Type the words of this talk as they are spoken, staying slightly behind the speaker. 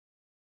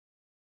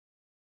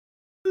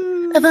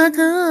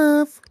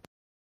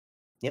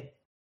Yep.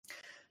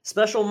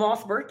 Special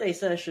Moth birthday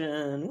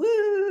session.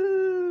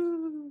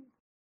 Woo!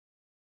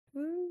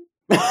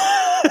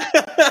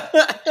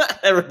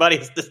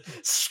 Everybody's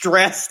just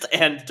stressed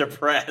and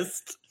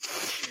depressed.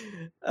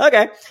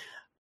 Okay.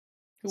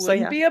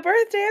 Wouldn't be a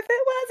birthday if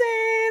it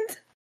wasn't.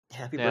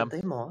 Happy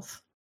birthday,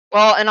 Moth.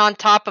 Well, and on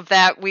top of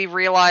that, we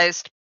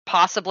realized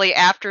possibly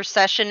after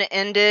session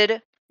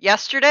ended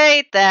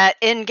yesterday that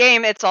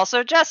in-game it's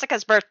also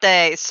Jessica's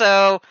birthday,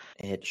 so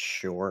it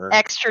sure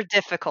extra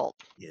difficult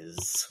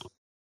is.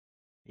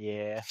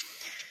 Yeah.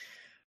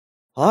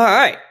 All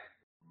right.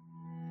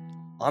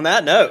 On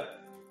that note,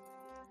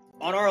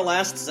 on our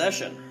last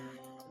session,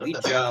 we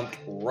jumped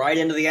right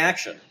into the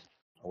action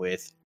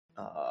with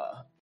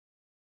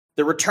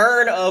the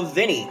return of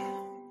Vinnie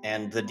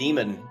and the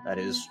demon that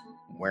is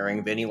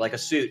wearing Vinnie like a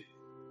suit.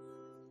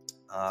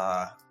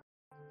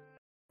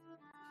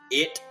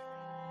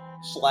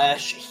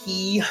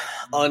 He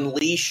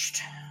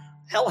unleashed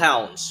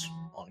hellhounds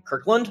on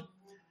Kirkland,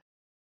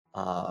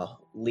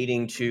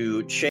 leading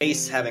to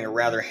Chase having a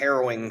rather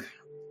harrowing,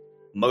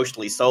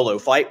 mostly solo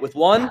fight with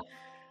one,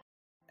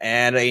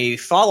 and a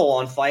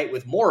follow-on fight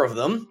with more of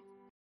them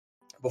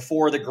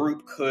before the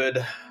group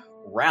could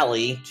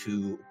rally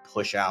to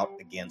push out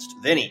against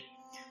Vinnie.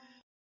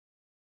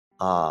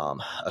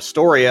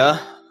 Astoria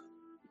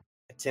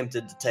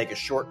attempted to take a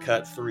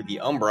shortcut through the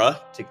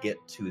Umbra to get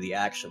to the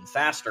action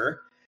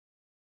faster,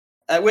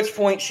 at which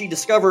point she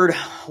discovered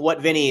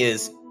what Vinnie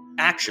is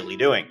actually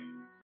doing.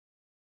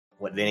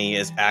 What Vinnie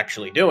is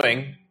actually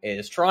doing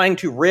is trying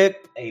to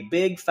rip a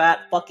big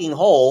fat fucking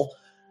hole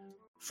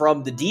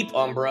from the deep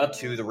Umbra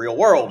to the real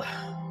world,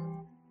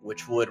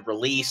 which would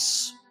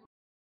release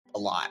a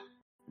lot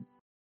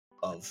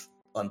of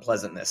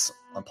unpleasantness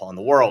upon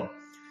the world.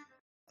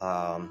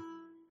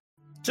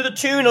 To the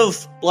tune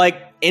of,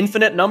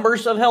 infinite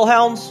numbers of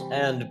hellhounds,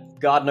 and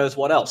God knows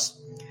what else.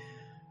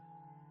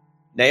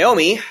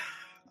 Naomi,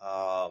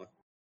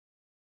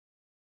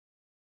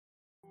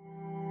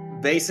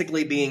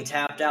 basically being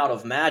tapped out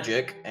of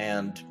magic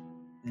and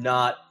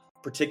not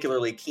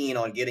particularly keen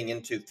on getting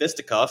into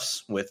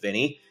fisticuffs with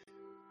Vinnie,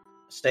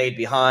 stayed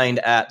behind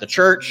at the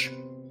church.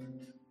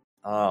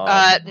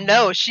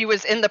 No, she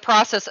was in the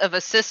process of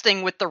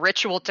assisting with the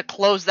ritual to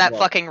close that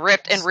fucking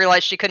rift and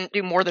realized she couldn't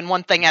do more than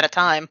one thing at a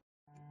time.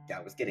 I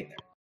was getting there.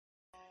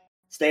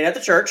 Stayed at the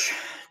church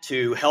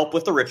to help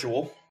with the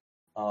ritual,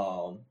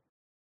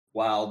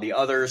 while the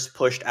others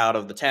pushed out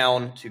of the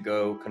town to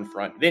go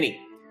confront Vinnie.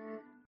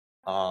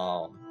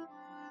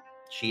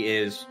 She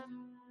is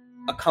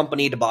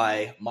accompanied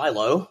by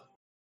Milo,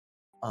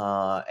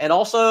 and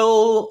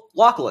also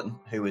Lachlan,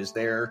 who is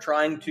there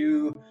trying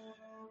to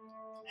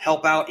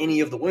help out any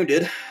of the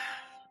wounded,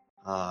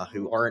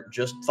 who aren't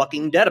just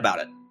fucking dead about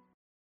it.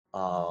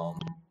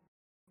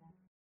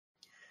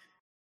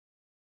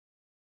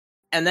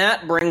 And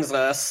that brings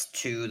us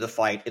to the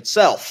fight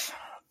itself.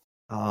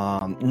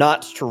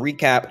 Not to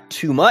recap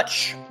too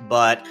much,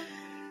 but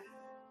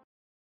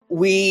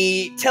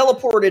we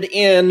teleported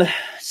in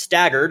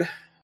staggered,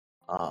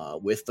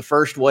 with the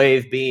first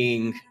wave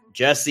being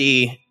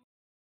Jesse,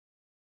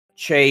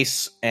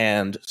 Chase,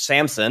 and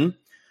Samson,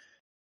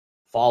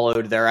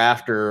 followed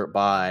thereafter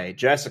by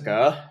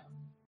Jessica,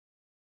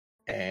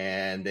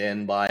 and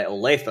then by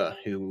Olathe,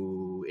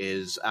 who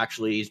is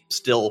actually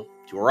still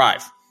to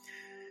arrive.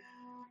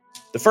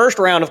 The first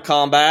round of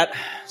combat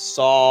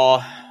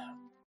saw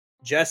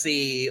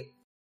Jesse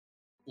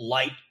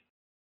light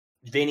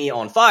Vinnie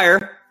on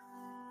fire,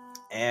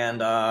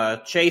 and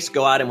Chase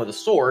go at him with a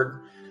sword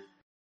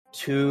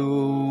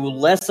to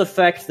less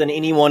effect than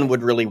anyone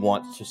would really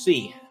want to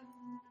see.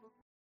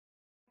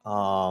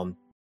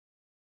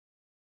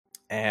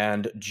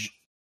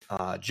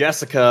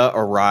 Jessica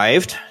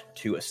arrived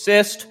to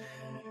assist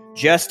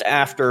just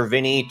after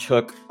Vinnie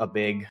took a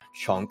big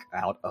chunk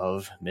out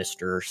of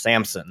Mr.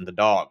 Samson, the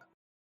dog,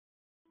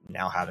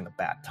 now having a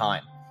bad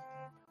time.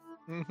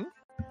 Mm-hmm.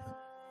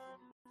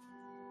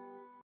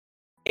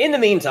 In the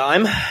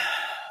meantime,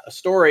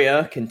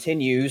 Astoria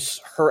continues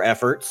her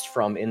efforts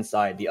from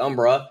inside the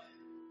Umbra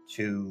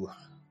to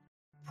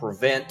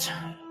prevent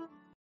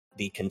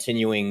the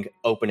continuing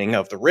opening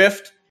of the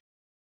rift,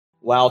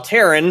 while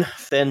Terran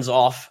fends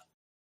off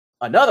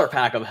another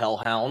pack of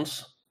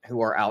hellhounds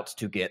who are out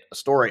to get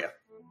Astoria.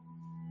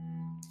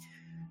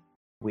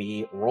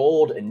 We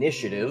rolled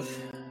initiative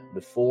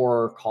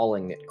before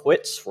calling it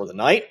quits for the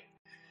night.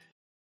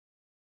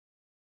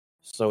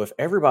 So if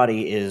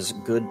everybody is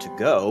good to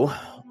go,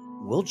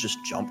 we'll just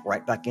jump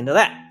right back into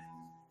that.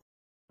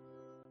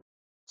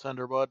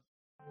 Cinderbud.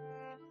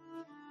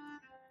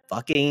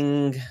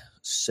 Fucking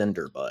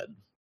Cinderbud.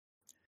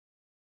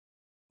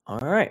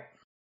 Alright.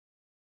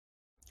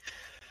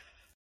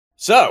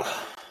 So,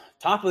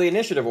 top of the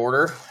initiative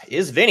order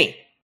is Vinnie.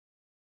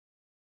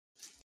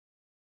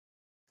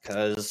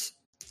 Because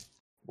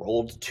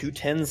rolled 2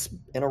 10s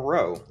in a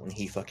row when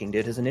he fucking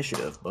did his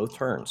initiative, both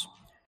turns.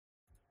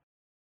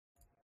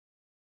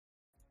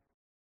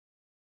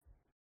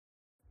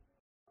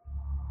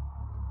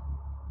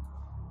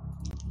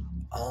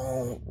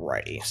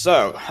 Alrighty.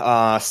 So,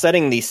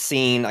 setting the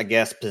scene, I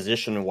guess,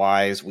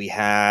 position-wise, we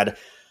had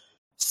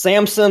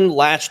Samson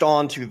latched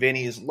on to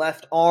Vinny's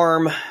left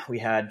arm. We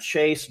had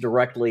Chase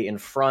directly in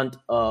front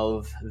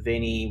of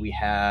Vinny. We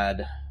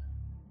had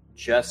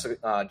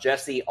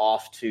Jesse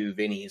off to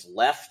Vinny's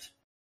left,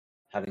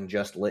 having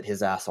just lit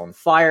his ass on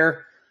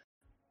fire.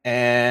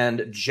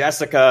 And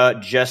Jessica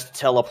just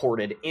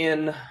teleported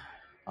in,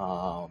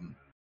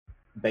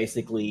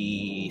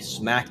 basically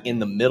smack in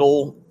the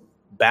middle,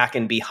 back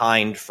and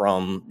behind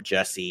from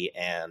Jesse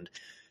and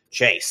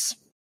Chase.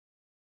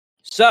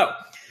 So,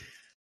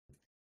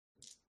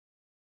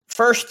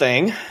 first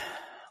thing,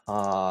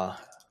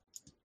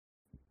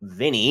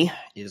 Vinny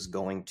is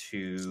going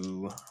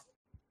to...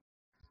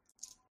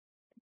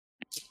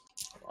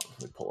 Hold on,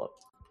 let me pull up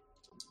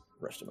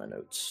the rest of my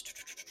notes.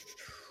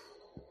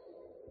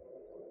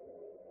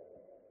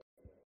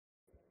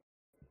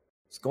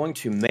 It's going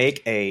to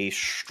make a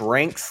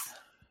strength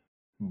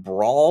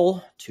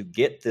brawl to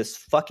get this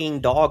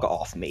fucking dog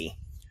off me.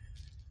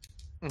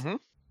 Mm-hmm.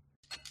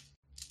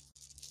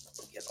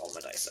 Get all my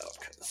dice out,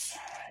 because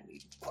I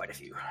need quite a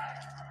few.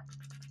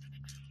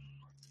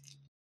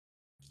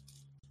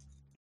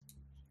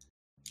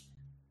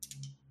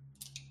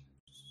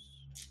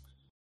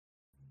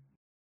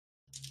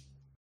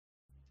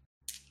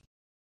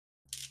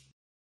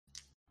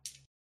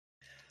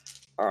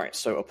 Alright,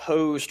 so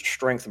opposed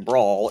strength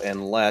brawl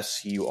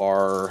unless you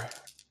are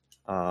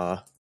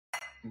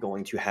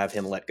going to have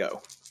him let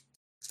go.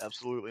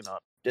 Absolutely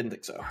not. Didn't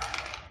think so.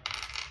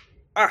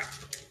 Ah!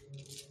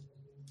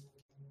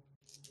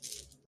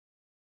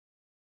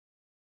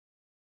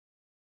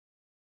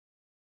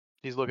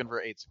 He's looking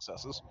for 8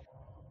 successes.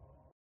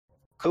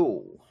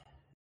 Cool.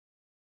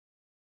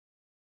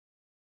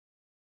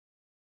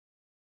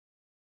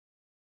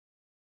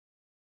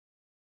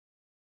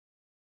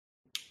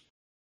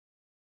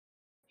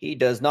 He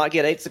does not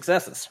get 8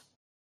 successes.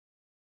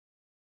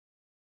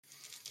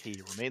 He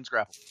remains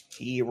grappled.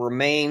 He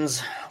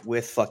remains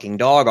with fucking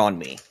dog on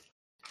me.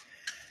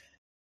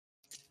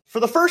 For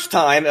the first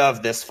time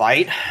of this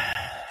fight,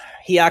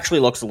 he actually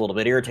looks a little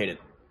bit irritated.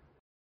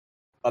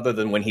 Other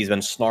than when he's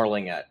been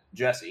snarling at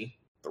Jesse.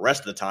 The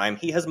rest of the time,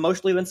 he has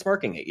mostly been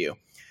smirking at you.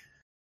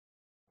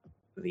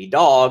 The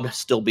dog,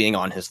 still being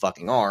on his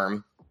fucking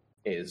arm,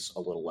 is a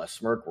little less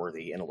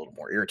smirk-worthy and a little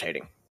more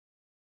irritating.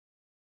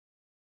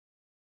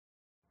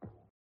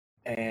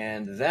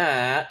 And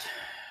that,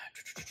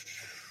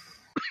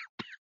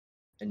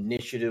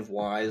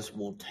 initiative-wise,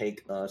 will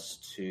take us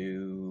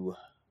to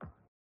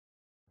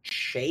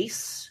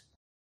Chase.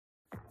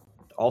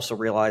 Also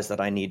realize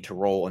that I need to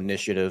roll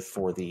initiative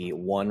for the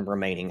one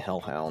remaining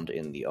Hellhound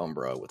in the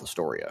Umbra with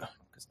Astoria,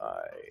 because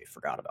I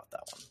forgot about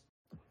that one.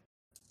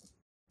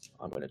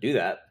 I'm going to do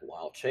that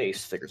while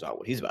Chase figures out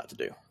what he's about to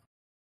do.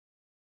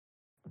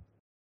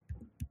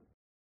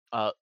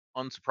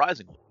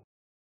 Unsurprisingly,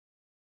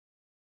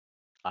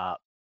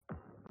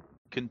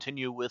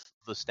 continue with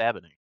the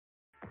stabbing.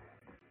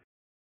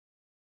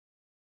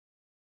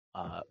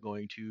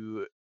 Going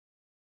to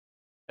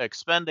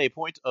expend a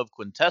point of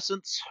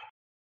quintessence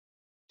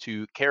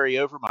to carry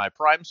over my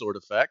prime sword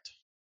effect.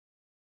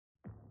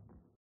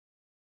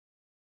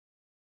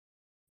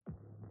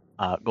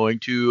 Going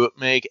to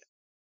make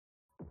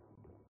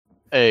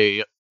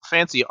a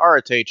fancy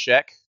arete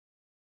check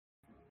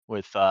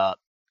with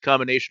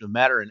combination of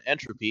matter and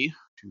entropy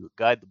to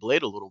guide the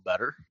blade a little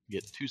better.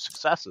 Get 3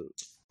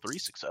 successes,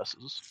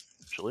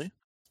 actually.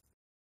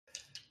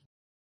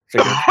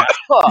 So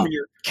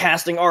you're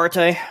casting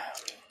Arete?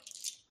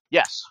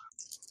 Yes.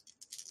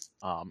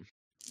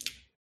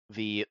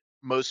 The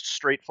most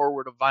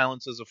straightforward of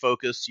violence as a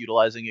focus,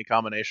 utilizing a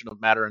combination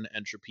of matter and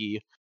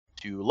entropy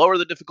to lower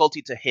the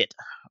difficulty to hit.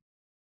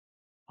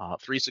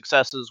 3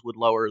 successes would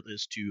lower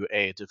this to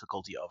a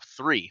difficulty of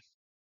 3.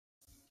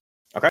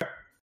 Okay.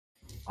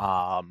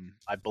 I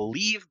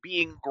believe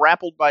being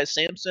grappled by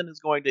Samson is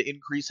going to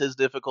increase his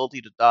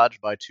difficulty to dodge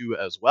by 2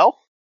 as well.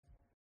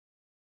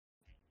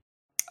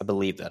 I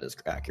believe that is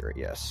accurate,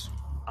 yes.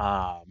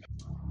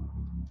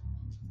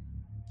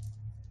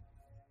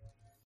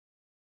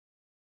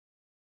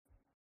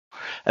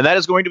 And that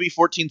is going to be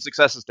 14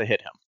 successes to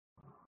hit him.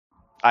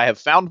 I have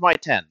found my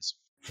 10s.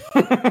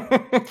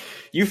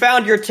 You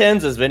found your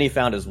 10s as Vinny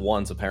found his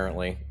 1s,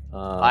 apparently.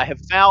 I have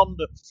found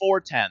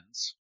 4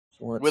 10s.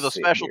 With a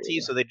specialty,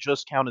 here. so they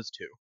just count as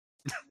 2.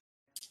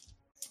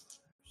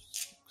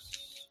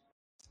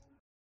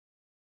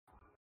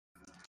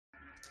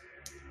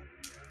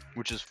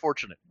 Which is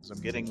fortunate, because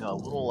I'm getting a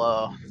little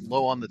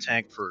low on the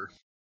tank for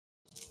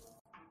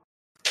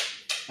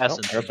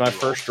essence. There's my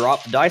first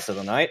drop dice of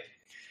the night.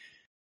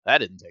 That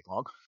didn't take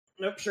long.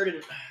 Nope, sure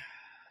didn't.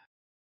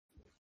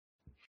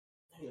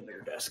 I need a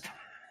bigger desk.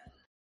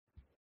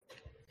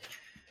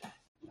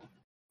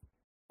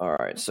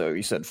 Alright, so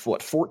you said,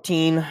 what,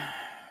 14?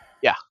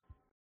 Yeah.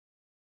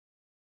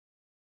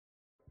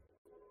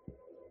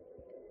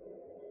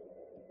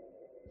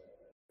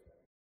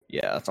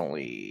 Yeah, that's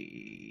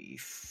only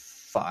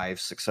 5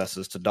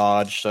 successes to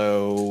dodge,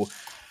 so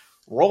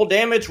roll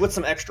damage with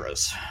some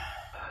extras.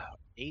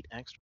 8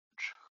 extra.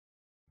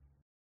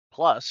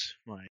 plus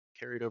my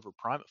carried over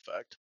prime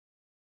effect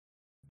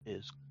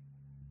is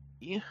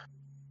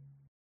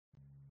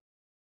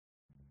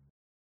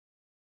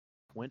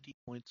 20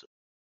 points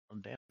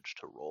of damage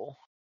to roll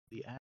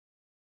the act.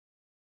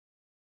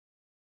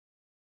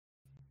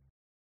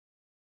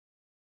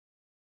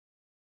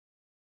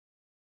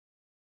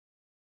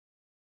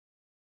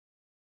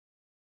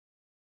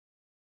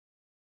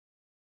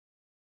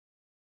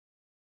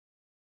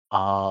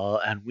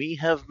 And we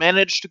have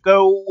managed to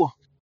go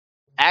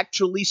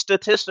actually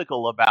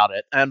statistical about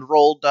it and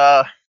rolled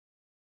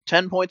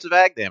 10 points of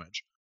ag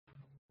damage.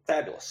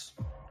 Fabulous.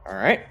 All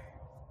right.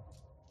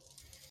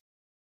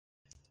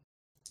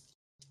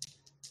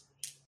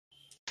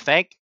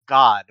 Thank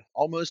God.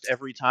 Almost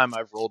every time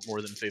I've rolled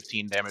more than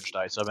 15 damage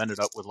dice, I've ended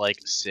up with like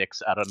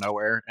 6 out of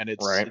nowhere, and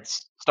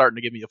it's starting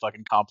to give me a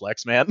fucking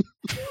complex, man.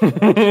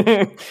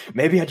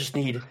 Maybe I just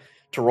need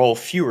to roll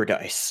fewer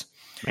dice.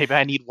 Maybe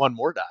I need one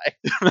more die.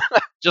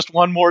 Just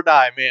one more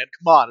die, man.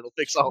 Come on, it'll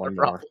fix all our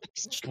problems.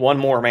 Just one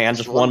more, man.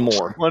 Just one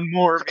more. One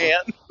more, man.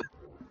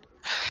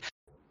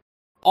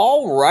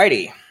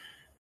 Alrighty.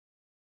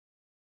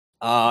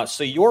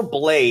 So your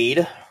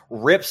blade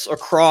rips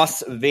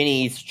across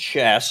Vinny's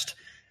chest,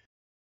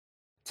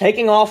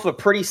 taking off a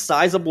pretty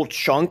sizable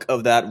chunk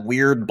of that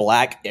weird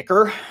black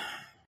ichor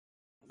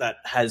that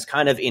has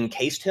kind of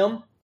encased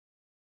him.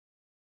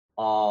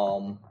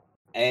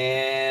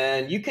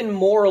 And you can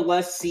more or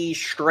less see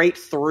straight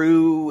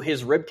through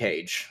his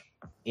ribcage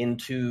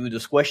into the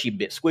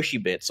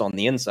squishy bits on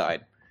the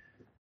inside.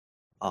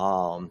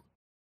 You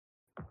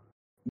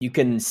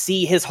can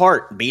see his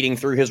heart beating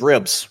through his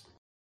ribs,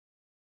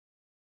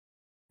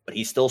 but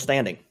he's still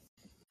standing.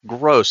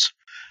 Gross.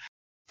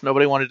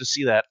 Nobody wanted to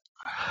see that.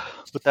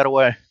 Put that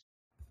away.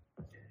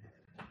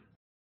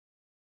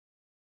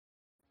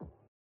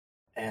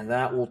 And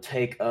that will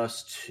take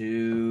us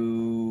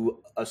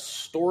to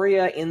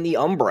Astoria in the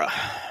Umbra.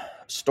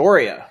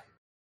 Astoria,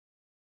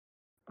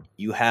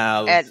 you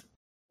have... And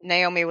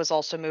Naomi was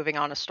also moving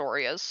on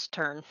Astoria's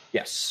turn.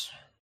 Yes.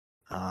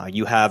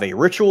 You have a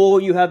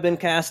ritual you have been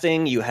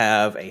casting. You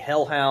have a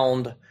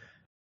Hellhound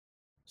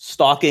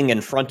stalking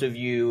in front of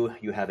you.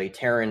 You have a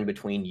Terran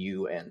between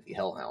you and the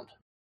Hellhound.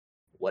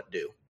 What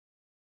do?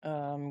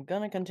 I'm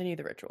gonna continue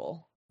the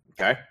ritual.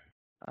 Okay.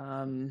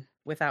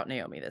 Without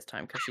Naomi this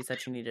time, because she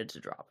said she needed to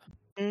drop.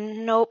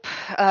 Nope.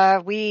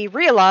 We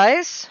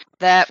realize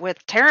that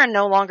with Terran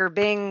no longer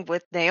being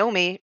with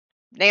Naomi,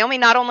 Naomi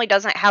not only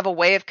doesn't have a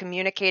way of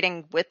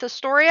communicating with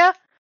Astoria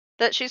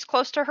that she's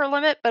close to her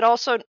limit, but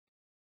also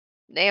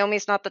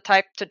Naomi's not the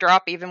type to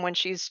drop even when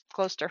she's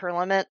close to her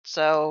limit,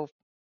 so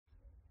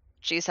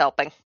she's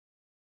helping.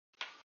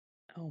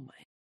 Oh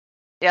my.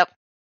 Yep.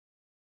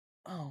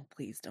 Oh,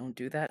 please don't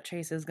do that.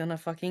 Chase is gonna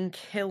fucking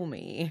kill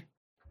me.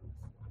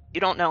 You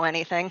don't know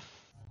anything.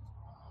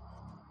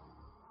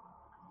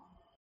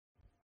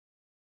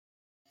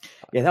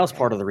 Yeah, that was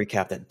part of the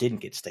recap that didn't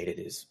get stated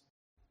is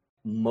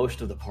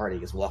most of the party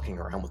is walking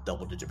around with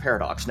double-digit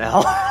paradox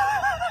now.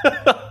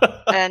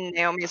 And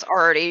Naomi's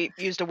already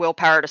used a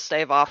willpower to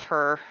stave off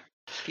her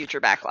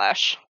future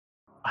backlash.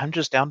 I'm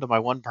just down to my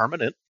one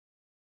permanent.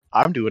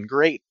 I'm doing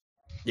great.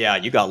 Yeah,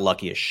 you got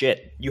lucky as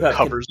shit. You have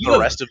Covers the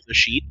rest of the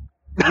sheet.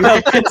 You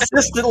have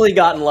consistently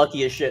gotten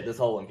lucky as shit this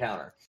whole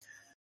encounter.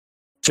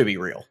 To be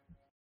real.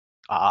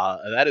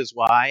 That is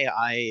why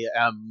I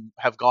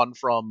have gone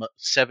from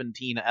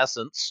 17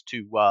 essence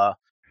to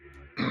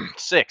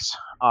 6.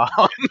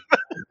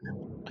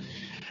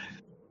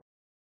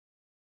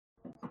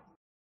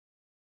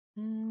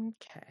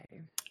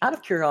 Okay. Out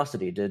of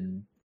curiosity,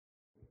 did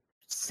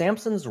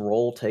Samson's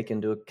roll take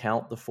into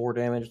account the 4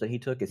 damage that he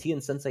took? Is he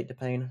insensate to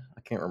pain?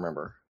 I can't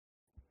remember.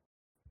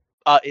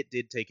 It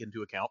did take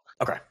into account.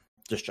 Okay,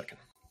 just checking.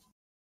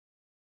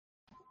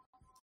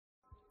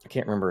 I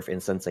can't remember if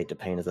insensate to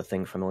pain is a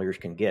thing familiars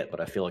can get,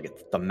 but I feel like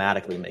it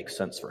thematically makes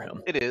sense for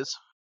him. It is.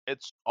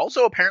 It's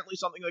also apparently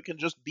something that can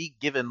just be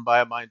given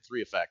by a Mind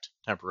 3 effect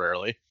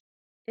temporarily.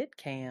 It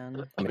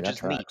can. I mean, which that is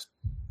tracks.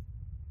 neat.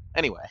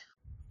 Anyway.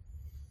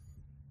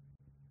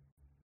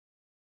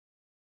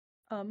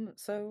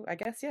 So I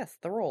guess yes,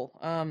 the roll.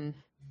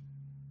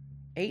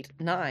 8,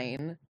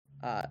 9,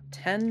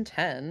 10,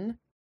 10.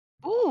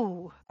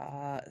 Ooh.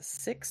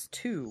 6,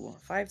 2,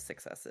 5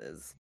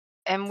 successes.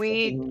 And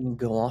we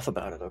go off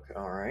about it. Okay,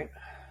 all right.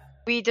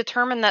 We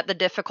determined that the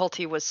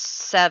difficulty was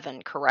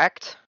 7,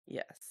 correct?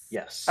 Yes.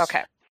 Yes.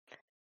 Okay.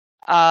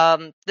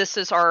 This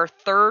is our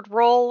third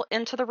roll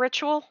into the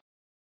ritual?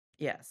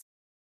 Yes.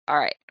 All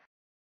right.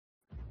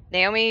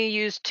 Naomi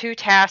used 2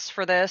 tasks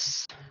for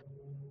this.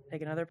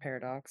 Take another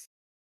paradox.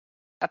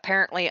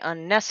 Apparently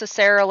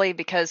unnecessarily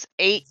because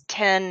 8,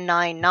 10,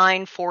 9,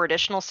 9, 4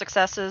 additional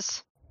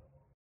successes.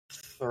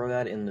 Throw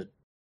that in the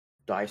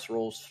dice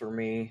rolls for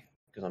me,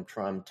 because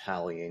I'm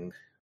tallying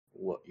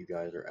what you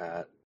guys are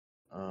at.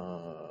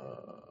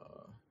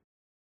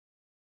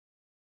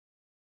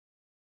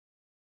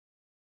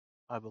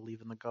 I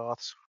believe in the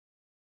Goths.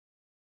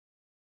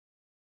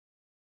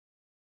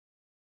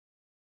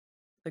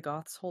 The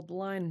Goths hold the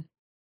line.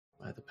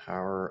 By the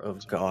power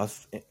of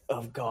goths and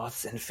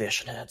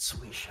fishnets,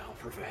 we shall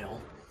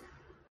prevail.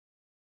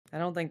 I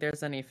don't think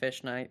there's any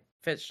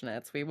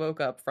fishnets. We woke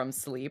up from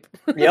sleep.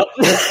 Yep.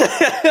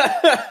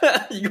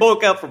 You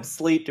woke up from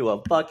sleep to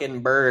a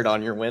fucking bird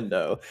on your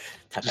window.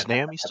 Does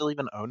Naomi still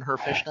even own her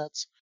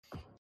fishnets?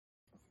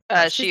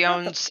 She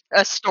owns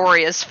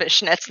Astoria's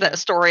fishnets that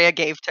Astoria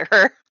gave to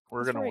her.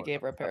 We're gonna Astoria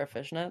gave her a pair of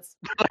fishnets.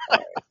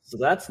 So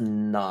that's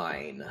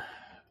 9.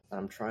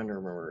 I'm trying to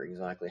remember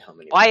exactly how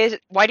many.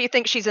 Why do you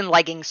think she's in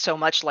leggings so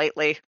much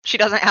lately? She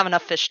doesn't have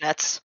enough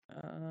fishnets.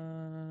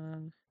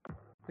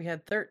 We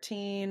had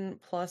 13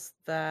 plus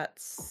that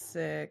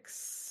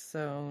 6,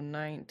 so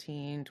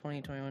 19,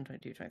 20, 21,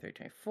 22, 23,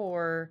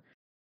 24,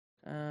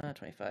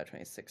 25,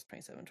 26,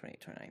 27,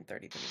 28, 29,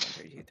 30, 31,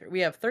 32, 30. We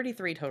have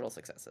 33 total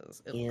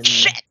successes.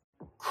 Shit!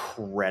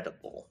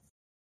 Incredible.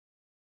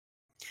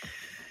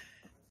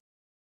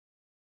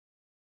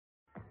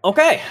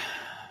 Okay.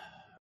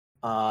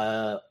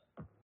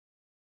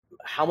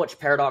 How much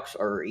paradox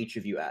are each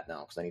of you at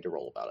now? Because I need to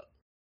roll about it.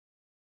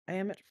 I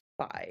am at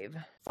 5.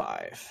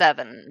 5.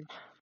 7.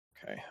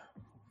 Okay.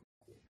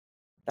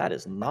 That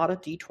is not a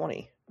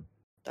D20.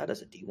 That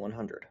is a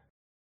D100.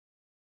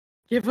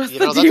 Give us You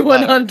the know, that's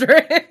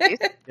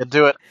D100. Yeah,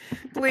 do it.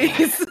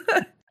 Please.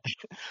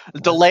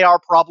 Delay our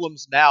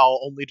problems now,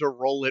 only to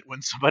roll it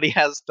when somebody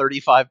has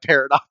 35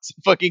 paradox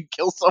and fucking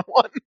kill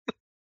someone.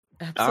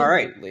 All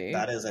right. Absolutely.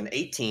 That is an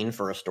 18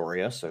 for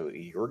Astoria, so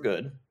you're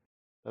good.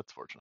 That's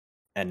fortunate.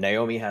 And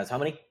Naomi has how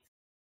many?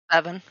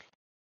 7.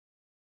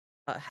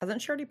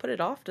 Hasn't she already put it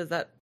off? Does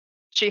that...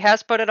 She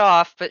has put it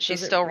off, but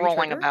she's Does it still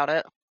rolling re-trigger? about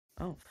it.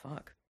 Oh,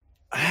 fuck.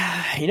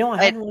 You know,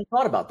 I hadn't really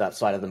thought about that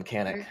side of the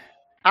mechanic.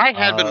 I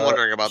had been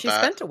wondering about She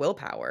that. spent a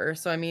willpower,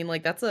 so I mean,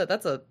 like, that's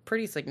a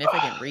pretty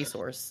significant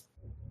resource.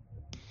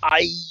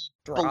 I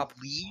Drop.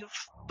 believe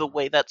the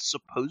way that's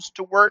supposed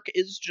to work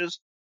is just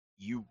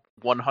you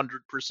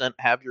 100%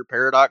 have your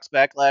paradox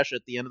backlash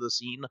at the end of the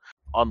scene,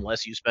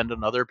 unless you spend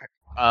another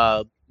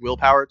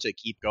willpower to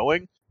keep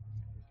going.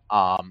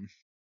 Regardless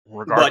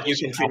But you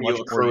of how continue much more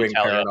you accruing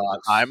tally up at the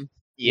paradox. time.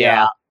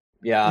 Yeah.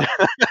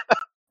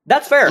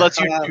 That's fair. Unless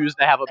you choose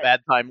to have a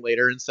bad time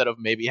later instead of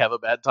maybe have a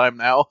bad time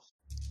now.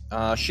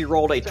 She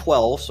rolled a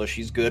 12, so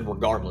she's good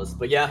regardless.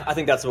 But yeah, I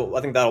think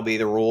that'll be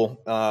the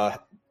rule.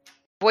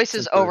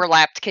 Voices Since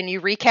overlapped. Can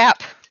you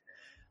recap?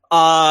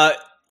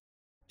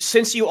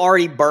 Since you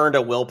already burned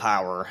a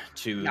willpower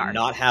to Darn.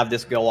 not have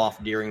this go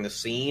off during the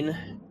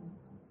scene,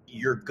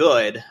 you're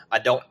good. I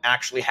don't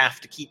actually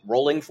have to keep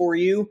rolling for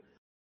you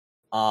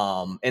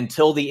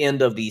until the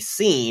end of the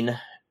scene,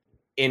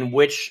 at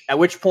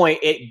which point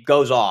it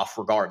goes off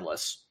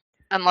regardless.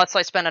 Unless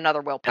I spend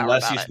another willpower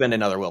Unless about you it. spend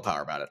another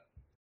willpower about it.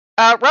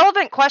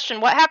 Relevant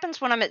question. What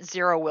happens when I'm at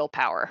 0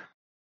 willpower?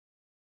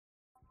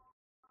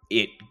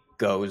 It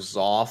goes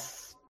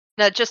off.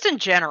 No, just in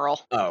general.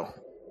 Oh.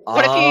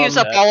 What if you use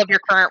up all of your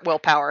current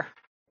willpower?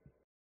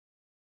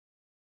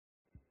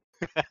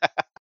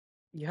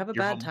 You have a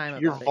bad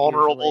time You're about it,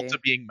 vulnerable usually. to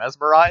being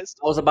mesmerized.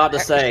 I was about to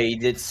say,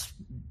 it's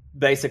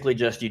basically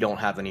just you don't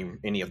have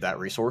any of that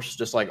resource,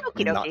 just like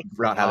Okie not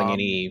dokie. having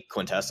any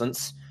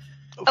quintessence.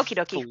 Okie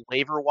dokie.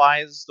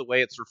 Flavor-wise, the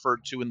way it's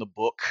referred to in the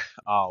book,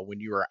 when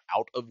you are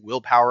out of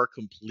willpower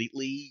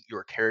completely,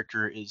 your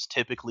character is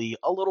typically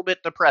a little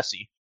bit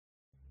depressy.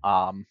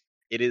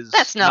 It is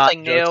That's not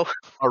nothing just new.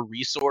 a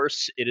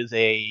resource, it is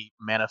a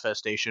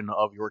manifestation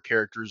of your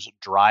character's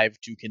drive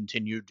to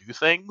continue do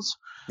things.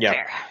 Yeah.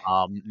 Fair.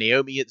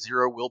 Naomi at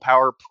 0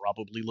 willpower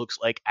probably looks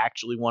like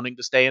actually wanting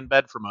to stay in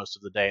bed for most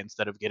of the day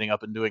instead of getting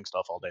up and doing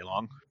stuff all day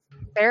long.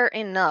 Fair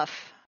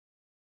enough.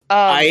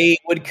 I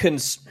would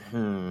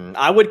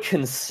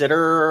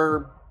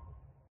consider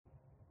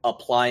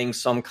applying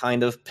some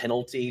kind of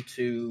penalty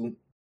to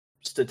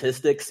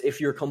statistics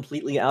if you're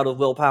completely out of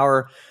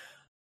willpower.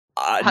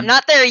 I'm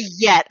not there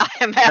yet. I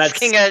am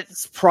asking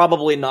It's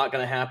probably not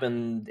going to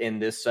happen in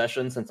this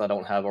session since I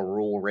don't have a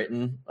rule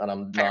written, and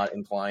I'm Fair. not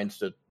inclined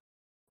to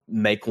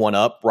make one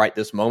up right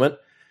this moment.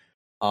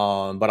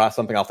 But that's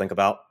something I'll think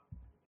about.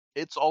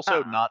 It's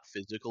also not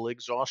physical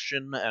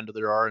exhaustion, and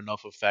there are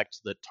enough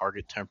effects that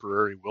target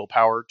temporary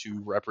willpower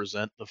to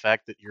represent the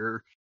fact that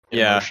you're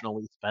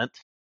emotionally spent.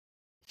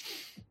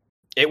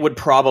 It would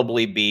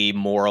probably be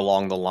more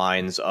along the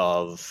lines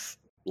of,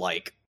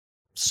 like,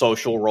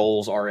 social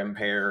roles are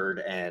impaired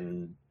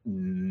and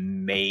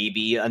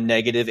maybe a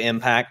negative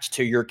impact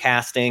to your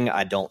casting.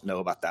 I don't know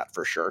about that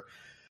for sure.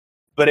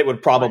 But it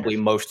would probably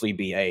mostly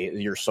be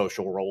your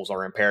social roles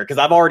are impaired, because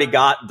I've already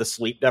got the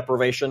sleep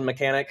deprivation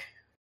mechanic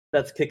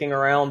that's kicking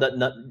around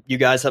that you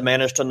guys have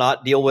managed to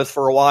not deal with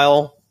for a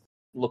while,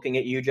 looking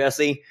at you,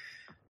 Jesse,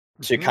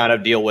 to kind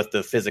of deal with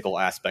the physical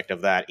aspect of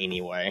that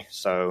anyway.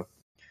 So,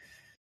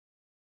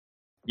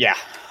 yeah.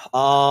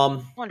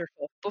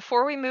 Wonderful.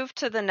 Before we move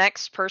to the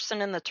next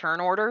person in the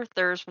turn order,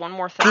 there's one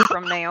more thing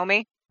from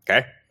Naomi.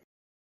 Okay.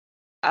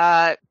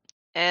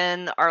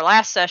 In our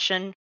last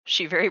session,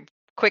 she very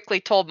quickly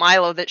told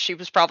Milo that she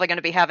was probably going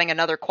to be having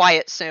another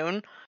quiet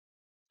soon.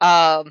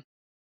 Now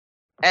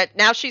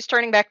she's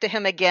turning back to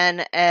him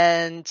again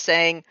and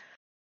saying,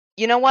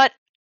 you know what?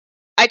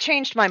 I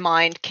changed my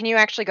mind. Can you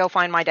actually go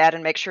find my dad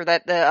and make sure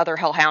that the other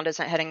hellhound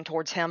isn't heading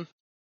towards him?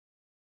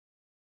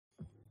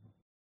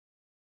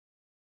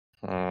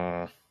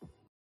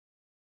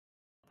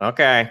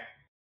 Okay.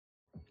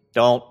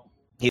 Don't.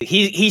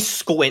 He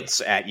squints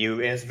at you.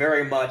 It's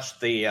very much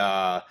the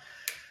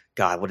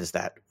God. What is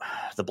that?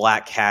 The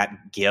black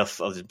cat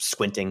gif of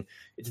squinting.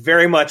 It's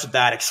very much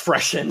that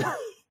expression.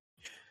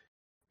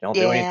 Don't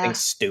do anything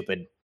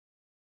stupid.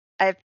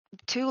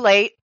 Too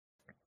late.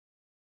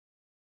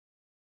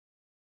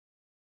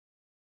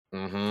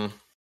 Mm-hmm.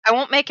 I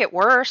won't make it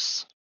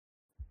worse.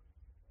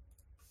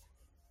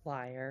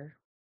 Liar.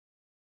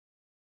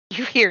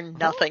 You hear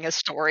nothing,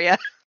 Astoria.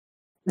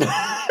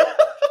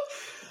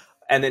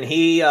 And then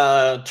he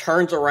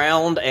turns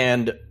around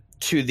and,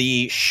 to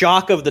the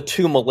shock of the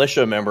two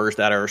militia members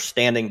that are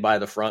standing by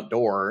the front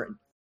door,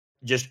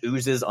 just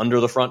oozes under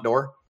the front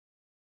door.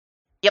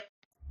 Yep.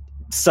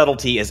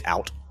 Subtlety is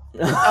out.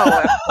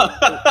 Oh,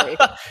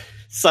 absolutely.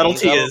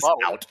 Subtlety Yeah, is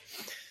out.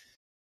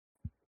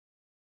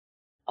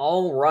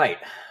 All right.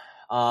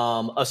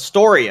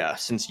 Astoria,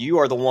 since you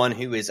are the one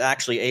who is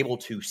actually able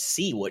to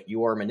see what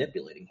you are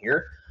manipulating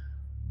here,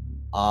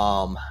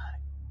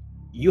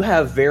 you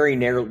have very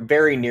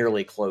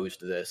nearly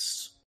closed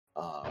this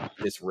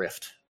this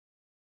rift.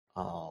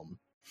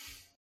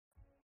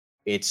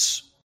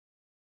 It's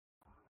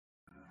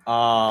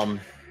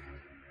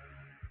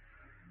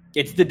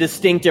the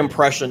distinct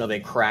impression of a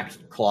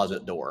cracked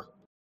closet door.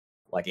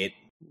 Like, it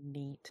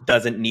Neat.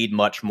 doesn't need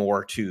much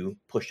more to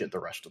push it the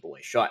rest of the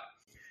way shut.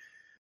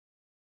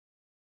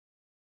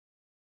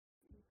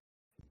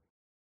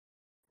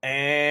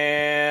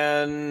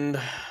 And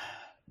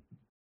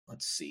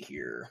let's see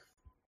here.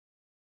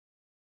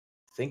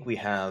 I think we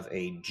have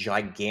a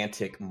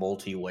gigantic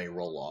multi-way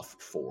roll-off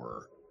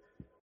for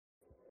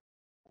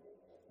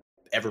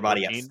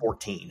everybody 14? at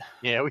 14.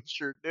 Yeah, we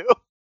sure do.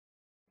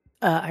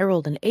 I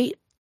rolled an 8.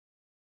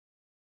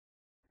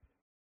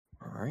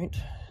 All right.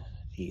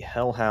 The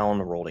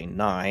Hellhound rolled a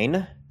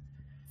 9.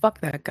 Fuck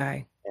that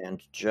guy.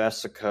 And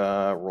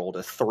Jessica rolled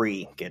a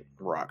 3. Get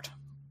rocked.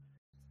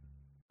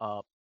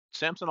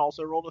 Samson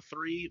also rolled a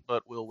 3,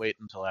 but we'll wait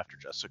until after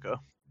Jessica.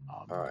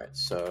 All right,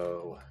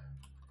 so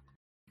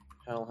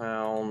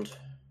Hellhound,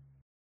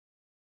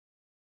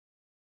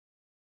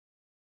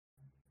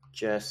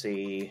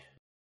 Jesse,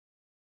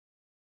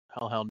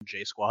 Hellhound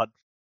J Squad.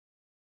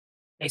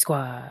 J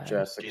Squad.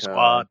 Jessica, J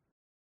Squad.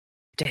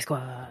 J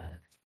Squad.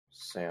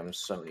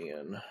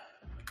 Samsonian.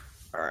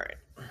 All right.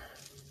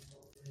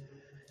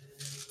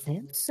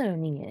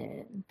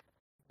 Samsonian.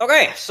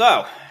 Okay,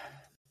 so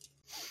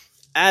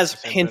as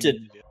Samsonian, hinted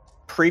yeah.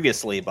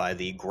 previously by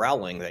the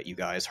growling that you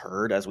guys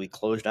heard as we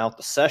closed out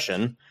the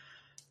session,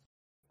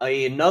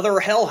 another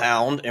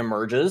Hellhound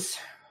emerges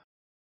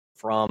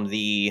from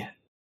the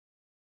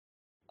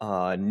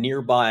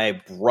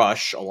nearby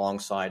brush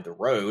alongside the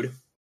road.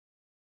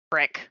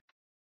 Frick.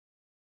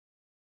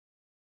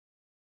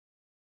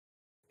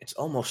 It's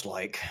almost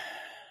like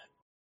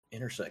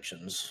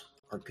intersections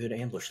are good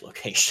ambush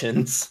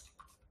locations.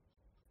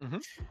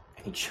 Mhm.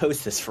 And he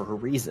chose this for a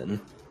reason.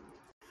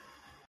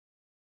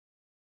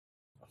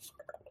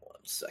 Sorry,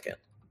 1 second.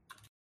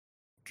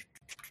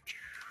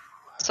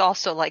 It's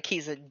also like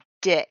he's a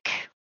dick.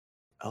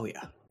 Oh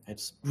yeah,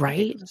 it's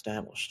Right?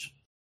 established.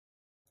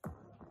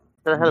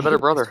 Could have had a better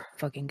brother.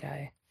 Fucking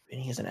guy.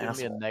 Vinny is an Give me a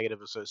asshole.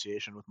 negative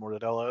association with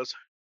Mortadellos.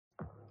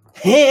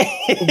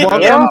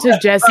 Welcome to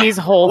Jesse's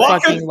whole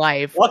Welcome- fucking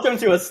life. Welcome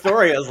to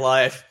Astoria's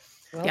life.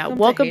 Welcome,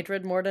 welcome- to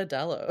Hatred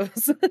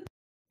Mortadellos.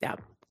 Yeah.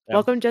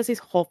 Welcome to Jesse's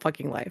whole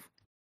fucking life.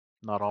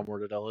 Not all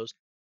Mortadellos.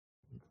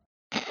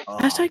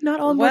 Hashtag not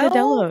all well,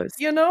 Mortadellos.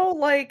 you know,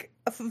 like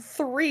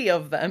 3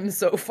 of them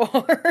so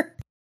far.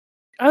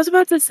 I was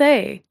about to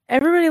say,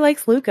 everybody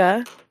likes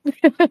Luca.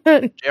 JR's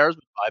been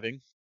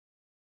vibing.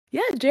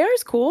 Yeah,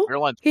 JR's cool.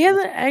 Airline's He cool.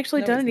 hasn't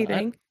actually No, done he's not.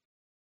 anything.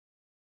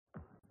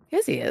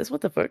 Yes, he is.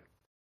 What the fuck?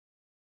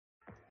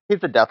 He's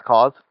the death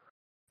cause.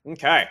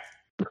 Okay.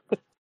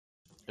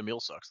 Emil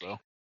sucks though.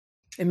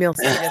 Emil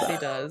sucks. Yes, he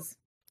does.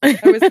 I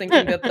was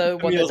thinking that the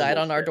one that Emil's died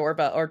on our bullshit.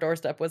 our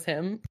doorstep was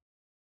him.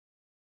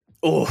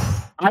 Oof.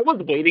 I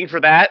was waiting for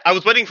that. I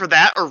was waiting for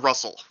that or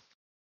Russell.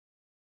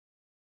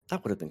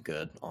 That would have been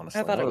good,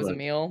 honestly. I thought That it was would've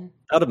been- Emil.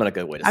 That would have been a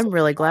good way to I'm start.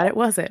 really glad it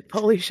wasn't.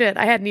 Holy shit.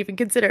 I hadn't even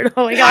considered.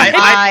 Oh my god.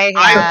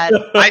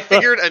 I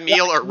figured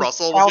Emil or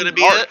Russell was going to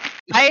be it.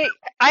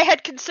 I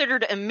had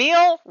considered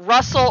Emil,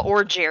 Russell,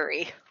 or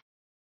Jerry.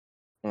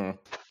 Yeah.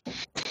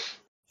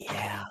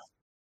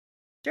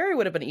 Jerry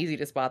would have been easy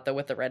to spot though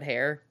with the red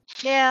hair.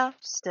 Yeah,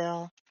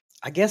 still.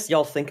 I guess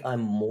y'all think I'm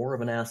more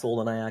of an asshole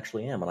than I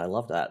actually am, and I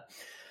love that.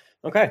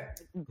 Okay.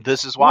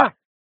 This is why.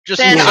 Just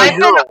Then so I've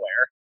you're been-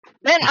 aware.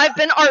 Then I've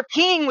been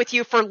RPing with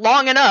you for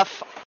long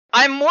enough.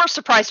 I'm more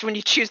surprised when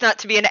you choose not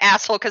to be an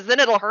asshole, because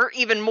then it'll hurt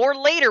even more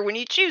later when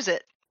you choose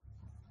it.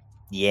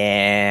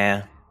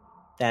 Yeah.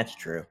 That's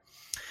true.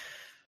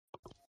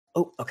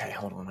 Oh, okay,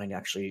 hold on. I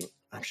actually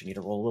need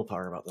to roll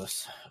willpower about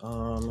this.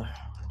 1,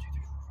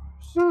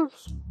 2, 3,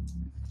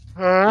 4,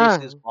 5,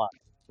 6. This is why.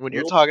 When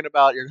you're talking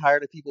about you're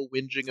tired of people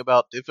whinging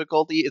about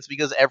difficulty, it's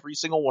because every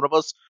single one of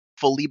us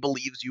fully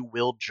believes you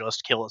will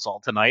just kill us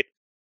all tonight.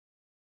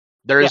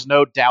 There is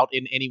no doubt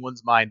in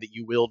anyone's mind that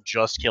you will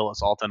just kill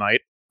us all tonight.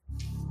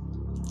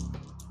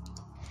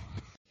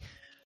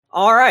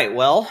 All right,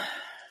 well,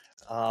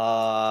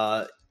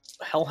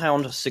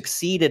 Hellhound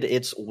succeeded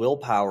its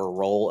willpower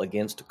roll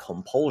against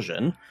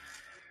compulsion,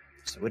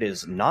 so it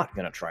is not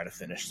going to try to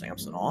finish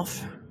Samson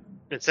off.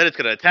 Instead, it's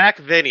going to attack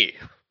Vinnie.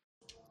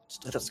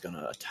 Instead, it's going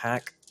to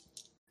attack.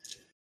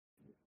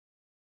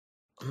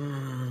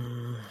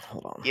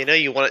 Hold on. You know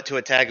you want it to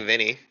attack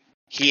Vinnie.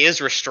 He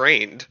is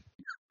restrained.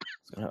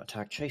 It's going to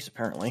attack Chase,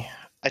 apparently.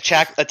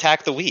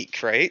 Attack the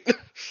weak, right?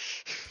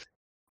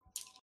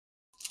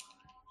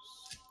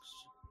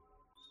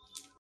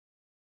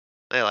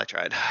 Well, I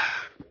tried.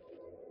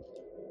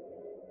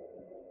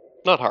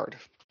 Not hard,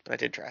 but I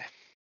did try.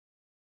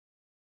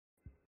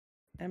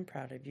 I'm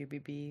proud of you,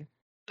 BB.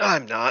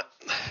 I'm not.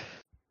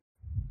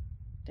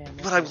 Damn.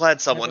 But I'm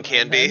glad someone Never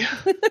can mind be.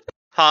 then.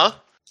 Huh?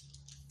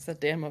 Said,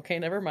 damn, okay,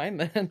 never mind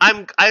then.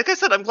 Like I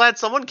said, I'm glad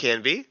someone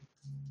can be.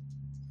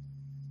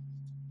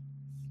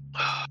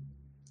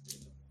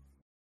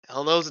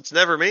 Hell knows it's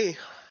never me.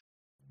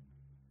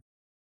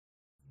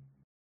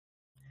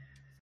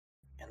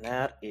 And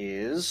that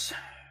is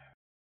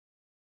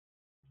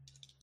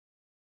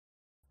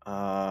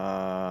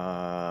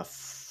 5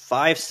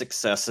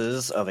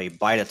 successes of a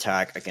bite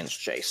attack against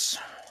Chase.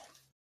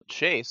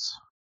 Chase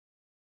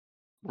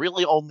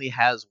really only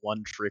has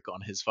one trick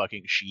on his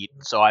fucking sheet,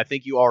 so I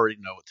think you already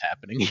know what's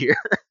happening here.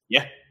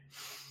 Yeah.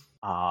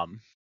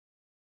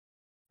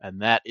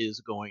 And that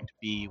is going to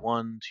be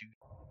 1, 2,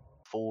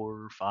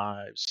 4,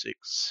 5, 6,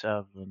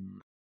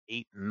 7,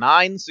 8,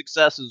 9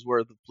 successes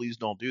worth of please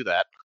don't do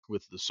that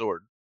with the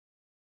sword.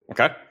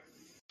 Okay.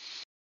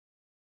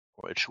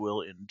 Which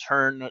will in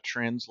turn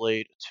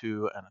translate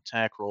to an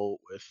attack roll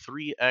with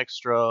 3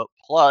 extra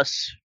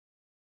plus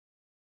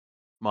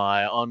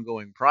my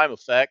ongoing prime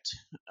effect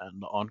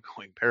and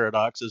ongoing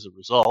paradox as a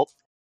result.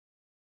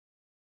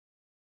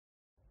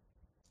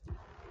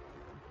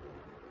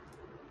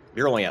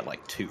 You're only at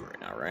like 2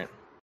 right now, right?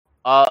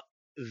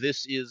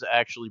 This is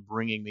actually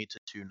bringing me to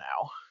 2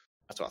 now.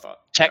 That's what I thought.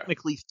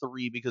 Technically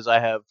 3 because I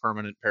have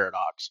permanent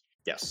paradox.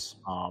 Yes.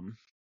 Um,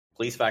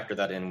 Please factor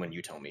that in when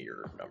you tell me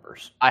your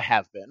numbers. I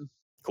have been.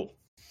 Cool.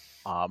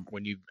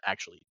 When you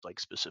actually like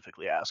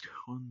specifically ask.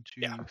 1,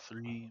 2, Yeah.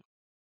 3,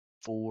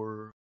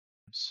 4,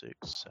 6,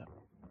 7,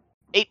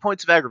 8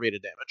 points of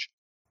aggravated damage.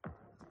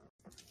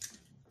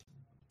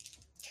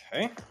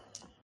 Okay.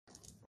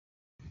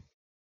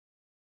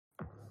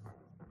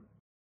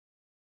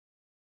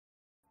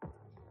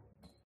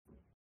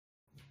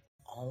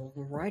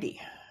 Alrighty.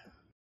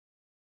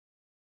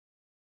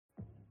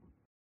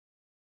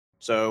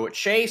 So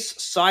Chase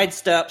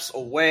sidesteps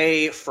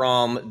away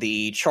from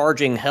the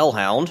charging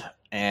Hellhound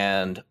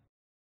and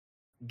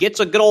gets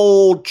a good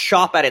old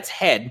chop at its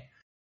head.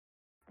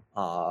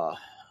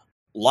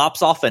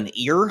 Lops off an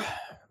ear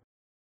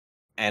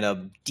and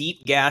a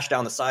deep gash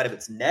down the side of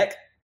its neck.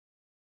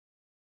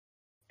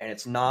 And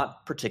it's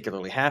not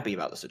particularly happy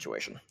about the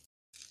situation.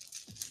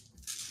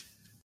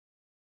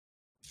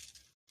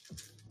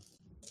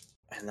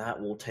 And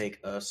that will take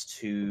us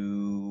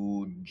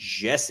to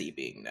Jesse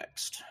being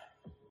next.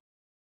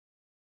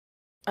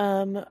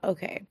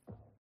 Okay.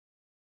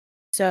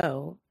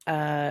 So,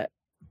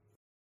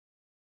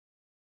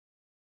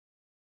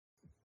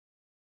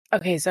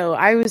 okay, so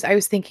I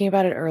was thinking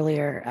about it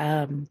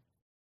earlier.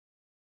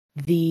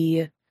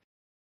 The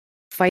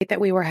fight that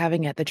we were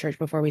having at the church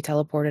before we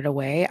teleported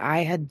away, I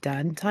had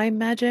done time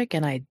magic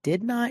and I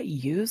did not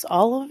use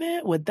all of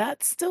it. Would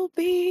that still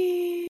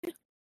be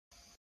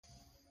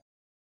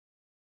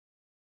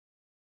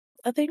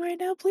a thing right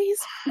now, please?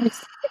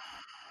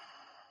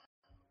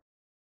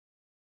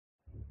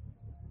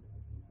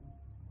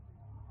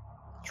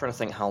 Trying to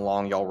think how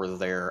long y'all were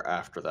there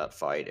after that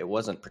fight. It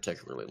wasn't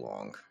particularly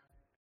long.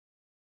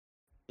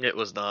 It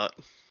was not.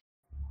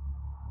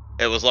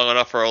 It was long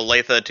enough for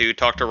Olathe to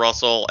talk to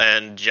Russell,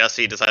 and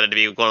Jesse decided to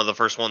be one of the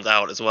first ones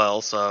out as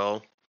well,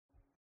 so...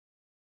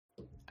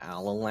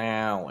 I'll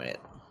allow it.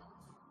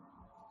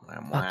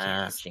 I'm Fuck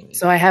yes. watching.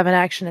 So I have an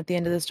action at the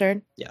end of this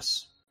turn?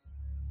 Yes.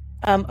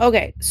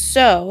 Okay,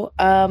 so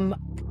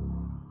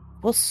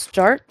we'll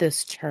start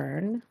this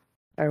turn,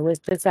 or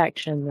with this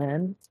action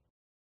then.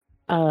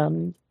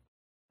 I'm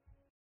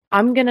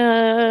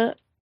gonna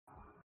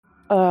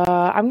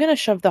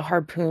shove the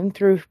harpoon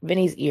through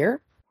Vinny's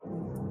ear.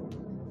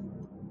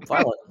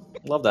 Violet.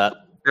 Love that.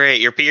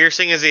 Great, you're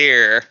piercing his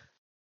ear.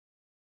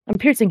 I'm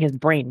piercing his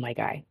brain, my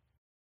guy.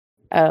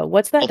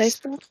 What's that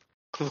dice roll?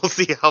 We'll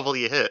see how well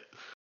you hit.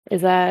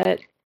 Is that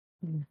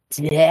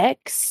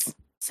Dex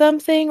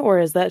something, or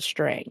is that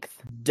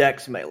Strength?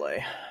 Dex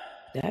melee.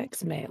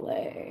 Dex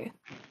melee.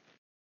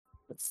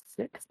 That's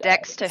 6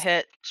 Dex dice. to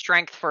hit,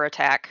 strength for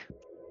attack.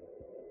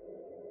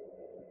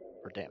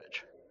 For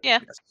damage. Yeah.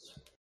 Yes.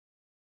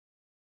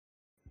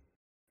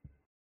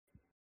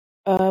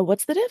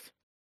 What's the diff?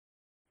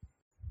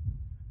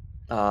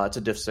 It's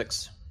a diff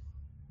 6.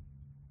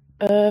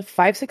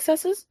 5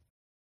 successes.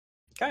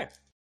 Okay.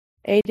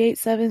 8, 8,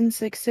 7,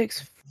 6,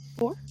 6,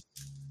 4.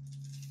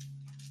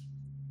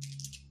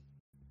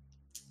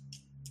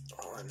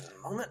 1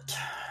 moment.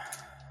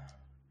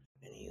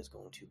 And he is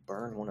going to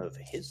burn one of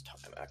his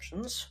time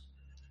actions.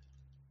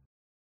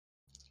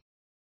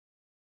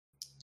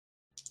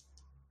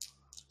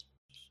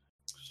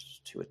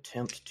 To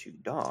attempt to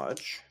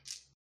dodge.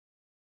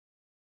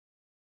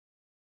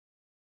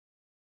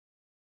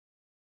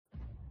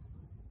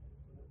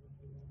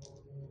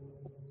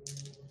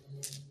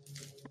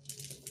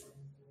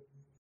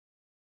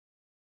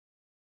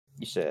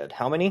 You said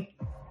how many?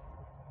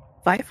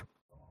 5.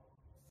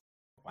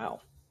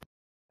 Wow.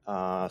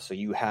 So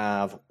you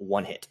have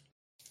 1 hit.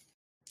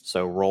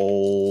 So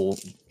roll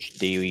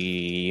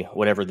the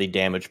whatever the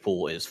damage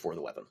pool is for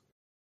the weapon.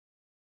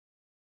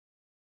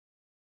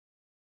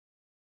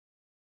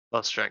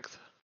 Plus strength.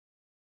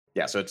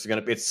 Yeah, so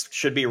it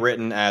should be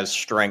written as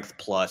strength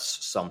plus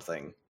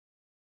something.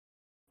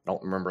 I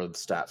don't remember the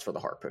stats for the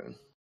harpoon.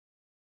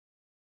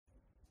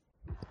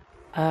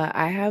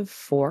 I have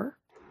 4.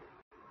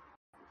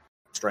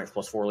 Strength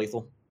plus 4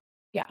 lethal?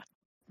 Yeah.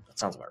 That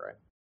sounds about right.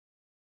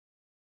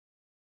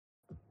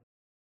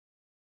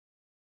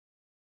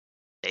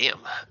 Damn.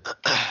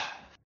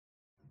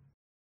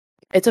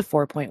 It's a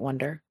 4-point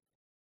wonder.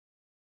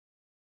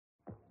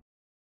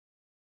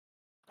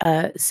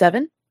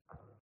 7.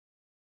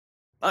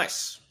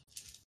 Nice.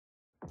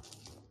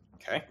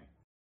 Okay.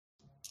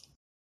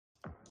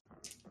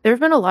 There have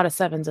been a lot of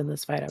 7s in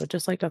this fight. I would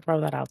just like to throw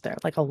that out there.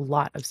 Like a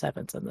lot of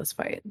 7s in this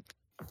fight.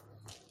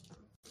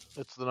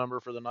 It's the number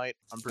for the night.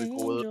 I'm pretty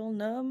cool with it. Angel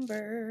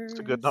number. It's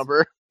a good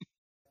number.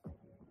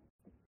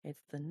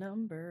 It's the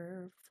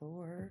number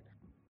for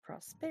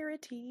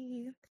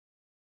prosperity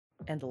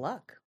and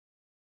luck.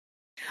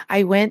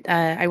 I went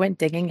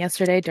digging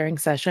yesterday during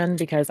session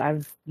because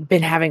I've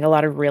been having a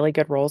lot of really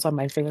good rolls on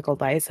my physical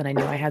dice, and I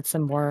knew I had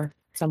some more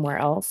somewhere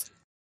else.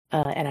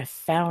 And I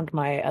found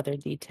my other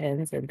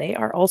D10s, and they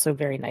are also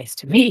very nice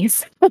to me.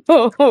 So,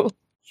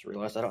 Just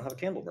realized I don't have a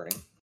candle burning.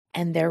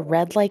 and they're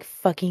red like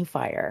fucking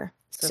fire.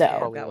 So So, I've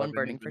Probably got why one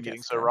burning Vinny's for been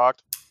getting so Jessica.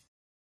 rocked.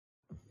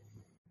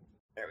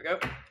 There we go.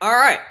 All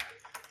right.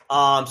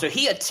 So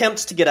he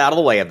attempts to get out of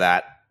the way of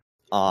that.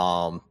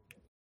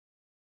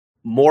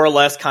 More or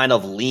less kind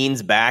of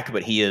leans back,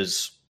 but he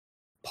is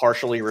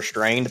partially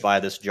restrained by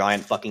this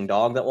giant fucking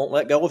dog that won't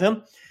let go of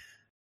him.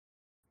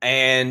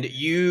 And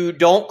you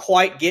don't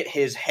quite get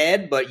his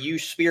head, but you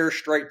spear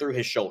straight through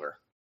his shoulder.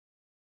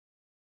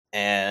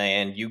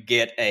 And you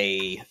get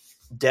a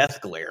death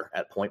glare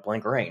at point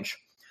blank range.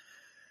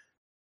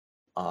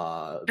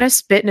 can I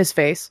spit in his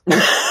face?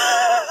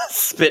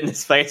 Spit in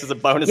his face as a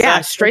bonus Yeah,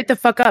 action. straight the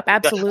fuck up.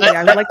 Absolutely.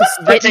 I would like to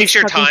spit in his takes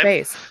your fucking time.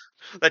 face.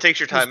 That takes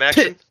your time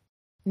action.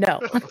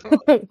 No.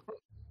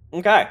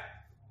 Okay.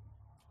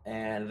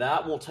 And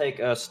that will take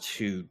us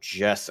to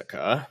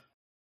Jessica,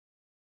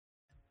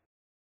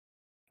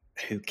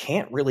 who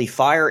can't really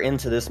fire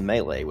into this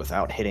melee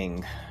without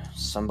hitting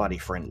somebody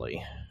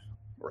friendly,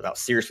 or without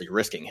seriously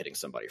risking hitting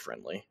somebody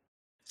friendly.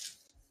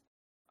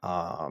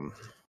 So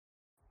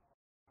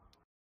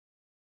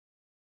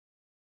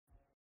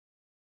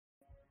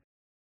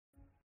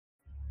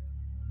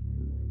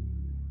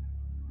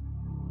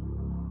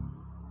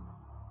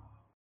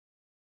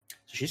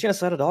she's going to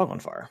set a dog on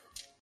fire.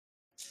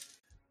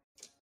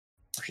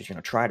 Or she's going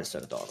to try to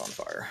set a dog on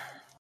fire.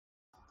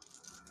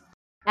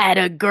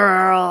 Atta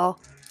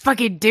girl.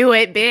 Fucking do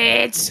it,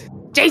 bitch.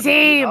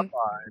 JC.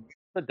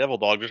 The devil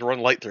dog just run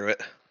light through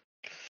it.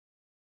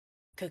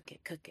 Cook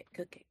it, cook it,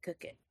 cook it,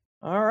 cook it.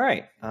 All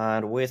right.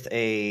 And with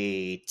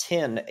a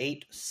 10,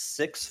 8,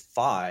 6,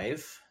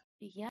 5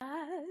 Yes.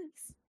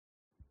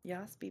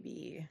 Yes,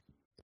 baby.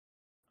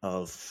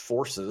 of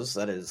forces,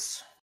 that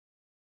is,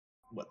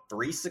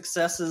 3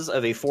 successes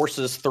of a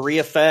forces 3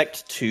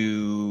 effect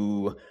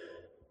to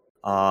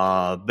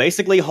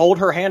basically hold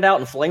her hand out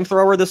and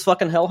flamethrower this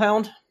fucking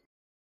hellhound.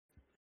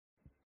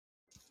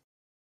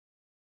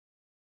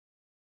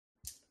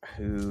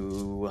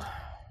 Who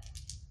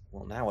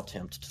will now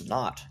attempt to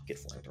not get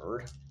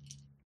flamethrowered.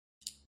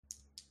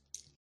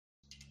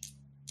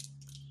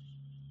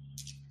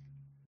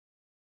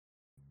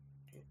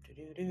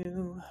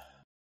 Do-do-do-do.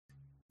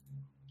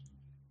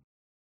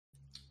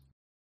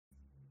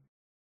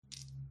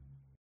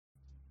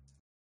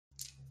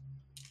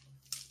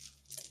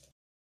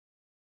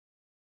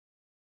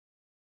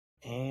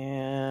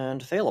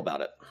 And fail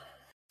about it.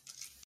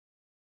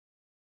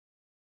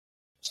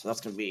 So that's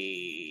going to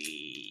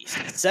be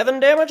 7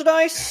 damage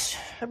dice,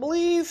 I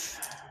believe.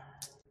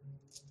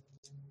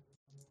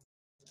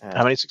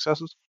 How many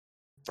successes?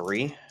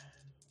 3.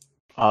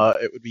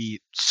 It would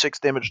be 6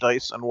 damage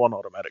dice and 1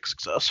 automatic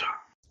success.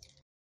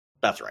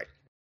 That's right.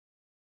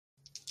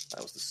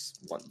 That was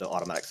the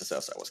automatic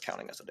success I was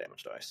counting as a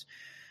damage dice.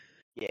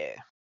 Yeah.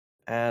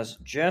 As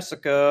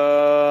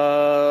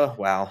Jessica...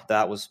 Wow,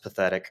 that was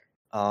pathetic.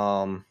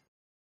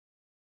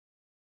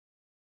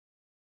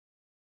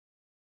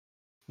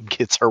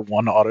 Gets her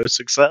 1 auto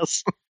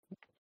success.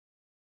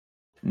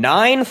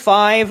 9,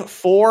 5,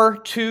 4,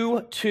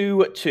 2,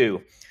 2,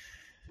 2.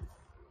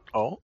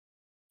 Oh,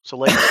 so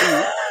like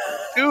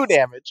two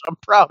damage. I'm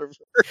proud of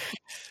her.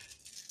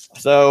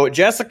 So Should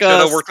Jessica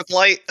have worked with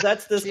light.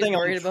 sets this She's thing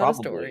worried on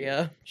about probably.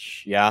 Astoria.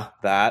 Yeah,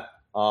 that.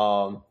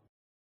 I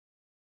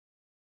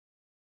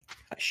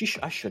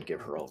should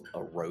give her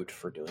a rote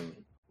for doing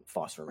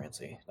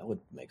phosphomancy. That would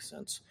make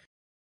sense.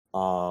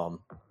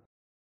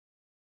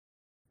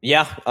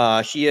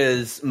 Yeah, she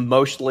is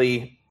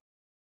mostly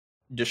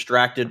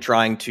distracted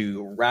trying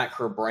to rack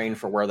her brain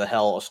for where the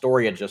hell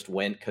Astoria just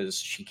went, because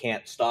she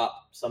can't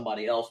stop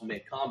somebody else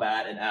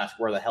mid-combat and ask,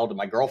 where the hell did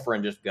my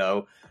girlfriend just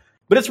go?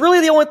 But it's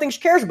really the only thing she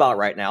cares about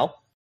right now.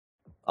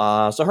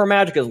 So her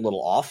magic is a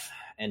little off,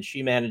 and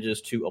she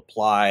manages to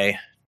apply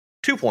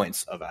 2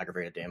 points of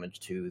aggravated damage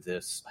to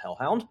this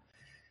hellhound.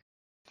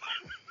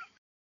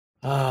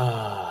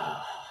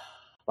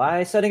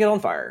 By setting it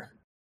on fire.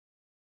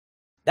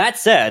 That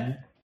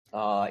said,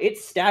 it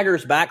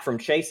staggers back from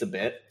Chase a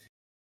bit,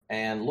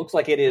 and looks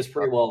like it is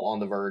pretty well on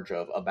the verge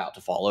of about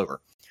to fall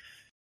over.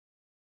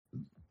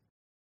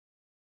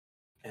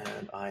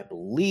 And I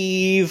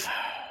believe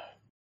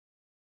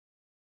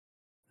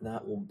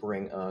that will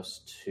bring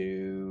us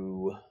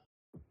to...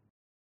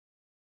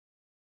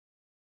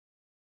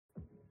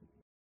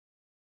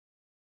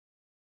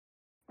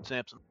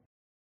 Samson.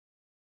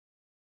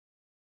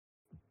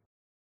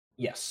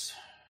 Yes.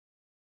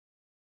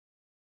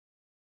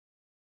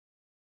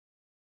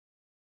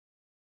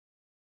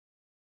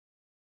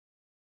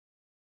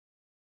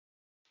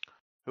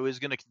 Who is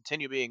going to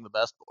continue being the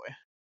best boy.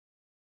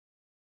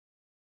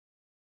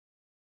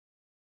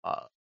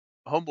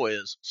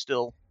 Homeboy is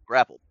still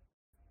grappled.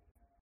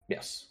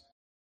 Yes.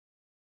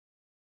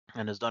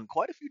 And has done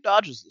quite a few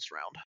dodges this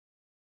round.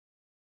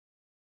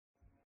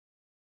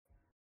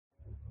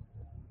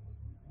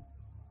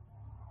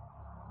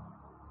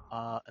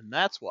 And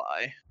that's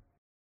why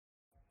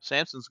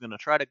Samson's going to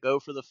try to go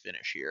for the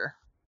finish here.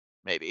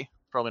 Maybe.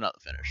 Probably not the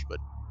finish, but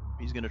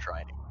he's going to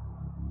try anyway.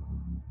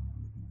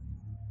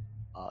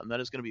 And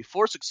that is going to be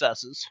 4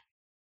 successes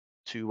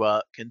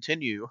to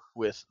continue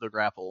with the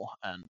grapple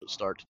and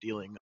start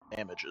dealing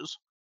damages.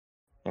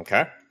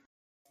 Okay.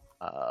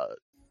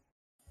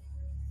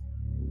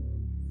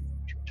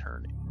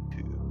 Turn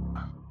into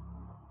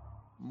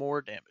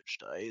more damage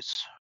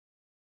dice.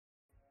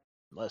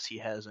 Unless he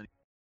has any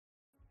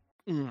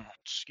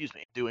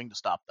doing to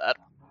stop that.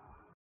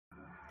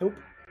 Nope.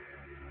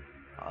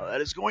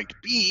 That is going to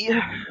be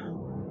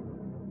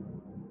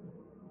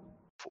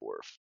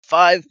for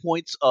 5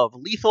 points of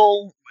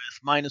lethal with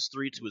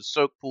 -3 to his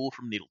soak pool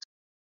from needle.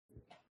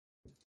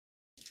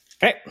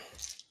 Okay.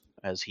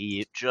 As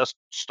he just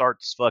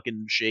starts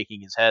fucking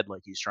shaking his head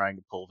like he's trying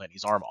to pull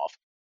Vinnie's arm off.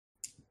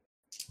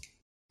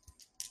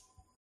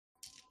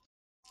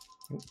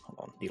 Hold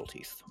on, needle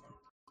teeth.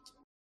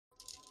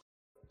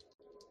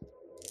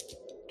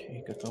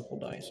 Take a couple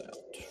dice out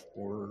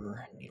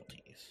for needle teeth.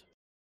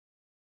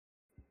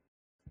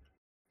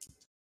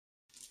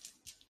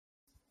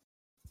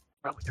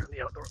 Probably turn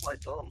the outdoor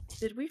lights on.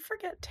 Did we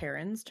forget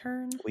Taryn's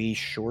turn? We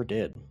sure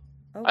did.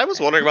 I was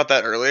Okay. wondering about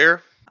that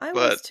earlier. I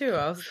but- was too.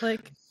 I was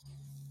like,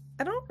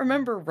 I don't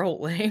remember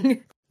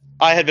rolling.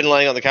 I had been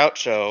laying on the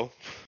couch, so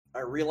I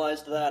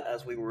realized that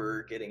as we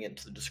were getting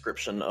into the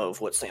description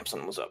of what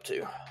Samson was up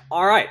to.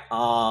 All right.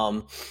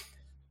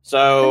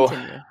 So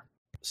Continue.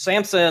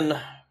 Samson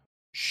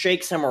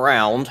shakes him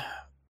around,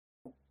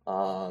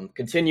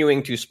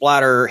 continuing to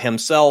splatter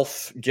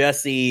himself,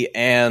 Jesse,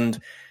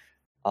 and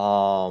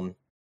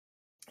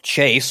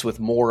Chase with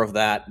more of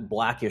that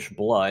blackish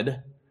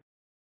blood,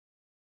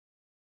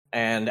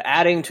 and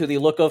adding to the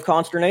look of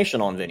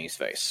consternation on Vinnie's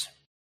face.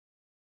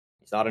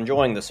 He's not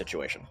enjoying the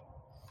situation.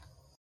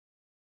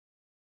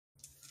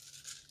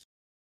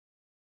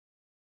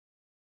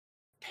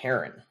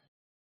 Taryn.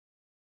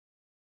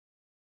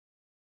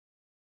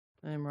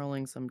 I'm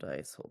rolling some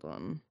dice. Hold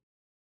on.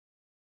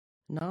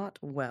 Not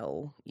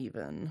well,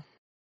 even.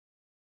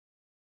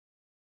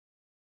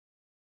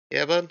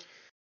 yeah, bud.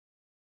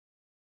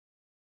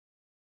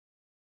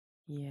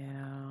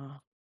 Yeah.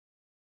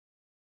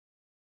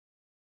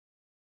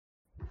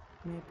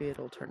 Maybe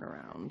it'll turn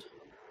around.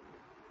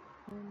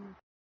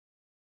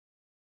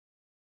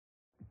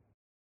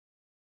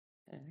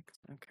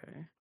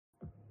 Okay.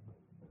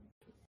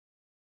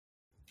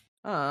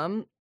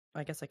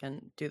 I guess I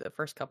can do the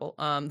first couple.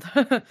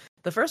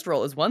 The first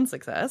roll is 1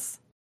 success.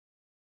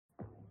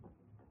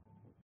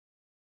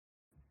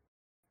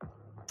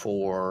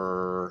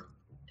 For...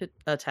 To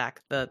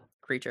attack the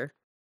creature.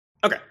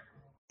 Okay.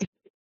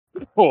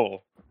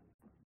 Oh.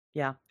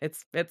 Yeah,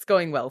 it's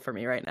going well for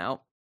me right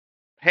now.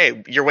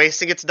 Hey, you're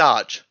wasting its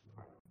dodge.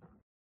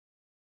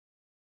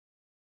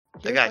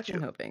 Here's got fucking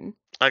you. hoping.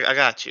 I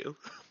got you.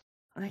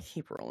 I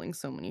keep rolling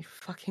so many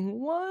fucking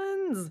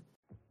ones.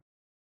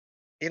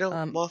 You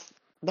know, Moth,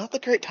 not the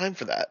great time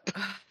for that.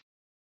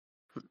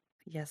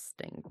 Yes,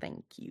 Sting,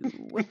 thank you.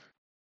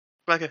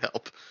 I can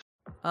help.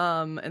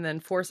 And then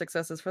 4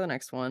 successes for the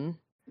next one.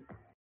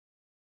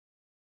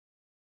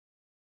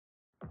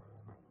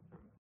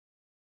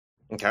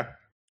 Okay.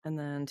 And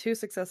then 2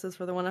 successes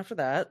for the one after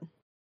that.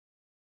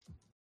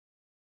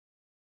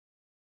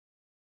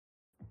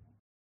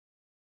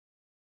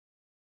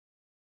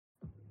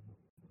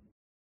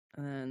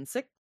 And then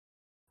 6.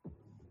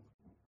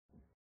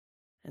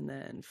 And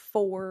then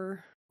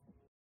 4.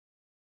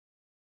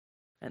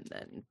 And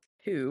then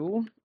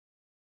 2.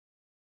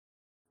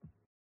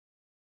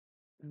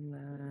 And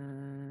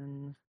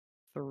then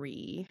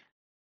 3.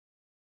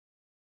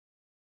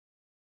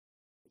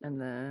 And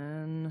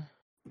then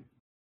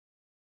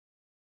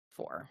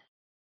 4.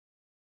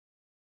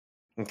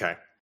 Okay.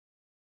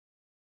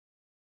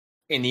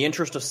 In the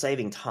interest of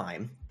saving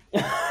time,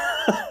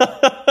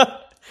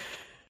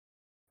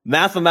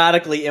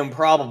 mathematically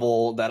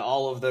improbable that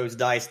all of those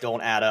dice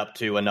don't add up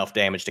to enough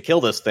damage to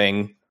kill this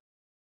thing.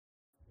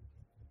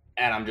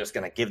 And I'm just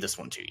going to give this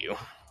one to you.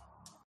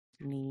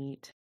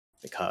 Neat.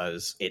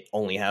 Because it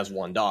only has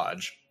 1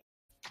 dodge.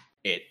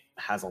 It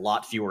has a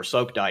lot fewer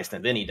soak dice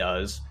than Vinnie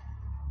does.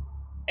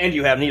 And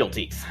you have needle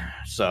teeth.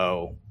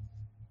 So,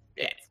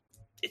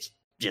 it's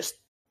just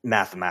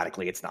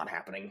mathematically, it's not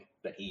happening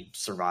that he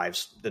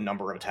survives the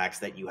number of attacks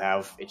that you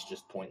have. It's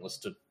just pointless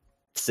to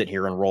sit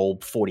here and roll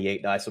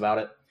 48 dice about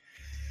it.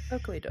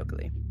 Oakley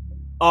dokley.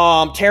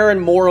 Terran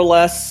more or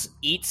less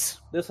eats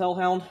this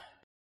hellhound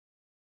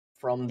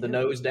from the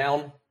nose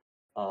down.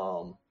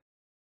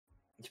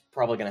 He's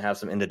probably going to have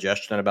some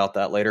indigestion about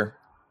that later.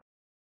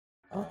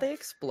 Won't they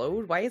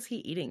explode? Why is he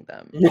eating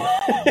them?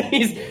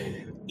 He's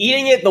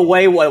eating it the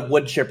way a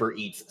wood chipper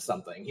eats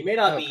something. He may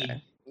not be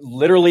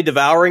literally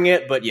devouring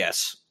it, but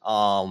yes.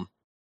 Was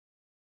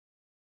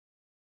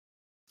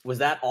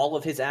that all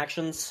of his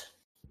actions?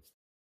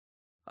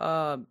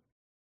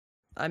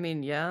 I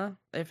mean, yeah.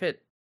 If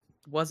it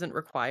wasn't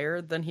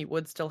required, then he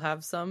would still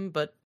have some,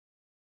 but...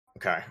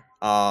 Okay.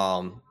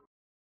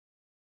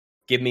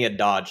 Give me a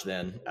dodge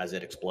then, as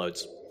it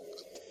explodes.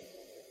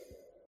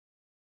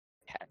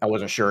 I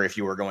wasn't sure if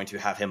you were going to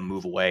have him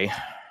move away.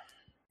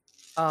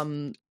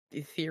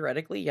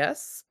 Theoretically,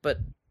 yes, but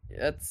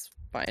that's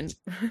fine.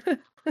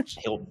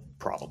 He'll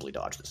probably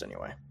dodge this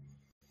anyway.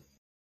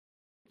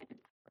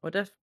 What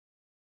if?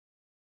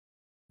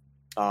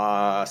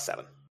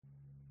 7.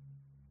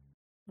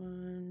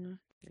 1,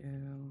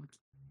 2,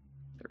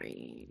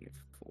 3,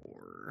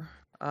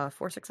 4.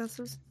 4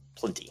 successes?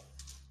 Plenty.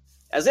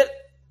 As it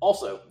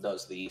also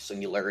does the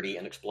singularity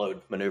and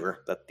explode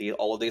maneuver that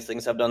all of these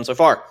things have done so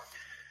far.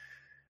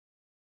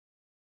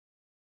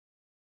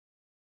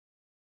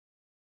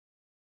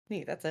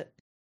 Neat, that's it.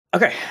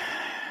 Okay.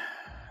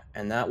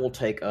 And that will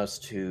take us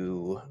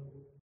to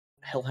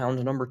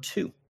Hellhound number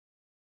 2.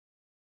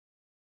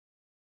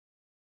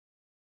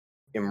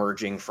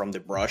 Emerging from the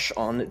brush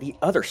on the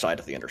other side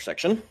of the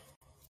intersection.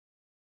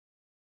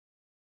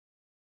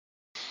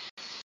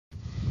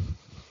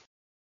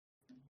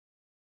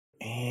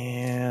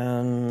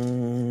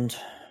 And...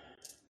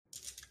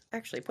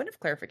 Actually, point of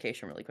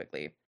clarification really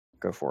quickly.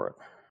 Go for it.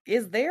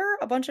 Is there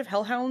a bunch of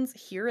hellhounds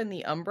here in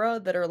the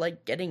Umbra that are,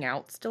 like, getting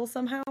out still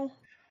somehow?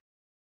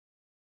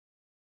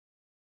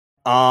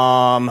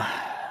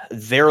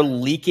 They're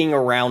leaking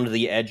around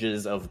the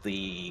edges of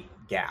the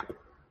gap.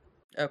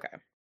 Okay.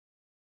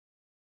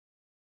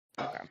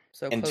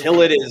 So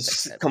until it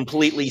is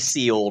completely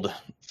sealed,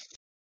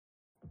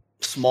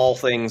 small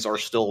things are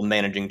still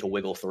managing to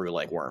wiggle through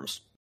like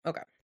worms.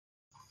 Okay.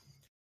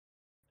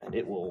 And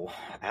it will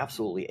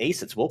absolutely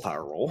ace its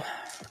willpower roll.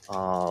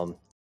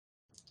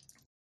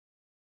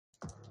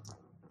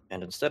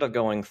 And instead of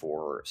going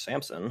for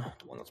Samson,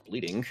 the one that's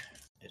bleeding,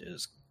 it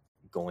is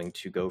going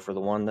to go for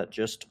the one that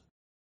just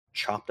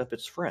chopped up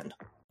its friend.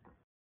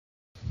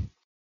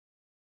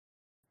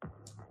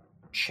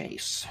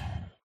 Chase.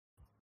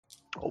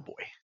 Oh boy.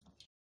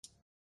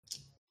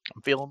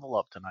 I'm feeling the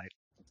love tonight.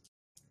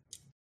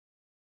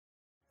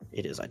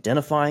 It is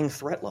identifying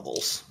threat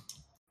levels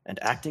and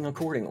acting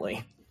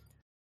accordingly.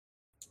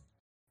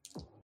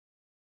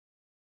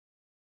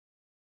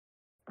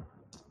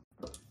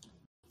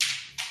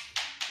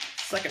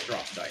 Second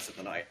drop of dice of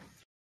the night.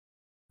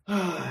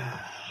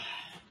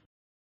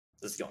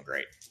 This is going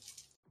great.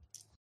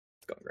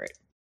 It's going great.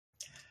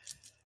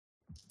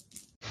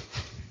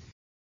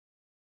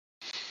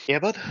 Yeah,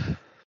 bud.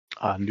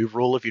 New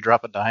rule: if you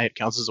drop a die, it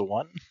counts as a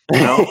 1.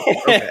 No.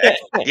 Okay.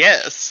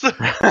 Yes. Oh,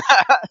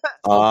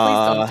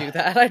 please don't do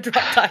that. I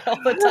drop die all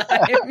the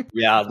time.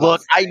 Yeah,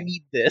 Look, I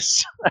need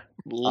this.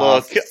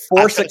 Look.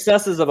 4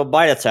 successes of a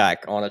bite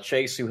attack on a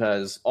Chase who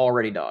has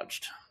already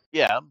dodged.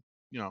 Yeah,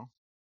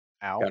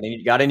 ow.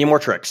 Got any more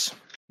tricks?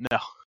 No.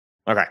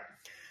 Okay.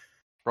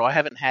 Bro, I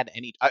haven't had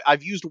any.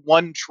 I've used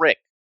 1 trick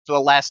for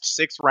the last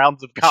 6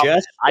 rounds of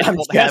combat. I'm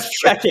just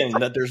checking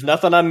that there's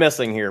nothing I'm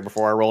missing here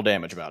before I roll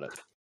damage about it.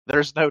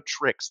 There's no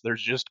tricks.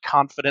 There's just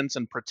confidence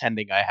and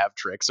pretending I have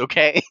tricks,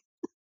 okay?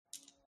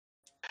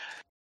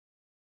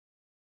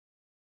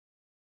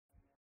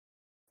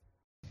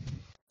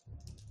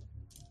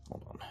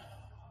 Hold on.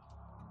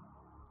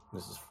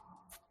 It's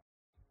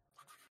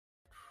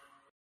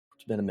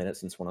been a minute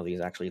since one of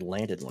these actually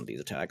landed one of these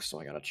attacks,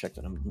 so I gotta check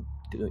that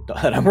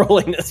I'm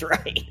rolling this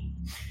right.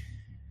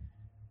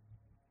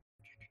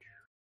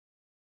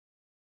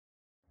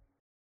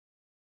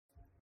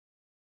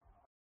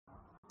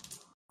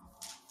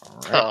 All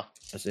right. Huh.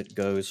 As it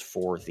goes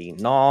for the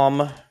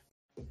Nom.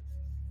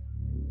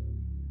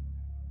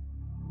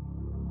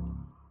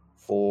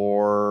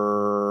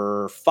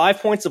 for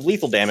 5 points of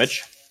lethal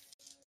damage.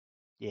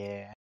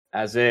 Yeah.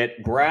 As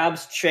it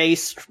grabs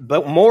Chase,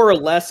 but more or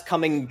less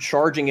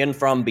charging in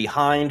from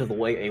behind the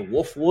way a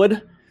wolf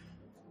would.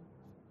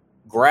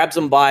 Grabs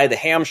him by the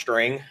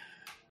hamstring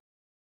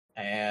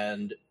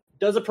and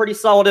does a pretty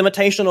solid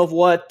imitation of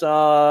what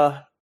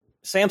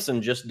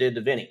Samson just did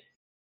to Vinnie.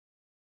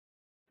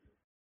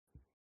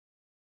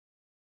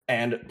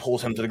 And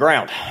pulls him to the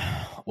ground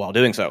while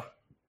doing so.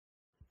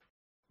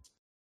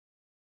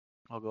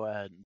 I'll go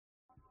ahead and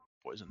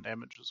poison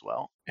damage as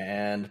well.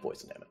 And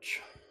poison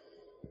damage.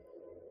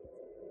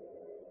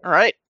 All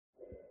right.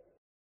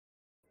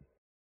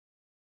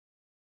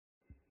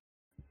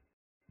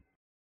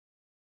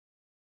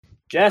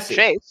 Jesse.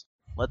 Chase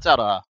lets out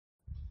a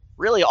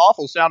really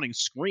awful sounding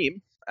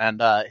scream and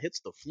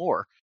hits the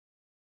floor.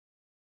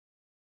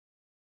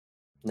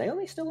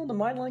 Naomi still in the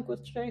mind link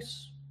with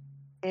Chase?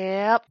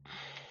 Yep.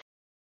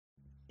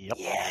 Yep.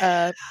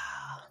 Yeah.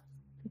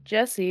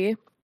 Jesse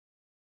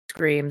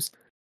screams,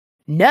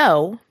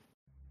 no.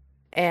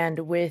 And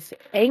with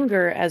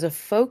anger as a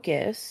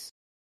focus,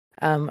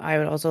 I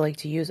would also like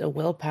to use a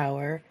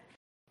willpower.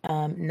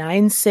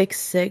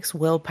 966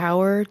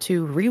 willpower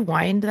to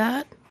rewind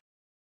that.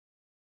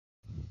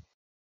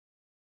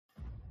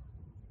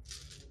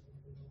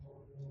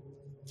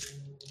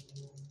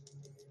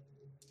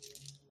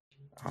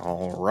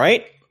 All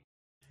right.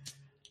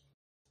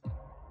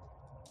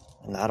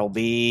 And that'll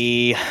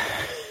be...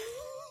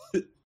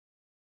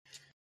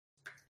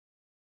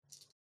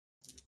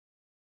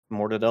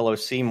 Mortadello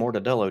see,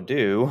 Mortadello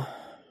do.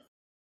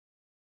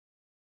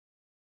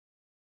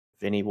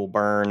 Vinnie will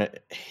burn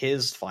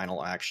his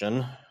final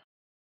action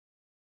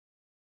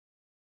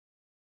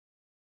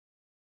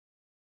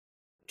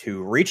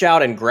to reach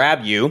out and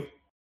grab you,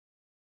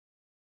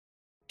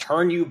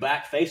 turn you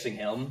back facing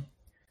him,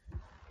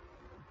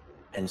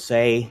 and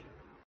say,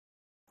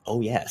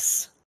 "Oh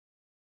yes,"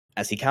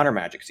 as he counter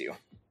magics you.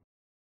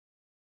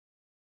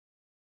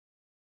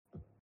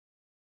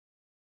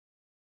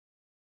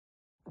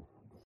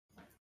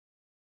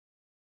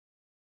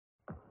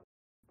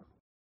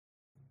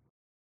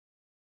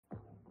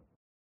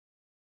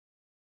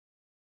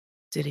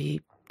 Did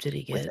he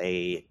With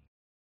get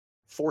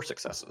 4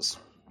 successes.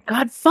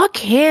 God, fuck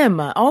him.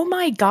 Oh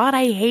my god,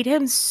 I hate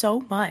him so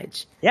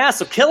much. Yeah,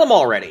 so kill him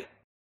already.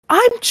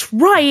 I'm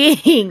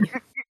trying.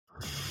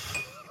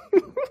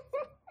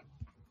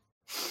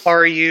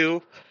 Are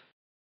you?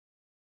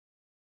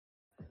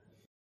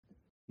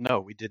 No,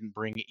 we didn't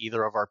bring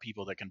either of our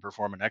people that can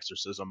perform an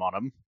exorcism on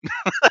him.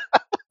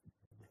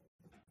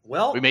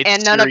 Well, We made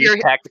And serious none of your-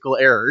 tactical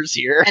errors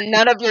here. And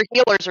none of your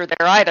healers are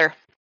there either.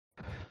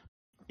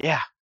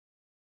 Yeah.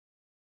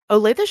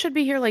 Olathe should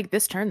be here like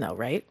this turn though,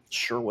 right?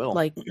 sure will.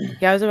 Like,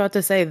 yeah, I was about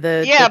to say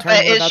the Yeah, turn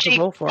but we're is about she to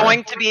roll for.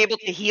 going to be able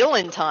to heal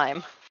in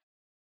time?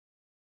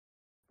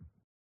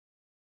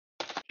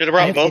 Should have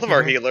brought have both faith of in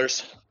our her.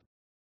 healers.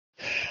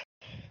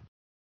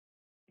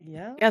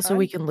 Yeah. Yeah, so I'm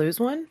we can lose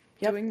one.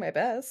 Yep. doing my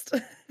best.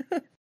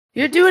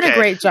 You're doing a Okay.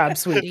 great job,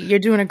 sweetie. You're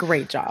doing a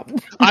great job.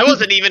 I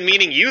wasn't even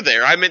meaning you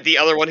there. I meant the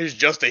other one who's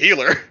just a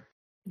healer.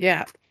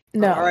 Yeah.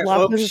 No, All right,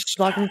 Lachlan's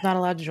folks. not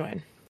allowed to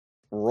join.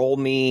 Roll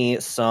me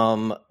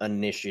some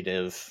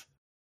initiative.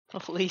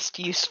 Least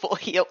useful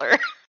healer.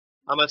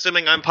 I'm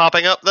assuming I'm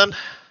popping up then.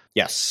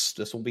 Yes,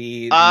 this will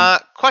be...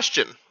 the-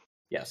 Question.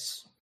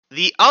 yes.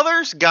 The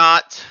others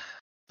got...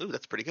 Ooh,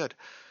 that's pretty good.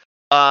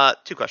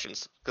 2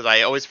 questions, because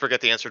I always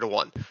forget the answer to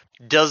one.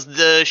 Does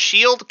the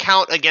shield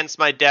count against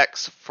my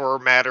dex for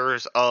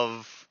matters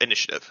of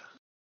initiative?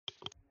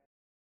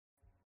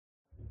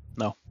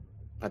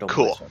 I don't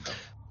Cool. believe so,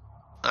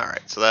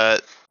 Alright, so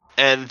that...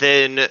 And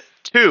then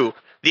 2,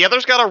 the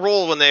others got a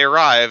roll when they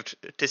arrived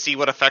to see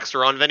what effects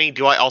are on Vinnie.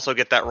 Do I also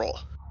get that roll?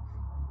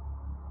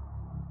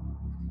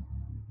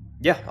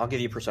 Yeah, I'll give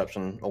you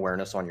perception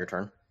awareness on your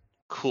turn.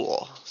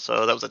 Cool.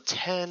 So that was a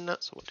 10.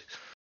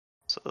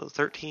 So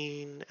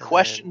 13. And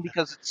Question, then-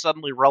 because it's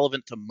suddenly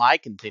relevant to my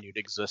continued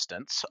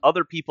existence.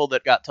 Other people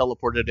that got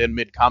teleported in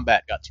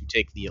mid-combat got to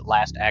take the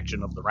last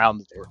action of the round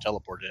that they were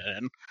teleported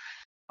in.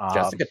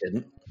 Jessica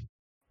didn't.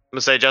 I'm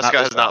gonna say Jessica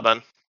Not this has not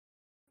been.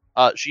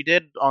 She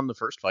did on the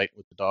first fight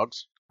with the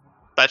dogs.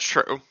 That's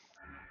true.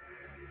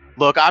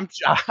 Look, I'm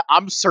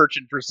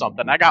searching for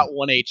something. I got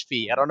 1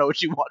 HP. I don't know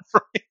what you want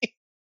from me.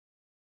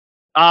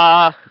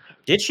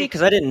 Did she?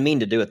 Because I didn't mean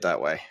to do it that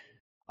way.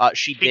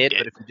 She She did, did.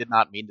 but if you did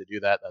not mean to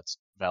do that, that's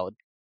valid.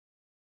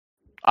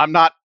 I'm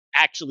not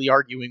actually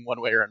arguing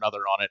one way or another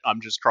on it. I'm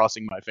just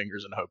crossing my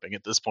fingers and hoping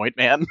at this point,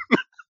 man.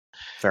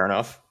 Fair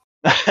enough.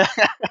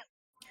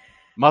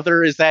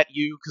 Mother, is that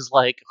you? Because,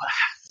 like,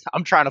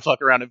 I'm trying to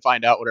fuck around and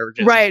find out whatever.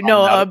 Jesse's Right,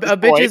 no, finding out a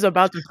at this bitch point. is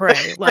about to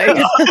pray. Like,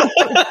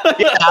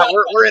 Yeah,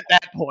 we're at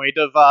that point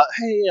of,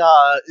 hey,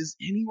 is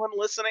anyone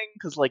listening?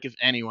 Because, like, if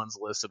anyone's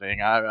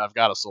listening, I've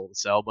got a soul to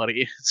sell,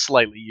 buddy. It's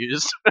slightly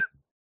used.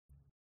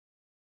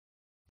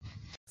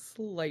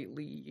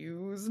 Slightly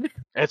used.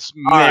 It's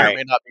All may or right.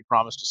 may not be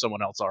promised to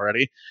someone else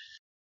already.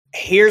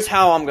 Here's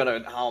how I'm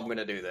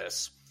gonna do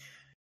this.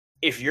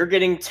 If you're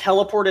getting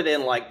teleported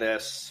in like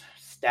this,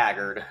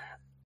 staggered,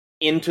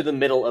 into the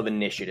middle of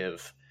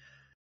initiative,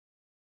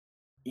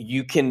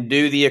 you can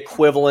do the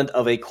equivalent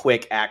of a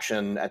quick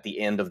action at the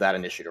end of that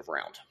initiative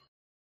round.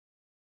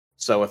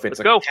 So if it's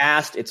Let's go.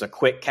 cast, it's a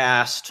quick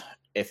cast.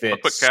 If A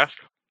quick it's cast.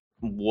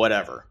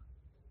 whatever.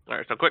 All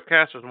right, so quick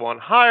cast is one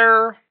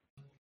higher.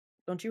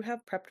 Don't you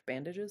have prepped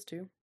bandages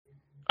too?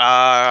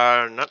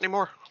 Not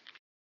anymore.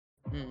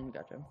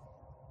 Gotcha.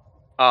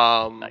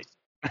 Nice.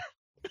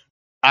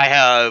 I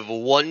have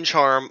one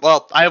charm.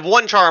 Well, I have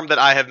one charm that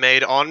I have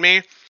made on me,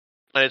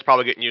 and it's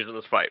probably getting used in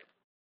this fight.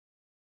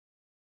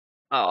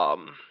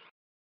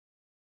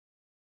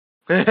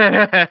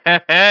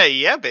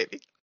 Yeah,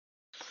 baby.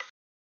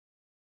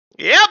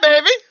 Yeah,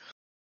 baby.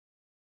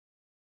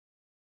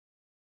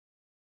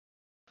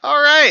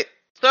 All right.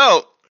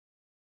 So,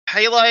 how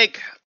you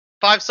like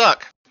 5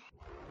 suck?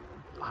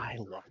 I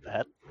love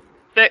that.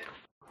 6,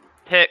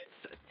 6,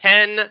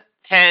 10,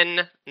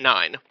 10,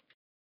 9.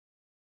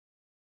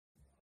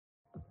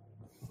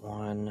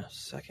 1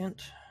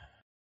 second.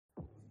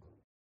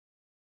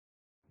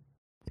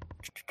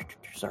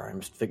 Sorry, I'm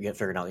just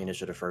figuring out the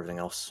initiative for everything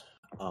else.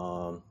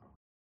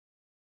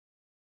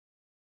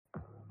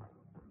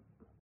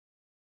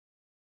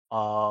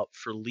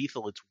 For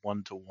lethal, it's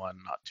 1-to-1,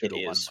 not 2-to-1.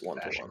 It is like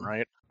 1-to-1. fashion,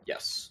 right?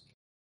 Yes.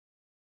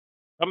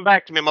 Come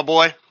back to me, my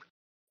boy.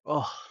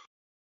 Oh,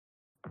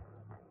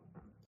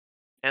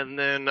 And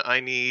then I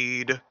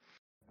need,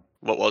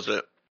 what was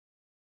it?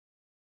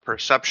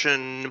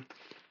 Perception,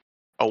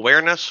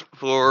 awareness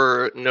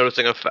for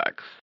noticing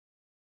effects.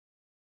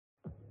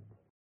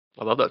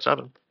 I love that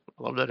 7.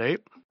 I love that 8.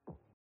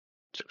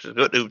 6 is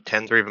good. Ooh,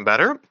 10's are even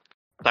better.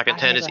 Second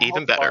 10 is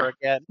even better.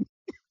 Again.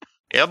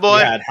 Yeah, boy.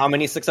 You had how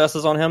many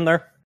successes on him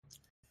there?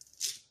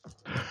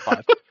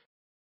 5.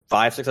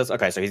 5 successes?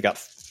 Okay, so he's got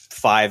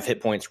 5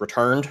 hit points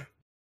returned.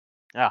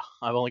 Yeah,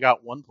 I've only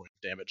got 1 point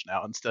of damage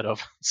now instead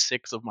of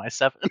 6 of my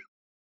 7.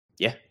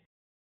 Yeah.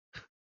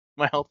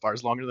 My health bar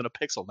is longer than a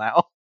pixel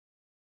now.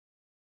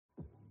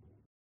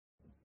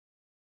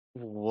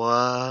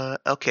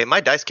 What? Okay,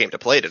 my dice came to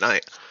play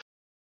tonight.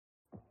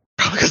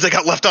 Probably because they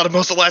got left out of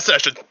most of last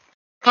session.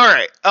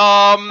 Alright,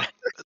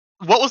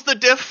 what was the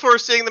diff for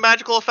seeing the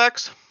magical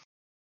effects?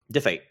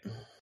 Diff 8.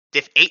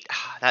 Diff 8?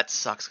 That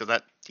sucks, because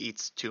that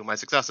eats 2 of my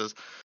successes.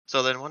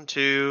 So then 1,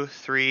 2,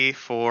 3,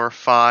 4,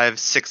 5,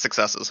 6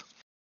 successes.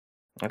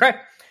 Okay.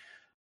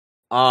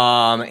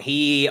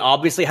 He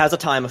obviously has a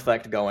time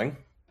effect going.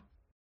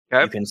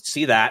 Okay. You can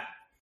see that.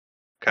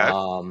 Okay.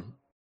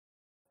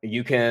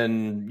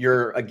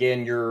 You're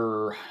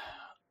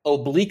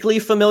obliquely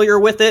familiar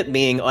with it,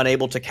 being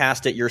unable to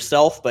cast it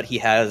yourself, but he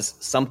has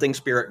something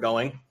spirit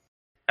going.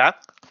 Okay.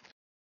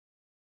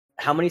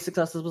 How many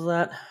successes was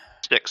that?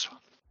 6.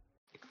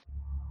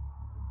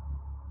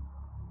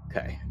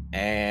 Okay.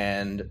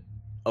 And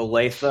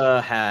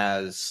Olathe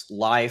has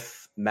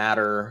life,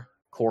 matter,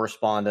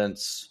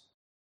 correspondence,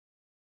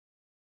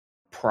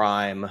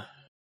 prime,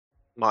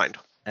 Mind.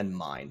 and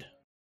mind.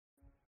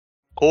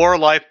 Core,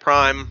 life,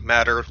 prime,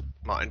 matter,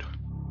 mind.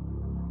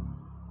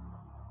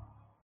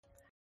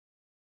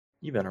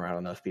 You've been around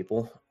enough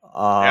people. Yeah,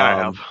 I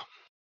have.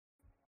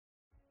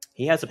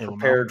 He has a Hey, well,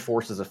 prepared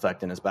forces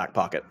effect in his back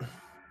pocket.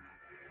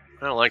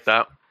 I don't like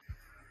that.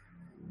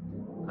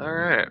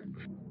 Alright.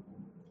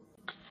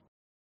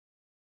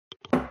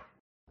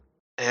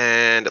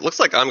 And it looks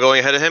like I'm going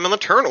ahead of him on the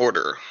turn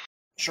order.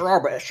 Sure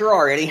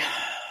are, Eddie.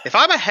 If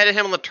I'm ahead of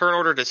him on the turn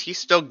order, does he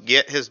still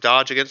get his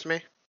dodge against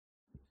me?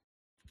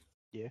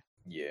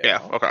 Yeah,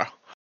 okay.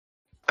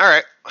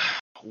 Alright.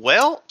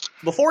 Well,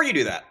 Before you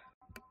do that,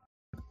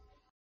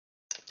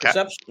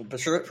 Okay.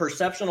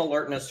 perception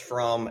alertness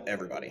from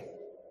everybody.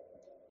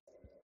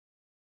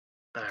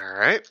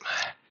 Alright.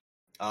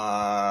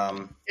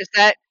 Is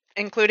that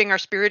including our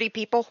spirity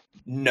people?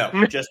 No,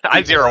 just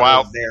I people zero that are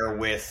out. there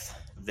with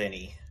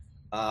Vinnie.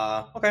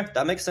 Okay,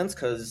 that makes sense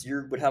because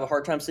you would have a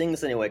hard time seeing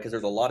this anyway because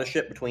there's a lot of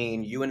shit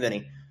between you and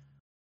Vinnie.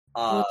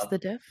 What's the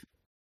diff?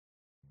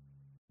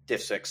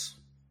 Diff 6.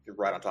 You're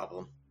right on top of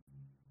him.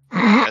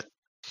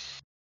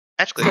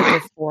 Actually, So wait.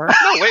 diff 4. No,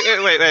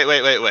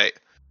 wait.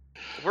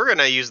 We're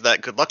gonna use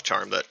that good luck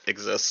charm that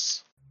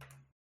exists.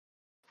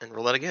 And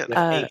roll that again. Diff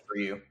 8 for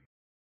you.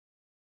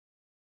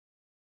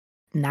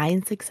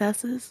 9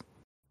 successes?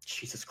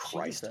 Jesus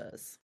Christ.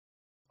 Jesus.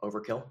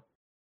 Overkill.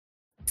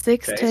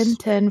 6, Chase? 10,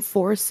 10,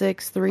 4,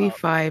 6, 3, Oh.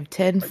 5,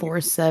 10, you-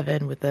 4,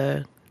 7 with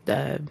the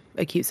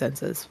acute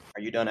senses.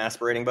 Are you done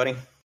aspirating, buddy?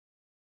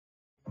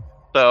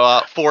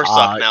 So 4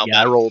 suck now.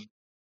 Yeah, I Ben. rolled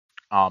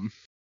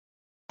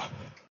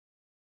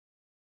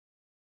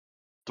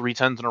 3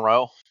 10s in a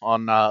row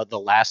on the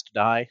last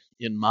die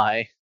in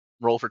my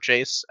roll for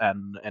chase,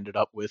 and ended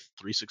up with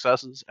 3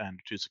 successes and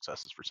 2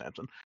 successes for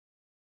Samson.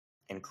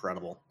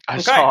 Incredible. I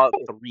Okay. saw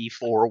 3,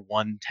 4,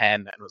 1,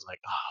 10, and was like,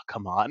 oh,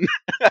 come on.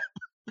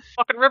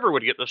 Fucking River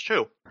would get this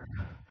too.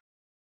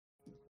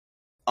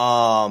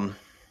 Yeah,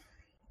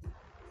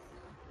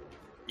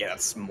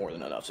 that's more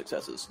than enough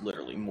successes.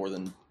 Literally, more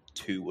than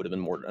 2 would have been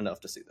more enough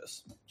to see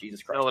this.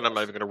 Jesus Christ. Well, then I'm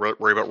not even gonna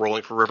worry about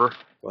rolling for River.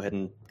 Go ahead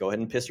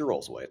and piss your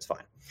rolls away. It's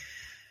fine.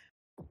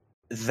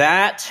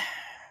 That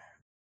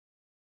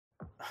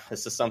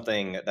this is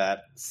something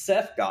that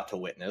Seth got to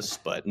witness,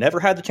 but never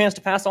had the chance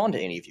to pass on to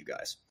any of you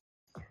guys.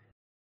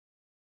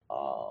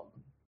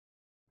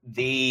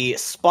 The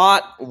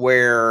spot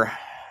where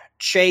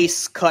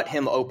Chase cut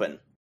him open,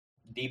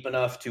 deep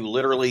enough to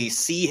literally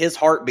see his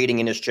heart beating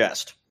in his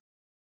chest.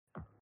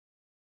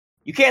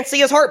 You can't see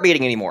his heart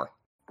beating anymore,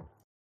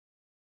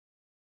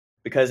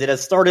 because it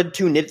has started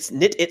to knit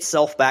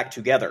itself back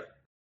together.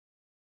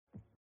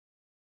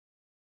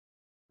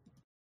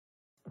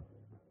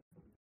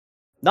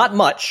 Not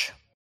much,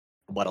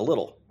 but a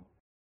little.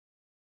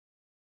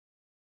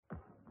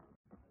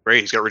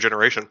 Great, he's got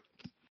regeneration.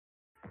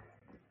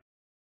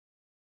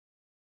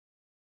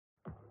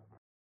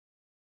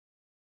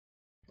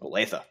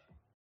 Olathe.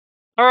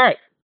 All right.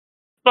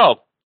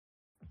 So,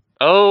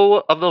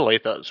 of the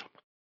Lathas.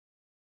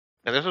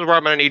 And this is where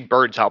I'm going to need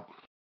Bird's help.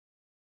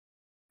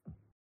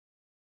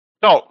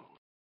 So,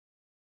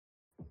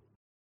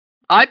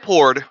 I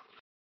poured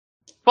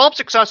 12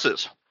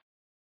 successes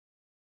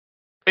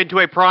into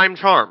a prime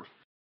charm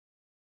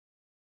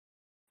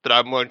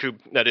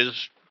that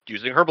is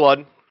using her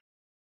blood,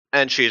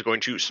 and she's going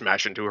to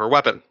smash into her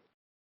weapon.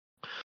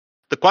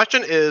 The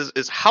question is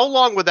how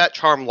long would that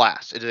charm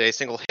last? Is it a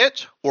single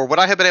hit, or would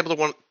I have been able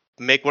to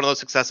make one of those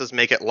successes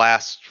make it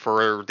last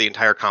for the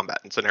entire combat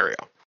scenario?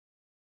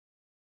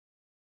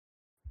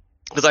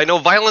 Because I know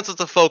violence is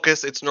the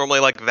focus, it's normally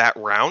like that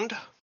round.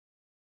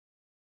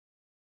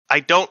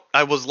 I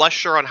was less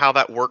sure on how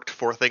that worked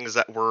for things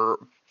that were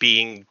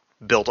being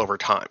built over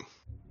time.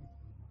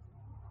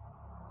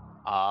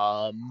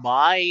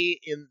 My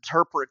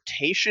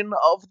interpretation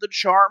of the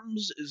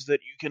charms is that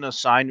you can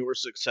assign your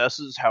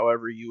successes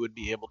however you would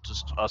be able to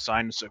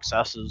assign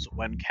successes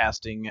when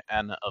casting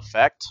an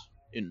effect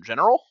in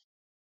general.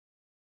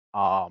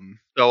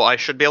 So I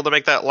should be able to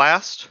make that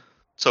last.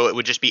 So it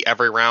would just be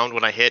every round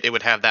when I hit, it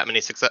would have that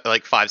many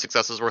 5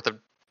 successes worth of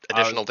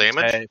additional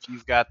damage. If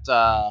you've got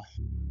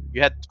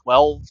you had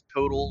 12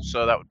 total,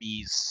 so that would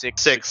be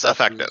 6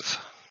 effective.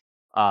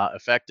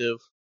 Effective.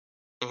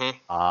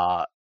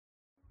 Mm-hmm.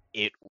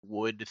 It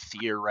would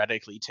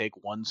theoretically take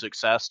 1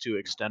 success to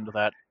extend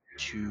that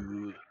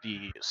to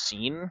the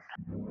scene,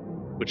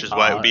 which is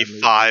why it would be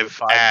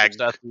 5 ag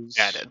successes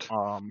added.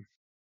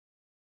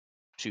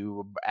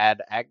 To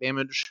add ag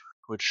damage,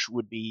 which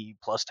would be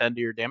plus 10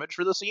 to your damage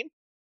for the scene.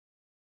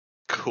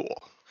 Cool.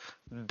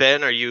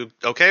 Ben, are you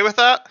okay with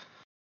that?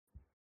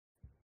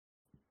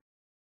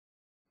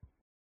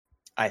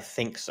 I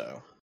think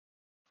so.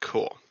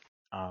 Cool.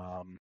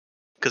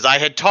 Because I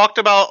had talked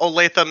about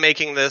Olathe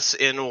making this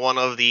in one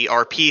of the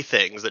RP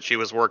things that she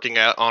was working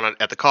at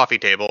at the coffee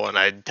table, and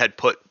I had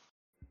put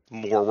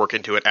more work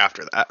into it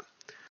after that.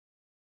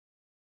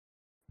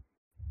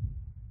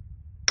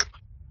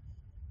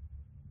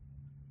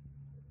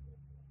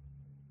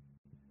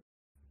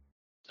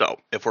 So,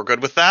 if we're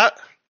good with that,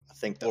 I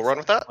think we'll run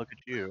with that. Look at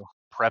you,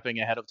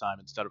 prepping ahead of time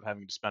instead of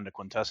having to spend a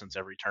quintessence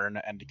every turn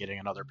and getting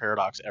another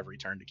paradox every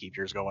turn to keep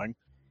yours going.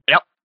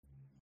 Yep.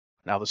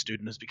 Now the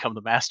student has become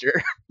the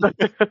master.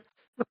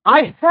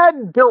 I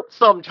had built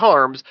some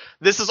charms.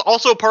 This is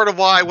also part of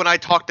why when I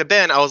talked to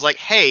Ben, I was like,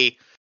 hey,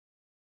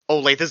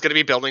 Olathe is going to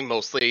be building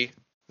mostly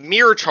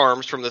mirror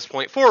charms from this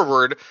point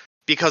forward,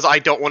 because I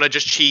don't want to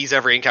just cheese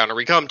every encounter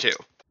we come to.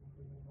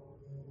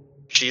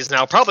 She's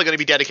now probably going to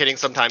be dedicating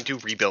some time to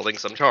rebuilding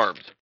some charms.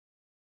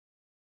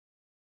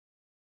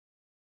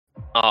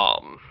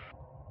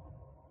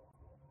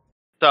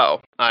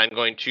 So, I'm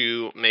going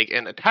to make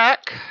an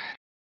attack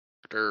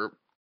after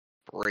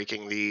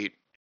breaking the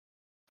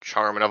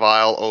charm in a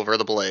vial over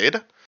the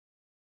blade,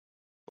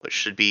 which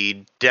should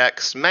be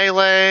Dex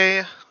melee,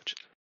 which is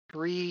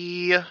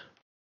 3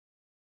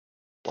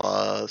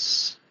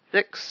 plus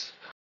 6.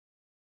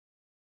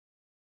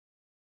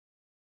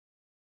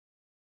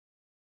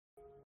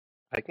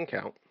 I can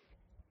count.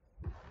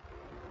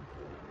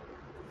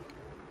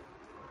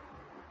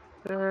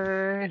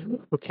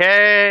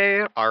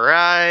 Okay,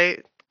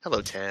 alright.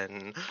 Hello,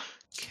 10.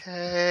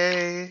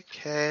 Okay,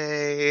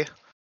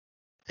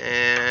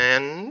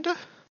 and...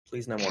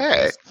 Please no more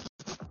Okay. Ks.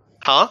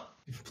 Huh?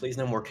 Please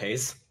no more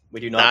Ks.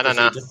 We do not No,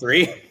 proceed to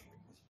 3.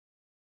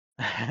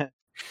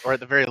 Or at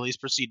the very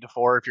least, proceed to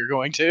 4 if you're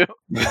going to.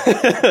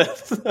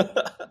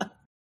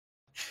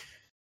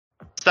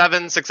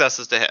 7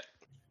 successes to hit.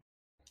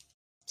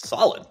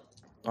 Solid.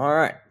 All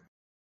right.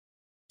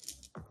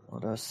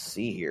 Let us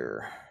see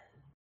here.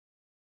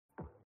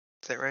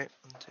 Is that right?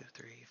 1, 2,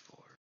 3,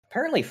 4.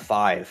 Apparently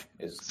 5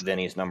 is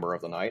Vinny's number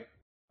of the night.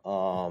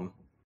 Okay.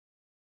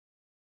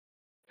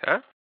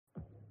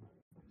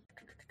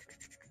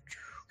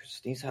 'Cause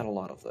he's had a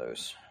lot of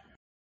those.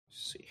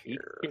 Let's see You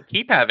here. can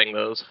keep having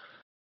those.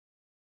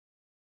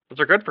 Those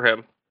are good for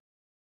him.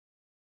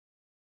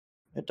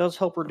 It does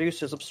help reduce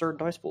his absurd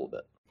dice pool a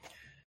bit.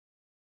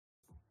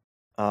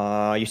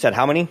 You said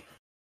how many?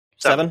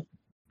 7?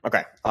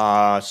 Okay.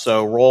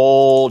 So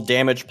roll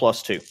damage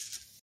plus 2.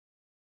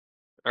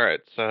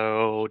 Alright,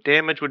 so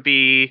damage would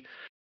be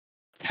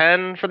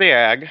 10 for the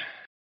ag.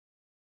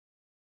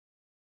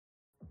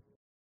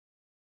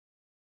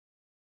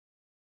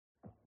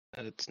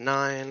 It's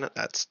 9.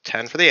 That's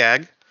 10 for the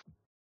ag.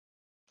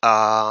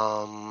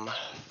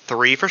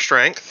 3 for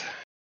strength.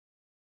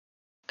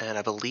 And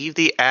I believe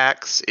the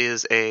axe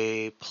is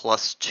a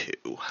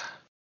 +2.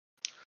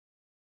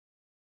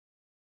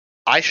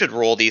 I should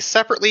roll these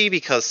separately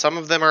because some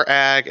of them are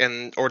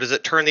ag, or does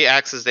it turn the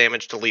axe's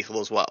damage to lethal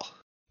as well?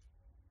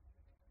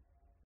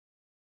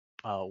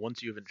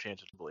 Once you have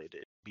enchanted blade,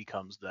 it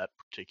becomes that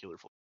particular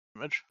full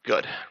damage.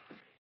 Good.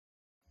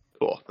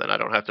 Cool. Then I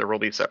don't have to roll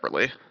these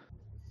separately.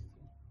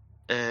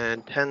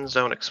 And 10s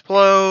don't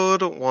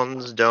explode.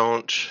 1s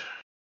don't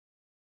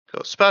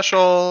go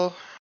special.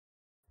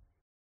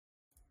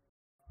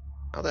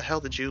 How the hell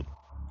did you...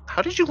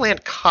 How did you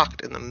land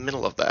cocked in the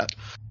middle of that?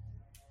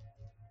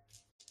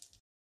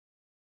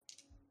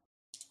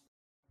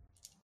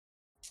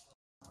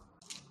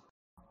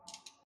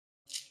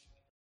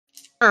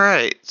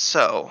 Alright,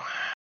 so...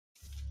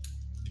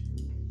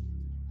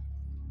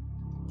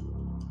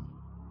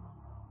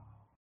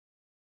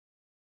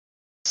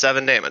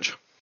 7 damage.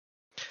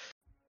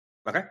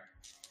 Okay.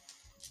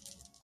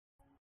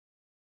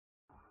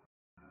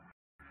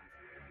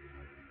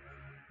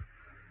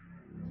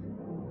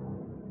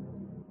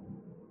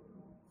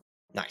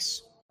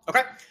 Nice.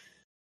 Okay.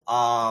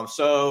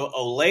 So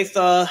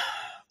Olathe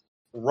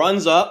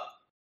runs up,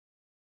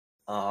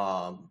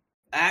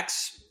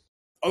 axe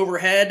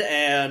overhead,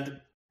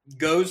 and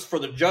goes for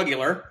the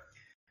jugular.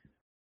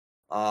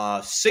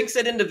 Sinks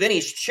it into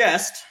Vinny's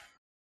chest,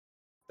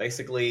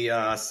 basically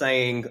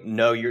saying,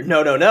 "No, you're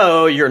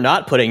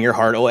not putting your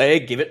heart away.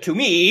 Give it to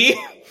me."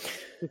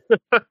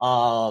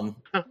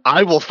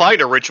 I will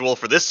find a ritual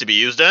for this to be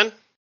used in.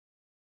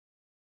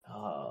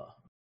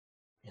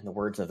 In the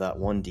words of that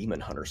one Demon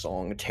Hunter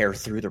song, tear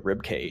through the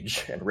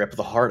ribcage and rip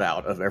the heart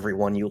out of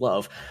everyone you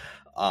love.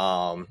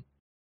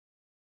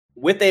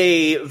 With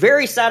a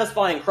very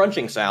satisfying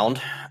crunching sound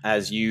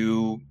as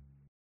you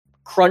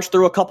crunch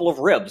through a couple of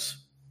ribs.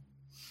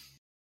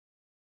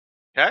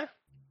 Okay.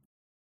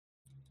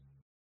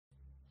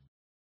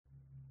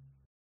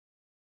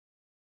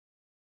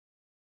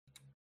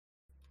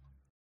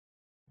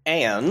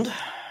 And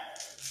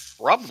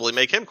Probably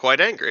make him quite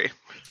angry.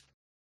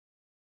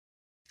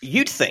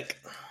 you'd think.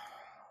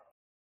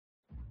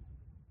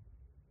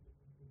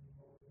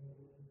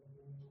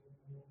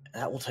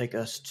 That will take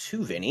us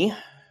to Vinny.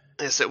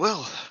 Yes, it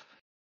will.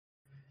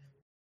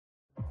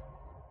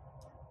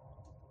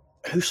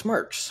 Who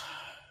smirks.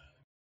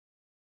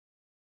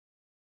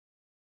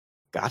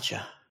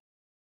 Gotcha.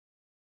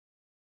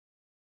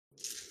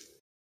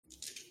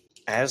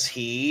 As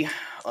he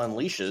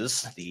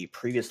unleashes the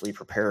previously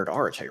prepared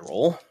Arate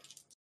roll.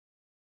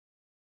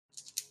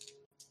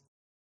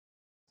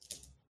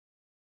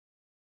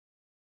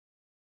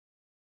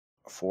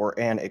 For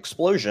an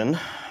explosion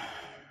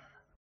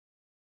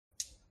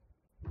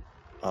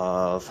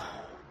of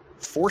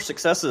 4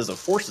 successes of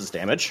forces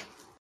damage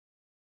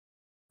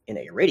in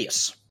a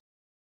radius.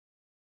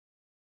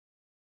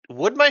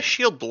 Would my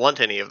shield blunt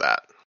any of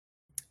that?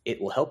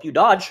 It will help you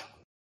dodge.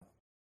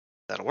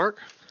 That'll work.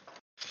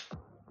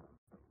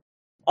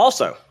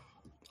 Also,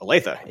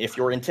 Olathe, if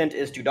your intent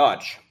is to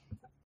dodge.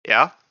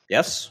 Yeah?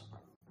 Yes?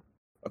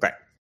 Okay.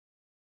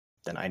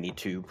 Then I need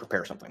to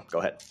prepare something. Go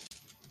ahead.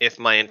 If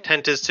my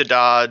intent is to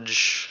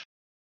dodge...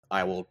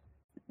 I will...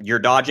 You're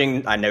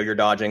dodging. I know you're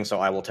dodging, so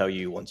I will tell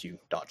you once you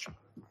dodge.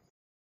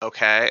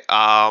 Okay,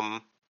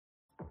 how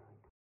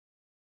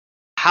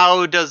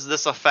does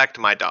this affect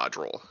my dodge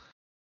roll?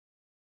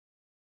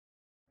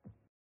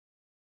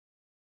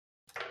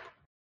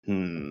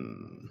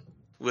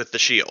 With the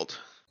shield.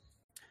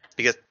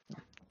 Because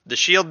the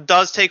shield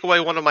does take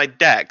away one of my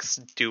decks.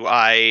 Am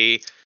I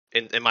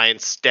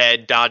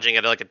instead dodging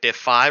at like a diff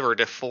 5 or a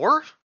diff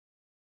 4?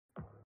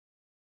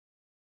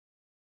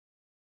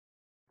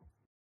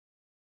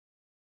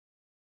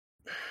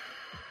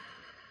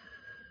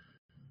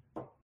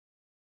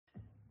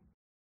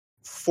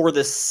 For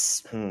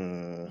this...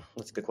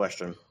 that's a good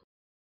question.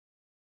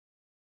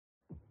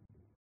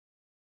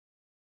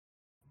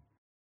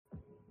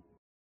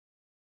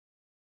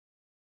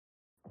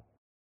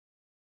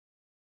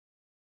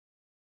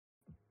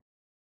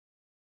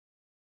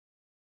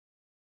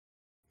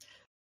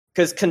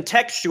 Because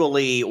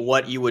contextually,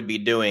 what you would be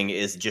doing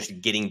is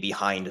just getting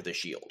behind the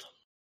shield.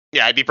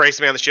 Yeah, I'd be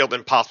bracing me on the shield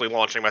and possibly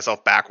launching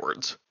myself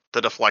backwards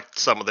to deflect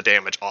some of the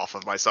damage off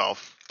of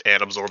myself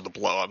and absorb the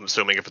blow, I'm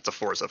assuming if it's a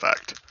force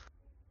effect.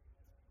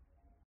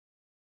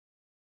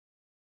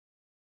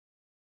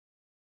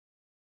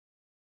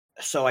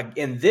 So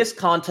in this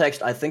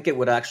context, I think it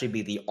would actually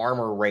be the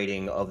armor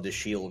rating of the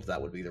shield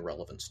that would be the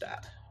relevant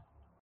stat.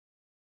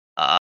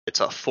 It's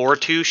a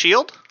 4-2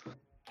 shield?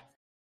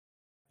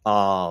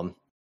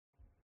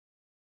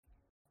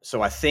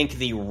 So I think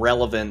the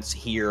relevance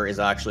here is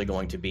actually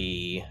going to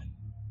be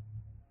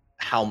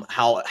how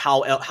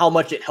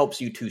much it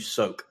helps you to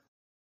soak.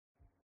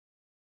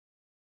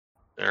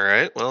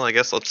 Alright, well, I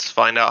guess let's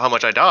find out how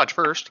much I dodge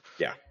first.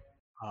 Yeah.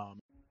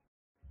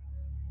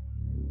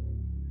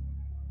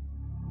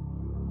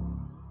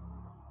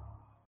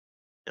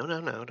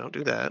 No, don't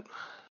do that.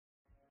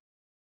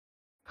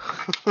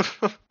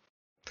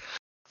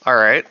 All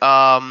right.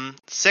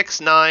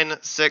 6, 9,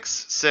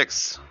 6,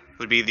 6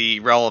 would be the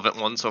relevant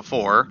one, so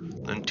 4,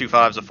 and 2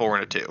 5s, a 4,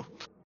 and a 2.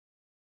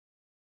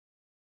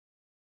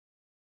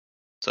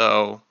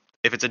 So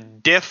if it's a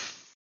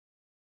diff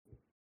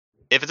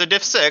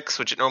 6,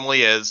 which it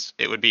normally is,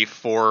 it would be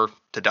 4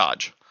 to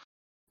dodge.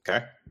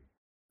 Okay.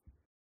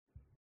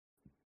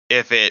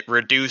 If it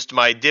reduced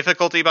my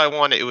difficulty by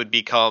 1, it would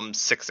become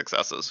 6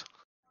 successes.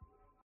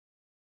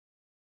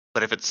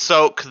 But if it's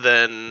soak,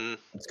 then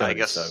It's gonna I be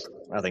guess soak.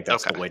 I think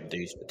that's okay. the way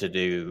to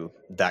do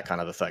that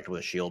kind of effect with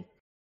a shield.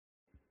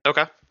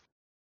 Okay.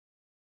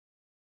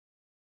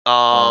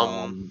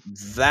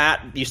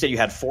 That you said you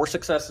had 4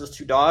 successes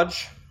to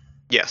dodge.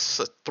 Yes,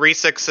 3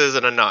 6s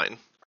and a 9.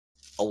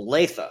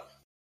 Olathe,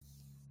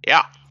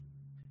 Yeah.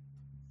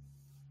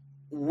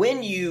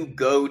 when you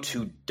go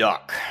to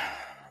duck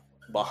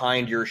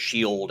behind your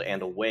shield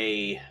and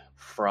away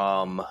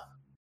from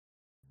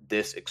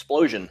this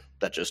explosion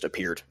that just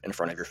appeared in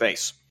front of your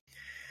face,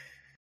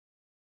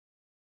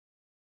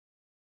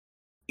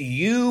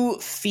 you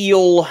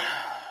feel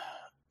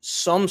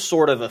some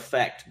sort of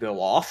effect go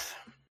off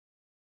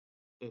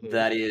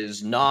that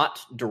is not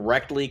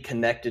directly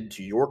connected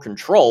to your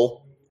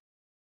control,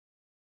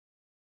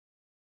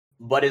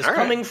 but is All right.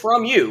 coming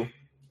from you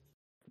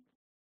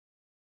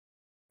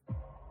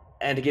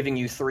and giving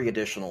you 3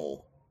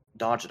 additional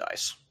dodge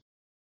dice.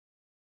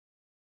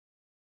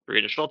 3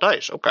 additional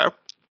dice. Okay.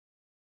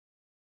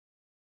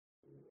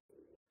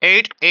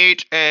 8,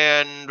 8,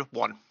 and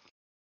 1.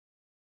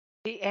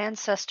 The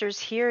ancestors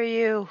hear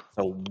you.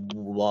 So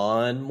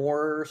 1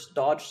 more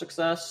dodge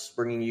success,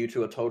 bringing you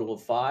to a total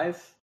of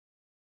 5.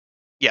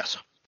 Yes.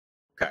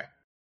 Okay.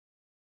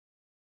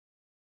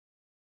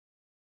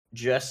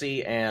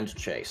 Jesse and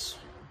Chase.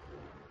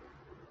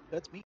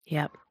 That's me.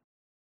 Yep.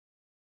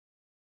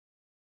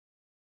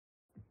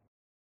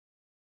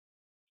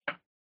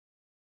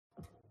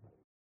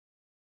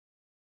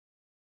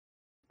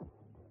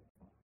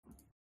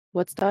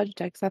 What's dodge?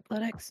 Dex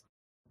athletics?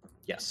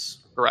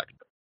 Yes. Correct.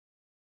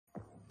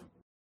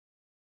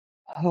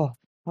 Oh,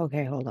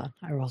 okay, hold on.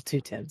 I rolled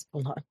 2 10s.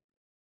 Hold on.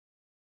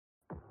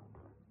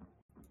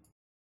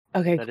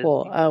 Okay, That is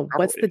cool. me.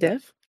 What's the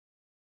diff?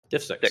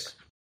 Diff 6.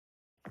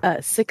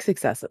 6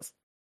 successes.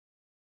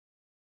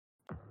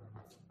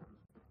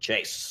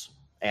 Chase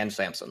and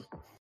Samson.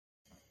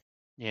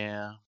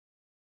 Yeah.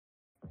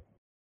 It's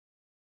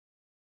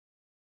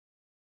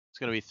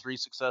going to be 3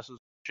 successes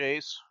for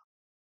Chase.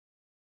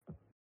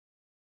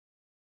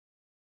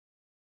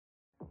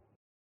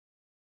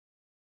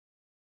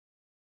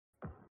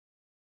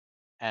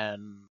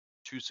 And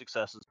 2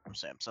 successes from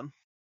Samson.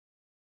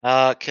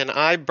 Can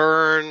I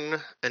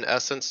burn an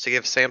essence to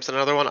give Samson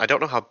another one? I don't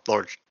know how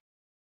large,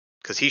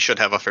 because he should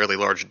have a fairly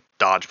large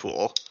dodge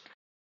pool.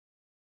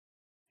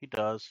 He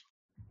does.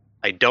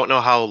 I don't know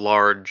how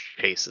large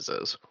Chase's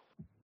is.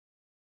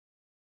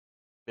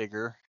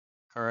 Bigger,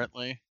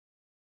 currently.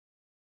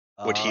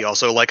 Would he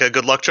also like a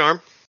good luck charm?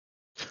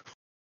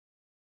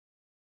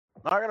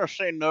 Not going to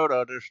say no to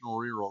additional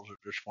rerolls at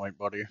this point,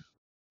 buddy.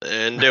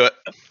 And do it.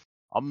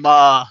 I'm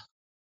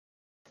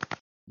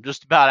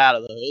just about out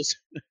of those.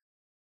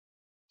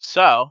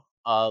 So,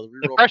 the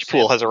The reroll fresh for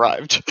pool Samson has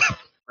arrived.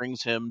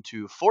 brings him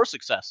to 4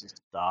 successes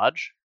to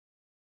dodge.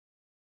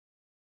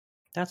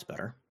 That's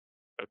better.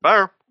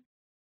 Better.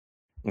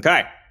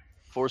 Okay.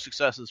 4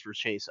 successes for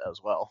Chase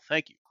as well.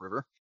 Thank you,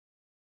 River.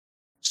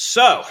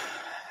 So,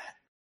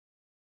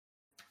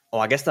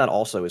 I guess that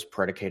also is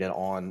predicated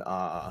on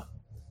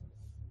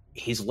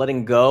he's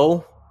letting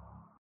go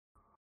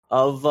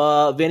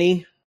of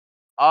Vinnie.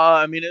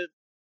 I mean,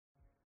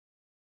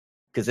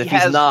 Because if He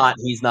has-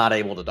 he's not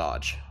able to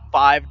dodge.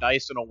 5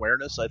 dice in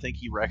awareness. I think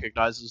he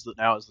recognizes that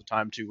now is the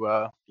time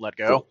to let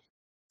go. Cool.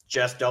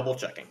 Just double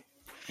checking.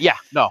 Yeah,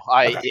 no,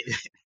 Okay.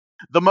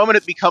 The moment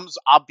it becomes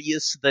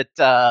obvious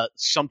that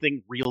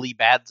something really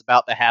bad's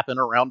about to happen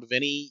around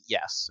Vinny,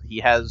 yes, he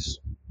has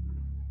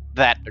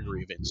that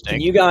degree of instinct.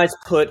 Can you guys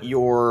put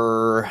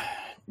your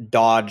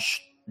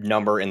dodge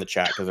number in the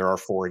chat? Because there are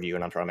 4 of you,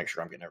 and I'm trying to make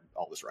sure I'm getting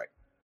all this right.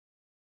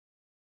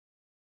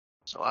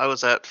 So I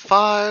was at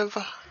 5,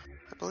 I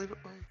believe it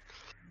was.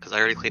 Because I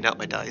already cleaned out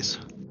my dice.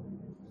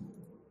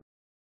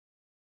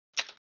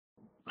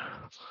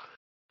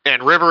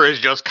 And River is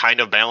just kind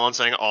of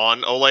balancing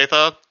on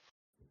Olathe,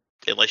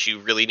 unless you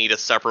really need a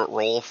separate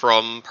roll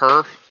from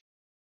her.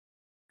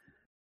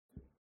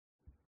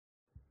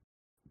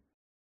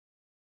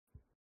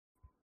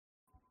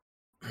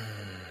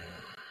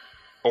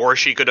 Or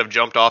she could have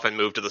jumped off and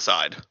moved to the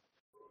side.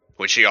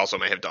 Which she also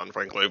may have done,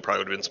 frankly. Probably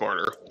would have been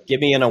smarter. Give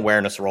me an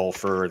awareness roll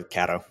for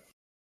Kato.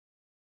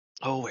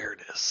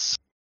 Awareness.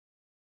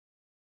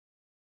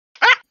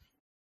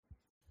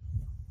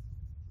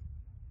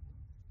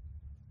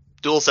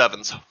 Dual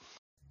 7s.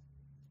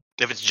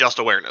 If it's just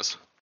awareness.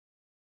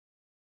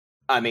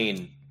 I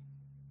mean,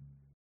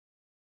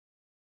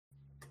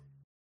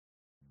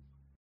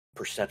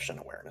 perception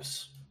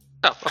awareness.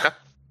 Oh, okay.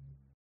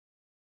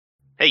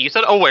 Hey, you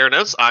said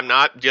awareness. I'm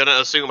not gonna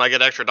assume I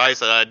get extra dice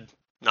that I'm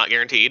not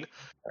guaranteed.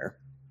 Fair.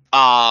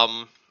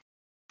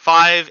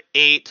 5,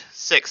 8,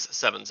 6,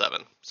 7,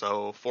 7.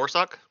 So 4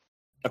 suck.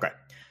 Okay.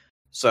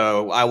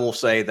 So I will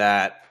say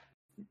that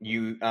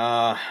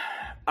I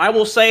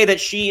will say that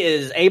she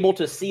is able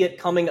to see it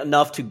coming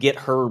enough to get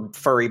her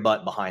furry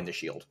butt behind the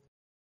shield.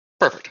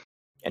 Perfect.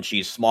 And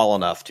she's small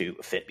enough to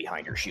fit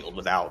behind your shield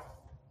without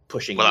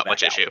pushing you Without back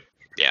much out. issue.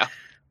 Yeah.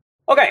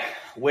 Okay,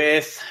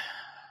 with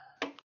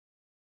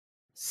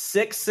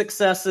 6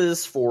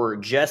 successes for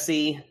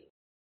Jesse,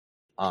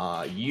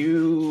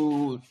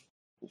 I'm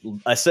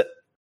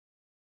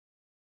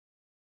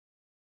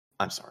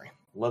sorry.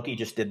 Loki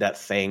just did that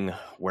thing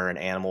where an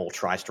animal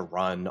tries to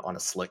run on a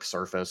slick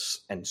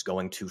surface and is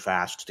going too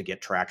fast to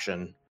get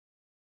traction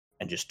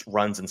and just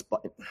runs and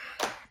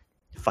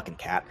fucking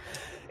cat.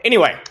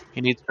 Anyway,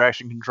 He needs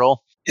traction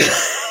control.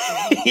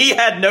 he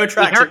had no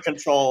traction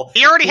control.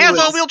 He already has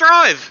all-wheel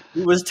drive.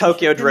 He was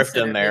Tokyo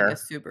drifting Consider there. being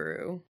a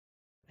Subaru.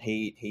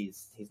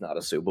 He's not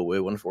a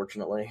Subaru,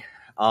 unfortunately.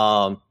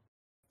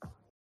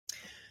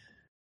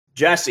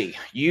 Jesse,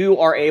 you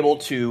are able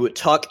to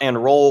tuck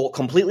and roll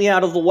completely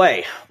out of the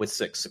way with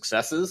 6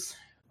 successes.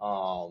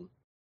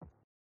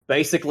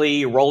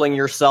 Basically, rolling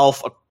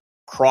yourself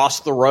across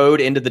the road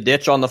into the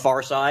ditch on the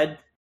far side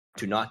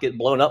to not get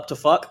blown up to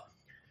fuck.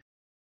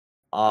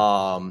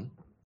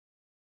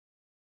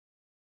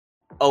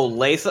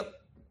 Olathe,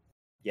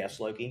 yes,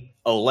 Loki.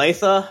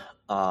 Olathe,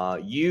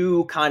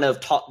 you kind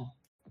of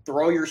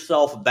throw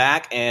yourself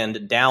back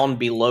and down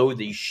below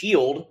the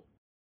shield,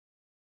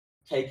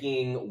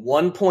 taking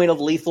 1 point of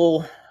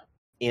lethal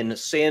in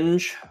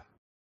singe,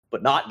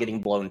 but not getting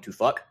blown to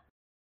fuck.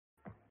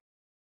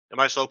 Am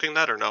I soaking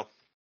that or no?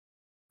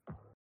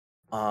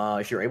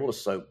 If you're able to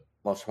soak,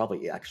 well, it's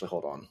probably, actually,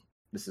 hold on.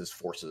 This is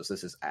forces.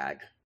 This is ag.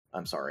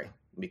 I'm sorry.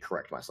 Let me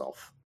correct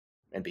myself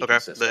and be Okay,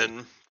 consistent.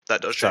 then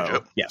that does change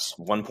it. Yes,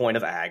 1 point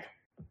of ag.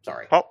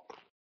 Sorry. Oh.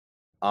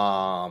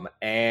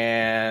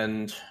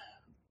 And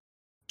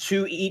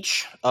 2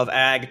 each of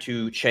ag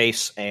to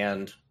Chase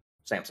and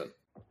Samson,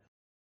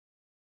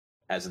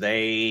 as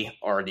they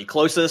are the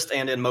closest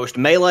and in most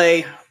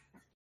melee.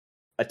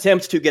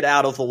 Attempt to get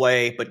out of the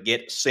way, but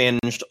get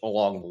singed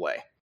along the way.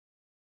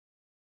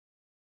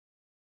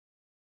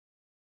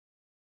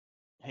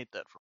 Hate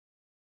that.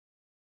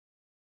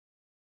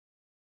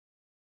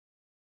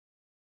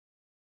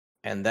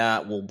 And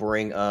that will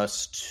bring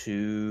us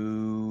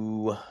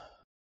to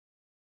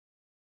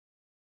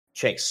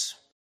Chase.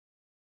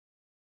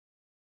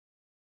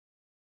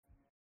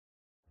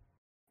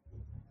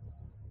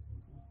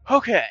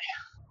 Okay.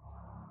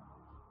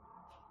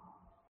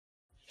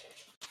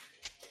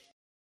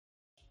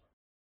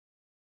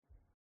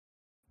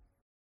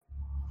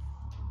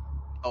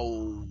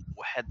 Oh,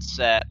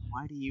 headset,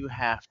 why do you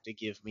have to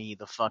give me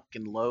the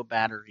fucking low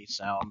battery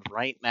sound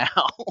right now?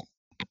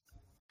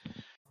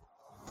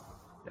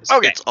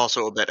 Okay. It's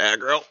also a bit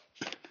aggro.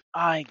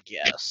 I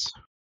guess.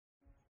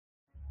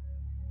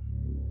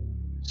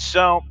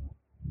 So,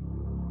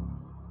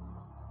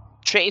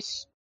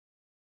 Chase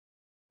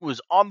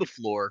was on the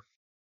floor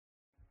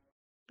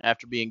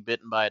after being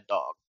bitten by a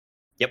dog.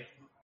 Yep.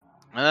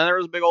 And then there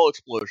was a big old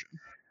explosion.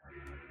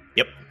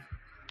 Yep.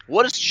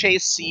 What does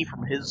Chase see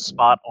from his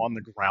spot on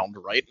the ground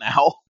right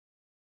now?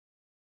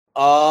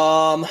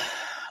 A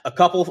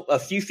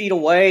few feet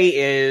away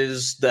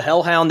is the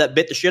hellhound that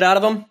bit the shit out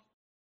of him.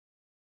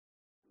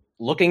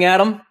 Looking at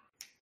him.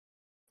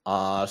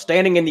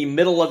 Standing in the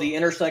middle of the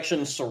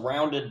intersection,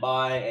 surrounded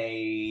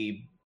by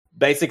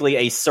basically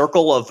a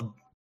circle of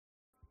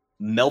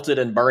melted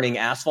and burning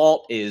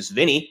asphalt, is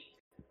Vinnie.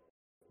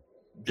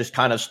 Just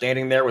kind of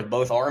standing there with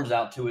both arms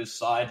out to his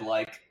side,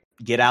 like,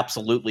 get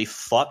absolutely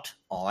fucked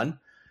on.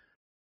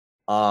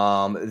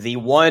 The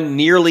one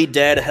nearly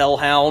dead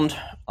hellhound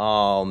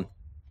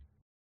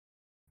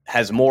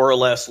has more or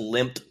less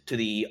limped to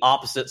the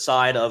opposite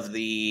side of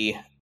the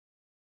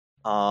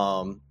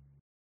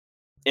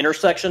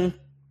intersection.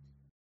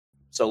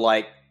 So,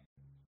 like,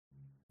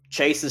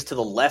 Chase is to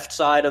the left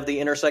side of the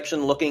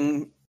intersection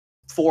looking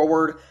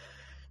forward.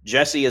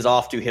 Jesse is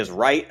off to his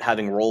right,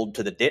 having rolled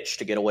to the ditch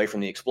to get away from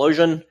the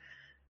explosion.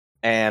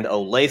 And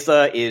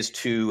Olathe is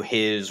to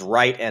his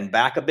right and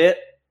back a bit,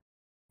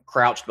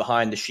 crouched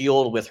behind the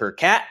shield with her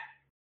cat.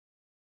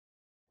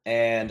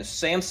 And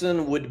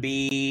Samson would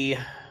be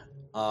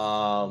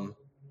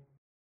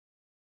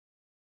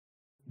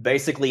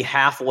basically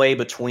halfway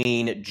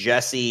between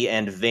Jesse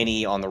and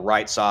Vinnie on the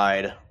right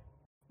side,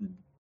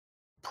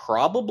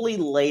 probably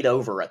laid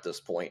over at this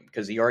point,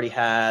 because he already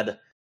had...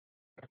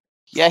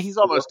 Yeah, he's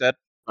almost dead.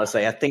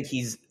 I think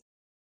he's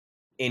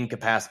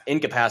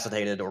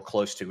incapacitated or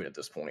close to it at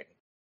this point.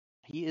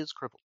 He is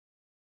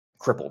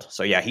Crippled.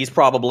 So yeah, he's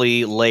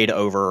probably laid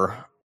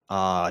over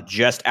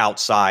just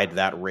outside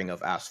that ring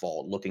of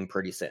asphalt, looking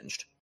pretty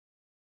singed.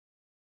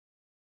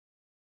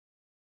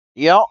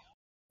 Yep.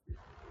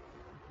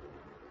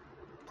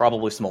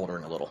 Probably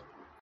smoldering a little.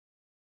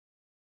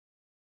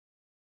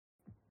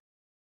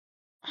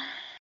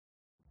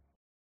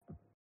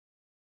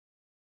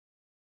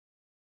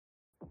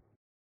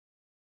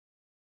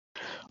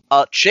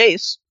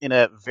 Chase, in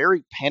a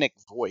very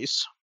panicked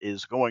voice,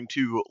 is going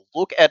to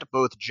look at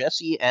both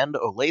Jesse and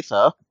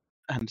Olathe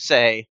and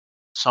say,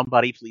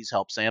 "Somebody please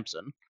help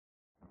Samson."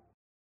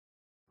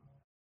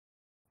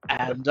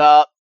 And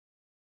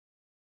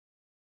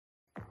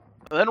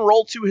then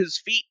roll to his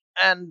feet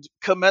and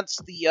commence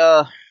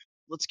the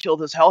let's kill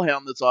this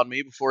hellhound that's on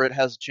me before it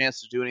has a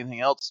chance to do anything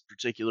else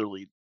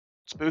particularly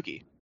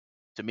spooky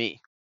to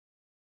me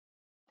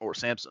or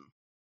Samson.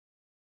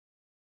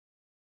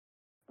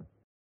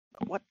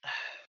 What?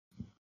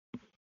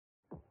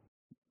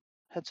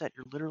 Headset,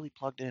 you're literally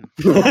plugged in.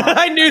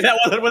 I knew that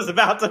what it was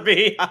about to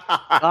be.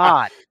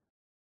 God.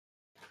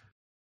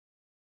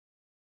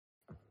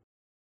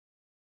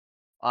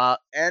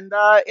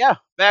 Yeah,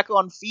 back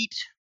on feet.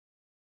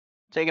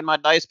 Taking my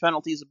dice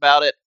penalties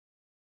about it.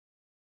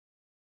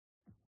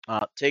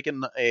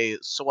 Taking a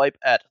swipe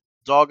at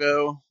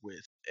Doggo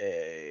with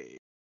a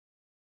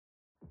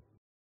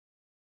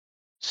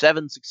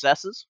 7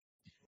 successes.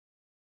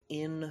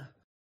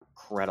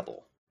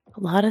 Incredible. A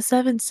lot of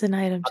sevens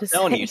tonight. I'm I'm just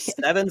telling saying. you,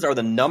 sevens are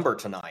the number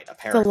tonight, It's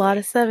apparently. a lot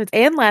of sevens.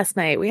 And last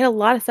night. We had a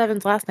lot of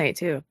sevens last night,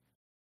 too.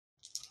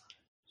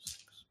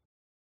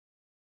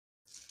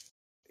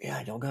 Yeah,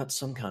 I don't got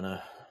some kind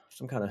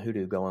of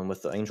hoodoo going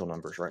with the angel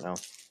numbers right now.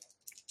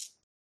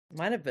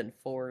 Might have been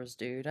 4s,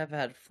 dude. I've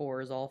had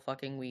 4s all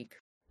fucking week.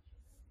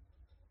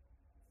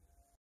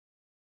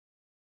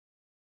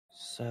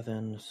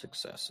 7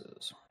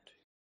 successes.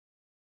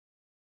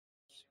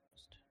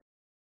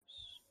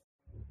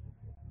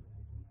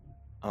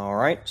 All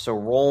right, so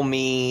roll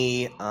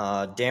me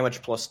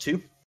damage plus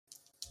 2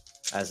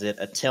 as it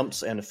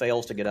attempts and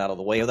fails to get out of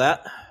the way of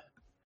that.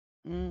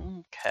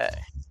 Okay.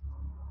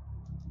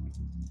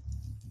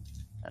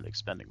 And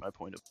expending my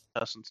point of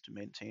essence to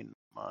maintain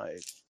my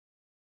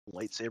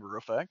lightsaber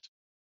effect.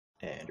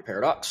 And your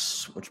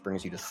paradox, which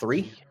brings you to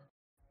 3.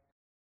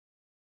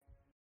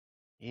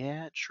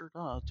 Yeah, it sure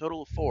does.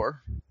 Total of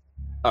 4.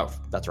 Oh,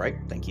 that's right.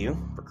 Thank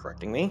you for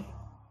correcting me.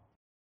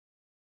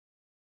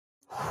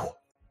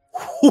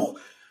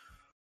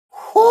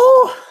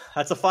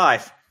 That's a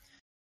 5.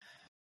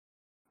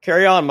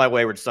 Carry on, my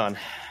wayward son.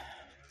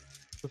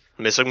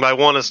 Missing by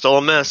 1 is still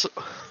a miss.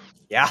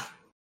 Yeah.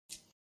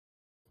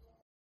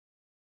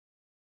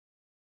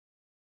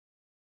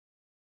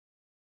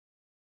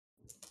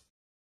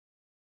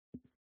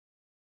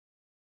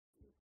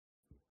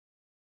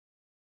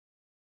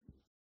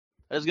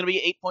 That is going to be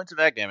 8 points of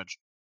ag damage.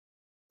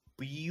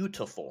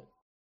 Beautiful.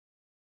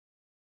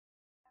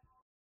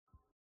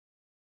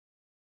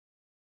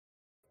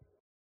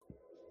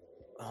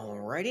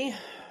 Alrighty.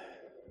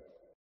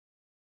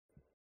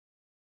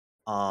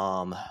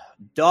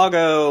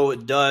 Doggo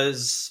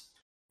does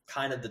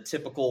kind of the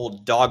typical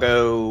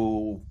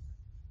Doggo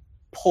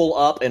pull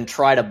up and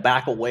try to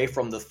back away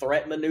from the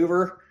threat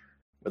maneuver,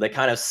 where they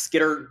kind of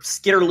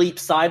skitter leap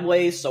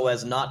sideways so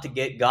as not to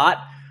get got.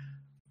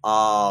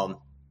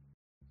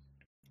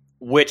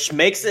 Which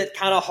makes it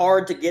kind of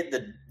hard to get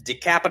the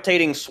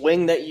decapitating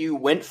swing that you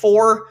went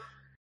for,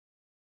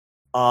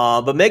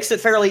 but makes it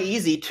fairly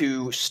easy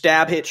to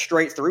stab hit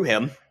straight through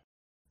him,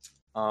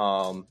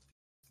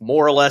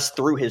 more or less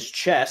through his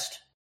chest,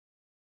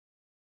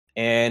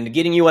 and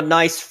getting you a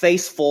nice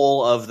face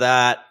full of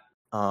that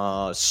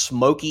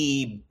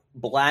smoky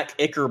black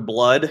ichor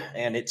blood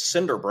and its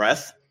cinder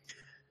breath,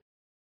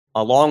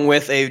 along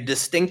with a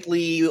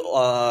distinctly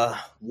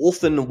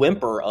wolfen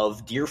whimper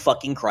of "Dear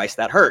fucking Christ,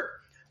 that hurt."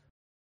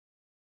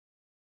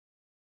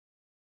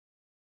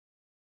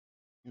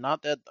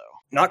 Not dead, though.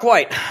 Not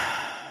quite. I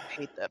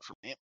hate that for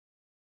me.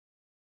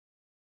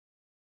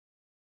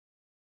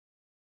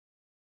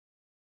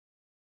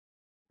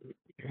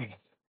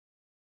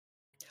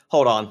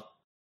 Hold on.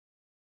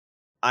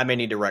 I may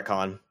need to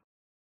retcon.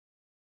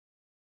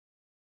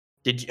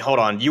 Hold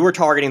on? You were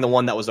targeting the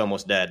one that was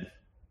almost dead.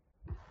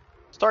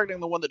 It's targeting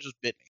the one that just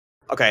bit me.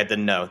 Okay,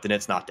 then no. Then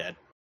it's not dead.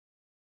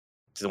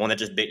 So the one that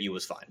just bit you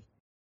was fine.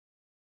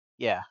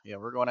 Yeah,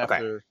 we're going after...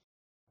 Okay.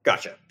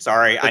 Gotcha.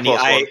 Sorry,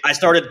 I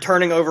started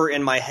turning over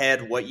in my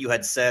head what you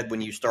had said when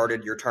you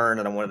started your turn,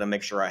 and I wanted to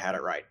make sure I had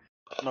it right.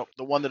 No,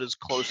 the one that is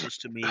closest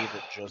to me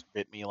that just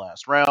bit me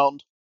last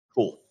round.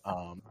 Cool.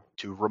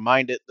 To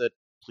remind it that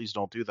please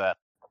don't do that.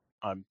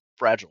 I'm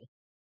fragile.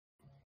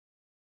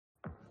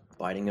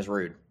 Biting is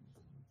rude.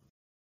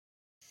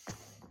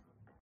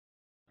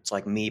 It's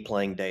like me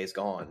playing Days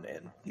Gone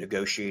and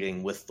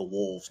negotiating with the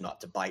wolves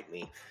not to bite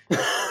me.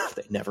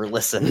 They never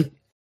listen.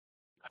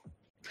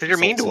 Because you're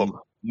mean to them.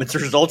 It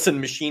results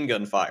in machine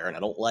gun fire, and I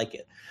don't like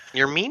it.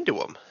 You're mean to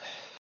them.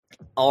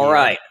 All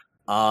right.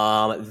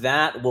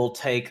 That will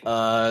take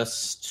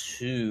us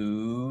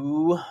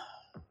to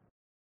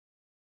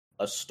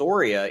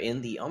Astoria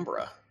in the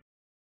Umbra.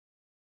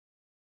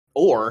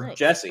 Or Nice.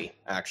 Jesse,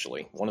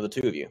 actually. One of the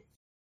two of you.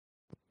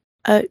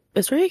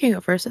 Astoria can go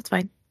first. That's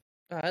fine.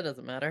 It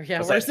doesn't matter. Yeah,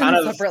 Was we're that in kind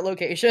of- separate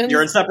locations.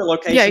 You're in separate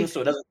locations,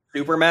 so it doesn't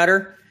super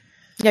matter.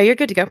 Yeah, you're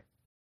good to go.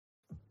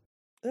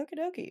 Okie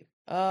dokie.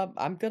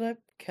 I'm gonna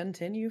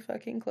continue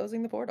fucking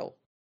closing the portal.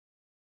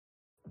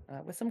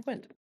 With some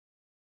Quint.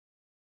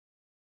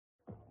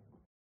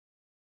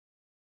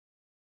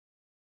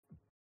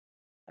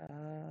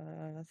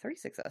 3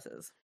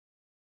 successes,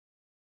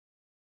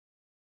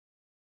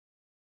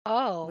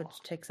 Oh.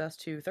 which takes us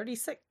to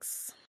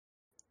 36.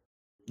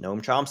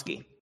 Noam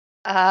Chomsky.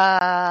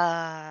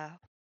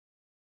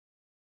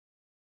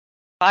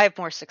 5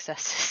 more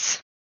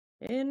successes.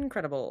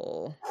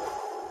 Incredible.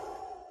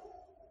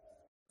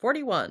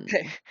 41.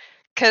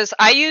 Because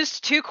I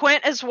used 2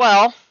 Quint as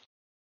well.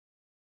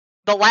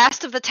 The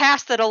last of the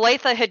tasks that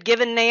Olathe had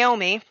given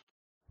Naomi.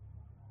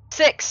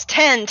 6,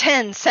 10,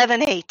 10,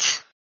 7,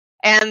 8.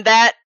 And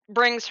that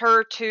brings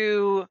her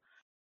to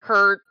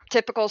her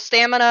typical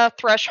stamina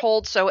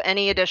threshold, so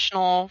any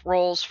additional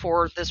rolls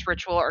for this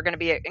ritual are going to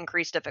be at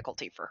increased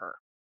difficulty for her.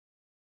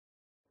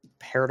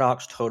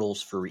 Paradox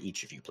totals for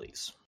each of you,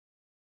 please.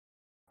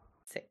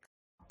 6.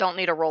 Don't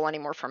need a roll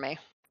anymore for me.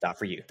 Not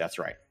for you. That's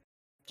right.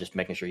 Just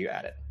making sure you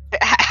add it.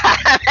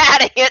 I'm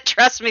adding it,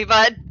 trust me,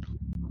 bud.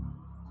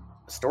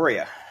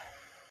 Astoria.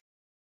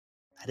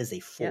 That is a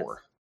 4. Yes.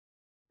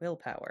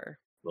 Willpower.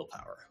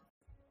 Willpower.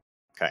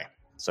 Okay.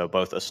 So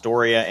both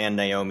Astoria and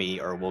Naomi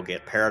will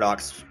get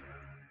Paradox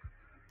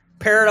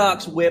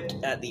whipped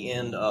at the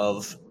end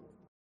of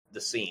the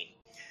scene.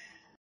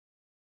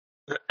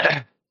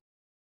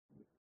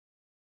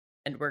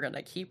 And we're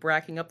gonna keep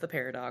racking up the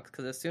paradox,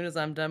 because as soon as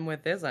I'm done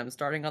with this, I'm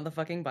starting on the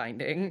fucking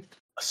binding.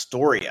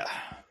 Astoria.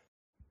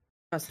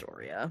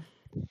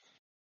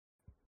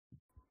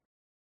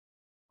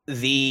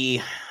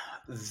 The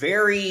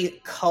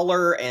very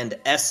color and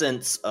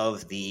essence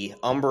of the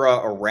umbra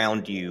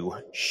around you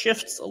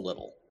shifts a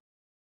little.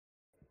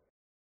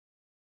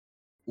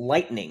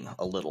 Lightening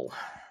a little.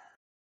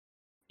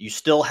 You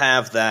still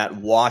have that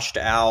washed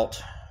out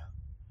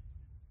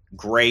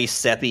gray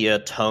sepia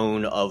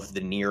tone of the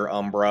near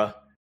umbra.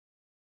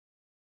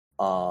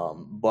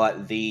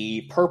 But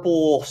the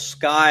purple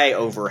sky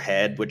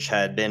overhead, which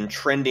had been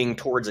trending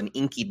towards an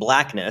inky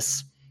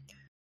blackness,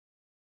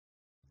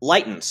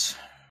 lightens.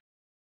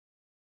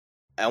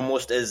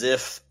 Almost as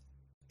if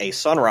a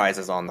sunrise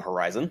is on the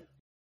horizon,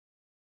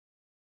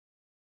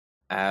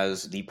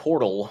 as the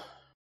portal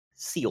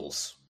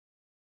seals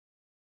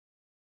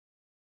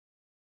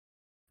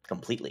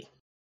completely.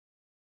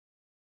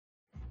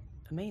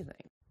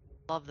 Amazing.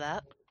 Love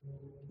that.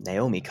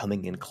 Naomi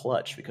coming in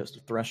clutch because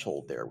the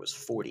threshold there was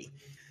 40.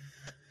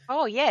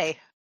 Oh, yay.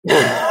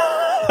 And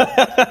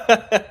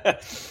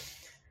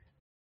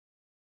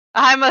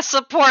I'm a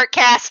support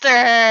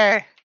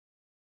caster!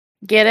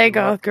 Get it,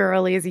 goth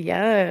girlies,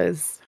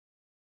 yes.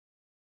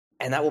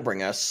 that will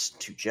bring us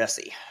to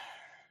Jesse.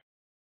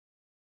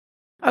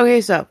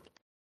 Okay, so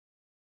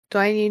do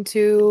I need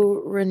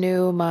to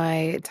renew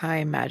my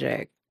time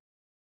magic?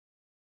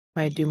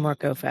 My do more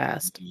go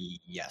fast.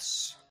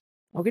 Yes.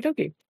 Okie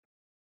dokie.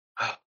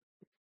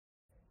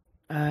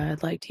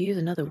 I'd like to use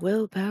another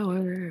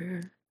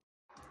willpower.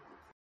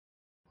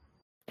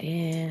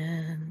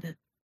 And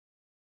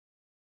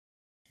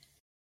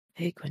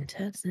a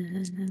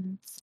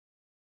quintessence.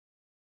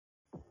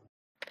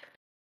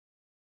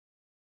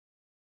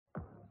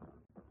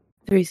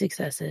 Three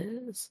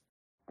successes.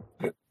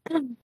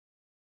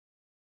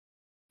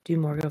 Do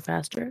more go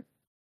faster.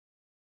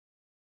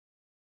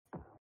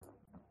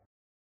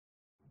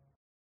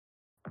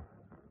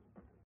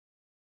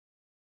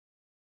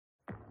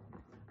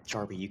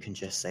 Jarby, you can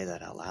just say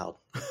that out loud.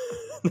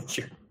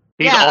 Sure.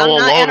 He's I'm all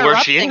not alone where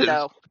she interrupting, is.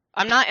 though.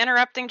 I'm not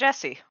interrupting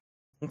Jesse.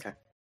 Okay.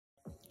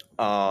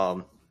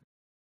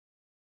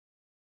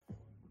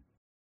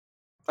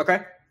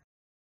 Okay.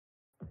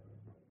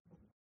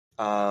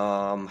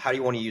 How do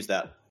you want to use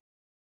that?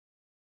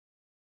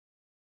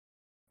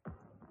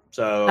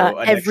 So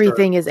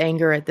Everything is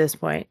anger at this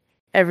point.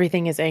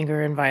 Everything is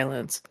anger and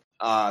violence.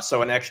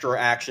 So an extra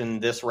action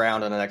this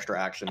round and an extra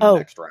action the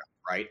next round,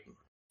 right?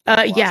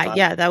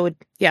 Yeah, that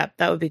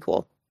would be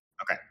cool.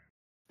 Okay.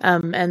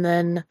 And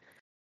then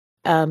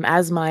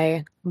as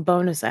my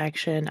bonus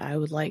action, I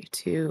would like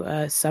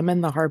to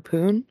summon the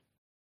harpoon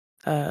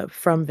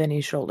from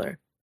Vinnie's shoulder.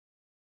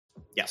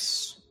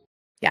 Yes.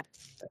 Yeah.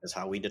 That is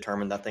how we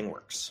determine that thing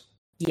works.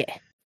 Yeah.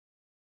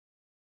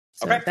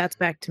 So Okay. that's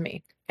back to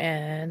me.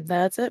 And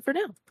that's it for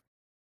now.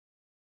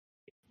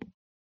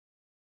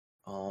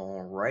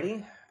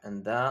 Alrighty.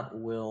 And that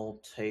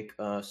will take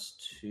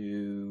us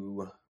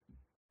to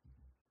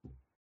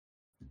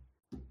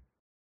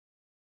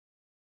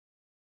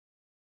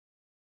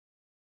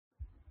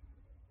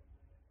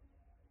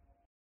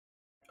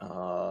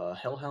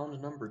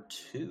Hellhound number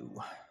 2,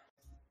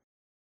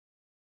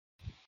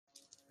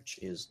 which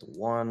is the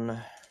one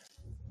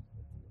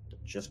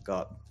that just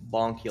got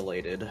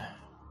bonkulated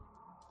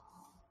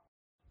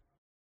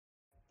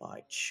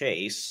by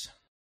Chase.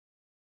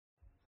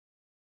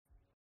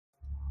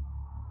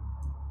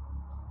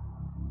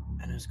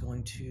 And is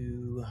going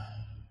to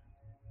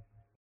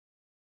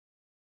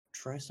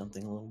try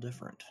something a little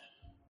different.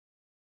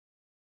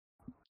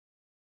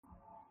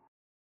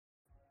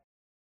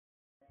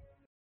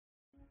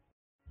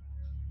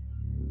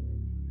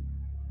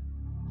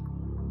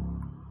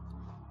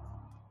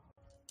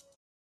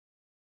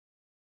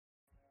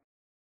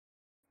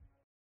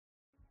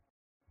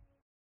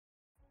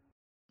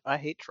 I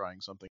hate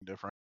trying something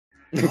different.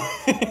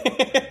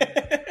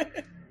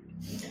 I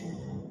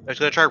was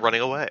gonna try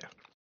running away.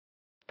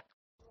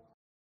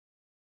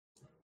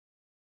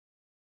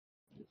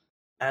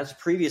 As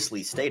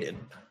previously stated,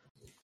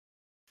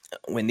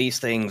 when these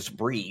things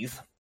breathe,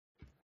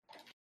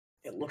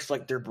 it looks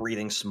like they're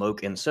breathing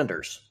smoke and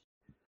cinders.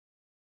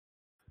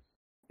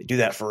 They do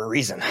that for a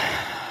reason.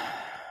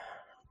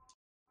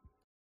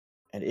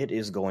 And it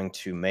is going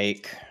to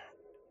make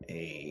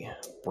a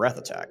breath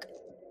attack.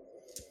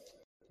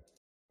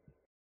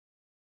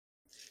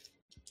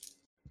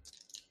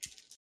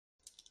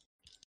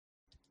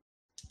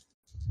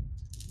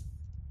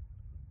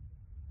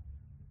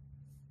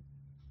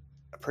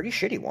 A pretty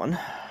shitty one,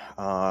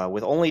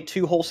 with only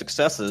 2 whole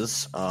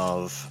successes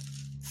of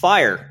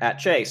fire at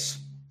Chase.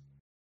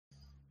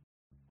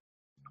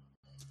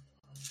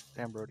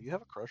 Damn, bro, do you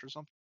have a crush or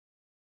something?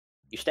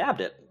 You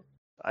stabbed it.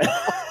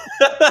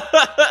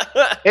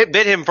 It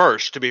bit him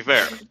first, to be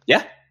fair.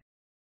 Yeah.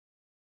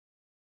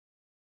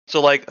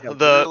 So, like, Yeah, the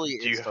literally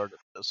do it you- started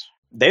this.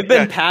 They've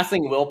been Yeah.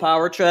 passing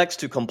willpower checks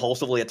to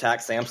compulsively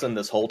attack Samson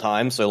this whole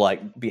time, so,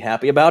 like, be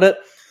happy about it.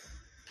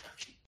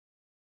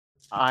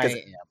 I am.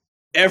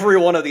 Every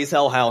one of these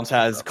hellhounds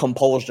has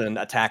compulsion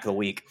attack of the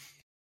week.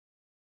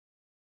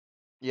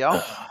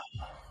 Yeah.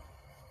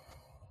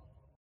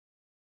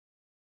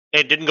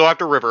 it didn't go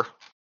after River.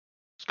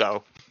 Let's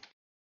go.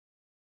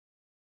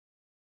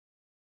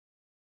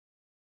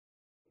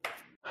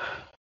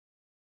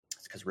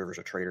 It's because River's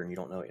a traitor and you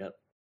don't know it yet.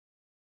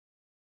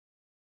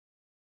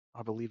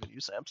 I believe in you,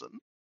 Samson.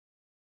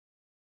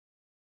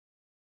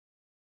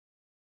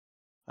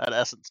 That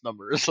essence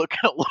number is looking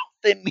a little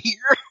thin here.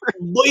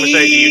 I'm gonna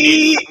say,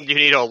 do you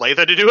need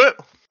Olathe to do it?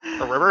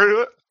 Or River to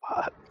do it?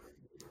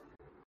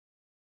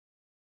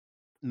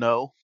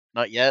 No,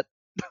 not yet.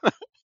 That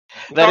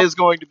Okay. is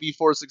going to be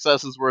 4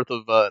 successes worth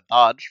of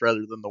dodge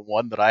rather than the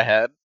 1 that I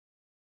had.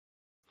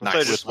 So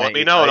With just my let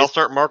me 8 know, and I'll dice.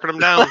 start marking them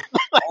down.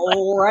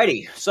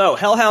 Alrighty. So,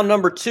 Hellhound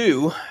number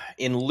 2,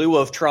 in lieu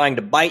of trying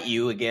to bite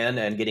you again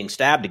and getting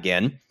stabbed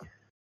again,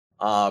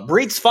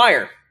 breathes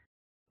fire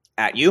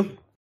at you.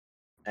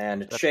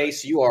 And That's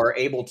Chase, you are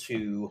able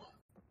to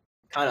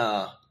kind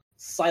of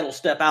sidle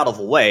step out of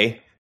the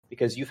way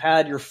because you've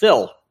had your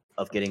fill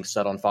of getting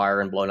set on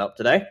fire and blown up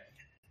today.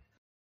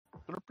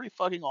 It's been a pretty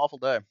fucking awful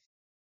day.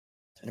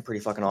 It's been a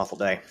pretty fucking awful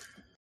day.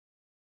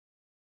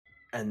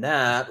 And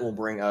that will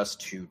bring us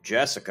to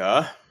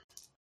Jessica,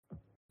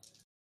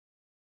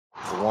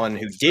 the one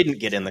who didn't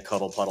get in the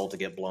cuddle puddle to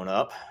get blown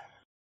up,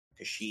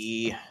 because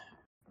she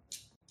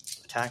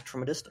attacked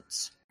from a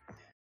distance.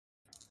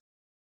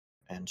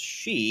 And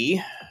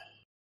she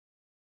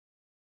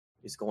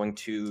is going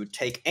to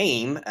take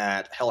aim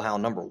at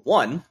Hellhound number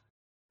 1,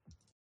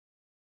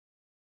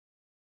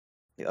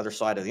 the other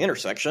side of the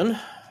intersection,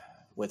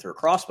 with her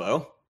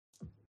crossbow.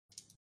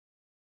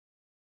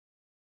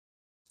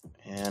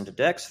 And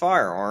Dex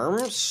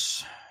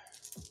Firearms.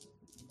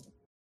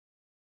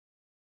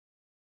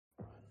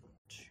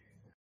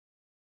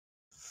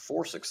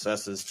 4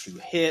 successes to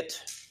hit.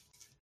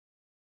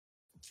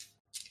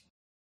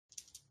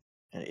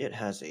 And it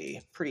has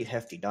a pretty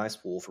hefty dice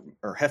pool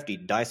hefty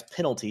dice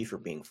penalty for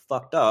being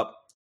fucked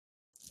up.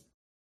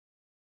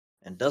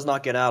 And does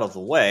not get out of the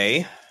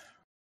way.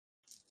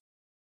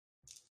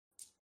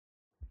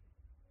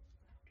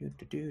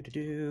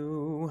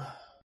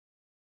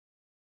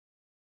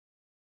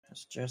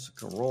 As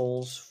Jessica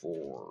rolls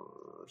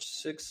for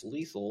 6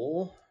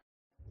 lethal.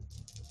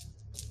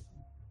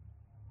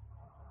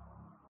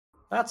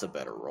 That's a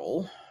better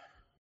roll.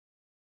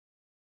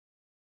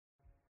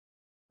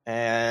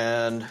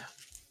 And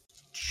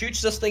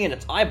shoots this thing in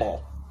its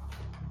eyeball.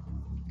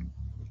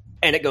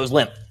 And it goes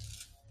limp.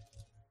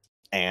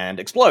 And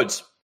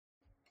explodes.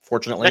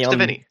 Fortunately, Next to on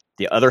Vinnie.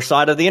 the other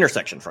side of the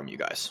intersection from you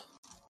guys.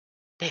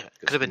 Damn it.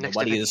 Could have been next to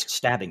Nobody Vinnie. is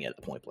stabbing it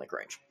at point blank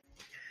range.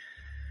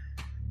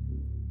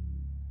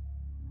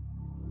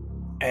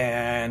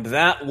 And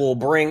that will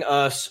bring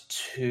us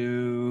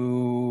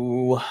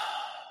to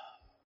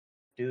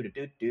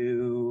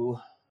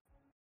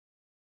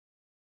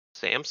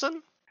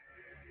Samson?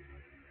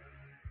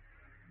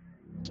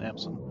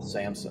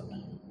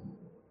 Samson.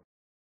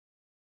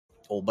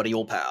 Old buddy,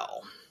 old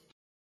pal.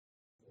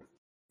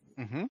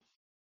 Mm-hmm.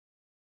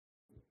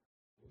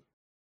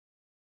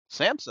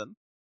 Samson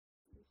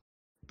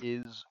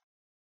is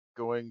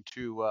going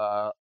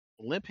to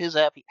limp his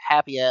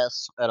happy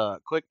ass at a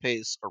quick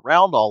pace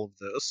around all of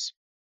this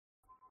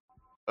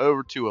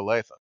over to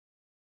Olathe.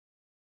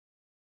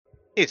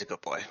 He's a good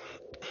boy.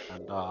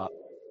 And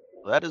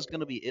that is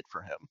going to be it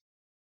for him.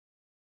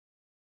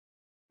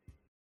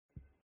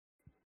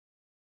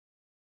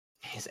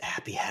 His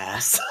happy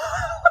ass.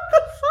 What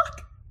the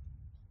fuck?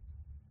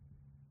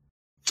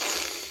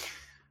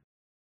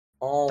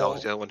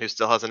 Dog's the only one who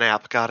still has an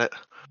app. Got it.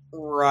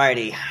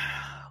 Alrighty.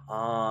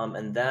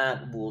 And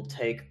that will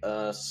take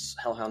us.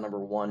 Hellhound number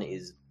 1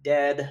 is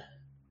dead.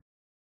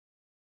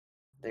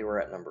 They were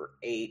at number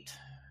 8.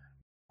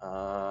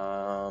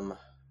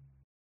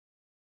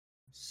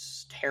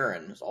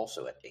 Terran is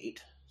also at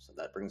 8. So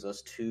that brings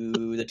us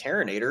to the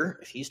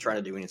Terranator, if he's trying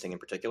to do anything in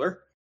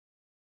particular.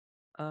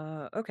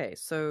 Okay,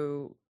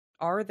 so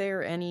are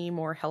there any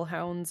more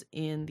hellhounds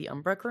in the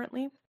Umbra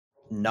currently?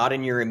 Not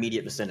in your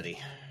immediate vicinity.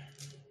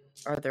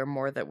 Are there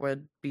more that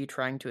would be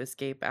trying to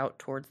escape out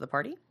towards the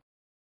party?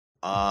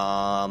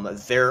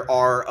 There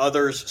are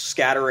others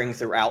scattering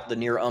throughout the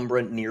near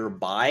Umbra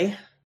nearby.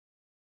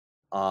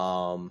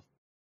 But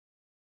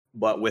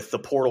with the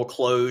portal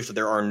closed,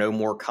 there are no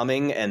more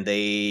coming, and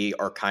they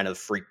are kind of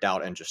freaked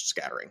out and just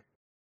scattering.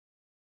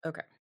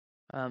 Okay.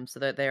 So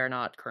that they are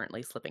not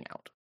currently slipping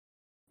out.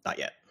 Not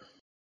yet.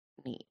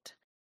 Neat.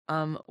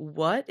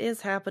 What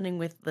is happening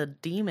with the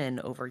demon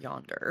over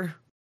yonder?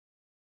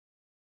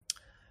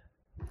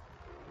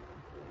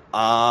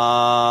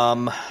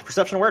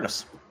 Perception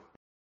awareness.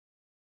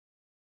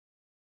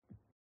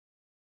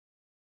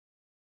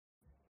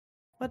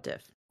 What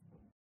diff?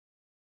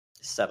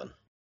 7.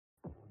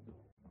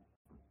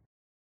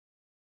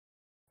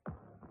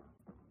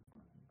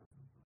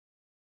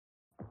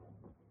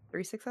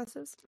 3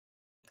 successes?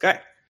 Okay.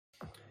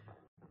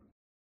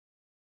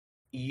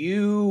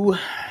 You,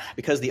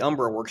 because the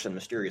Umbra works in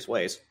mysterious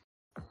ways,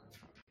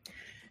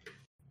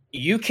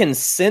 you can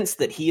sense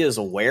that he is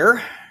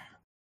aware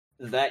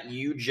that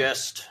you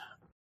just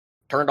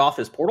turned off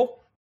his portal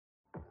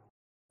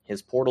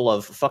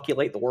of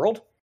fuckulate the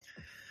world,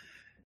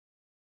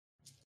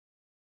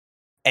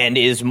 and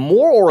is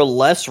more or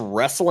less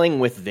wrestling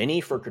with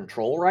Vinnie for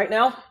control right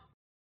now.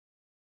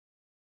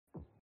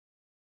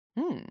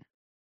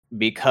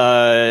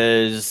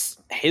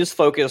 Because his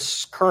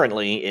focus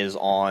currently is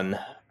on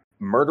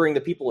murdering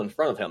the people in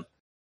front of him.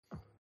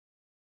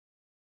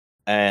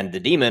 And the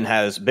demon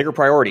has bigger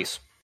priorities.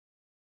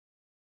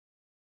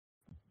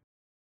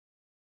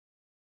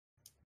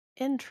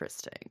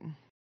 Interesting.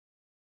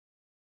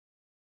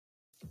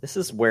 This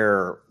is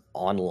where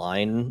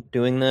online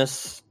doing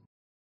this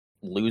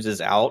loses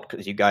out,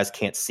 because you guys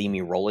can't see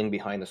me rolling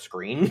behind the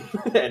screen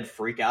and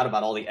freak out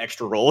about all the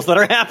extra rolls that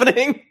are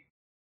happening.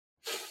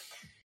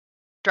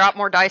 Drop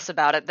more dice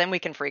about it, then we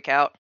can freak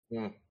out.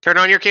 Turn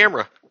on your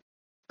camera.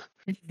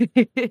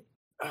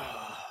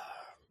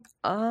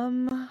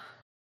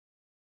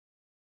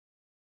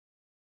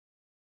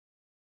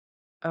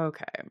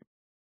 Okay.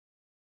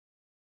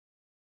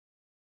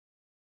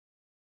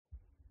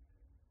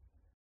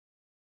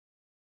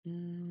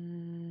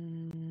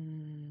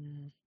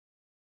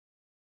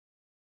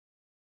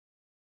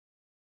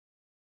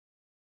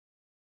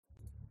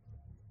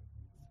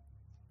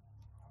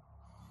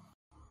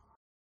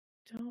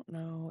 Don't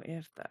know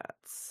if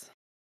that's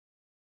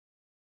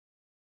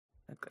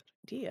a good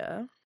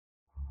idea.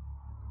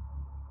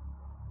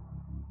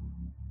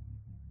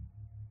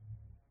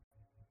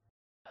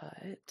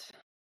 But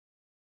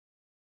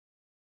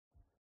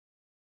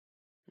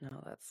no,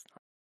 that's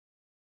not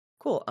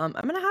cool. I'm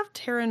gonna have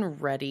Taryn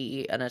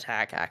ready an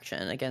attack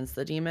action against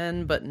the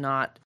demon, but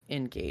not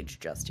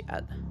engage just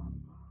yet.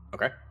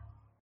 Okay.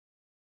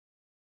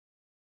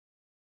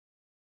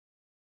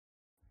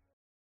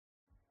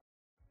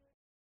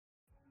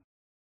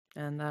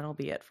 And that'll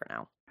be it for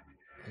now.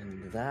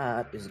 And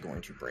that is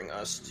going to bring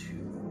us to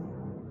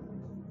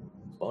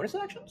bonus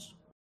actions.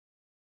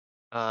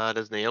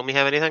 Does Naomi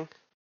have anything?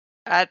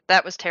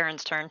 That was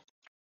Taryn's turn.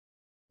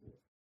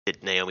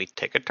 Did Naomi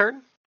take a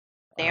turn?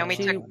 Naomi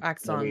She took.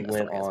 acts Naomi on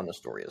went Astoria's. on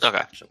Astoria's Okay.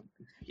 action.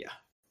 Yeah.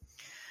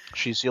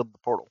 She sealed the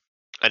portal.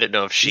 I didn't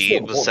know if You she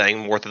still was hold it. saying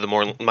more to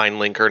the mind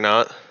link or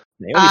not.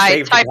 Naomi I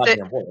saved the typed it-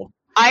 goddamn portal.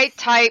 I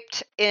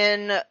typed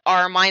in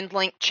our mind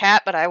link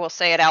chat, but I will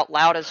say it out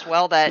loud as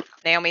well that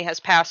Naomi has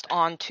passed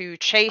on to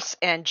Chase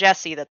and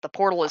Jesse that the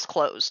portal is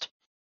closed.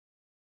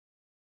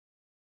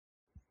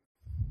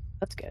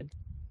 That's good.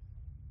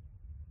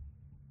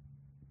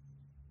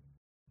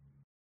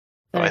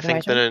 So I Is that my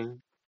think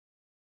turn?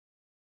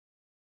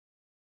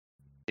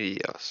 then.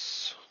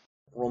 Yes.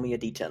 Roll me a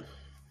d10.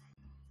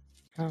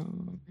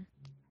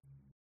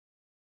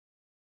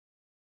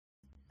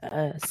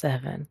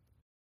 7.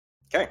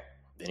 Okay.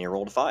 Then he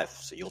rolled a 5,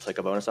 so you'll take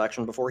a bonus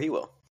action before he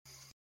will.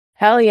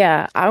 Hell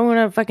yeah. I want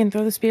to fucking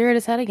throw the spear at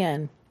his head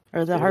again.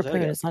 Or the Spear at his head harpoon.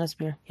 again. It's not a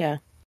spear. Yeah.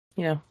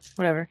 You know,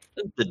 whatever.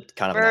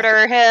 Kind of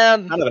Murder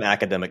him. kind of an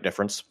academic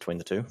difference between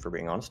the two, for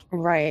being honest.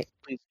 Right.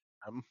 Please.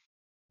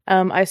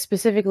 I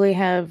specifically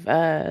have,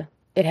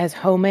 it has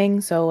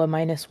homing, so a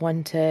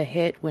 -1 to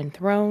hit when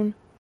thrown.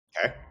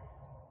 Okay.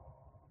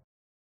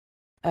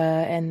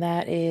 And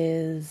that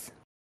is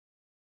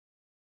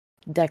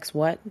Dex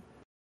what?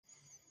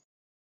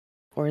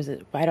 Or is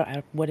it,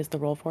 what is the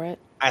roll for it?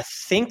 I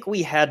think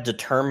we had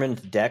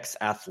determined Dex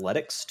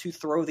Athletics to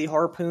throw the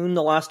harpoon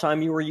the last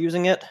time you were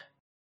using it.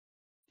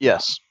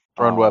 Yes.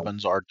 Thrown Oh.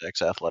 weapons are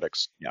Dex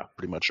Athletics. Yeah.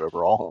 Pretty much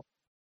overall.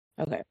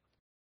 Okay.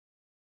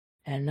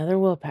 And another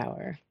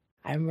willpower.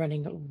 I'm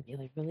running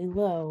really, really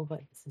low,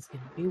 but this is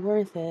going to be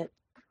worth it.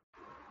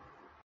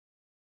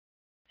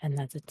 And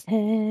that's a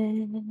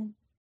 10.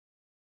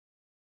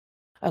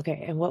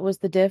 Okay, and what was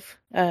the diff?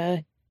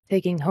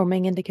 Taking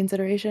homing into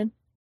consideration?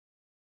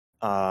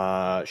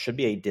 Should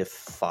be a diff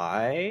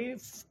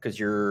 5, because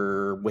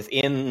you're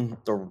within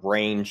the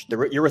range.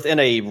 You're within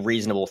a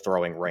reasonable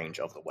throwing range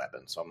of the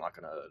weapon, so I'm not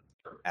going to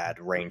add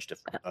range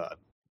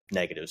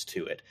negatives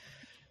to it.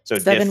 So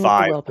 7 diff with the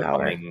 5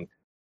 willpower. becoming...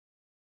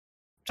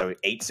 So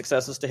 8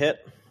 successes to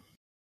hit?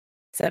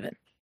 7.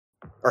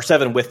 Or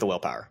 7 with the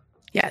willpower.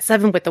 Yeah,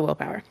 7 with the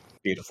willpower.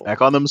 Beautiful.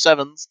 Back on them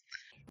 7s.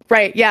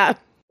 Right, yeah.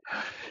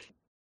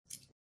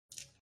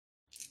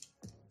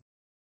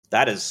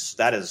 That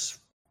is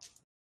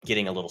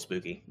getting a little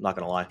spooky, not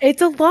gonna lie.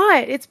 It's a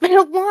lot. It's been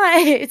a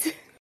lot.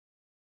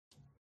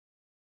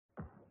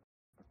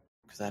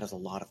 Because that is a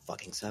lot of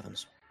fucking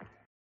 7s.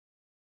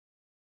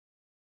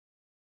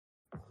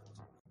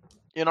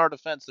 In our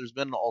defense, there's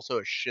been also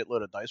a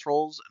shitload of dice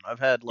rolls, and I've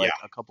had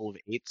a couple of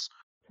 8s.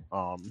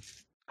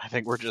 I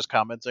think we're just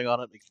commenting on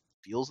it because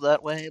it feels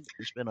that way, but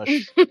there's been a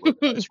shitload of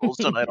dice rolls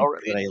tonight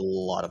already. Been a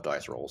lot of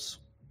dice rolls.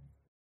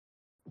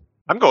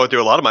 I'm going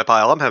through a lot of my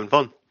pile. I'm having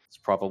fun. It's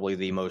probably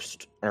the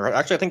most... Or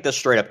actually, I think this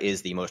straight up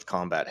is the most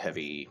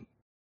combat-heavy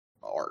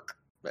arc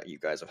that you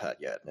guys have had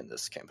yet in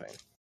this campaign.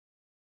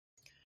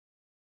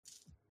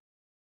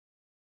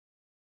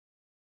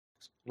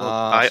 Look,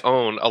 I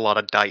own a lot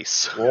of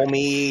dice. Roll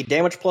me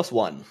damage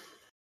 +1.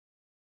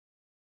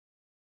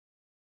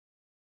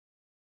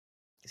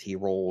 He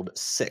rolled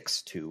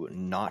 6 to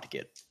not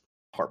get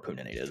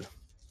harpooninated.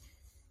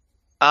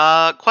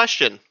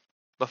 Question.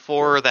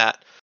 Before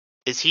that,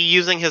 is he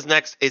using his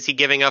next? Is he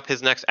giving up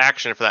his next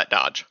action for that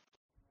dodge?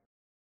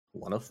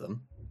 One of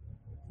them.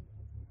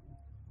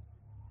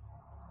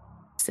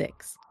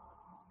 6.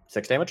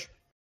 6 damage?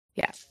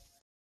 Yeah.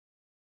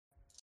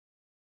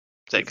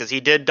 Because he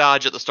did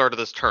dodge at the start of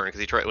this turn.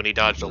 Because he tried when he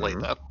dodged it late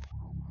though.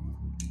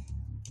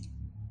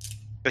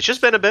 It's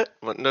just been a bit.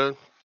 Wanting to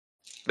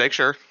make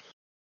sure.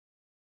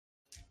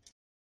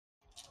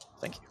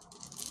 Thank you.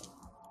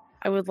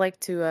 I would like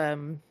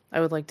to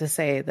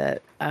say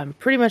that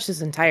pretty much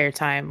this entire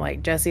time,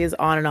 like, Jesse is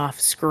on and off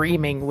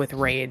screaming with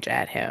rage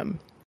at him.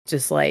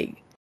 Just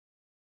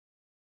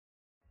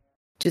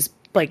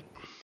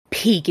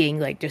peeking,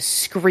 like just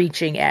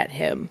screeching at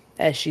him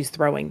as she's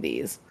throwing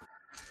these.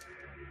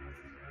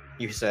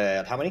 You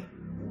said how many?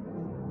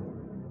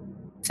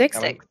 6?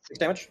 How many? 6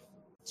 damage?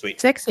 Sweet.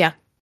 6, yeah.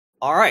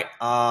 All right.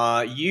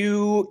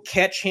 You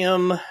catch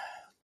him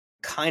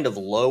kind of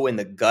low in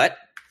the gut.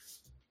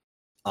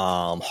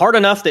 Hard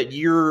enough that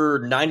you're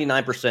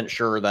 99%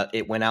 sure that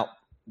it went out,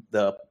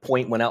 the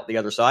point went out the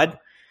other side.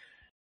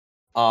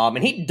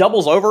 And he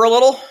doubles over a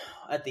little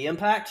at the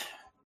impact.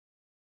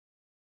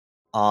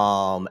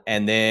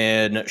 And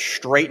then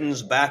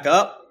straightens back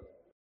up.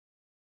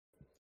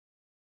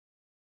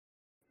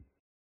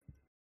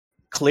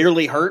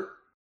 Clearly hurt,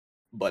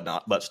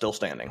 but still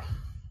standing.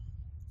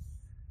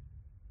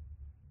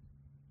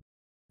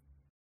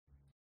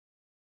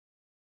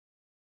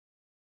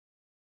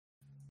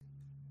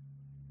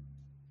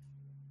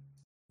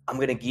 I'm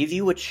going to give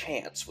you a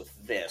chance with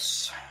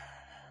this.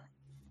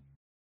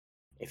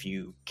 If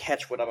you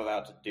catch what I'm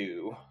about to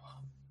do,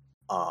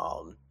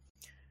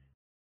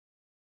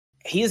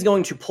 he is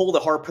going to pull the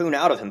harpoon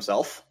out of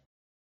himself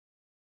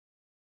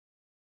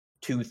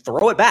to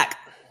throw it back.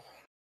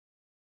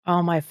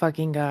 Oh my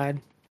fucking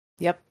god.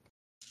 Yep.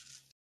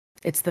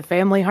 It's the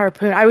family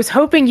harpoon. I was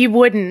hoping you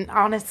wouldn't,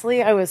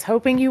 honestly. I was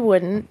hoping you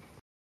wouldn't.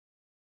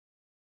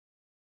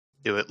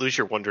 Do it. Lose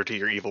your wonder to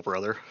your evil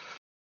brother.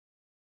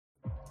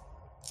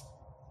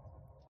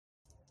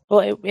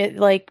 Well, it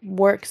like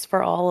works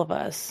for all of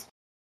us.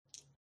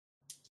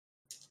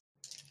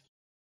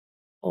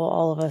 Well,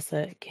 all of us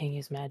that can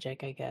use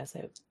magic, I guess.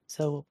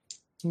 So,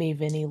 me,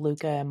 Vinnie,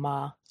 Luca, and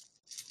Ma.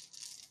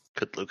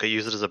 Could Luca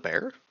use it as a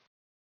bear?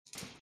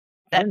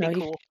 That'd be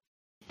cool.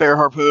 Bear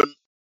harpoon.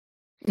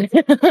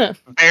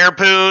 Bear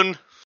poon.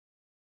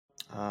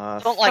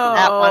 Don't like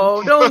that one.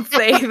 Oh, don't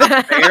say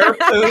that. Bear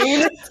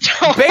poon?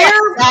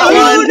 Bear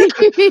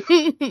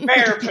poon.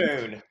 Bear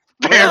poon.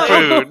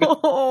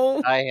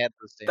 No. I had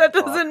the same That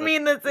thought, doesn't but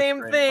mean the same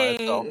restrained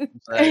myself thing.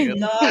 from saying it.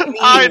 Not me.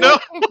 I know.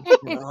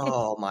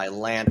 Oh, my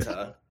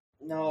Lanta.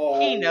 No.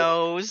 He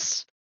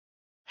knows.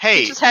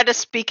 Hey, He just had to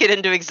speak it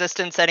into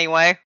existence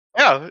anyway.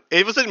 yeah,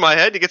 it was in my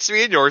head. It gets to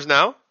be in yours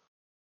now.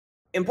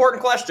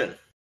 Important question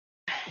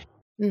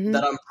Mhm.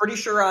 that I'm pretty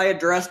sure I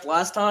addressed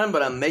last time,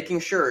 but I'm making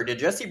sure. Did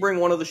Jessie bring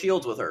one of the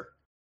shields with her?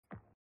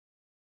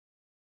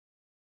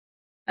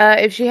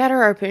 If she had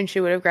her harpoon, she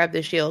would have grabbed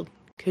the shield,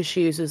 because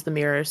she uses the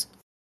mirrors.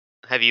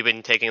 Have you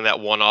been taking that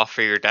one off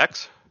for your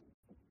decks?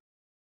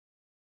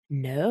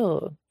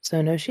 No.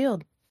 So no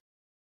shield.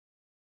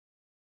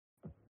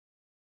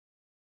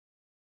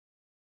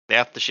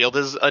 Yeah, the shield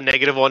is a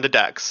 -1 to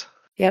dex.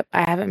 Yep,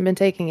 I haven't been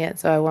taking it,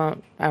 so I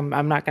won't.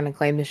 I'm not going to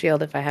claim the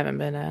shield if I haven't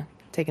been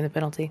taking the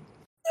penalty.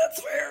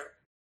 That's fair.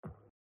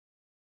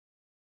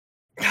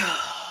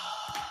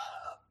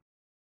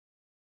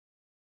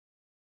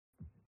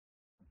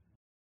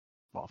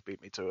 Moth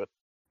beat me to it.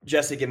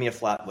 Jesse, give me a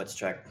flat wits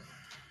check.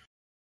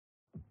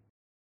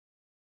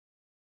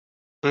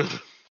 You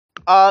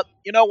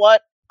know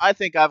what? I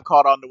think I've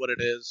caught on to what it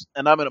is,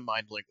 and I'm in a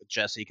mind link with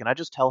Jessie. Can I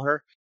just tell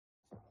her?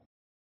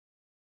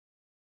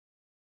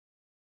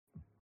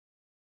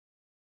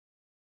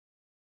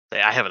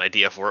 I have an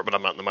idea for it, but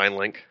I'm not in the mind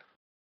link.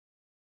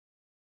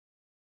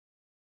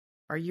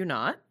 Are you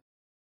not?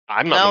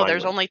 I'm not. No, the mind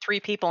there's link. only 3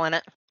 people in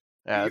it.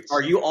 Yeah,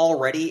 Are you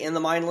already in the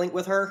mind link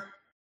with her?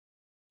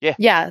 Yeah,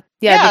 Yeah,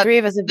 the 3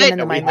 of us have been in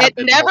the and we mind have link. It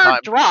been the whole never time.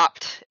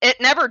 dropped. It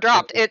never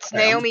dropped. It's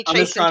Okay, Naomi, I'm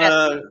Chase, just and trying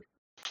Jesse. to.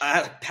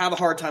 I have a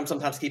hard time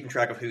sometimes keeping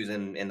track of who's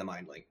in the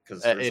mind link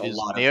because there's It a is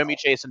lot Naomi, of.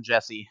 Chase, and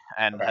Jesse,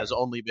 and Okay. has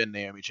only been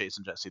Naomi, Chase,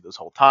 and Jesse this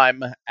whole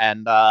time.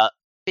 And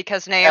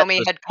Because at Naomi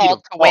the had speed called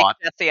of to wake thought,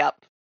 Jesse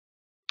up.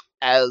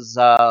 as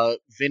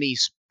Vinnie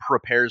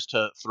prepares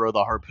to throw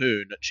the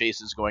harpoon,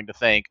 Chase is going to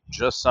think,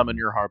 just summon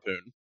your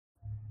harpoon.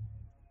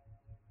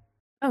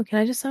 Oh, can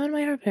I just summon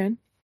my harpoon?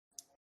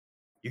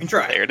 You can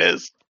try. There it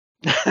is.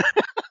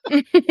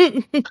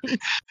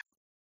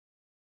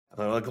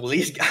 At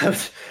least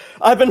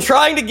I've been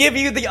trying to give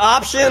you the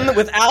option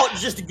without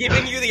just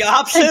giving you the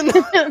option.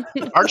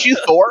 Aren't you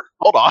Thor?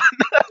 Hold on.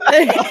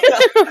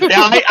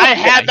 Yeah, I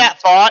had that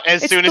thought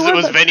as It's soon as Thor, it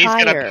was but Vinny's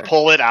higher. gonna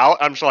pull it out.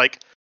 I'm just like,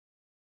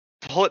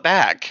 pull it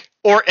back.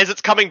 Or as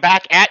it's coming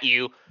back at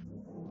you,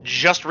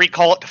 just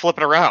recall it to flip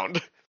it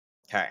around.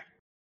 Okay.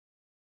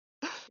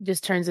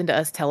 Just turns into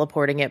us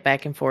teleporting it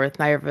back and forth.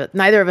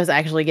 Neither of us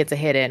actually gets a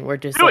hit in. We're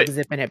just Do like it.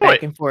 zipping it Do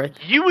back it. and forth.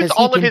 Use Because he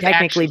all of can his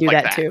technically actions do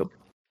like that too.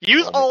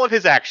 Use Well, all of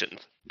his actions.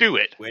 Do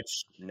it.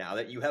 Which, now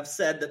that you have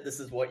said that this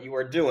is what you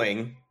are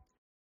doing,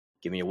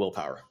 give me a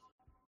willpower.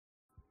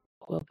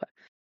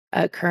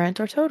 Current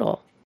or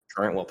total?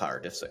 Current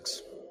willpower, diff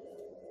 6.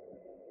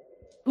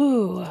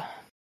 Ooh.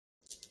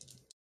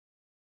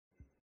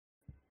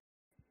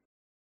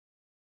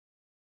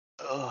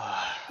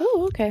 Ugh.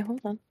 Ooh, okay,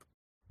 hold on.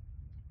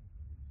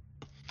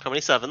 How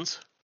many 7s?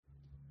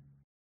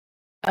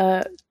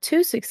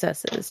 2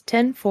 successes.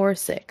 10, 4,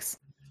 6.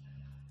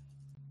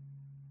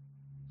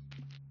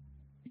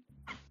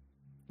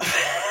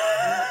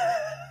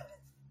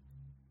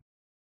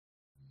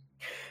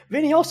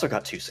 Vinny also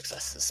got 2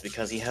 successes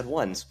because he had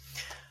 1s.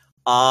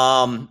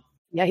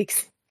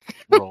 Yikes.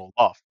 Roll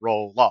off,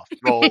 roll off,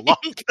 roll off.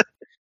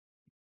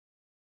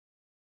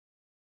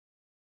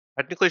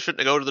 Technically,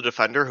 shouldn't it go to the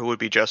defender, who would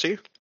be Jesse?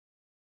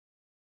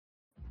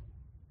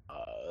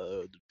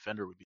 The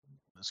defender would be,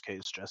 in this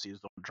case, Jesse is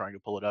the one trying to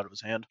pull it out of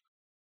his hand.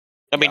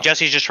 I mean, Yeah.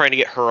 Jesse's just trying to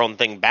get her own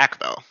thing back,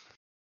 though.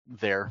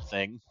 Their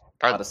thing.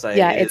 How to say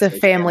Yeah, it it's is a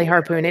family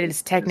harpoon. harpoon. It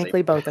is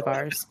technically both of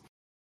ours.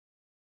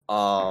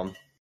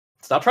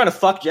 Stop trying to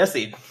fuck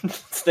Jesse,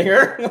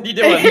 Stinger. What are you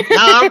doing?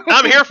 No,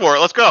 I'm here for it.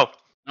 Let's go.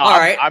 No, All I'm,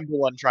 right. I'm the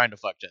one trying to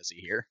fuck Jesse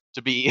here.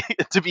 To be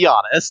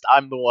honest,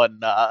 I'm the one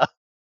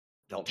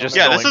Don't just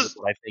tell me this going is-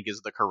 with what I think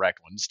is the correct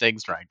one.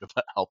 Sting's trying to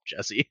help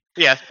Jesse.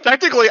 Yeah,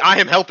 technically, I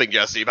am helping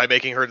Jesse by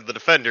making her the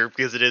defender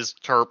because it is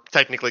her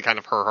technically kind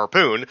of her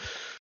harpoon.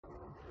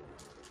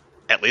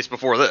 At least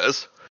before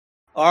this.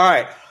 All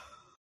right.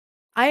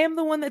 I am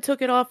the one that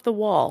took it off the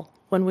wall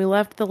when we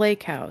left the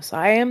lake house.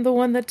 I am the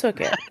one that took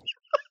it.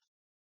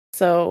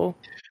 So,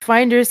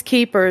 finders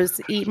keepers,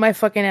 eat my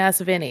fucking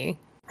ass, Vinny.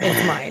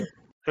 It's mine.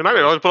 He might be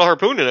able to put a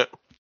harpoon in it.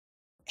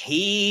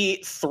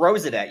 He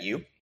throws it at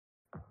you,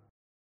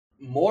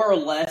 more or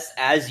less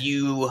as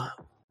you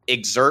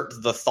exert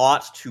the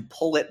thought to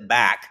pull it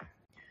back.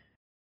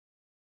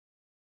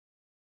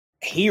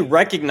 He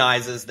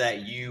recognizes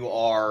that you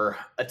are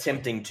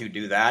attempting to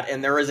do that,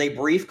 and there is a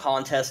brief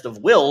contest of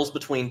wills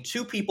between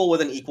 2 people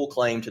with an equal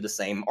claim to the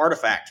same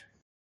artifact.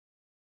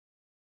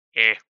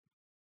 Eh.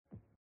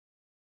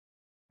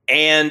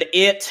 And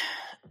it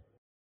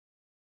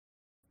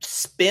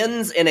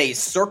spins in a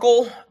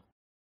circle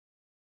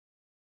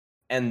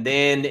and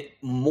then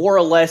more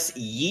or less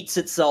yeets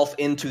itself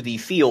into the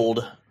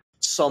field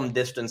some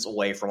distance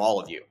away from all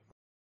of you.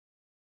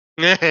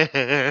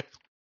 Thank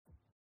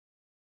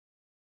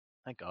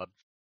God.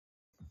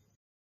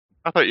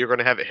 I thought you were going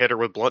to have it hit her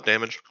with blunt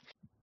damage.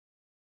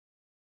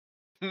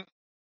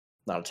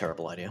 Not a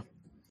terrible idea.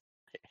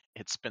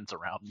 It spins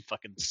around and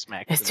fucking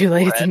smacks. It's it too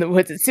late. It's forehead. in the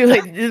woods. It's too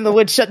late. It's in the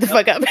woods. Shut the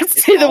fuck up.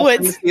 It's in the Off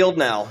in the woods. field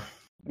now.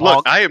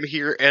 Look, Bonk. I am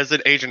here as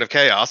an agent of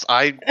chaos.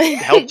 I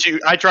helped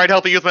you. I tried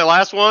helping you with my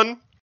last one.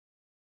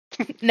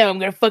 No, I'm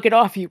gonna fuck it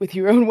off you with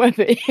your own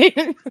weapon.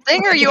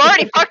 Stinger, you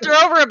already fucked her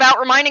over about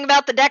reminding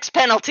about the dex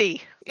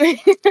penalty.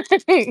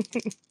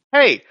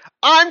 Hey,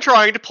 I'm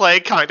trying to play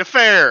kind of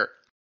fair.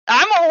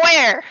 I'm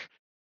aware.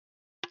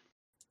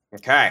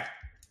 Okay.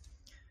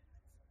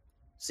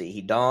 See,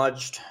 he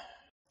dodged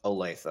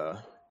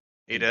Olathe.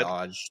 He did.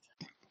 Dodged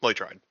Well, he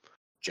tried.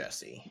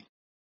 Jesse.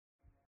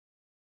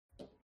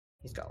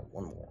 He's got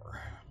one more.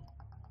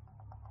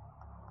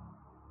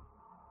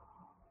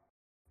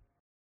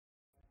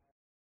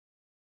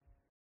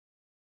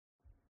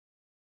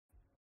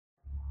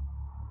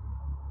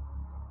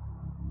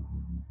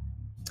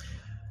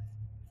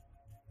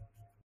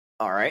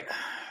 All right.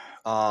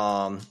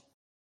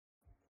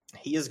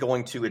 He is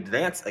going to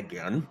advance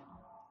again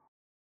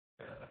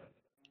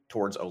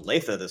towards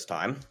Olathe this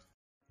time.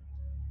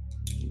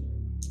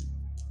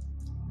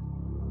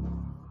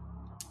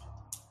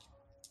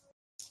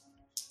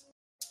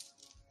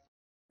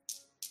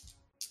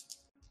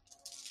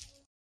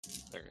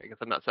 There, I guess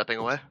I'm not stepping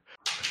away.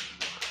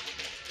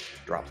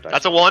 Drops dice.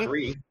 That's a 1.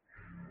 3.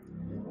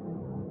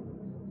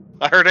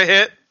 I heard a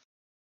hit.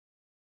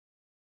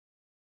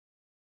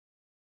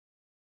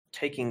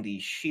 taking the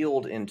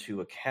shield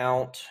into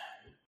account,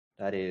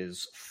 that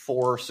is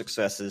 4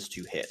 successes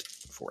to hit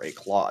for a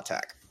claw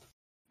attack.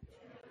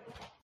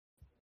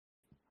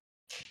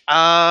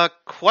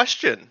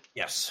 Question.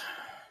 Yes.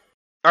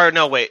 Or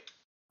no, wait.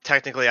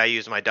 Technically, I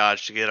used my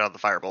dodge to get out of the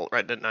firebolt,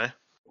 right? Didn't I?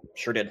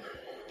 Sure did.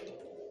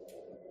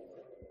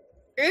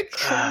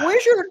 It's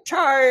wizard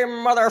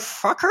time,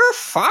 motherfucker!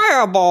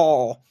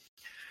 Fireball!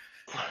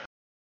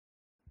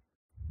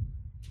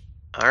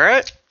 All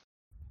right.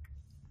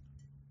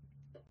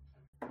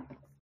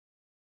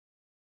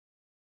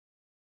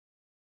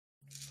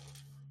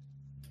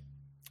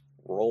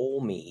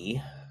 Roll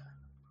me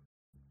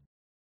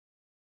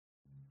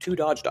 2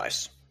 dodge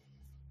dice.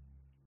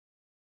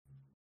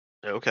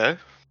 Okay.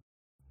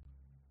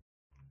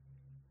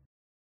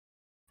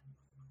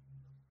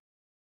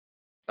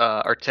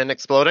 Are 10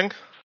 exploding?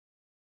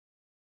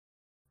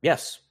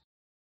 Yes.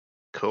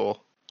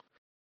 Cool.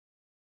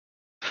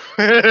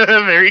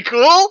 Very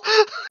cool.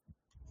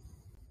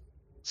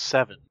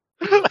 7.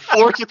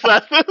 4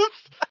 successes.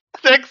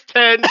 6,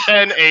 10,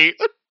 10, 8.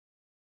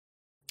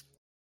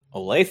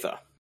 Olathe,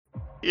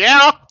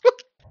 Yeah.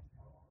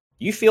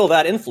 you feel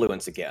that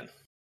influence again.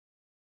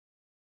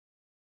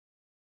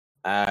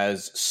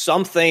 As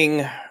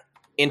something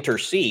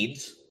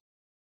intercedes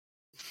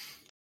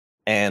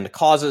and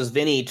causes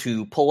Vinnie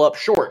to pull up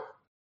short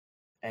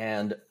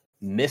and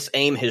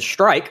misaim his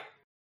strike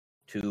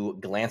to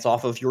glance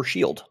off of your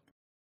shield.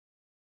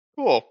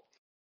 Cool.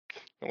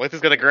 Life is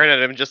gonna grin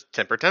at him. Just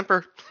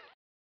temper.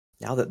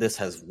 Now that this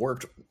has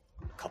worked a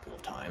couple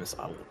of times,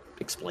 I'll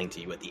explain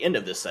to you at the end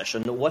of this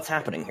session what's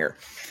happening here.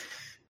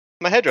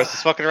 My headdress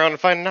is fucking around and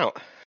finding out.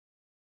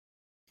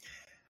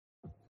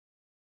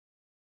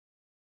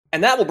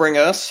 And that will bring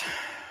us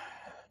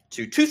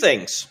to 2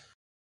 things.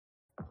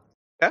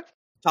 Okay.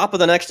 Top of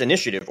the next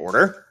initiative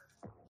order.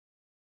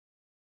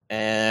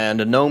 And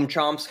Noam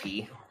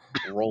Chomsky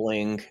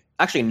rolling...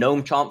 Actually,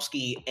 Noam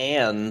Chomsky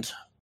and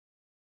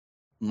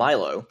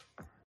Milo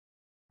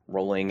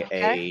rolling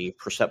a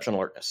perception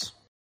alertness.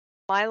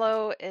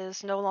 Milo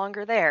is no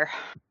longer there.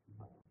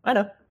 I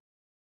know.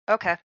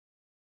 Okay.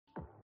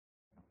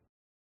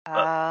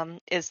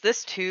 Is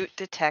this to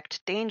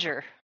detect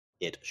danger?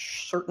 It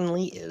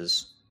certainly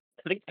is.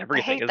 I think I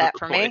everything hate is that at this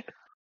for point.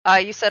 me.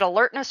 You said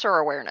alertness or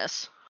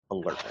awareness?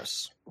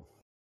 Alertness.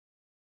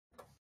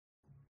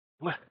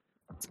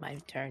 It's my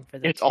turn for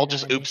the It's all 10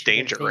 just on oops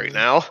initiative, danger right baby.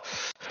 now.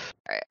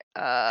 Alright,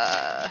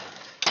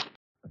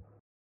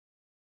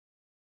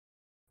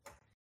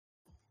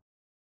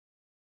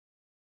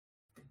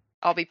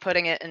 I'll be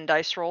putting it in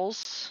dice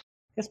rolls.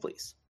 Yes,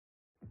 please.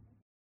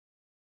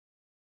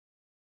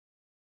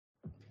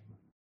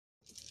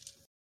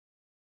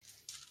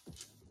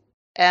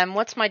 And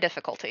what's my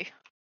difficulty?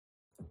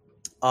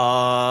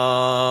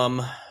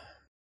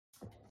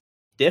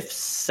 Diff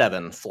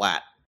 7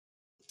 flat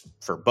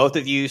for both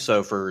of you.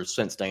 So for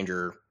sense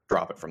danger,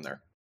 drop it from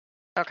there.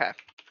 Okay.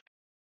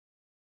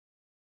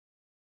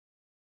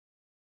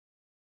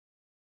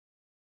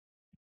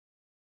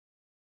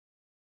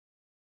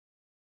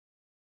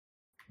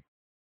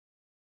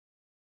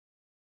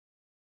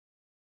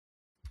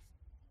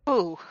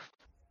 Ooh.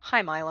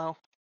 Hi, Milo.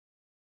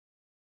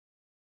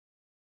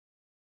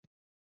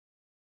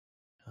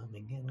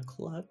 Coming in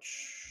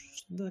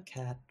clutch, the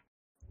cat.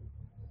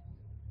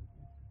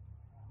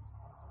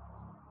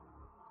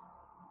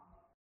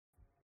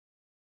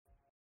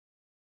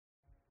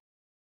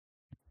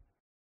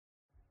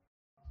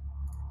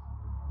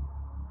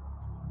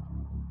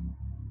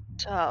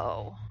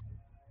 So.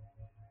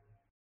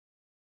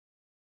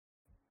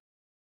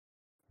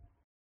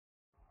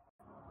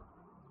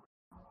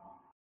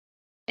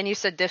 And you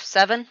said diff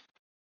 7?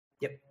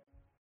 Yep.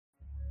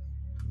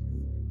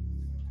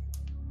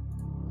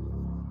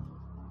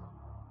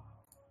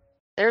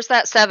 There's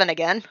that 7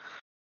 again.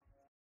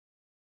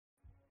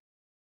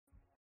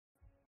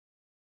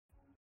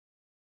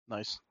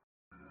 Nice.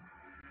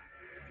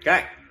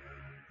 Okay.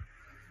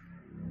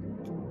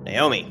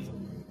 Naomi,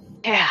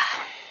 Yeah.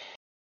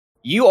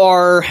 you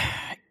are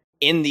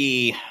in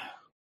the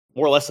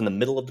more or less in the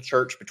middle of the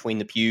church between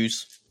the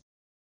pews.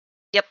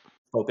 Yep.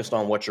 Focused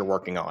on what you're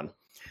working on.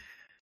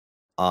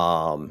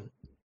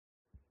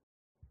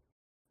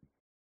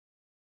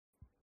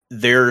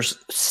 There's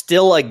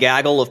still a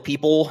gaggle of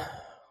people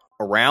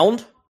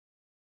around.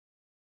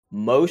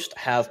 Most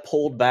have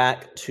pulled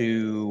back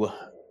to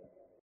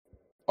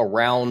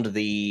around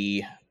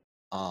the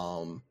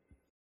around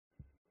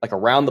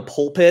the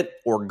pulpit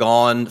or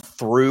gone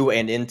through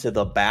and into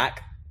the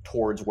back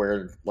towards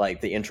where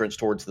like the entrance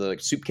towards the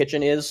soup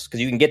kitchen is, because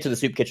you can get to the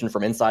soup kitchen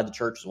from inside the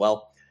church as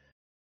well.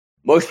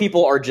 Most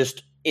people are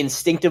just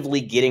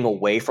instinctively getting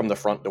away from the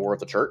front door of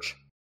the church.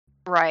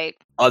 Right.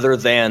 Other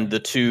than the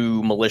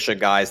 2 militia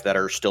guys that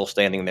are still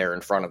standing there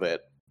in front of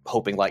it,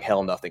 hoping like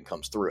hell nothing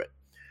comes through it.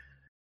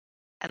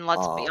 And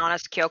let's be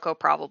honest, Kyoko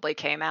probably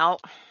came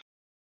out.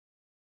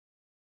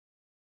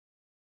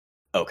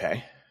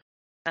 Okay.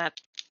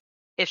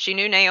 If she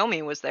knew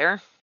Naomi was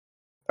there.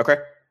 Okay.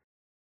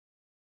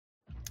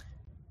 Or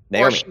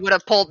Naomi. she would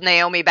have pulled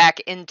Naomi back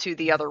into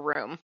the other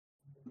room.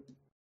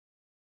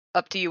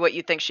 Up to you what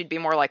you think she'd be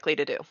more likely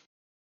to do.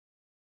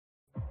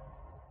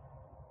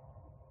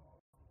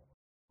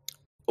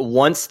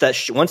 Once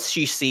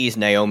she sees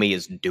Naomi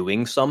is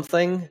doing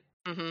something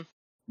Mm-hmm.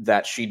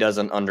 that she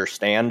doesn't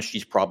understand,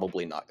 she's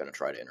probably not going to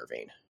try to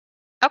intervene.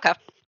 Okay.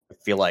 I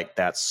feel like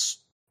that's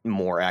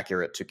more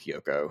accurate to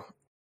Kyoko.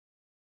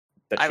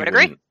 That I she would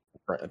agree.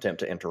 wouldn't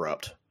attempt to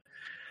interrupt.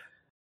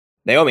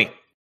 Naomi.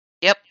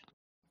 Yep.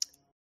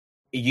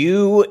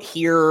 You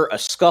hear a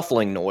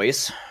scuffling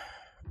noise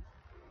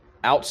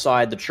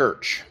outside the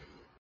church.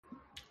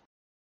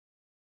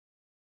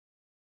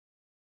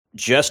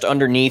 Just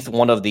underneath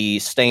one of the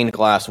stained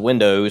glass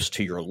windows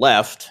to your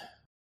left,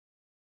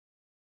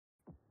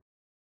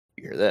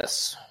 you hear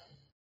this.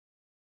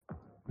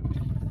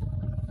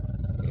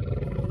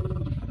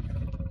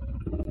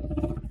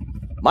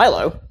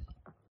 Milo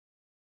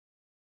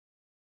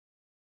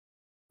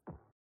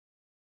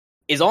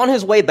is on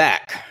his way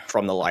back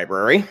from the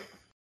library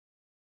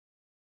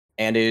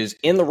and is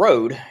in the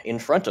road in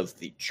front of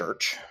the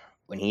church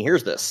when he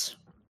hears this.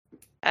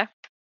 Okay.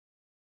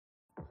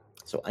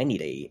 So I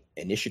need a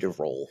initiative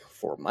roll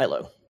for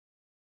Milo.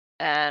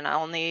 And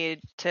I'll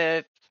need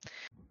to...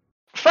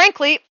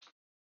 Frankly,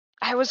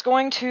 I was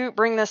going to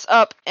bring this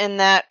up in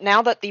that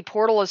now that the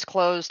portal is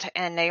closed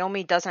and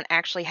Naomi doesn't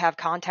actually have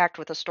contact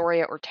with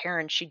Astoria or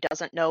Terran, she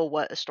doesn't know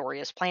what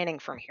Astoria is planning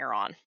from here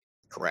on.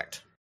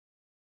 Correct.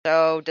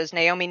 So does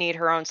Naomi need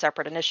her own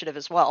separate initiative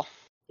as well?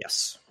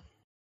 Yes.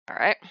 All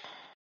right.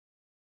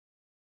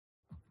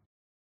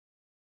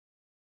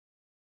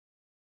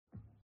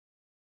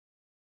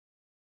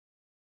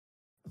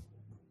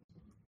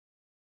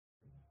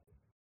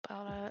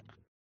 About it.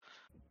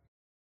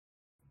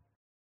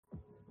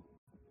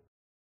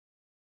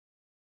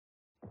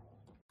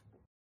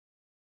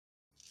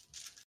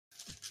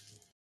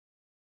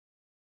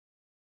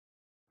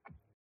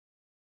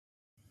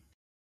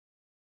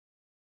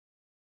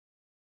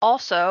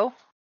 Also,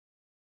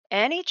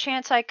 any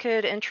chance I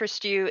could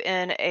interest you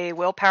in a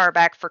willpower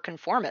back for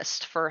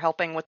Conformist for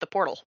helping with the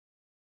portal?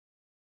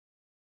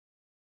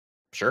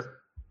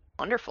 Sure.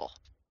 Wonderful.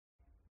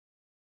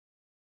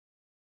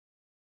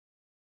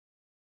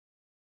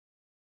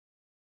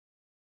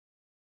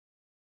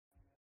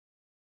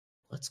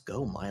 Let's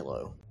go,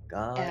 Milo.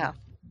 God Yeah.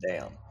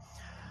 damn.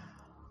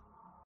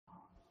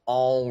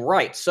 All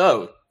right,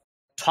 so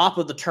top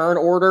of the turn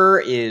order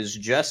is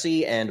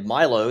Jesse and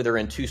Milo. They're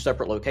in two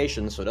separate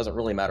locations, so it doesn't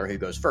really matter who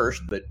goes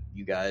first, but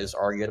you guys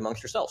argue it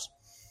amongst yourselves.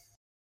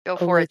 Go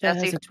for it, Olathe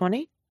Jesse. has a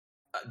 20.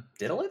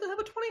 Did Olathe have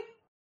a 20?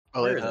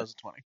 Oh, Where it is it? has a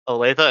 20.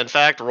 Olathe, in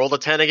fact, rolled a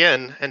 10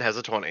 again and has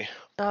a 20.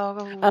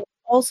 Oh,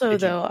 Also,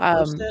 Did you though,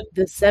 post it?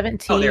 the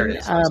 17. Oh, there it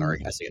is. I'm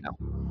sorry. I see it now.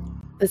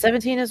 The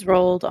 17 is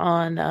rolled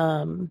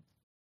on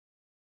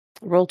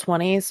roll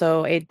 20,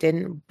 so it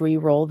didn't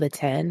re-roll the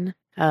 10.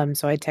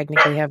 So I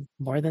technically have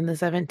more than the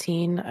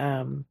 17.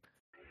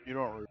 You don't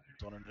roll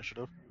on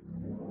initiative.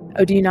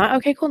 Oh, do you not?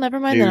 Okay, cool. Never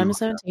mind. Then I'm No. a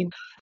 17.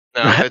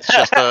 No, it's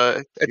just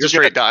it's You're a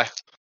straight good. die.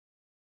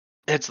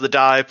 It's the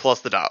die plus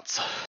the dots.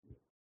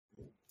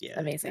 Yeah.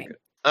 Amazing. you're good.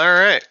 All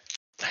right.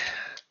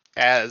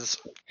 As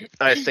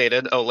I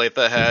stated,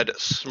 Olathe had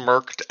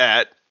smirked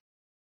at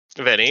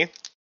Vinnie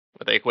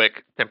with a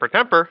quick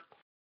temper,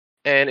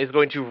 and is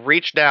going to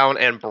reach down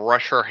and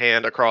brush her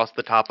hand across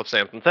the top of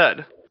Samson's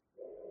head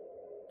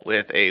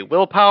with a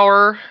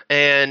willpower.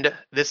 And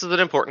this is an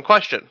important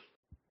question.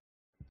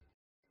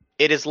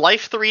 It is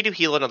life 3 to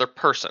heal another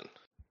person.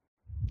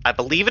 I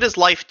believe it is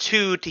life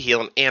 2 to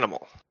heal an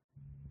animal.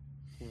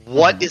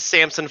 What is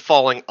Samson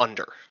falling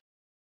under?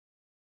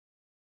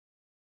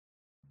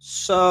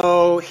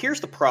 So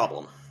here's the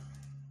problem.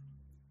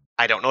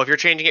 I don't know if you're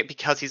changing it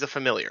because he's a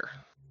familiar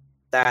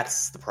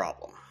That's the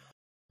problem.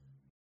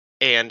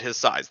 and his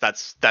size.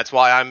 That's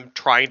why I'm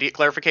trying to get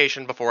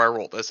clarification before I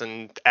roll this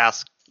and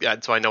ask,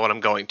 so I know what I'm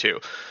going to,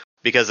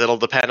 because it'll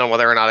depend on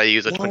whether or not I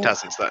use a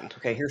quintessence then.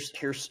 Okay,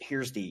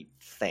 here's the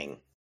thing.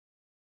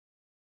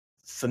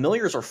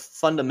 Familiars are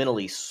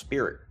fundamentally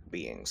spirit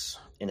beings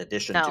in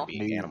addition to No.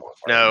 being animals.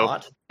 Are No. they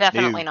not?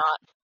 definitely No. not.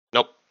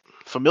 Nope.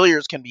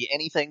 Familiars can be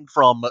anything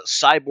from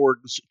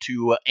cyborgs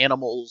to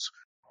animals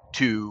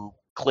to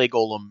clay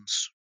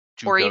golems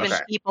to Or ghosts. even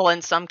Okay. people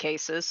in some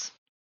cases.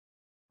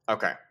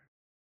 Okay.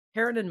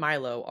 Heron and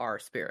Milo are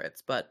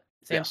spirits, but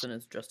Samson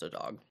is just a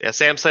dog. Yeah,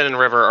 Samson and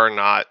River are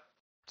not.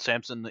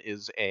 Samson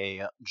is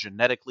a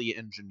genetically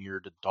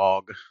engineered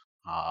dog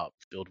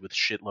filled with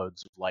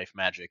shitloads of life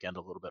magic and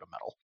a little bit of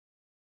metal.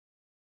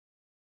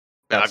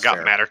 And That's I've got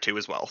fair. matter too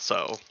as well.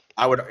 So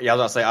I was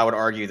gonna say I would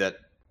argue that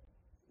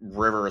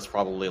River is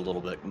probably a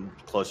little bit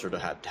closer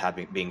to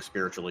having being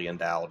spiritually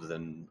endowed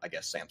than I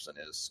guess Samson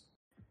is,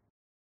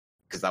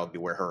 because that would be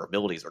where her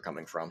abilities are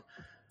coming from.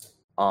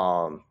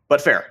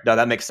 But fair, no,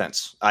 that makes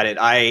sense.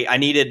 I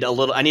needed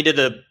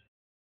to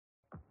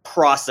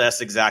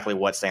process exactly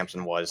what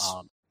Samson was.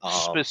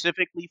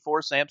 Specifically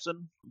for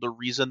Samson, the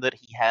reason that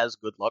he has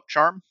good luck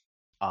charm,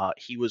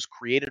 he was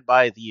created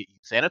by the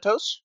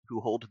Thanatos, who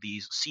hold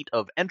the seat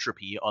of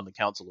entropy on the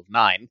Council of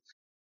Nine.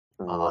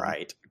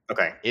 Right.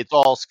 Okay. It's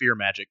all sphere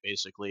magic,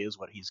 basically, is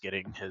what he's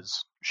getting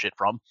his shit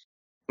from.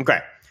 Okay.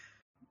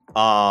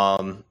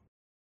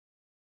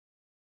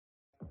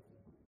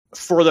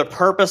 For the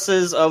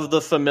purposes of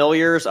the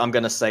familiars, I'm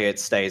going to say it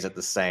stays at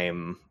the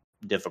same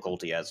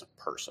difficulty as a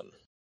person.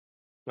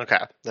 Okay,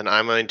 then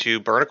I'm going to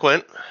burn a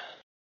quint,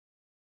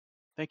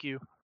 Thank you.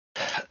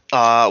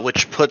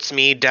 which puts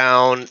me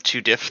down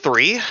to diff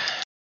 3.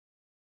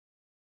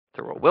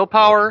 To roll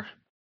willpower.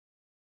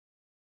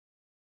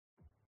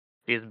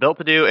 He's built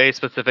to do a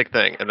specific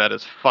thing, and that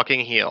is fucking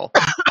heal.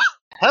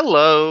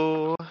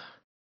 Hello.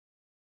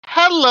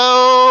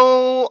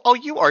 Hello. Oh,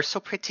 you are so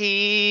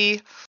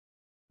pretty.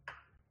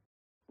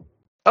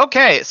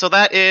 Okay, so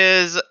that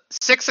is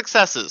 6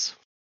 successes.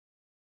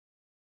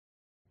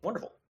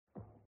 Wonderful.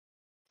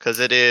 Because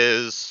it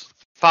is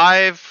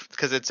 5,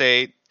 because it's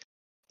a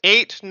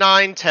 8,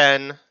 9,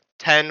 10,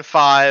 10,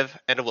 5,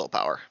 and a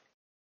willpower.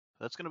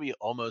 That's going to be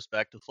almost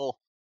back to full.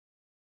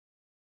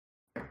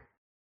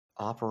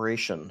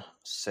 Operation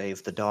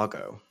Save the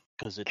Doggo.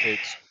 Because it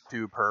takes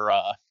 2 per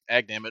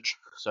ag damage.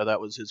 So that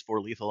was his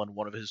 4 lethal and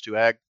 1 of his 2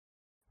 ag.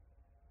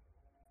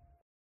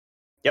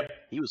 Yep.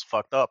 He was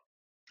fucked up.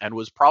 And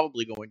was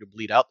probably going to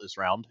bleed out this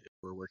round if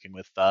we're working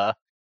with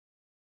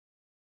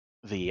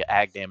the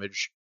ag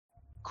damage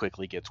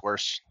quickly gets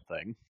worse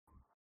thing.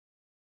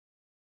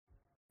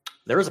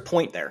 There is a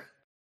point there.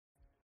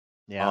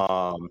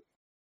 Yeah.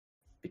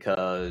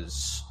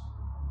 Because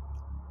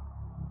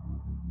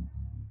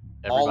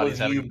Everybody's all of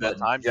having you a bad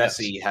but time.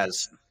 Jesse Yes.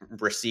 has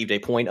received a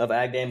point of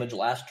ag damage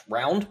last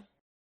round.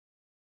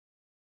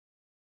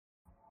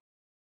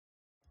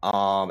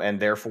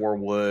 And therefore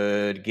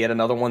would get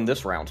another one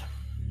this round.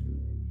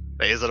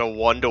 Is it a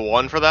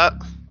 1-to-1 for that?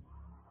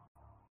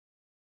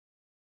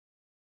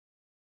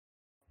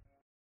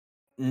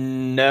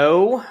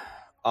 No.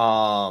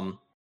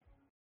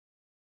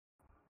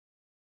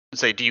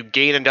 Say, do you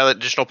gain another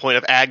additional point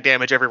of ag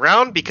damage every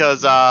round?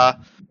 Because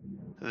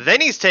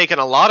then he's taken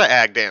a lot of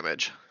ag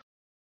damage.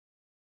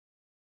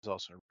 He's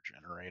also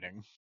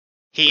regenerating.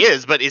 He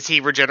is, but is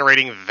he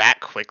regenerating that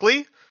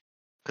quickly?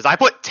 Because I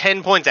put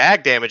 10 points of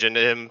ag damage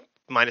into him,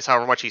 minus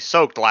however much he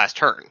soaked last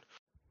turn.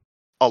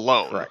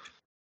 Alone. Correct.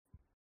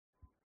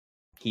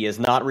 He is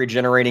not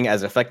regenerating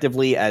as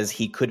effectively as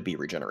he could be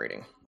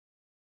regenerating.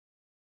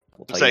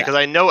 Because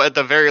I know at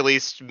the very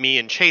least me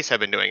and Chase have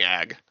been doing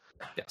ag.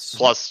 Yes.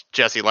 Plus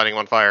Jesse lighting him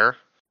on fire.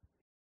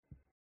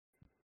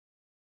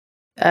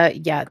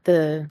 Yeah,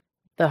 the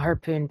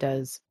harpoon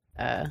does.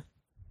 I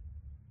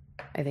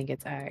think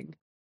it's ag.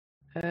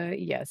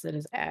 Yes, it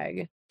is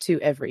ag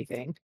to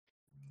everything.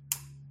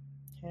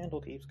 Candle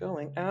keeps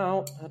going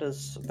out. That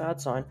is a bad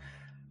sign.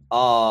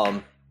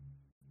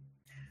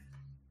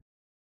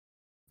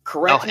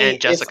 Correct me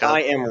Jessica. if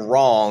I am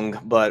wrong,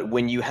 but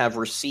when you have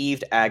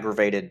received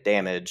aggravated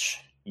damage,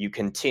 you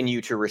continue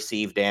to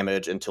receive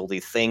damage until the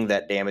thing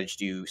that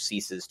damaged you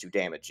ceases to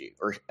damage you,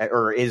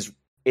 or is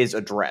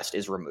addressed,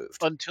 is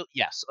removed. Until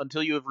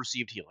you have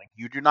received healing.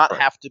 You do not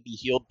have to be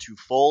healed to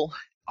full,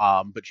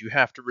 but you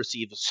have to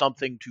receive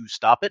something to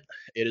stop it.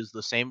 It is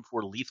the same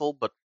for lethal,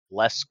 but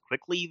less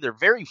quickly. They're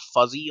very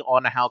fuzzy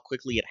on how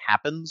quickly it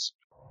happens.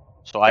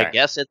 So I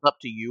guess it's up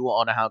to you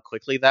on how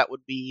quickly that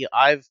would be.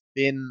 I've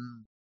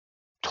been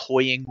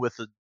toying with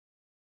a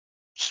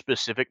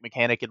specific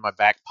mechanic in my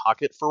back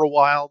pocket for a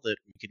while that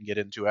we can get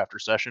into after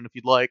session if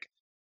you'd like.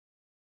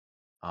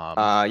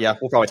 Yeah,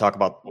 we'll probably talk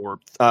about or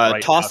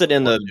toss it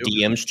in the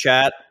DM's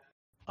chat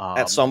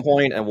at some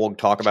point, and we'll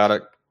talk about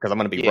it because I'm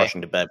going to be rushing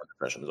to bed when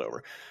the session is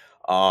over.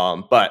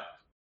 But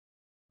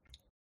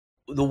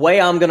the way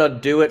I'm going to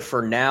do it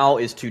for now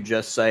is to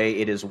just say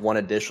it is 1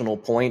 additional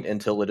point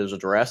until it is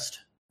addressed.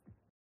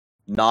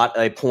 Not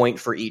a point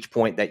for each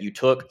point that you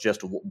took,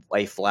 just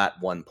a flat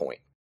 1 point.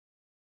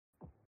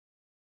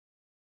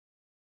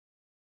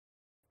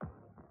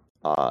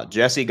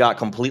 Jesse got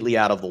completely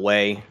out of the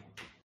way,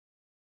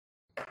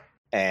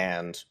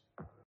 and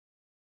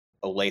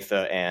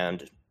Olathe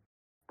and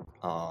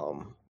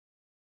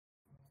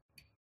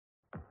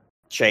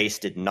Chase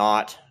did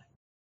not.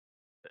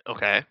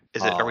 Okay.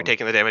 Are we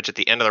taking the damage at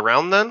the end of the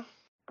round then?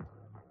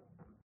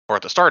 Or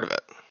at the start of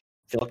it? I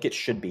feel like it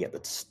should be at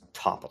the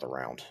top of the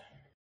round.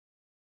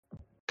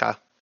 Okay.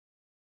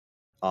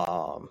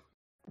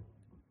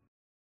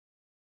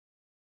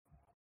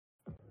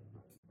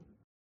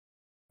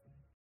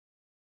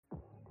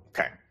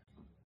 Okay.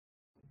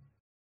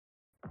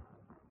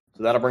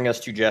 So that'll bring us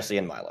to Jesse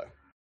and Milo.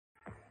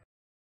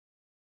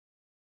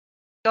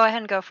 Go ahead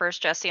and go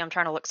first, Jesse. I'm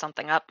trying to look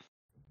something up.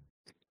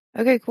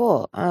 Okay,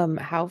 cool.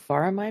 How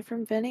far am I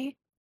from Vinnie?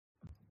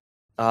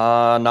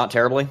 Not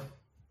terribly.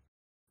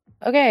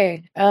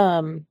 Okay.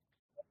 Enough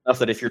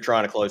that if you're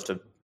trying to close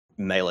to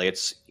melee,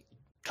 it's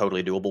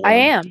totally doable. I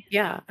am.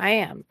 Yeah, I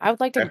am. I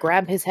would like to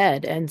grab his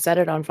head and set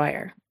it on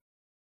fire.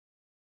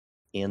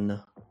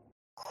 Incredible.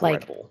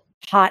 Like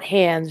hot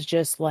hands,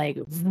 just like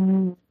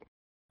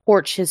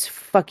torch his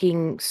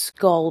fucking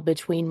skull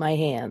between my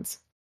hands.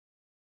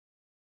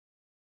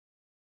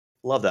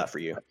 Love that for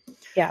you.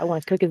 Yeah, I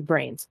want to cook his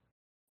brains.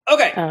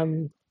 Okay.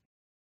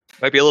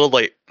 Might be a little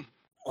late.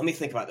 Let me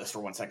think about this for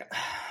 1 second.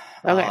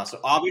 Okay. So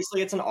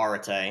obviously it's an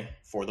arete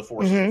for the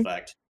forces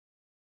effect.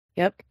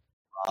 Yep.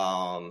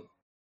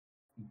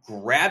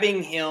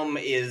 Grabbing him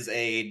is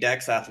a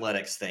Dex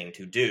Athletics thing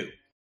to do.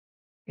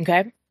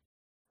 Okay.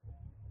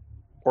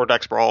 Or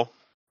Dex Brawl.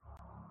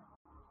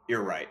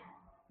 You're right.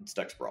 It's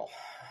Dex Brawl.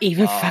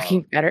 Even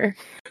fucking better.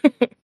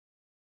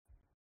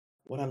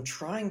 What I'm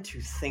trying to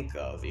think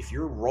of, if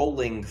you're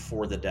rolling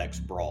for the Dex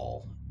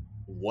Brawl,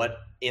 what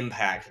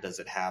impact does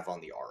it have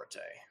on the Arate?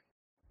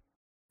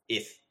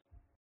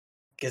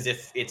 Because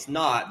if it's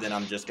not, then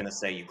I'm just going to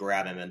say you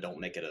grab him and don't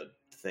make it a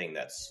thing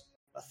that's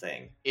a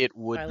thing. It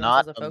would Violence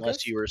not as a unless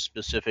focus? you were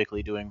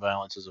specifically doing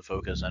violence as a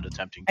focus and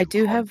attempting to I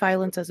do have combo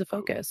violence as a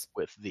focus.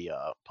 with the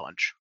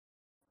punch.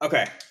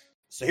 Okay,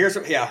 so here's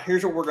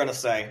what we're going to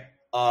say.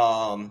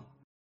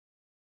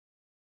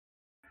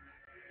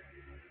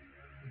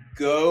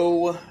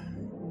 Go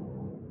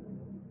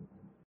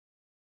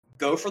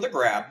for the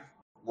grab.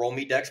 Roll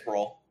me Dex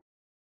Brawl.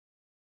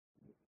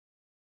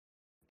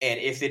 And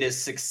if it is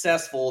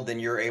successful, then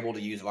you're able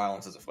to use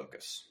violence as a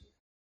focus.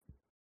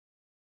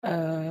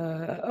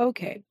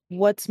 Okay.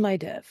 What's my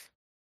div?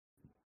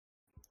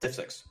 Div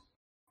 6.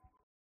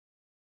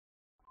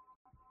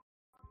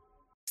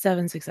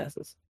 7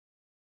 successes.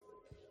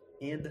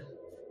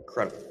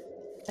 Incredible.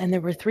 And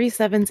there were 3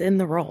 7s in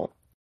the roll.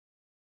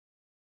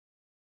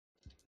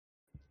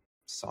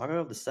 Saga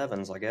of the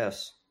Sevens, I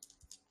guess.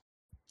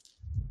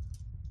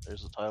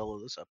 There's the title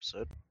of this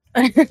episode.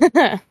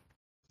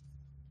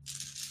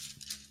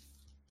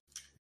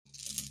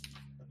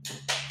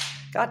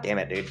 God damn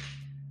it, dude.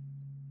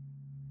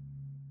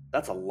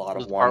 That's a lot This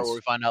of is the part ones. where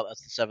we find out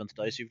that's the 7th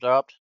dice you've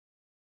dropped.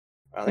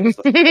 I think it's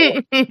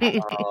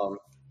the 4th.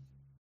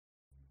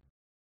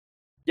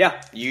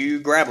 Yeah, you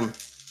grab him.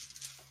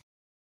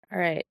 All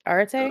right.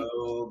 Arte?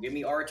 So give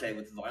me Arte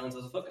with violence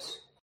as a focus.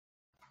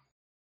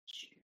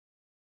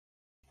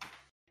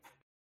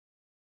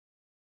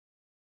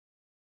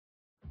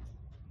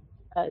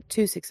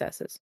 2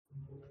 successes.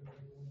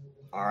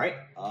 All right.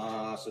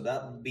 So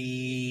that would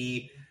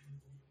be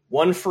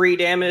 1 free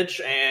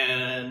damage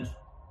and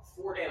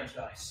 4 damage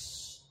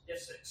dice. Div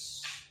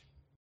 6.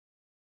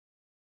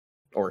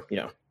 Or,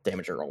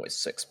 damage are always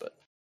 6, but...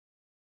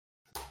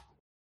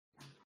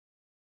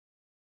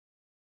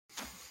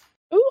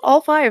 Ooh,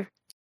 all 5.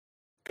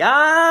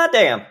 God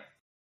damn.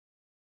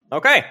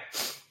 Okay.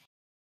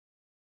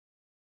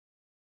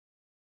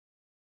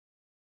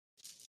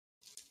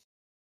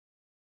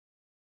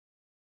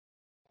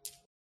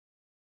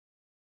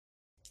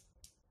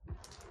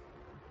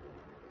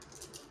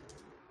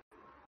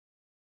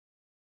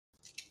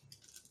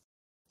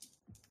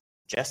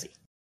 Jesse.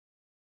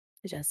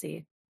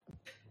 Jesse.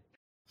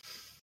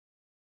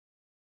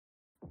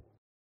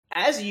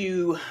 As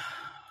you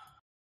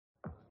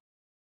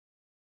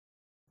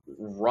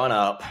run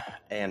up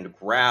and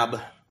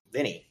grab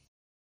Vinnie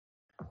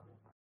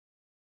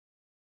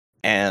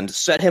and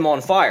set him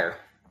on fire,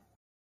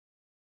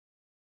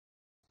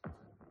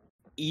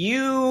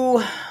 he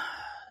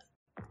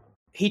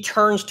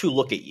turns to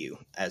look at you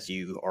as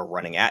you are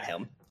running at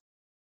him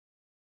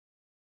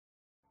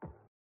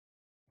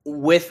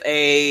with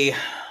a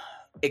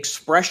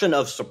expression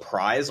of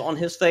surprise on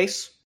his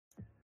face,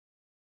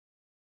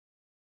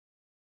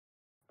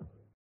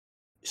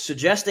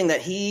 suggesting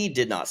that he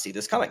did not see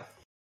this coming.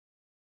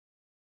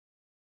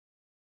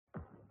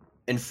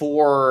 And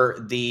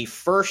for the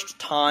first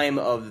time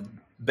of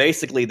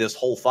basically this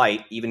whole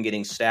fight, even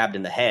getting stabbed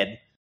in the head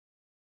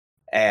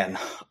and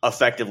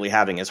effectively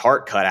having his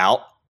heart cut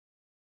out,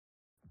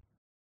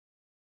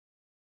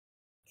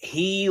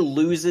 he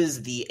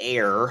loses the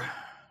air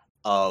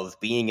of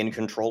being in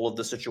control of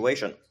the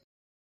situation.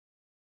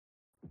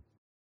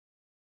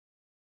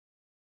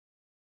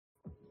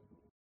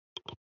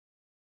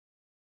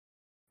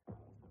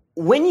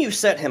 When you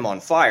set him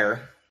on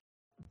fire,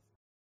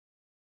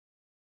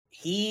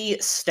 he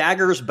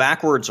staggers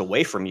backwards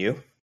away from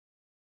you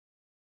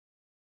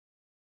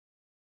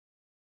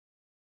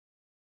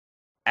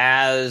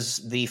as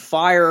the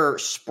fire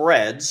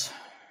spreads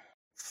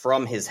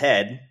from his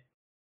head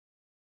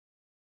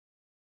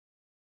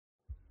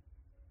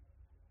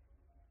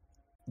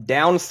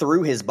down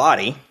through his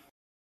body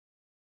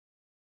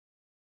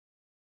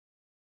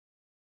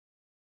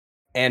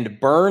and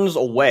burns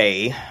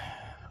away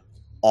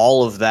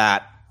all of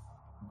that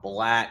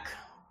black,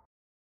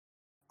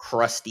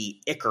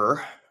 crusty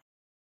ichor,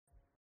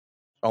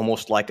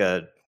 almost like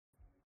a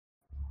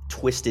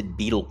twisted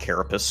beetle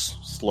carapace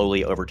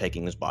slowly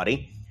overtaking his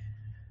body.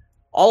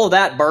 All of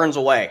that burns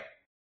away.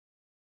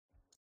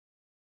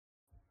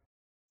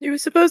 You were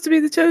supposed to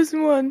be the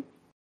chosen one.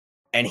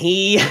 And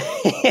he...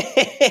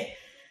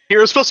 You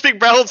were supposed to speak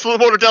balance to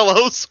the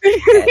Mortadellos.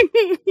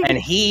 and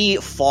he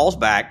falls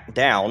back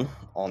down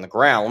on the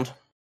ground,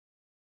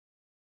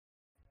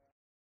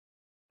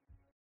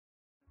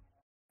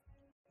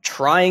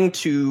 trying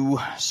to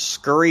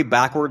scurry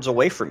backwards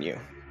away from you.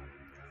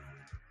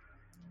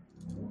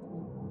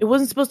 It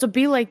wasn't supposed to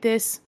be like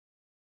this.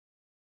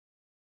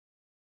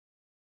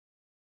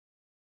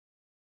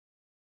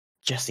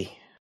 Jesse,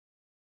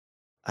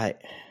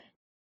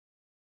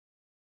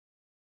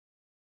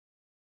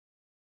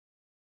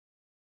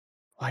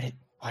 Why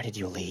did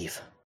you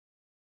leave?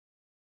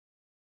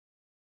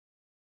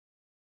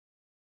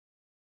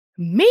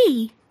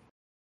 Me?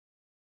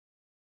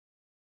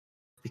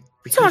 We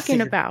could have Talking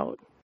figured, about?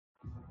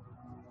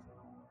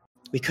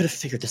 we could have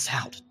figured this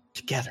out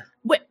together.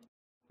 What?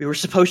 We were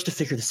supposed to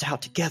figure this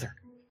out together.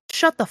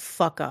 Shut the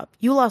fuck up.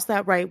 You lost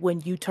that right when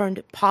you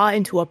turned Pa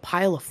into a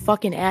pile of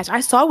fucking ash.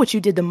 I saw what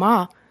you did to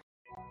Ma.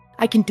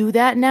 I can do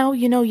that now.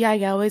 You know,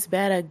 yeah, always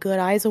bad at good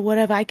eyes or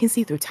whatever. I can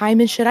see through time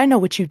and shit. I know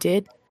what you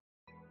did.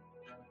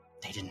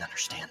 They didn't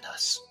understand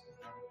us.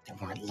 They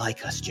weren't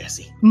like us,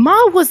 Jesse.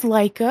 Ma was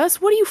like us.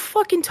 What are you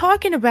fucking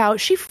talking about?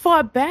 She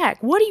fought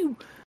back. What are you...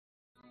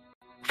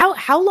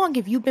 How long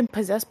have you been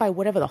possessed by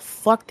whatever the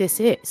fuck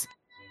this is?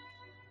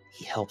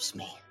 He helps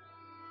me.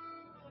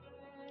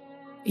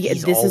 Yeah,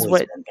 He's this always is what...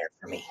 been there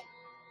for me.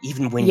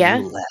 Even when Yeah?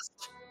 you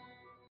left.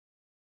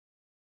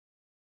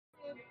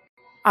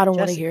 I don't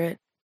want to Jesse. hear it.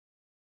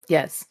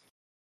 Yes.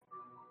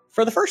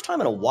 For the first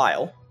time in a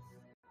while,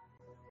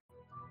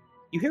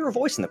 you hear a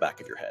voice in the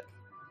back of your head.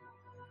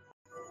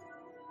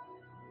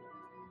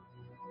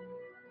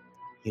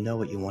 You know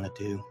what you want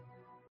to do.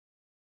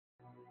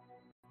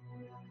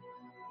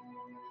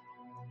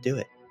 Do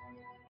it.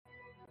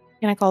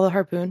 Can I call the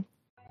harpoon?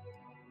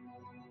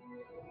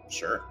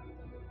 Sure.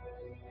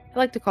 I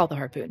like to call the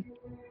harpoon.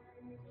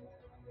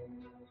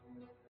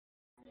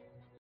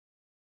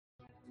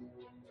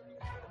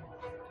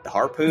 The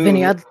harpoon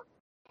Vinny,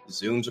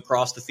 zooms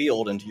across the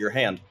field into your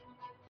hand.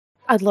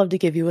 I'd love to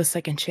give you a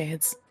second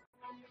chance.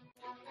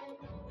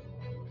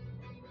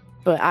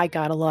 But I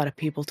got a lot of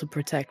people to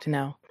protect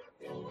now.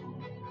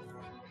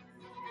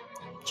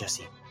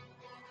 Jesse,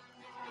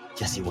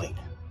 wait.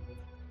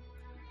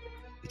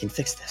 We can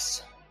fix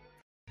this.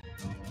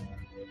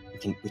 We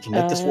can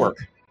make this work.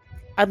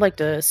 I'd like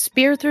to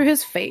spear through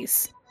his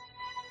face.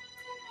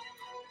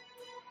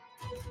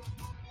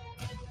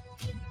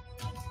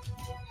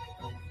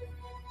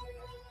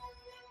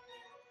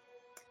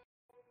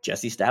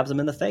 Jesse stabs him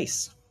in the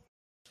face.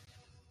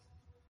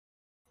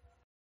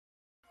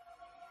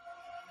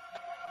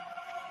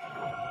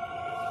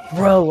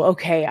 Bro,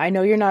 okay, I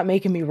know you're not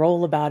making me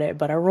roll about it,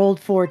 but I rolled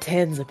 4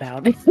 10s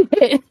about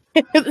it.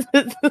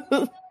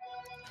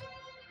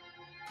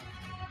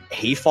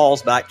 He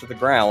falls back to the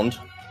ground,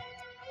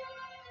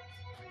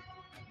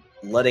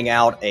 letting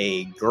out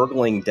a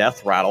gurgling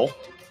death rattle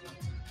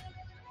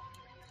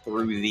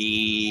through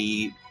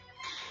the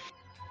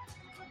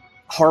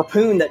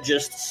harpoon that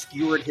just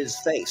skewered his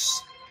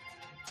face.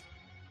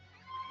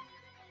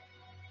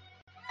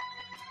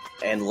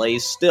 And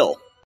lays still.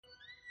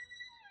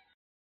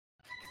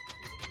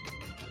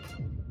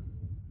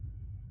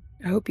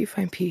 I hope you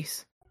find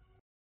peace.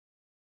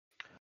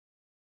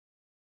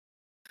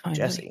 Finally.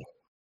 Jesse.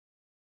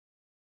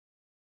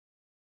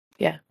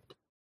 Yeah.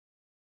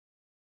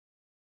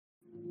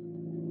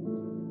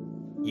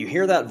 You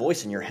hear that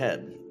voice in your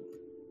head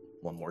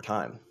one more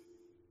time.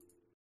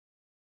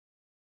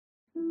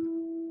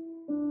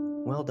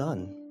 Well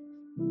done,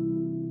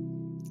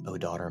 O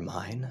daughter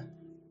mine.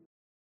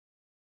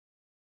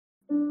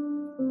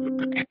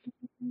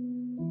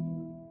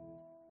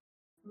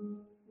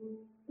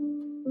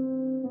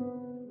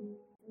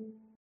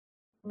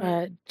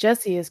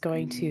 Jessie is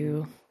going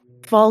to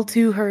fall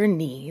to her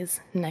knees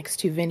next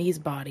to Vinny's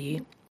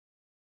body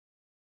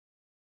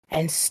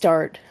and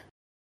start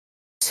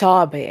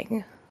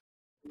sobbing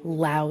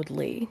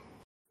loudly.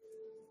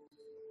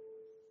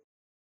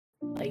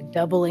 Like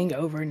doubling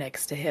over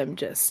next to him,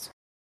 just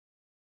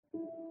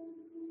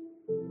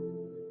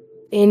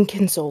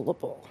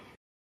inconsolable.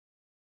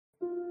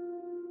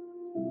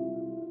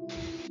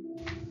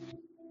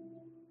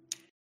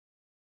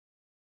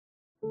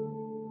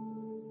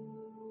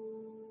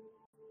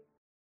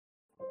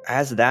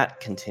 As that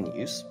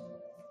continues,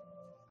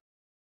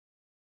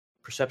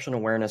 perception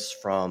awareness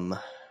from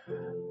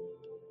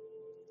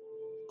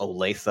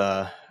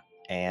Olathe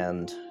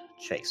and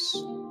Chase.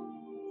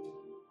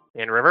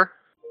 And River?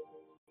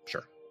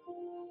 Sure.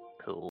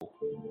 Cool.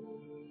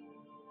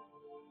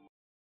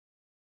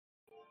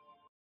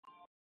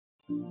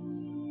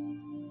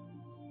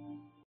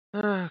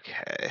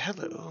 Okay,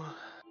 hello.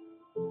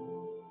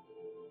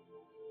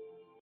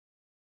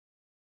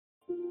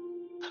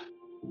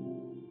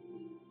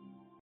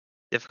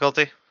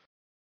 Difficulty?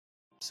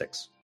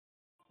 6.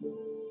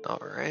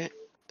 Alright.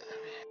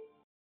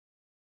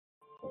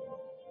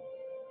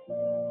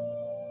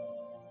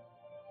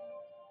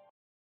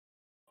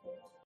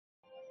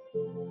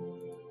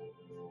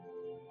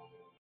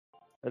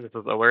 And this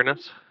is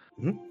awareness?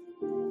 Mm-hmm.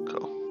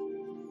 Cool.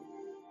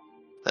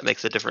 That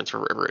makes a difference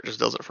for River, it just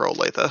doesn't for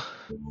Olathe.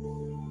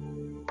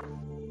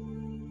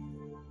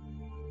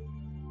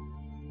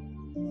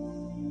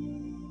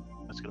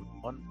 That's gonna be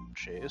 1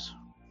 Chase.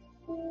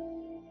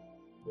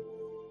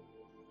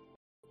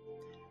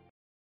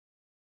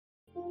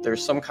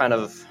 There's some kind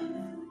of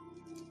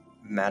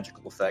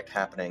magical effect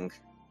happening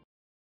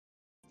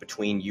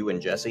between you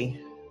and Jesse.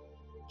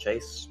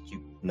 Chase,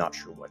 you're not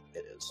sure what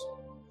it is.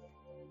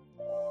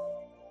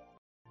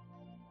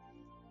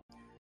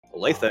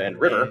 Olathe and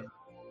River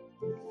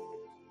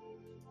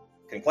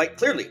can quite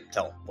clearly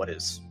tell what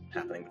is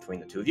happening between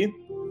the two of you.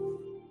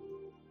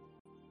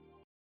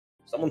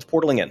 Someone's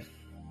portaling in.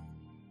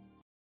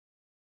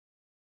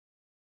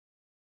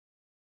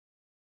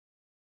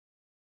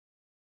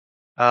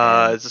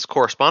 Is this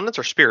correspondence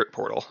or spirit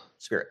portal?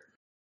 Spirit.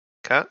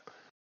 Okay.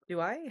 Do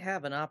I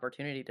have an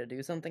opportunity to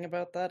do something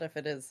about that if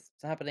it is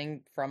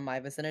happening from my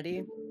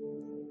vicinity?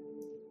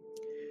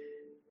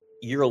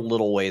 You're a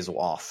little ways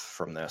off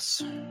from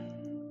this.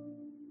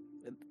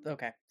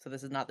 Okay, so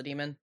this is not the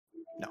demon?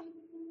 No.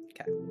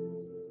 Okay.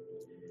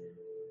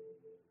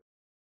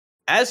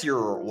 As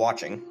you're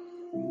watching,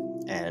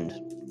 and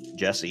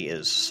Jessie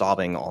is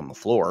sobbing on the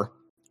floor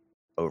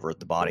over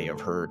the body of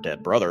her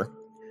dead brother,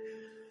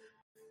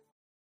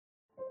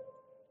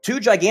 two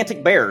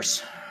gigantic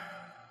bears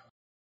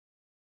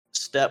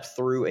step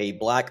through a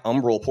black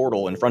umbral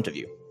portal in front of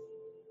you.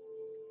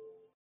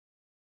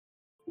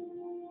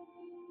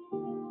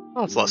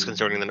 Well, it's less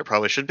concerning than it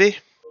probably should be.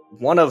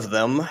 One of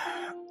them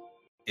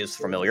is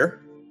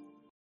familiar.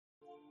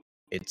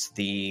 It's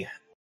the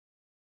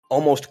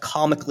almost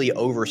comically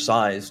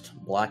oversized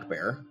black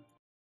bear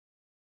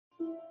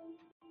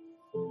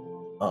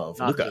of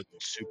Not Luca. to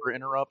super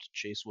interrupt,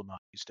 Chase will not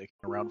be sticking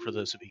around for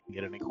this if he can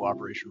get any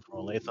cooperation from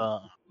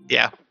Olathe.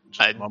 Yeah,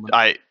 Just a moment.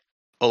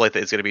 Olathe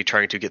is going to be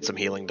trying to get some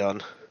healing done.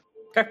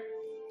 Okay.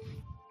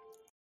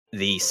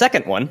 The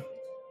second one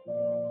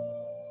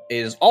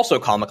is also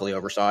comically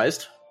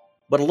oversized,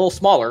 but a little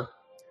smaller,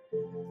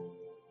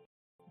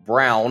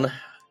 brown,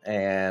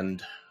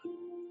 and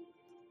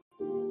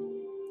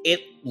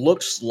it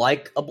looks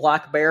like a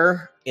black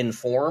bear in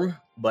form,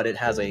 but it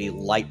has a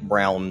light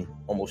brown,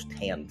 almost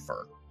tan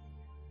fur.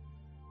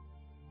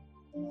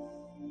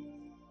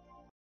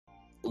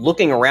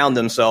 Looking around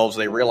themselves,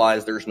 they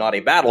realize there's not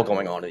a battle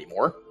going on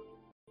anymore,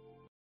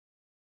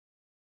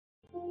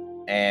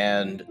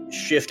 and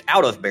shift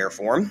out of bear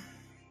form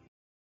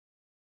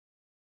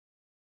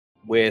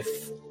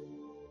with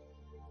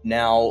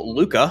now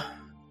Luca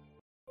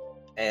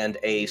and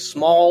a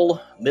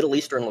small Middle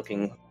Eastern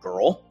looking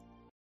girl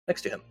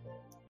next to him.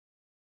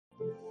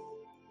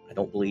 I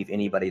don't believe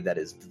anybody that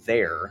is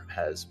there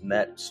has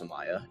met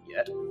Samaya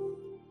yet,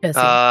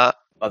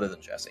 other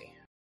than Jessie.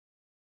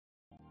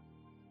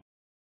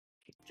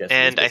 Jessie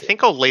And I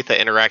think Olathe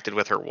interacted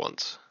with her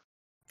once.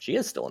 she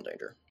is still in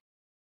danger.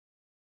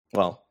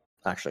 Well,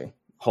 actually,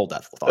 hold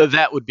that for thought.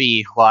 That would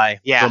be why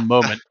Yeah. the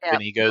moment Yeah.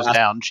 Vinnie goes Last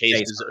down, Chase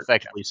Chase is heard,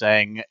 effectively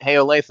saying, "Hey,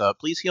 Olathe,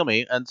 please heal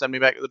me and send me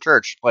back to the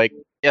church," like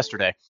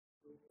yesterday.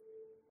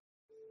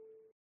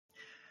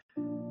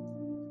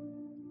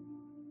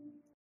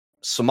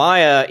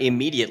 Samaya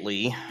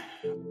immediately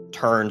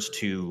turns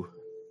to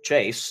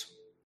Chase.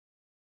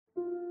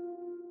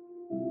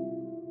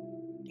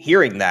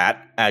 Hearing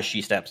that as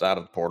she steps out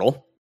of the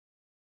portal,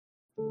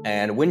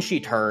 and when she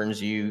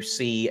turns, you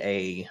see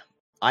a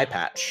eye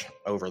patch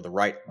over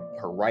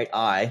her right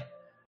eye,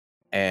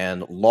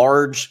 and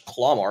large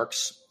claw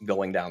marks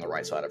going down the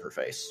right side of her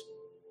face.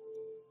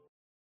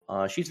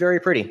 She's very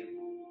pretty,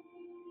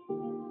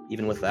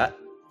 even with that,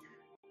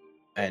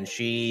 and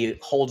she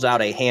holds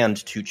out a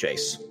hand to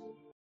Chase.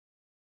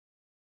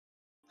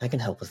 I can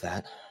help with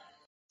that.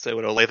 So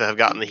would Olathe have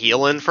gotten the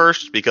heal in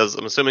first? Because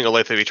I'm assuming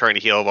Olathe would be trying to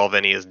heal while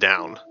Vinnie is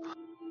down.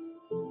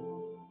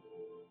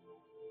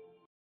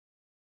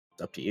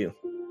 It's up to you.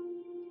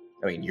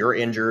 I mean, you're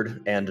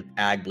injured and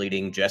ag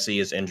bleeding. Jessie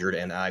is injured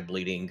and ag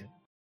bleeding.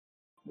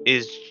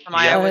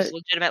 Maya Yeah. was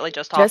legitimately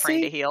just offering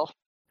Jesse? to heal.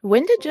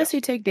 When did Jesse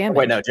take Oh, damage?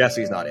 wait, no,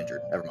 Jessie's not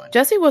injured. Never mind.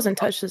 Jesse wasn't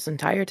touched this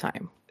entire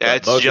time. Yeah,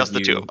 it's both just of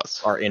the two you of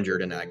us. are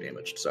injured and ag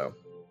damaged, so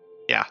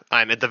Yeah,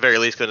 I'm at the very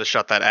least going to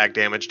shut that ag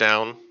damage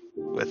down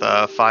with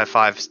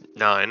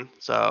 559.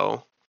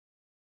 So,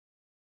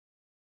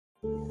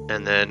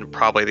 and then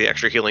probably the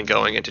extra healing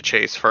going into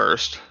Chase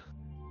first.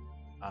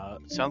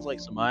 Sounds like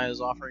Samaya is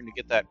offering to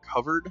get that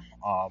covered.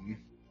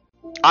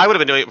 I would have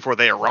been doing it before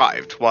they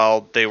arrived,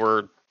 while they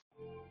were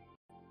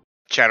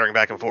chattering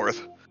back and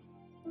forth.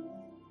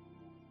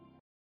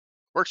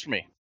 Works for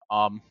me.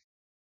 Let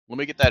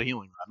me get that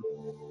healing done.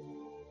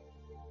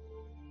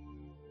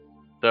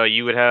 So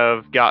you would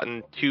have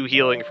gotten 2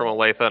 healing from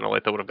Olathe, and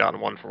Olathe would have gotten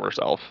 1 from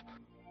herself.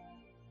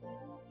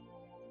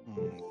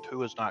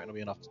 2 is not going to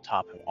be enough to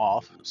top him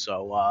off.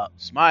 So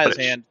Samaya's But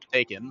it- hand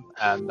taken,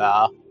 and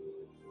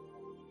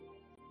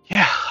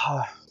yeah,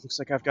 looks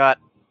like I've got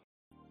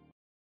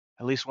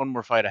at least one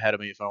more fight ahead of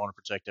me if I want to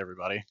protect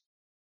everybody.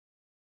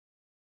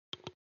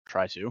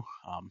 Try to.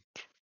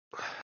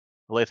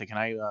 Olathe, can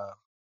I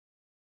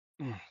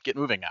get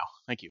moving now?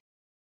 Thank you.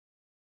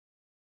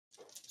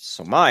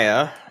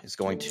 Samaya is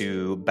going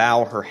to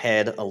bow her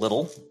head a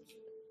little,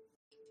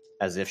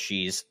 as if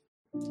she's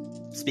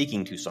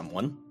speaking to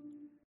someone,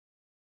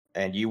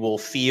 and you will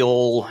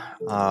feel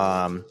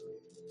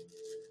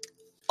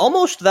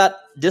almost that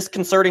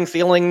disconcerting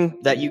feeling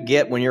that you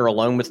get when you're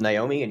alone with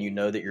Naomi and you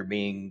know that you're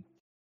being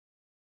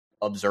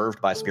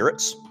observed by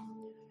spirits.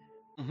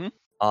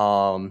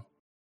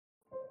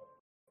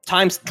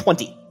 Times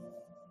 20.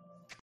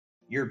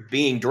 You're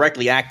being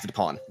directly acted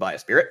upon by a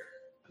spirit.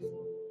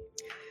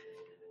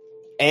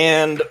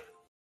 And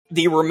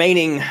the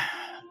remaining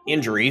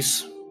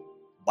injuries,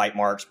 bite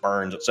marks,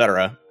 burns,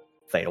 etc.,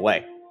 fade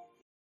away.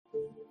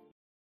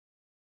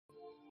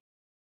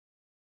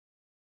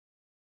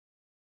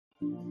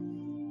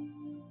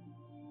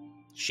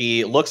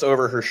 She looks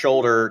over her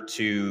shoulder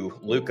to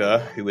Luca,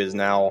 who is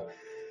now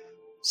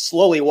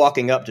slowly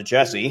walking up to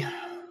Jesse,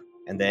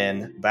 and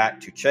then back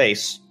to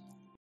Chase.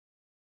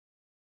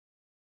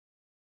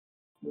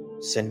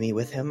 Send me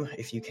with him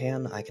if you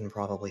can. I can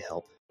probably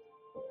help.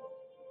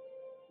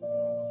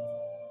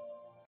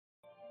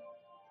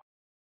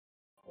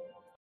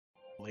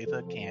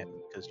 Latha can't,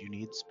 because you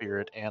need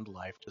spirit and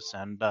life to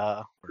send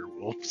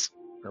werewolves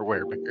or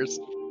werebears.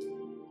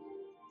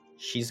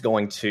 She's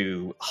going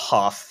to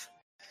huff.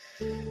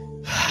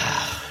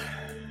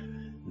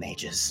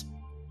 Mages.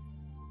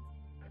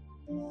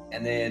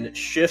 And then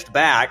shift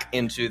back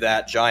into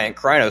that giant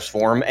Krynos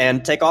form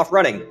and take off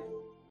running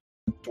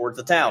towards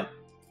the town.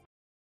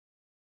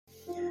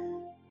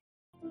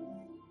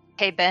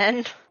 Hey,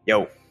 Ben.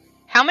 Yo.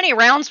 How many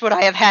rounds would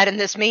I have had in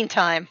this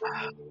meantime?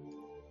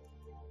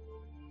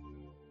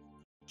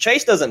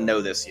 Chase doesn't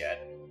know this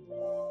yet.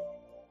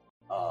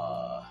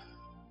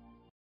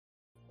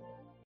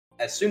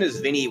 As soon as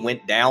Vinnie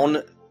went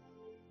down,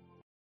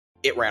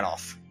 it ran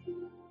off.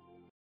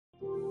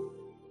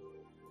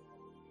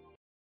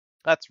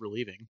 That's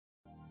relieving.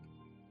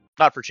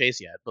 Not for Chase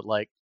yet, but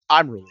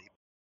I'm relieved.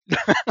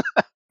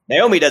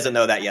 Naomi doesn't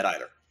know that yet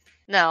either.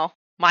 No,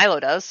 Milo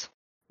does.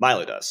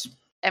 Milo does.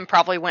 And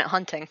probably went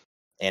hunting.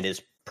 And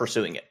is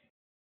pursuing it.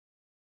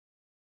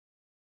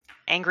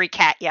 Angry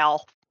cat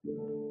yowl.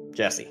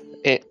 Jesse.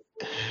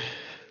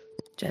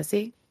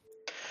 Jesse?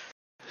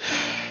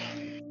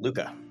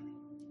 Luca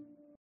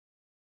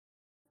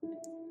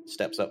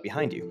steps up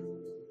behind you.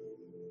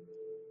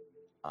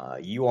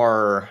 You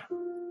are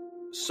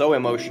so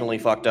emotionally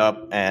fucked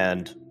up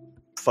and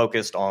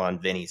focused on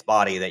Vinny's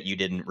body that you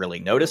didn't really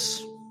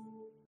notice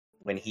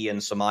when he and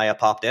Samaya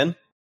popped in.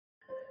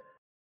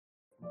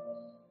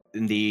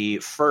 The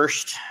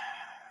first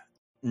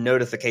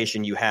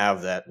notification you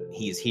have that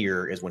he's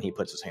here is when he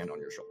puts his hand on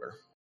your shoulder.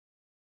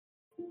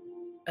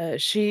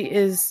 She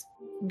is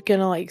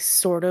gonna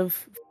sort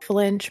of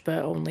flinch,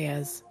 but only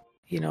as,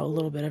 a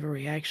little bit of a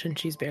reaction.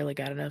 She's barely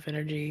got enough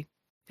energy.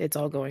 It's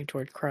all going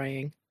toward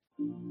crying.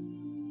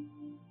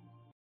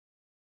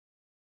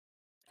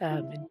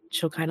 And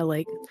she'll kind of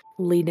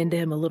lean into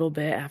him a little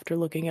bit after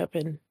looking up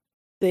and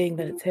seeing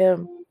that it's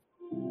him.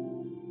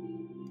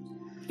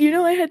 You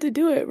know I had to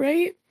do it,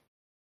 right?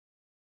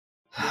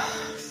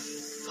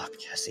 Fuck,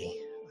 Jesse.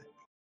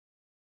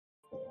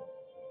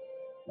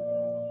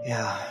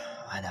 Yeah,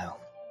 I know.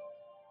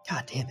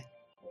 God damn it.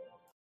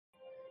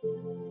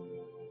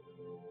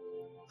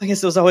 I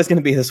guess it was always going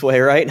to be this way,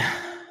 right? It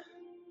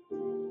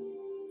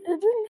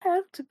didn't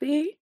have to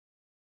be.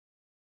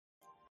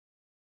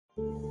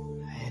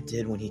 It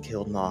did when he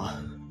killed Ma.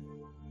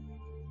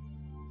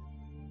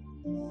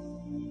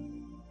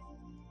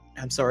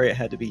 I'm sorry it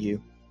had to be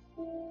you.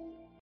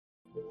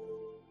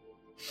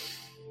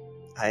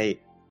 I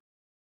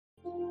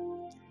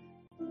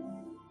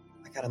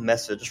got a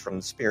message from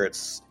the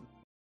spirits.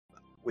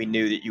 We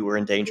knew that you were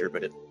in danger,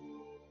 but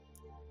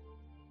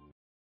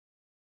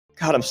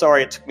God, I'm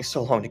sorry it took me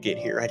so long to get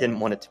here. I didn't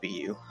want it to be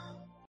you.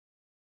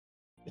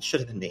 It should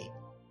have been me.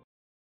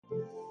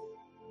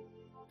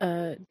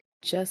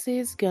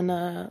 Jesse's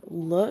gonna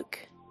look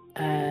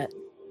at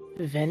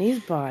Vinny's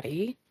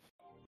body.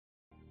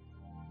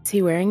 Is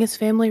he wearing his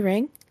family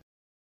ring?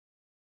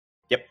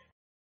 Yep.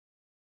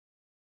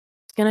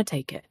 He's gonna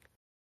take it.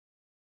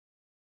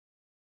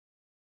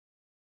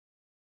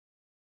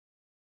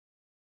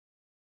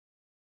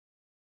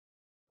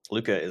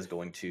 Luca is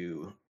going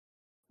to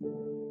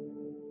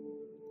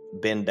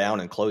bend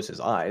down and close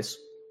his eyes.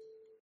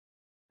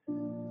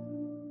 God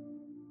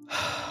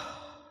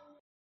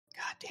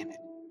damn it.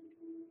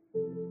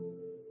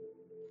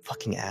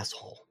 Fucking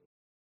asshole.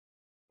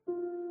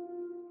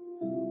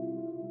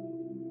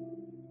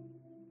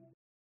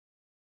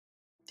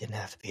 Didn't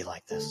have to be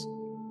like this.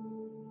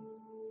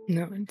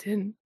 No, it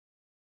didn't.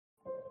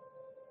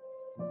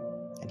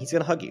 And he's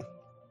gonna hug you.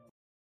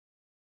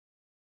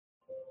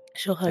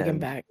 She'll hug him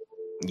back.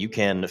 You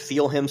can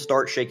feel him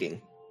start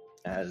shaking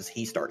as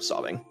he starts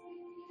sobbing.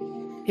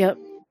 Yep.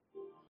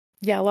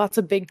 Yeah, lots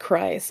of big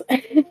cries.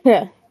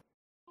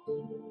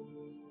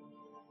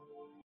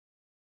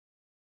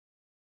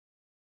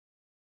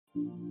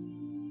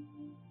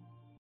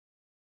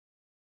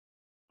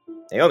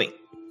 Naomi.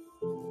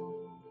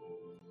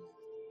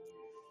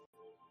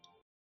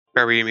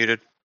 Are you muted?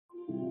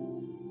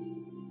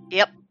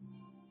 Yep.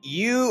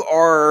 You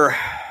are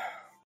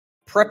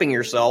prepping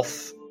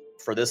yourself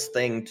for this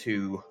thing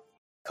to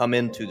come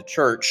into the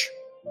church.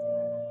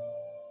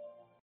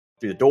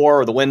 Through the door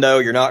or the window,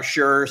 you're not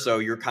sure, so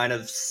you're kind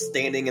of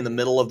standing in the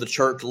middle of the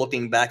church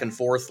looking back and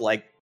forth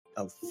like,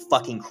 oh,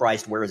 fucking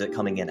Christ, where is it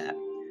coming in at?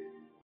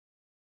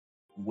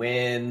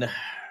 When,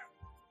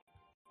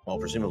 well,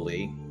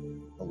 presumably,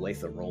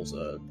 Olathe rolls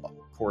a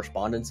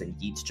correspondence and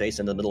yeets Chase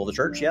in the middle of the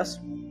church, yes?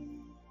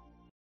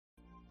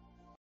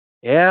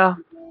 Yeah.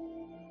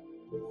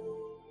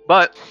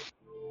 But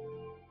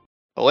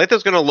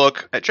Olathe's going to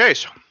look at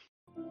Chase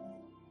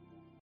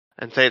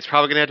and say it's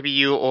probably going to have to be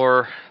you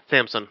or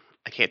Samson.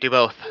 I can't do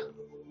both.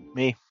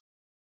 Me.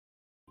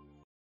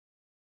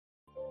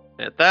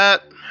 At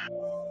that,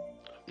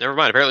 never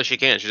mind. Apparently she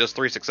can. She does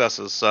 3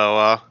 successes,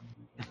 so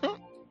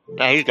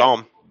yeah, he's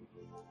gone.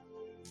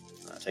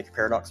 Take your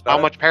paradox spell.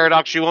 How much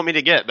paradox you want me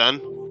to get, Ben?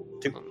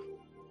 2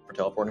 for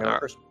teleporting another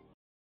Alright. person.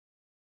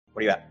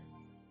 What are you at?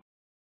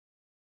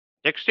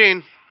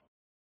 16.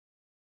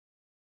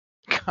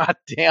 God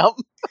damn.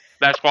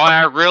 That's why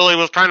I really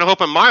was kind of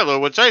hoping Milo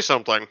would say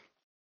something.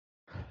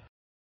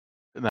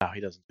 No, he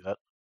doesn't do that.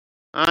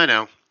 I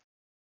know.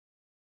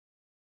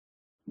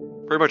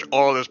 Pretty much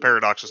all of this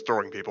paradox is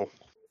throwing people.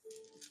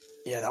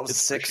 Yeah, that was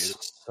It's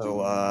 6.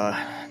 So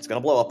it's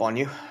gonna blow up on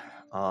you.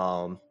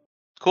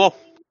 Cool.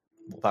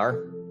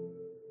 Willpower.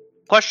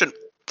 Question.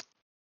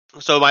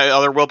 So my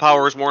other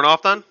willpower is worn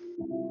off then?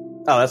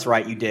 Oh, that's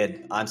right, you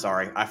did. I'm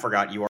sorry, I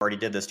forgot you already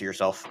did this to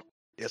yourself.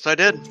 Yes, I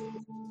did.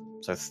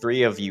 So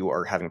 3 of you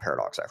are having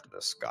paradox after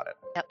this. Got it.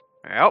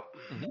 Yep.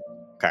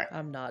 Okay.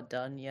 I'm not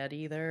done yet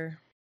either.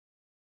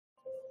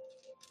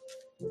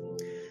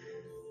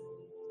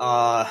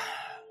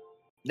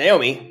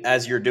 Naomi,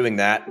 as you're doing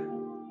that,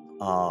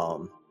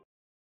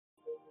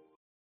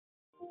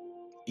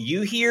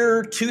 you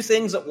hear 2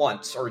 things at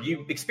once, or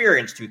you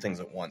experience 2 things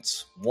at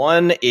once.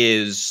 One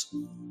is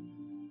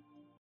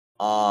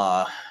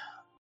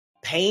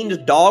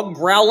pained dog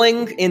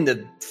growling in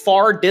the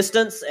far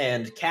distance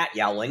and cat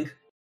yowling,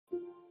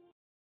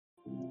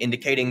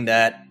 indicating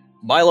that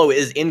Milo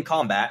is in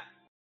combat,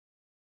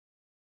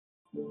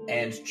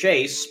 and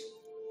Chase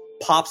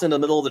pops in the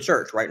middle of the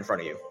church right in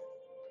front of you.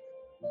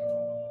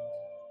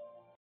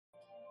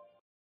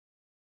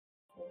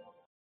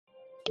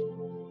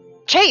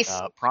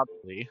 Chase!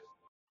 Promptly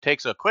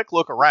takes a quick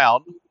look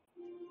around,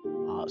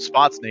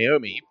 spots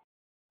Naomi,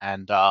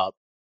 and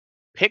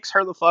picks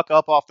her the fuck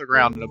up off the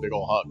ground in a big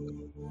ol' hug.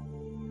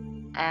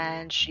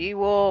 And she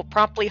will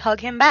promptly hug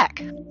him back.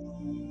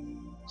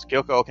 Is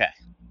Kyoko okay?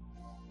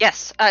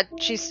 Yes,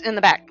 she's in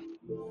the back.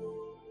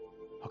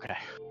 Okay.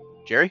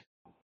 Jerry?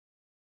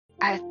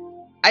 I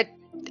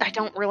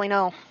don't really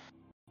know.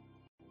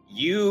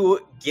 You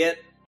get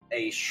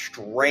a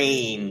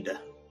strained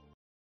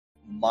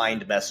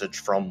mind message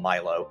from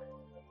Milo.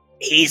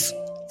 He's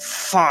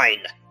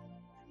fine.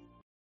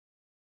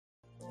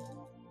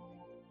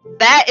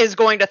 That is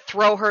going to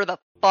throw her the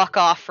fuck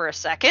off for a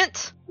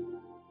second.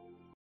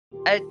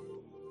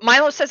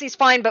 Milo says he's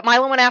fine, but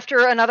Milo went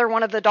after another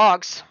one of the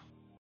dogs.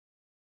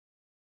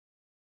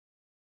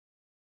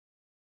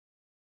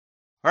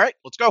 Alright,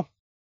 let's go.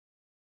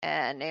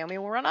 And Naomi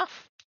will run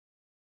off.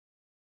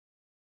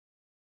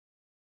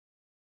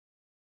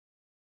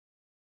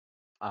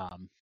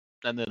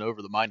 And then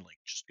over the mind link,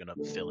 just gonna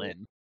fill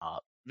in.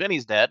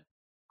 Vinny's dead.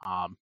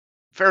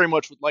 Very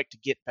much would like to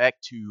get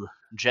back to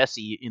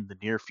Jessie in the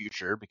near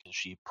future because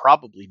she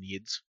probably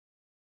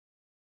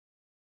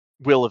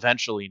will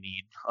eventually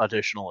need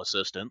additional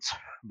assistance.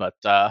 But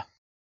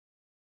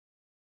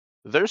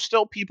there's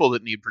still people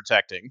that need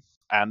protecting,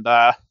 and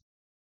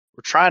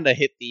we're trying to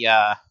hit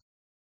the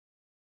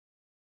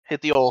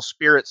old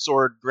spirit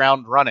sword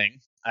ground running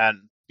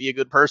and be a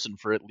good person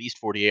for at least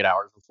 48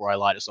 hours before I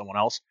lie to someone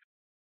else.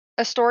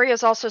 Astoria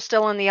is also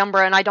still in the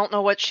Umbra, and I don't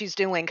know what she's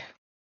doing.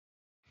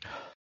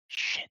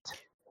 Shit.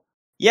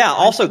 Yeah,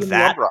 also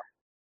that.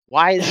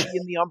 Why is she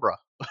in the Umbra?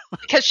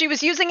 Because she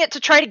was using it to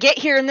try to get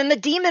here, and then the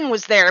demon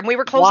was there, and we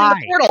were closing Why?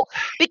 the portal.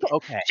 Because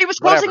Okay. she was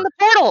closing whatever.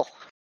 the portal.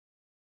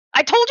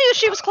 I told you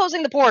she was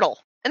closing the portal,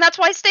 and that's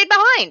why I stayed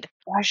behind.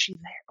 Why is she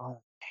there?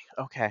 Oh,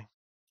 okay.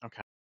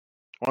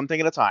 One thing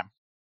at a time.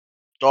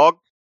 Dog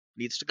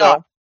needs to go.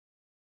 Dog.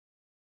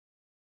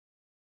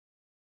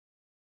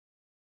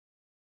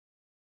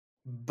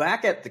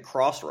 Back at the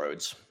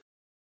crossroads,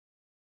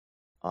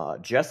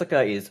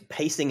 Jessica is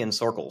pacing in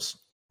circles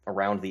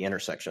around the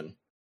intersection,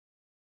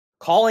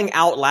 calling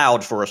out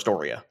loud for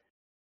Astoria.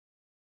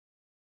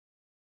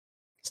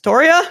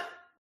 Astoria?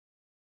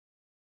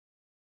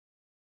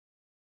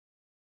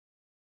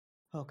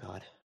 Oh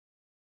God.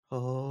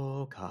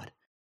 Oh God.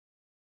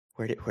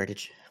 Where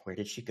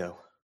did she go?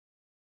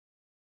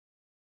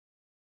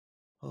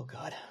 Oh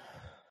God.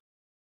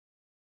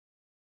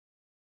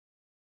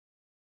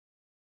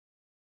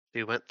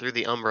 She went through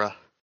the Umbra.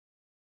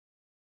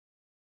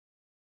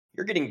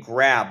 You're getting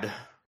grabbed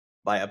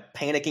by a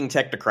panicking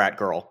technocrat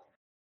girl.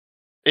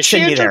 Is she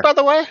Send me injured, there. by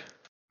the way?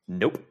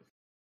 Nope.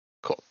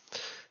 Cool.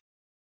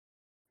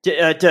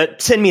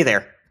 Send me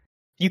there.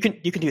 You can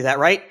do that,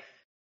 right?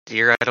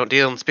 Dear, I don't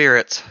deal in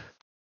spirits.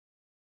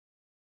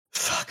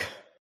 Fuck.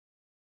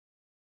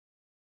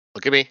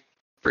 Look at me.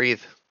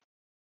 Breathe.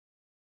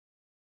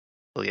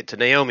 We'll get to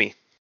Naomi.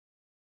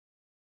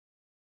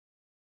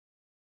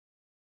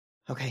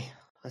 Okay,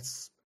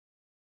 let's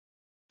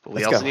But we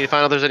Let's also go. need to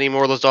find out if there's any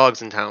more of those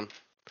dogs in town.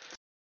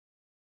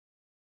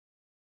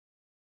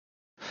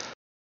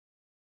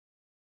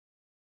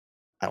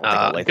 I don't think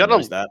Olathe gotta-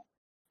 knows that.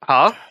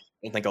 Huh? I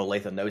don't think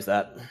Olathe knows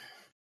that.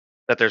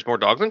 That there's more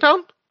dogs in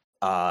town?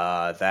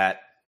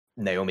 That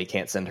Naomi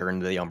can't send her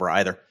into the Umbra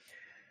either.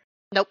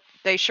 Nope,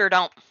 they sure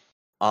don't.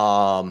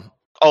 Um,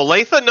 Oh,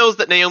 Latha knows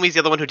that Naomi's the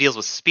other one who deals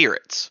with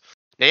spirits.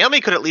 Naomi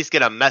could at least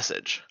get a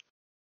message.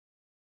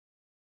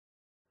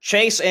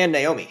 Chase and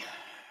Naomi.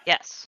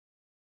 Yes.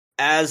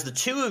 As the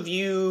two of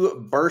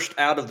you burst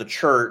out of the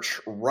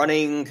church,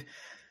 running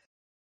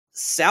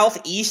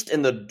southeast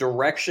in the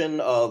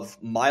direction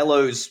of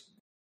Milo's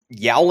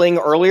yowling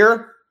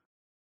earlier,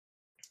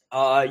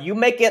 you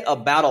make it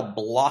about a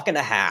block and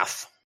a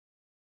half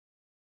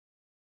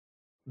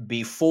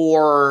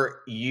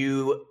before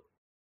you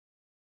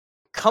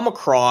come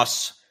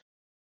across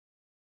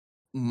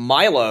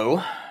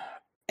Milo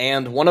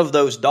and one of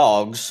those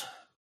dogs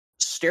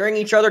staring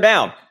each other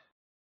down.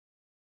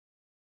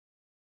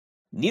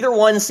 Neither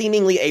one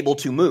seemingly able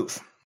to move.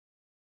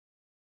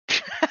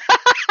 Mesmerist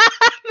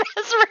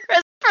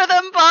for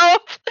them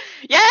both.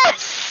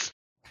 Yes.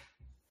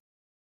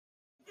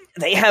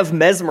 They have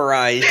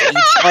mesmerized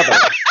each other,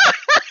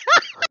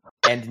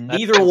 and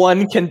neither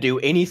one can do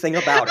anything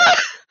about it.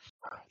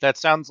 That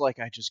sounds like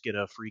I just get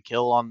a free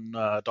kill on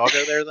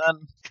Doggo there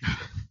then.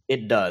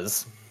 It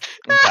does.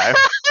 Okay.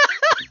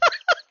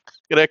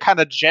 Gonna kind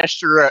of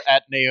gesture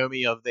at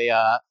Naomi of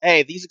the,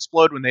 hey, these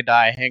explode when they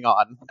die, hang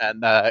on,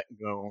 and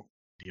go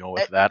deal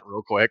with that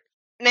real quick.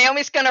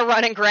 Naomi's gonna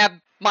run and grab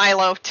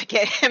Milo to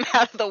get him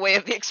out of the way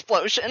of the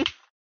explosion.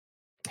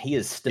 He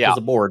is stiff as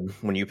a board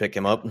when you pick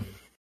him up.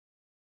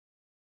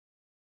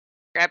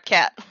 Grab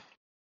Cat.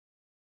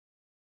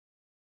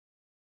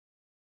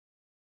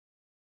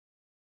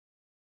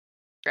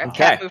 Grab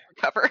Cat, move for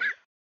cover.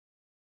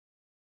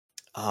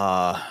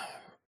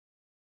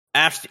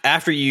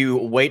 After you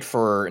wait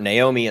for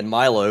Naomi and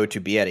Milo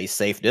to be at a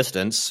safe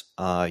distance,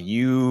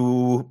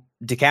 you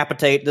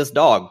decapitate this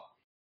dog.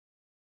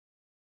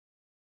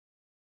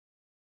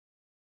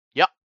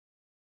 Yep.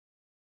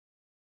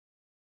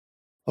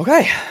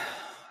 Okay.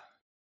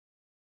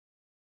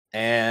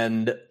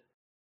 And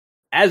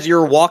as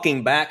you're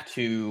walking back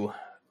to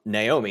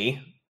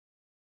Naomi,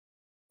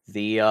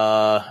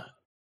 the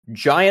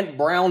giant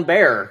brown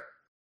bear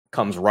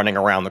comes running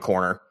around the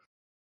corner.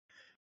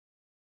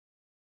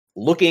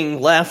 Looking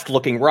left,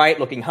 looking right,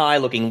 looking high,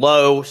 looking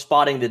low,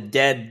 spotting the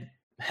dead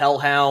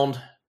hellhound.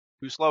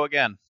 Who's slow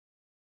again?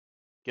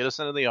 Get us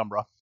into the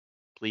Umbra,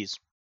 please.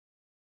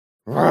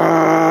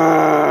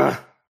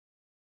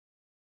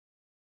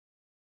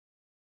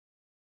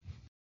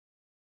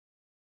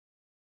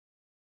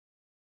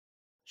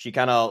 She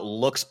kind of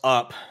looks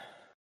up,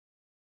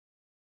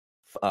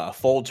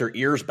 folds her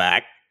ears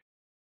back,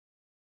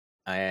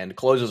 and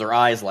closes her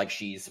eyes like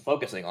she's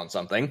focusing on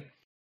something.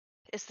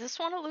 Is this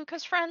one of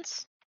Luca's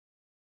friends?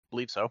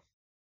 Believe so.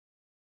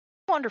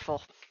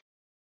 Wonderful.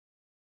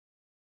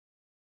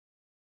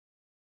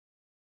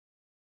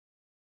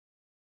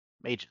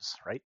 Mages,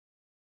 right?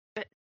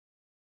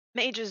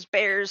 Mages,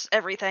 bears,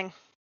 everything.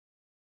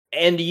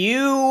 And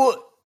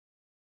you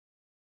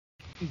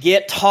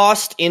get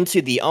tossed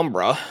into the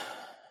Umbra.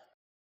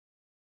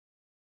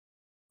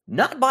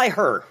 Not by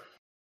her.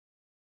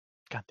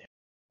 Goddamn.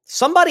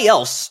 Somebody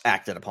else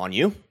acted upon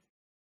you.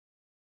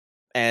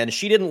 And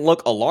she didn't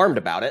look alarmed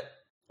about it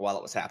while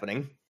it was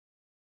happening.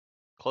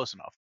 Close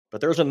enough.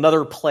 But there's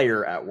another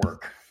player at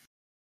work.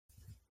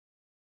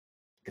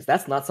 Because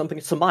that's not something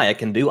Samaya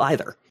can do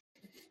either.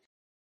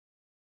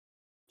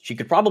 She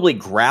could probably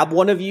grab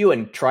one of you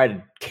and try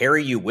to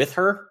carry you with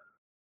her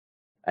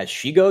as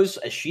she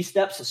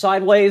steps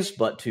sideways,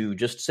 but to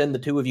just send the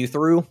two of you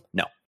through,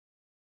 no.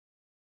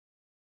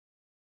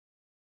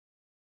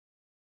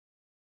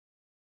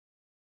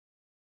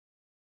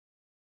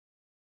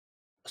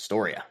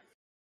 Astoria.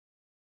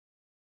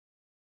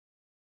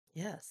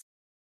 Yes.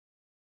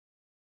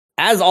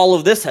 As all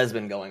of this has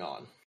been going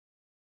on,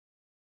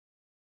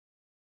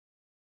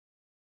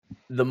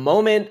 the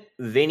moment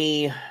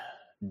Vinnie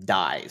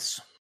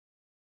dies,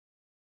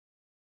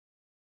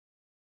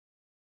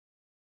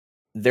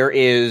 there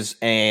is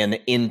an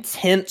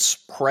intense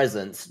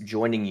presence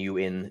joining you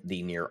in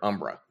the near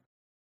Umbra.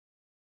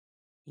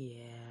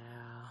 Yeah.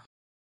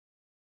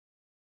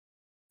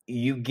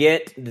 You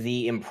get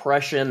the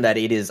impression that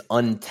it is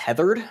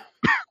untethered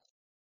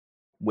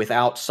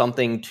without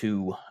something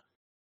to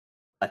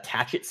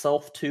attach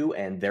itself to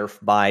and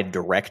thereby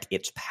direct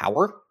its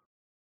power.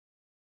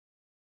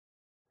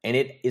 And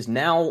it is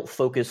now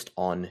focused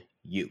on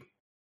you.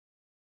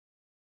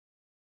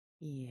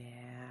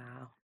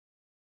 Yeah.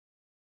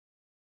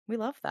 We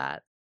love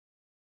that.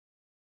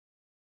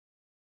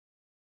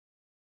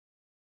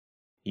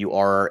 You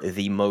are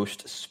the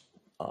most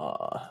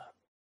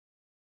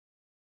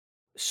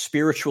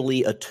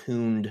spiritually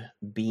attuned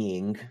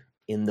being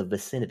in the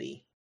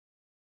vicinity.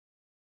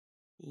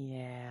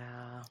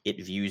 Yeah.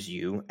 It views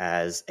you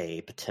as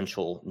a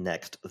potential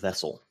next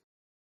vessel.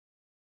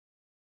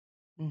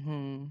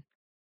 Mm-hmm.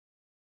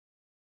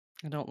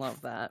 I don't love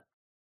that.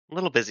 A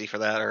little busy for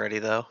that already,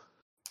 though.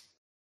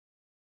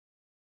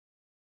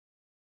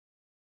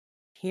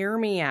 Hear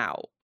me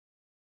out.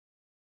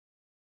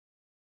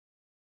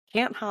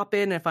 Can't hop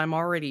in if I'm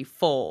already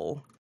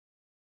full.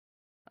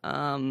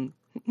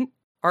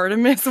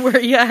 Artemis, where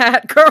you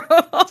at,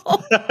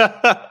 girl?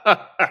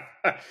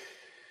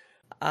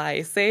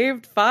 I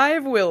saved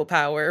 5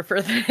 willpower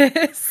for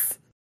this.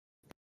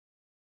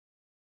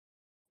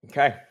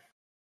 Okay.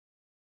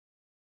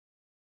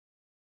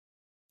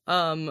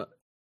 At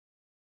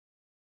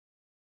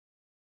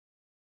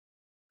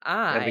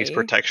least I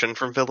protection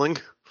from filling.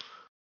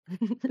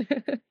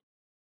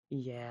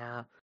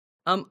 yeah.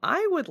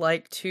 I would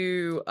like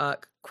to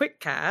quick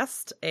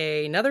cast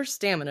another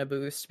stamina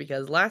boost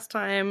because last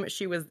time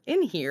she was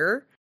in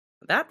here,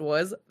 that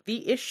was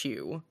the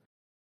issue.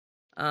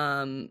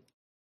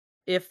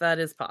 If that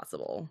is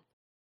possible.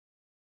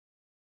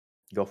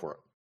 Go for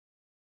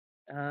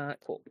it.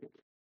 Cool.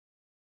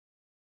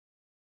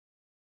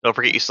 Don't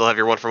forget you still have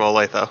your one from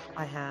Olathe.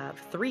 I have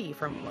 3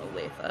 from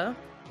Olathe.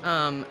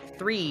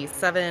 3,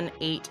 7,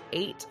 8,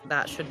 8.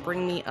 That should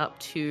bring me up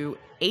to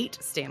 8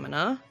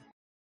 stamina.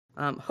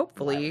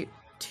 Hopefully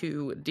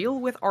to deal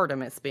with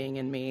Artemis being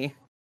in me.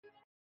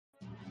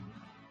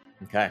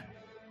 Okay.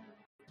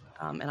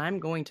 And I'm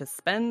going to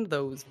spend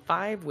those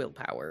 5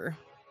 willpower.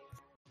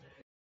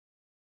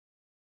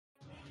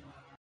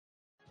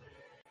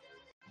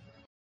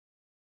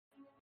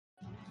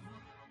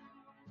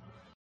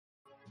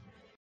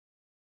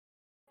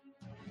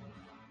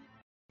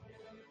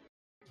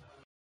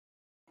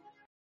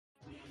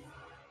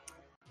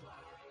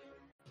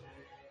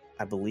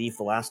 I believe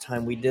the last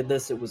time we did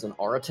this, it was an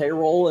Arate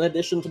roll in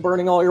addition to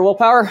burning all your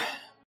willpower.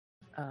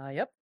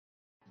 Yep.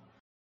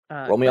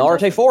 Roll me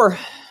Quintus? Arate 4.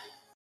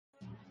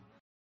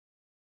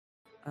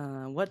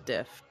 What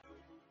diff?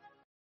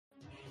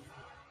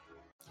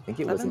 I think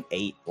it was an 7?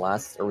 8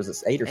 last, or was it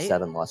 8 or 8?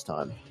 7 last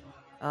time?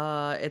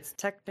 It's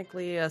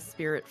technically a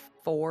Spirit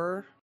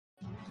 4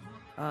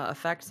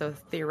 effect, so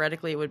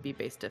theoretically it would be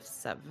base diff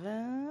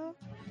 7.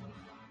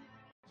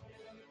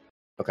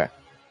 Okay.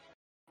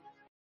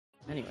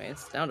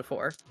 Anyways, down to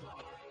 4.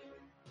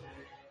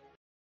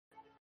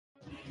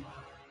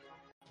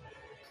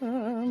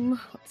 Let's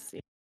see.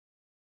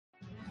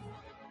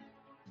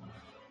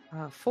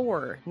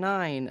 4,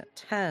 9,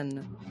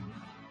 10,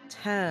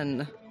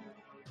 10,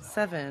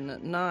 7,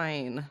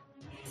 9,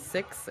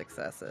 6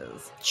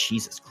 successes.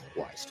 Jesus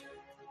Christ.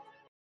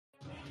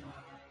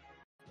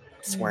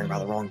 Swearing by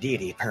the wrong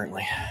deity,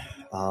 apparently.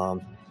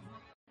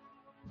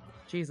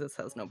 Jesus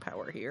has no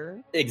power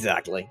here.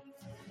 Exactly.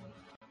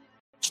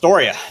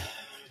 Storia.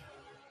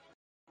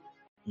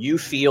 You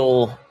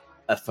feel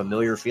a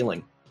familiar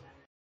feeling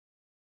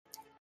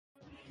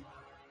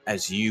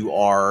as you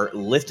are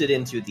lifted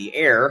into the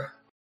air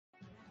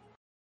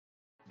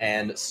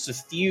and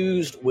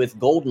suffused with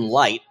golden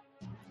light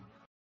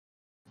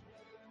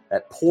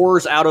that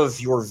pours out of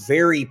your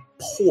very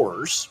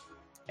pores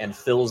and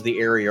fills the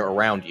area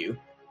around you.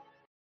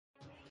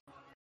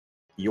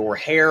 Your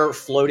hair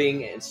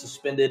floating and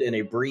suspended in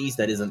a breeze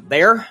that isn't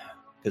there,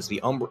 because the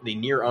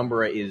near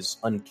Umbra is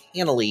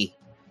uncannily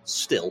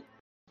still.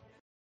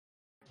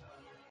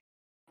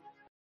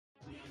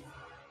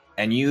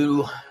 And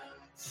you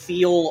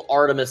feel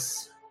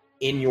Artemis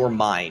in your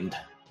mind.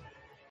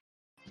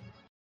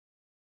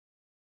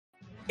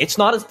 It's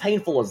not as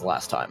painful as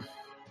last time.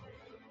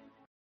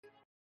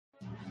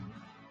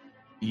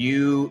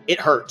 It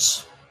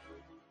hurts,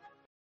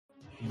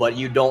 but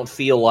you don't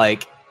feel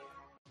like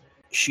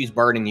she's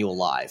burning you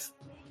alive.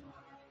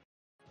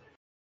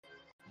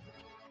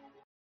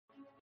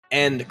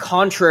 And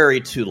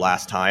contrary to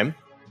last time,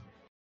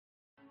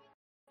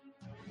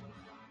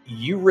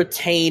 you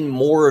retain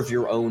more of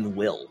your own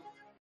will.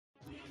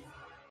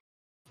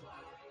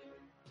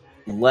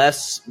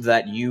 Less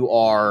that you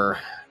are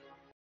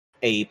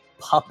a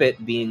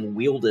puppet being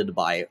wielded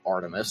by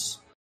Artemis.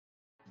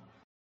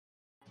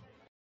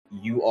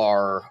 You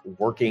are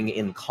working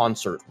in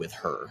concert with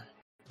her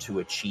to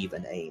achieve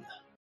an aim.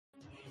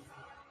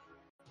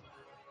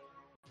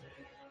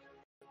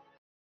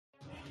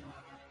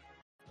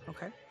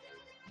 Okay.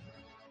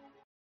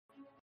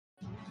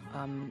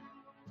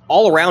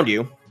 All around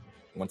you,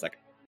 one second,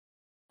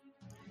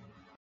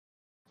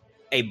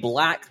 a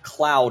black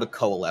cloud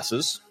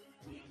coalesces,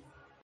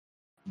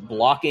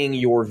 blocking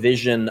your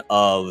vision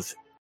of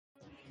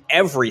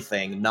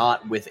everything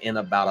not within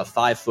about a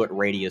 5-foot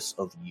radius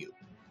of you.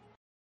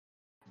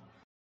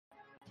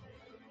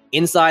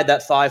 Inside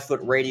that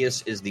 5-foot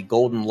radius is the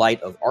golden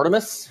light of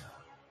Artemis.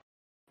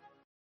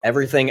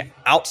 Everything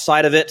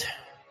outside of it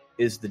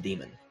is the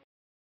demon.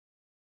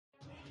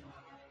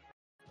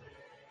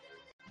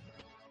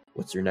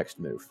 What's your next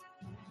move?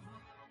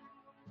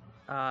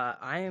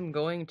 I am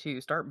going to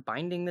start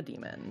binding the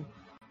demon.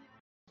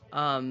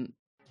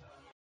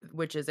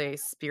 Which is a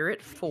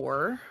Spirit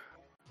 4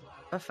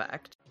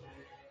 effect.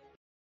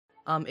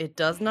 It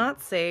does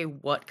not say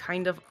what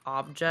kind of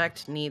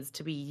object needs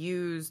to be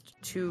used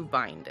to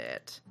bind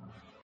it.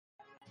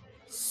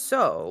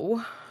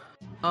 So,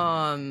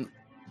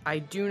 I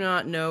do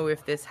not know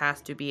if this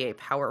has to be a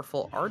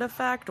powerful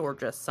artifact or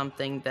just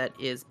something that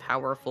is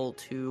powerful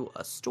to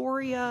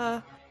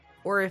Astoria,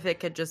 or if it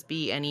could just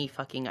be any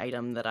fucking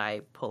item that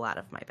I pull out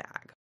of my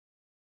bag.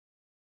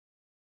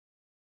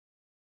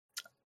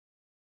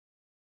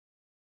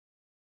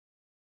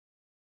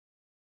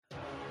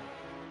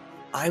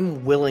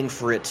 I'm willing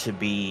for it to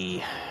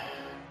be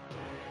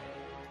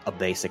a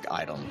basic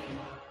item,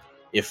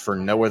 if for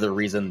no other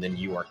reason than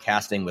you are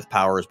casting with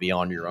powers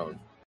beyond your own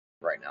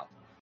right now.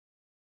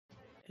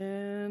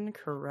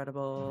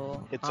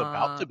 Incredible. It's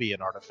about to be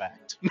an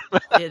artifact.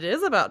 It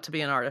is about to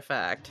be an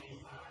artifact.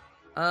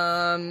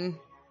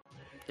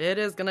 It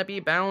is gonna be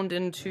bound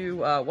into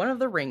one of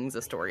the rings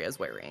Astoria is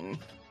wearing.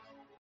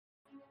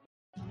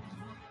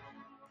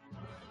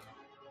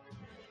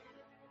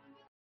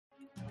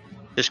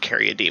 Just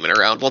carry a demon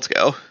around. Let's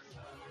go.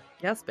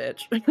 Yes,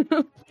 bitch.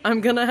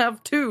 I'm gonna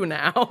have 2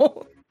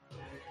 now.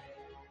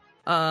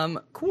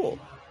 Cool.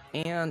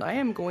 And I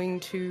am going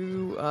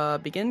to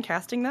begin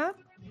casting that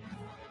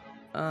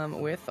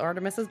with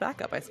Artemis's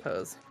backup, I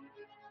suppose.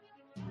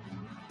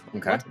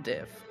 Okay. What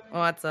diff?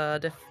 Oh, that's a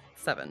diff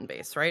 7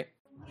 base, right?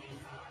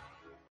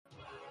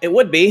 It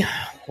would be,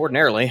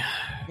 ordinarily.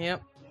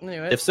 Yep,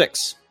 knew it. Diff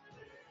 6.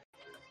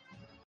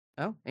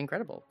 Oh,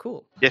 incredible.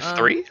 Cool. Diff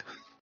 3?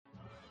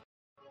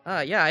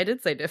 Yeah, I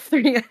did say diff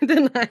 3,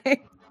 didn't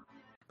I?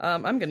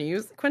 I'm gonna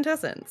use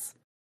Quintessence.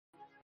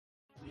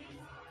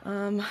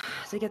 To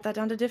get that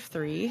down to diff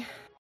 3.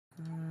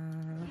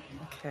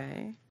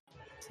 Okay.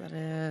 So that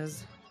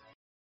is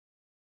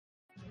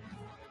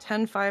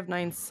 10, 5,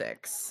 9,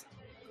 6.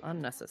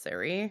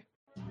 Unnecessary.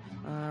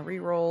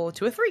 Reroll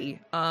to a 3.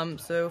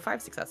 So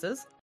 5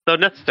 successes. So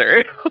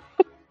necessary.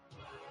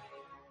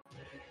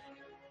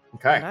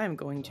 Okay. And I'm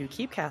going to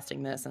keep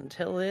casting this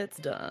until it's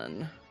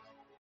done.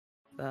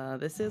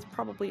 This is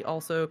probably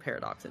also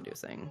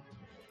paradox-inducing,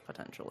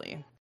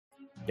 potentially.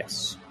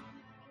 Yes.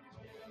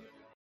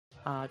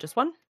 Just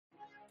 1?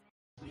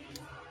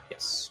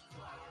 Yes.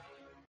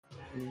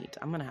 Neat.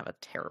 I'm gonna have a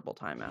terrible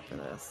time after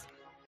this.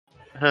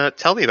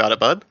 Tell me about it,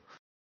 bud.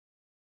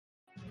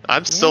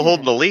 I'm still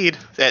holding the lead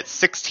at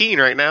 16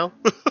 right now.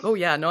 Oh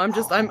yeah, no,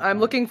 I'm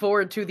looking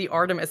forward to the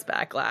Artemis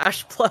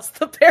backlash plus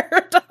the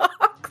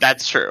paradox.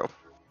 That's true.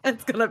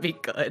 It's gonna be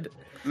good.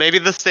 Maybe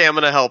the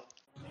stamina helped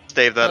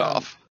stave that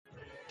off.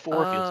 4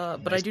 feels like a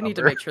But nice I do need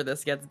to number. make sure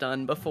this gets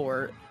done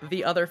before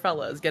the other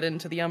fellas get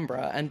into the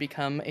Umbra and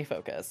become a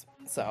focus.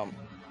 So,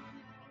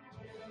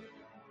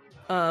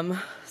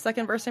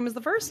 second verse same as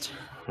the first,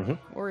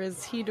 or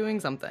is he doing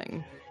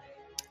something?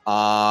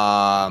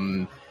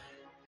 The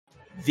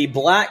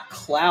black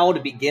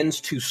cloud begins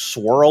to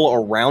swirl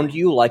around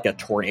you like a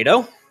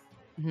tornado.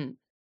 Mhm.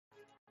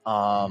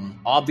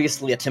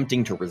 Obviously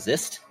attempting to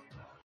resist.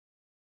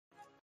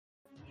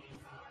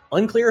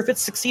 Unclear if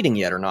it's succeeding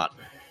yet or not.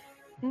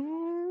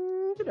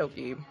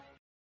 Okey-dokey.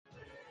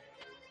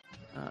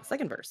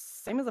 Second verse,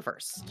 same as the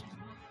first.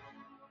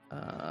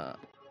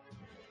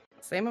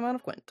 Same amount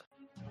of Quint.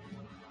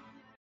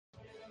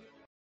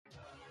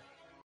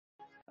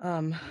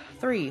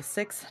 3,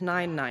 6,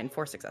 9, 9.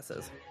 4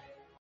 successes.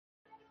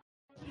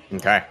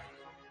 Okay.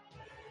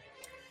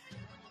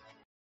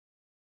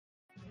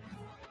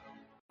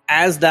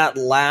 As that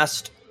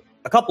last,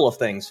 a couple of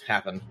things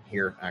happen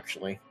here,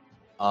 actually.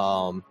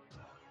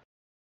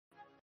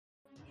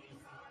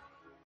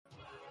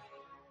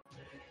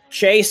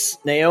 Chase,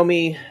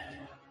 Naomi,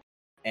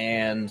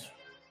 and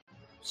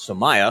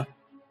Samaya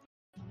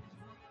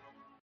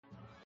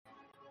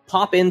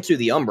pop into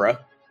the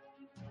Umbra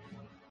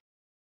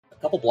a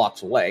couple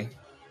blocks away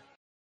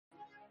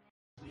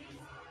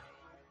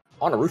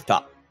on a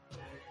rooftop.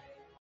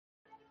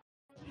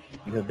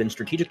 You have been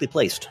strategically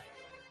placed.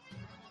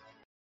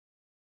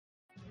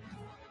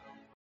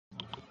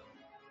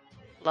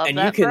 Love And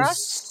that you can for us.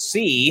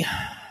 see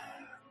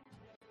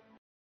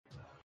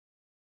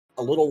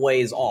a little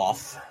ways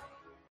off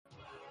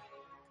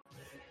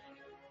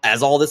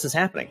as all this is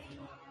happening.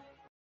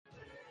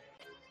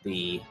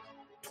 The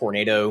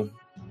tornado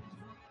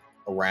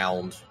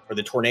around, or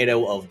the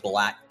tornado of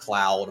black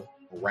cloud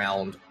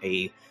around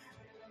a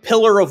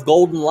pillar of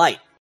golden light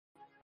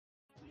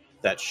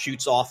that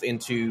shoots off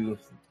into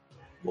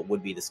what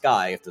would be the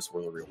sky if this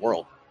were the real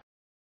world.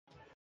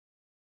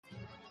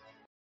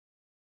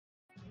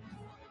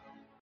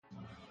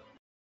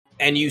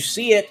 And you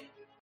see it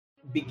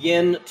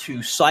begin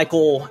to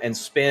cycle and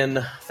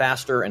spin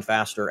faster and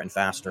faster and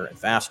faster and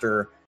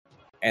faster,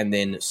 and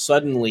then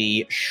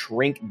suddenly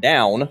shrink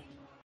down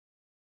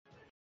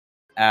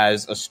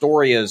as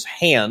Astoria's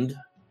hand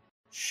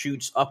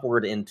shoots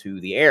upward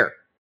into the air.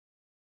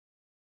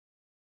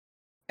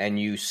 And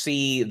you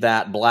see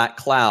that black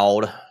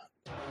cloud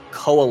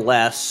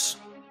coalesce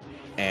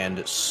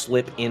and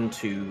slip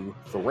into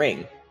the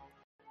ring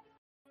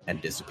and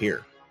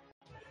disappear.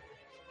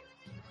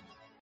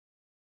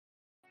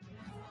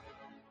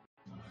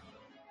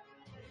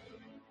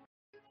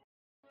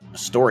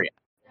 Astoria.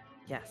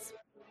 Yes.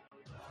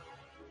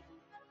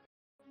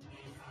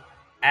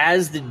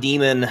 As the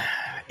demon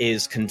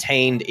is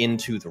contained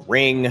into the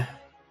ring,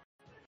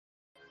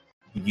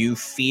 you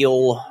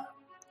feel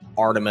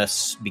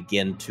Artemis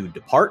begin to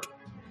depart.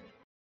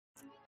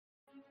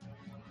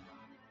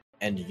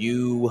 And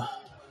you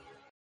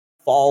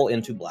fall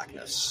into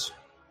blackness.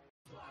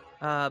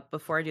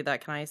 Before I do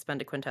that, can I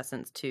spend a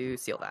quintessence to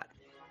seal that?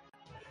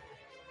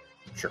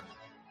 Sure.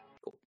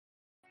 Cool.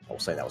 I'll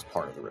say that was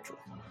part of the ritual.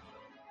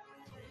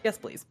 Yes,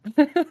 please.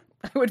 I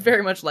would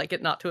very much like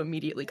it not to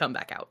immediately come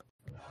back out.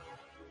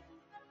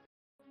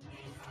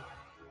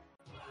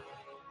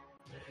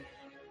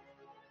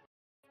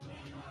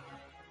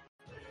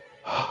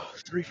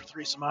 Three for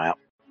three, Samaya.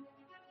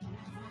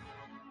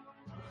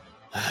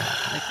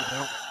 Thank you,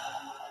 though.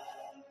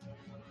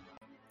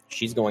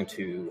 She's going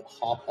to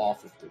hop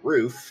off of the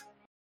roof,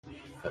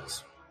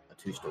 because a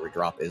 2-story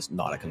drop is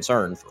not a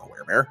concern for a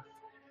werebear,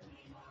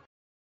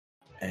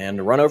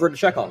 and run over to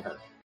check on her.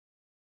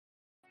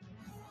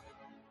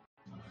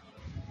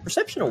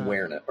 Perception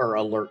awareness, or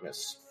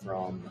alertness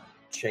from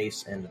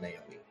Chase and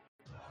Naomi.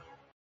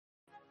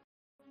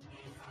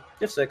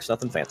 Diff 6,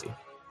 nothing fancy.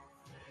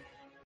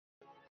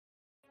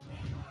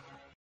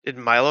 Did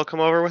Milo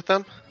come over with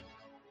them?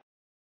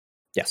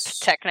 Yes.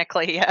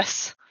 Technically,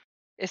 yes.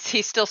 Is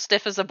he still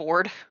stiff as a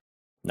board?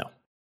 No. Is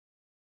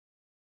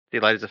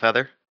he light as a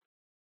feather?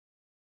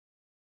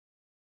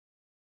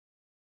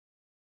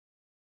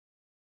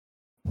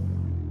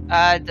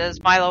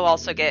 Does Milo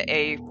also get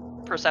a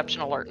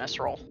perception alertness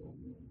roll?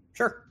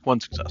 Sure. 1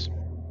 success.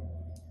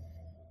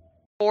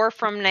 4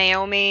 from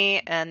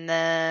Naomi, and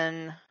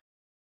then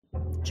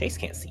Chase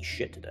can't see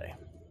shit today.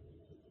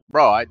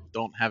 Bro, I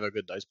don't have a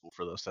good dice pool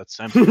for this. That's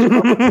Samson's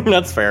problem.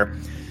 That's fair.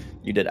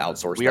 You did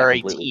outsource. We that are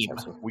a completely, team.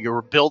 Samson. We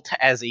were built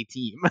as a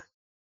team.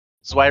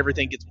 That's why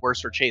everything gets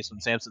worse for Chase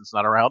when Samson's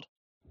not around.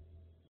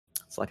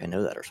 It's like I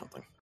know that or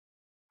something.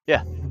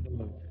 Yeah.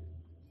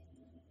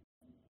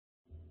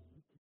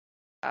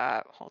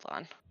 Hold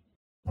on.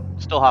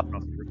 Still hopping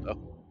off the roof,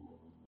 though.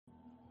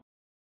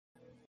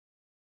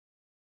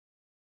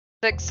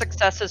 6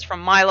 successes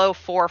from Milo,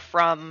 4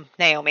 from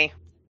Naomi.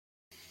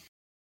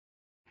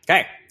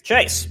 Okay,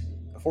 Chase,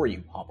 before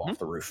you hop off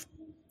the roof.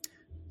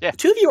 Yeah. The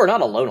two of you are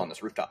not alone on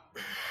this rooftop.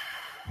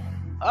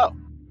 Oh.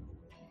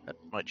 That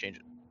might change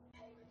it.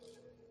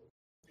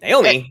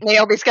 Naomi,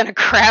 Naomi's gonna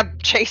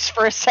grab Chase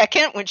for a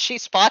second when she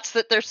spots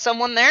that there's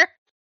someone there.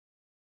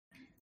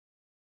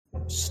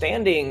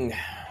 standing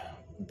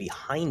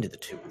behind the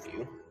two of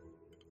you,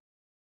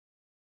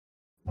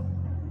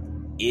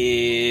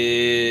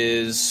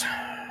 is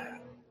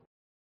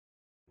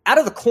out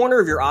of the corner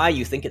of your eye,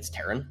 you think it's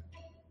Taryn.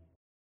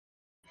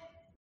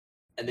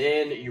 And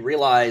then you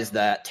realize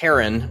that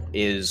Taryn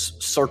is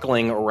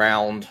circling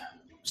around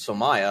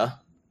Somaya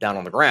down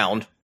on the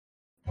ground.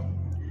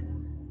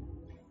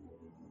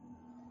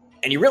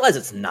 And you realize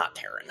it's not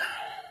Taryn.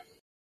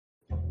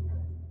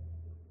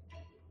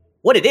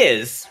 What it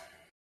is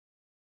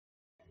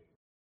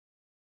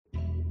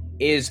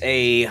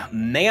a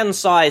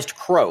man-sized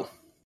crow.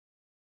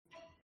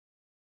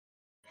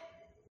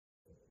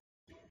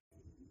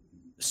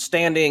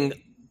 Standing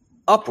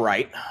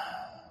upright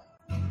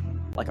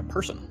like a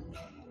person.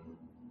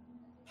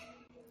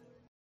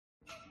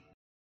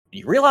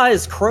 You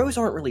realize crows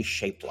aren't really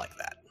shaped like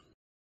that.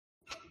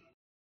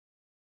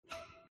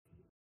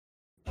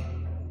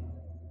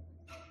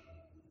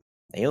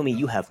 Naomi,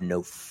 you have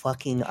no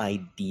fucking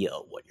idea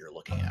what you're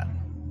looking at.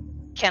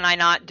 Can I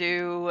not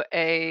do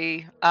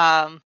a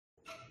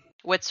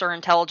wits or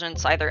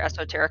intelligence, either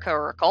esoterica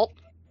or occult?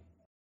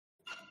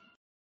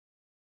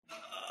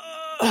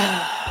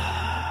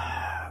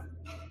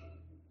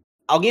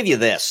 I'll give you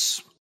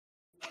this.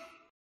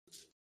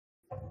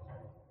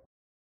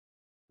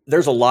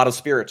 There's a lot of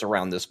spirits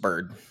around this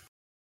bird.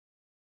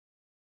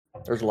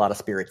 There's a lot of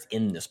spirits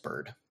in this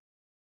bird.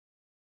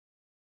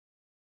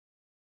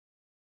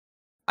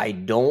 I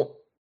don't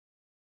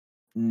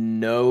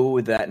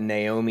know that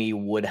Naomi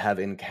would have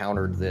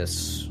encountered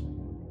this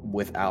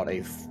without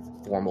a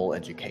formal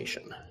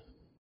education.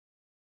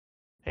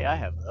 Hey, I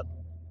have that.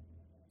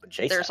 But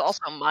Jace There's has.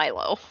 also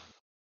Milo.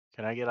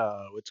 Can I get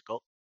a wits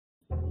cult?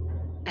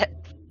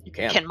 You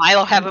can. Can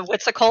Milo have a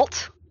wits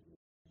occult?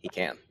 He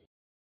can.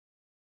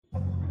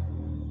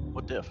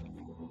 What diff?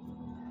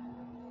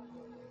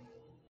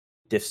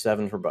 Diff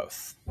 7 for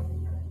both.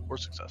 Or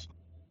success?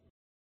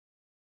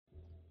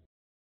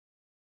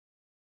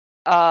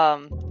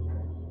 Out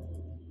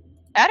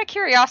of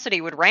curiosity,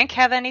 would rank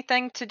have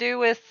anything to do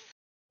with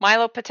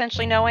Milo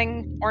potentially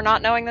knowing or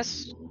not knowing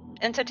this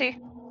entity?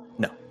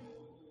 No.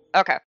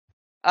 Okay.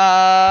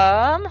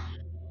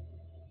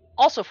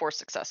 Also 4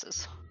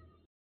 successes.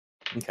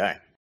 Okay.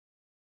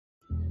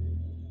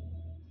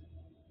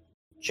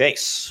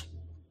 Chase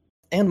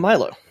and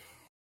Milo.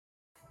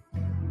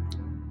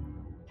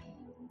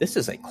 This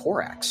is a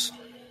Corax,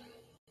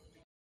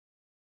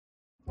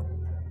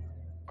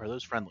 Are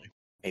those friendly?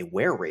 a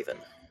were-raven.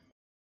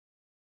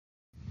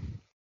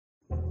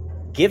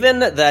 Given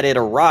that it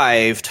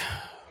arrived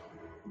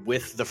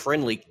with the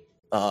friendly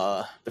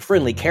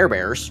Care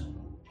Bears,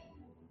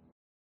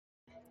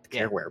 the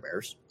Care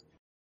Bears,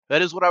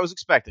 That is what I was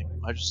expecting.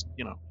 I just,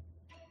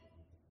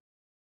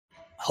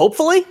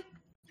 hopefully,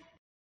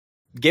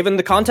 given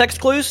the context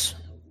clues,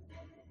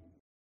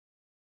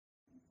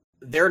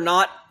 they're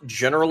not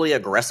generally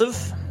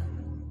aggressive.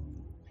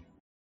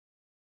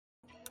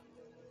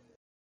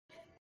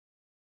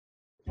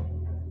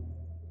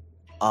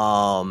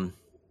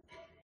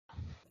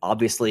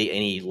 Obviously,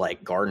 any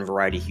garden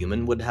variety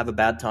human would have a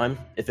bad time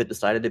if it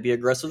decided to be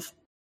aggressive.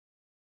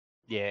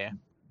 Yeah.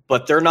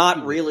 But they're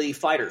not really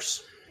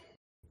fighters.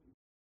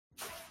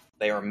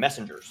 They are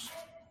messengers.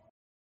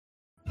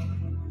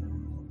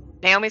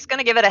 Naomi's going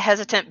to give it a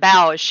hesitant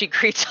bow as she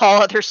greets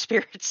all other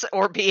spirits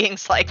or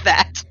beings like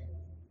that.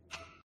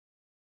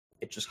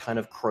 It just kind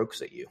of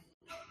croaks at you.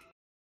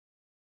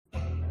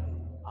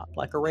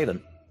 Like a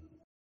raven.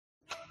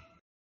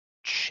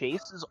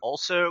 Chase is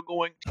also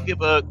going to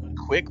give a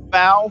quick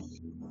bow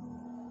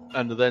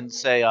and then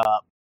say,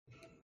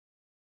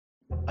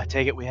 I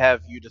take it we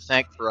have you to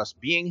thank for us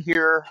being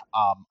here.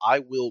 I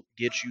will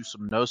get you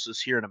some gnosis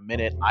here in a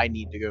minute. I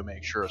need to go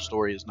make sure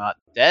Astoria is not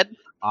dead.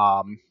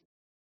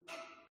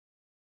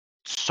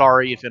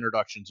 Sorry if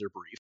introductions are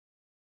brief.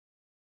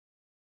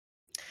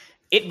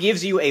 It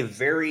gives you a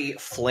very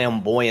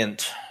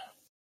flamboyant,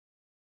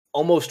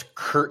 almost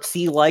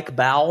curtsy-like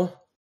bow,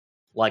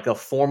 like a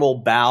formal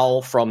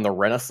bow from the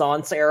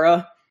Renaissance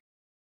era,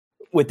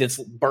 with its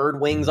bird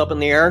wings up in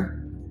the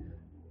air.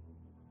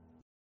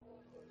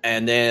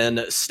 And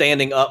then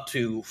standing up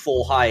to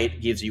full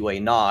height gives you a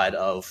nod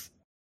of,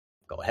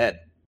 go ahead.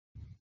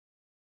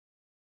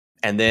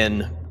 And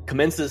then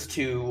commences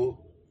to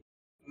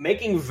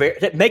making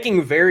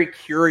very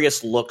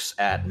curious looks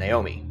at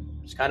Naomi.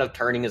 Just kind of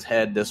turning his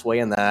head this way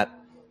and that,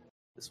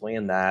 this way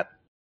and that.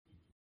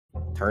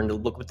 Turn to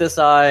look with this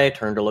eye,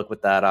 turn to look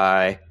with that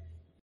eye.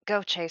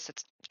 Go, Chase.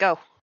 Go.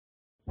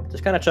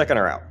 Just kind of checking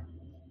her out.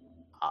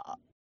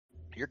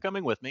 You're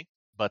coming with me,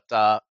 but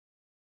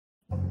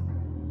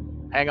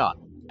hang on.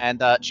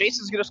 And Chase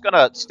is just going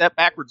to step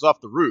backwards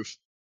off the roof.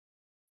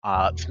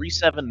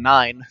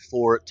 379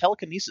 for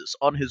telekinesis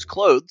on his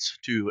clothes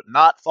to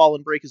not fall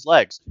and break his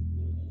legs.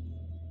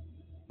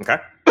 Okay.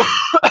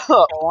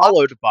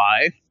 Followed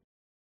by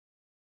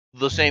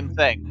the same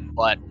thing,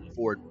 but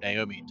for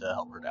Naomi to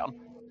help her down.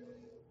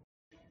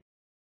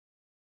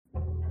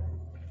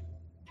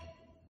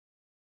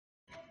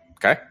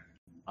 Okay.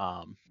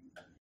 And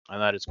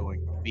that is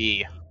going to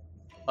be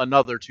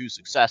another 2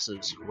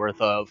 successes worth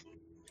of.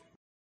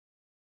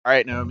 All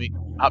right, Naomi,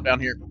 hop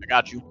down here. I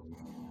got you.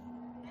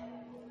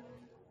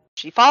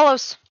 She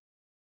follows.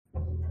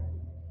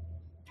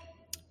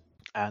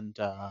 And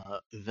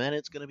then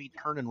it's going to be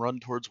turn and run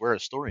towards where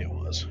Astoria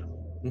was.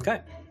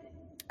 Okay.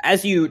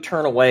 As you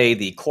turn away,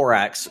 the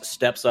Korax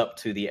steps up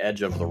to the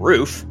edge of the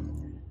roof,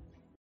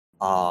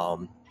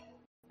 and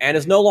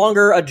is no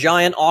longer a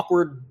giant,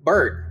 awkward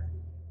bird.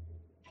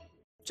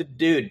 It's a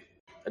dude.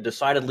 A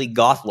decidedly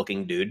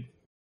goth-looking dude.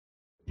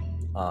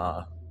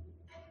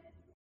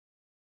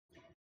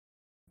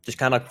 Just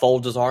kind of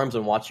folds his arms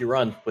and watches you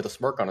run with a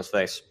smirk on his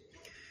face.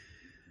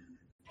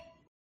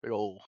 Big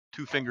old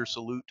 2-finger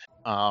salute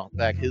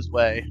back his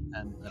way,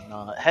 and then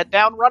head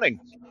down running.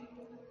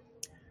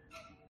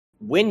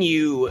 When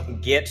you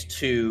get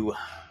to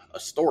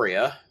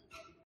Astoria,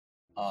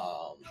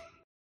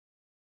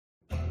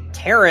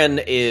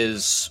 Taryn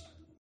is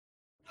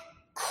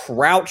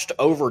crouched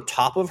over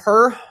top of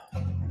her,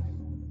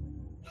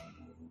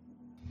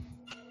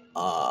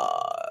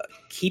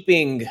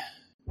 keeping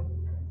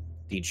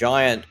the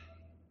giant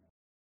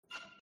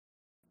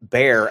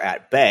bear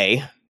at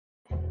bay.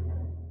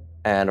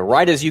 And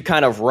right as you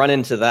kind of run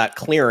into that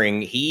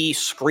clearing, he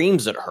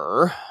screams at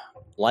her,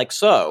 like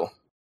so.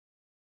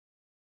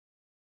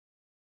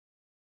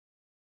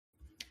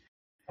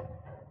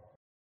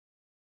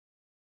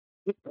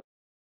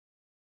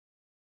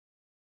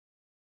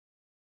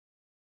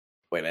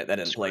 Wait a minute, that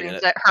didn't play, did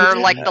Screams it? at her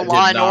like the It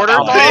Law did and not Order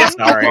play. bomb.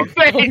 Sorry.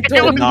 It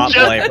Did was not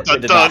just play. It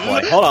did not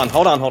play.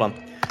 Hold on.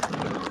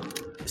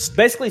 It's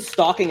basically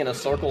stalking in a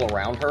circle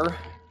around her,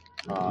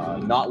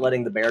 not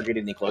letting the bear get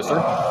any closer.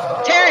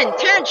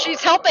 Taryn,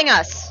 she's helping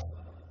us.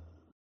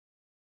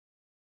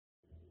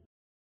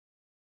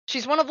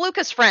 She's one of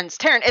Lucas' friends.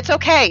 Taryn, it's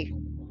okay.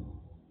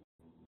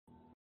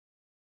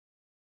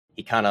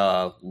 He kind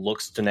of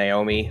looks to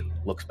Naomi,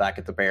 looks back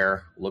at the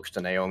bear, looks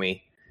to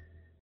Naomi.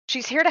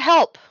 She's here to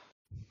help.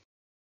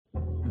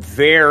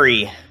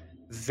 Very,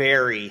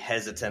 very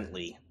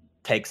hesitantly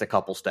takes a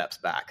couple steps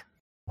back.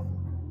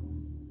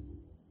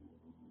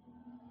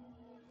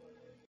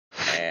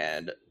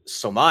 And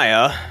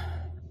Somaya,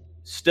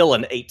 still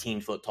an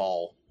 18-foot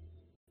tall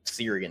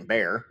Syrian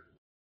bear,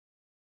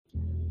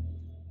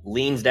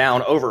 leans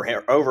down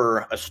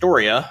over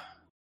Astoria,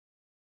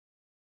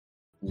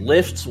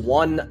 lifts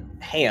one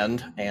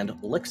hand and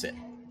licks it.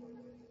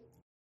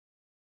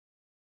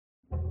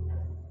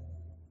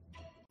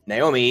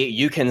 Naomi,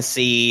 you can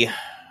see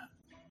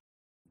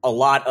a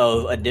lot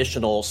of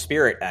additional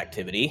spirit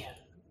activity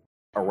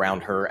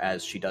around her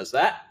as she does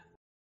that.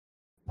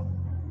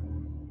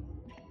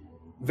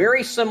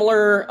 Very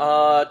similar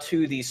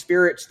to the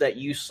spirits that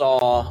you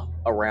saw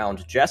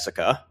around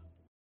Jessica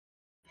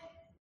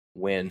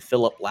when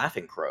Philip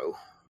Laughing Crow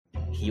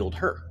healed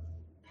her.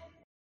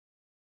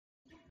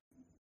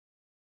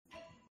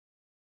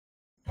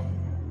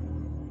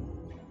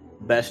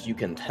 Best you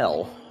can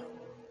tell,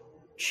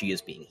 she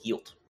is being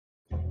healed.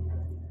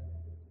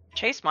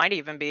 Chase might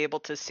even be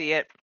able to see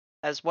it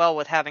as well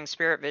with having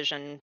spirit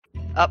vision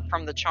up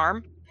from the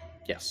charm.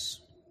 Yes.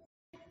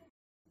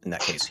 In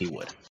that case, he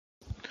would.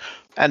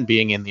 And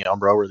being in the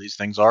Umbra where these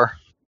things are.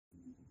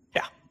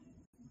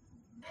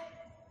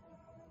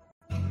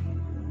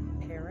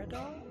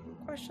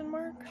 Paradol? Question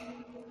mark.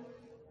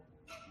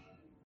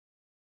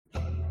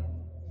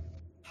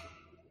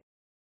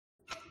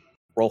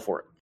 Roll for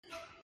it.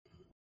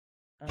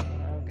 Okay.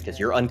 Because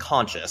you're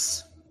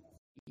unconscious.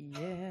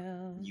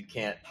 Yeah. You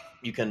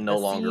can no the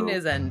longer. scene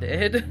is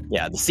ended.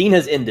 Yeah, the scene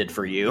has ended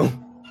for you.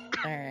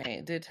 All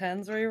right. Did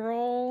tens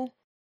reroll?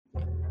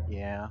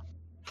 Yeah.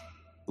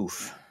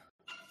 Oof.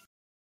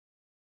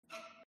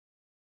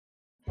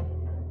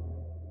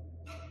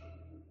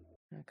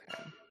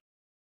 Okay.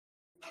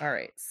 All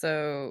right.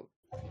 So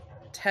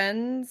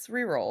tens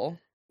reroll.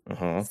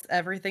 Uh-huh.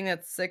 Everything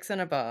that's 6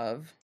 and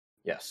above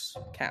Yes.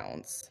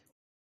 counts.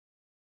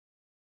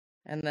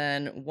 And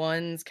then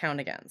ones count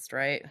against,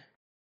 right?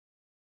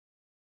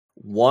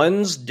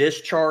 Ones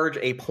discharge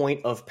a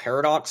point of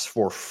paradox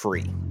for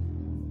free.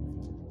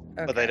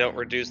 Okay. But they don't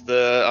reduce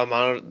the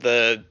amount of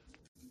the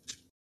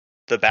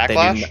They do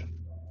backlash. not-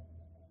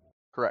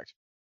 Correct.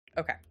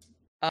 Okay.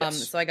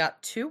 Yes. So I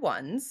got 2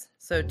 ones.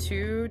 So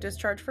 2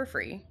 discharge for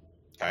free.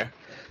 Okay.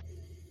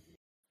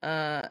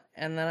 And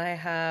then I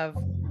have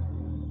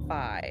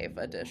 5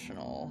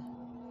 additional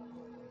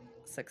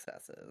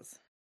successes.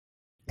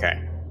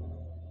 Okay.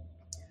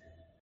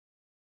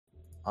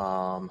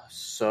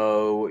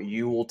 So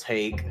you will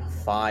take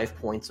 5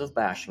 points of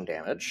bashing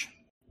damage.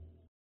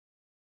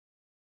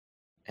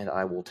 And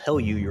I will tell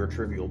you your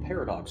trivial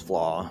paradox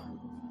flaw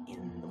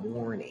in the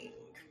morning.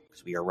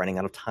 Because we are running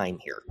out of time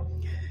here.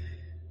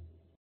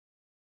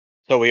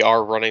 So we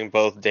are running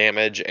both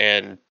damage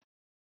and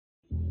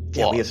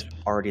Yeah, we flaws. have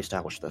already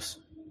established this.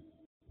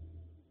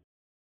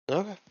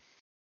 Okay.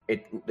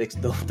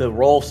 The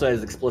roll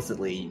says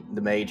explicitly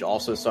the mage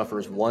also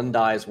suffers 1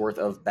 die's worth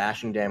of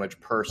bashing damage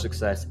per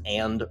success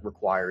and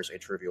requires a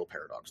trivial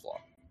paradox flaw.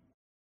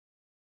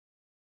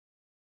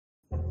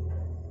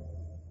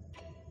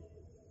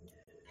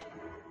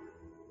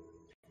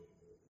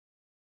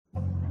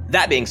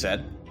 That being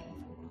said,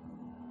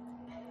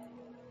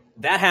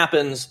 that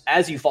happens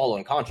as you fall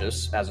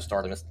unconscious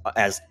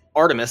as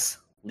Artemis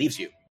leaves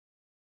you.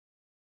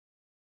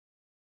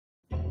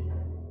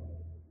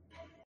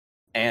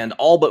 And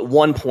all but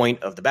 1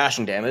 point of the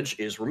bashing damage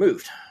is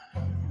removed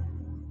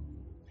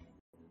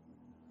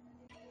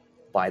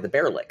by the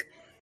bear lick.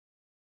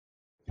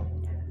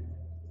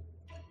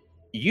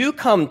 You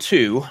come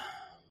to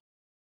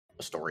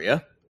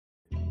Astoria,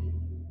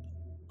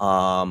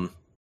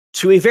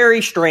 to a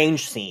very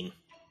strange scene.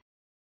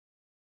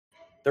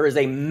 There is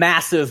a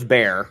massive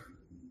bear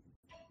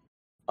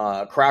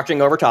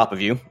crouching over top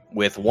of you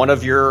with one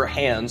of your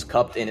hands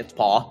cupped in its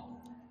paw.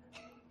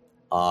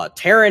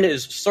 Taryn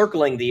is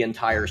circling the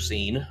entire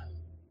scene,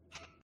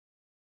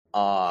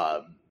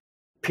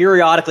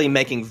 periodically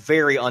making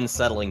very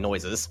unsettling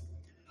noises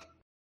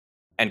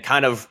and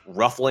kind of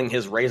ruffling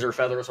his razor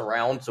feathers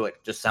around so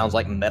it just sounds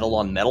like metal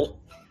on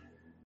metal.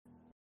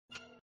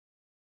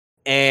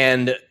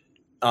 And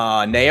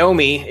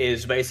Naomi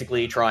is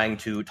basically trying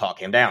to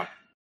talk him down.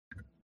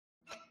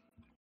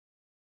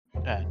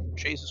 And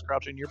Chase is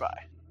crouching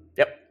nearby.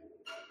 Yep.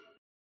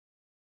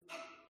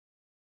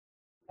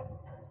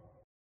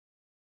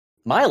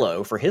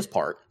 Milo, for his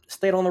part,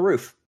 stayed on the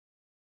roof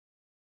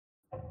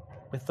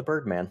with the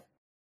Birdman.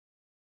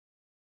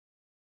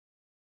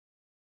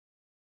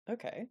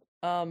 Okay.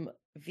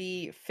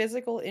 The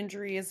physical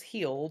injury is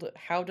healed.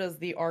 How does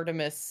the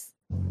Artemis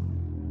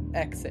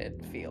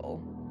exit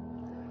feel?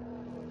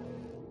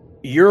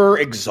 You're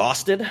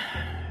exhausted.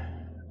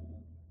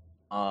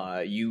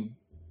 You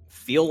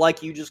feel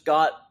like you just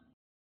got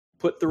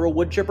put through a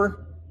wood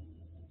chipper.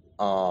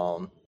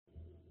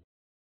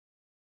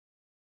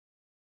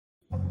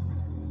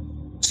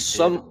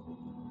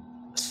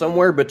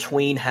 Somewhere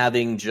between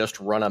having just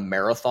run a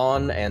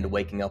marathon and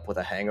waking up with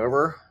a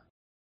hangover.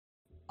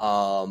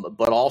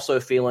 But also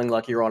feeling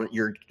like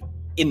you're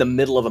in the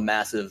middle of a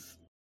massive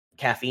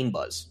caffeine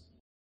buzz.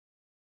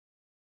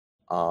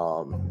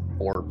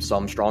 Or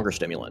some stronger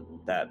stimulant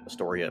that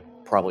Astoria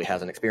probably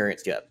hasn't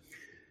experienced yet.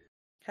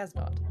 Has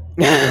not.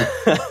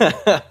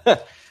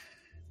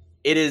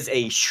 It is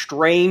a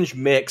strange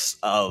mix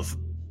of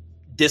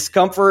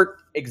discomfort,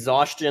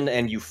 exhaustion,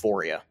 and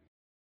euphoria.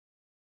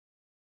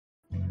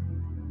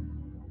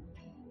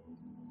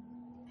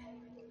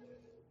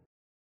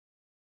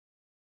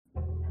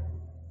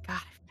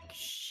 God,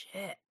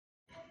 shit.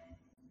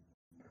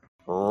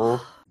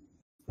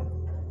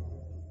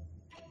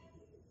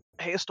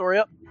 Hey,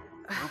 Astoria,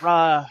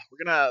 we're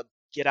gonna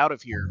get out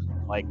of here,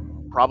 like,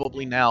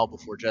 probably now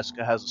before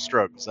Jessica has a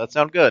stroke. Does that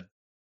sound good?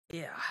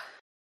 Yeah.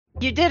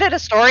 You did it,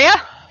 Astoria?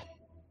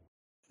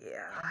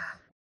 Yeah.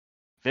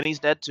 Vinny's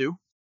dead too.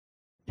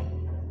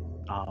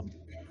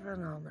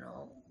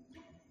 Phenomenal.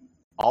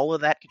 All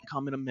of that can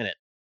come in a minute.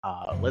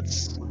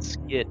 Let's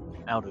get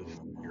out of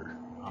here.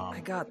 I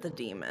got the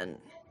demon.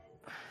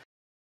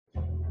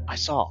 I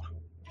saw.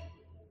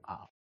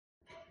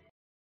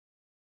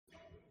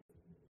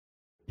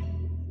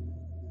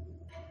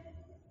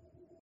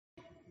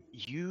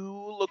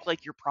 You look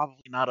like you're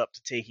probably not up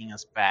to taking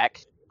us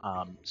back.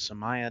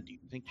 Samaya, do you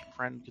think your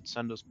friend could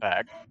send us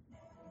back?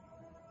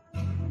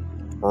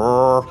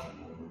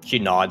 She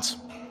nods.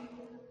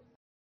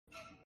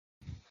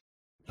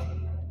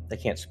 They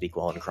can't speak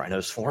well in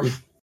Krynos form.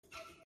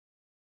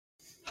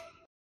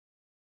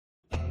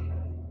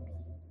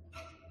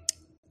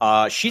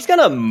 She's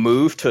gonna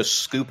move to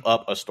scoop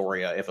up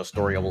Astoria if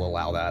Astoria will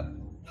allow that.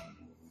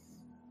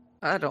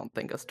 I don't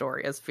think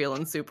Astoria's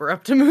feeling super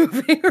up to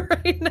moving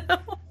right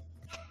now.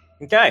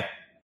 Okay.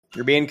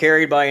 You're being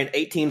carried by an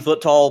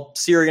 18-foot tall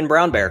Syrian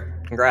brown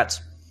bear.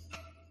 Congrats.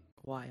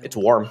 Wild. It's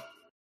warm.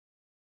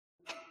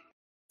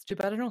 It's too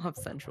bad I don't have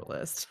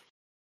Sensualist.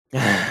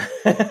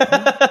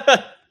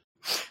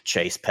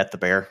 Chase, pet the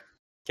bear.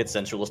 Get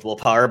Sensualist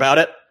willpower about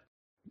it.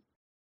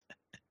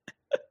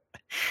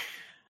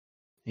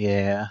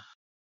 Yeah.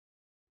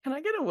 Can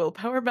I get a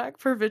willpower back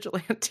for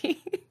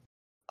Vigilante?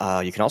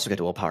 You can also get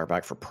the willpower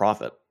back for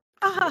profit.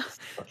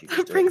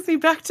 That brings me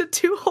back to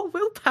 2 whole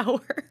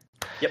willpower.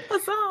 Yep.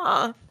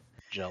 Huzzah!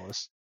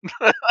 Jealous.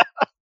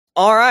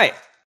 All right.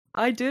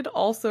 I did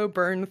also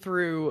burn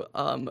through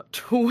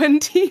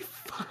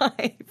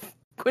 25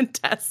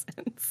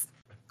 quintessence.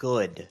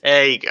 Good.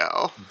 There you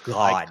go.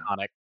 God.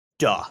 Iconic.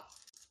 Duh.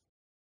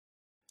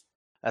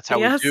 That's how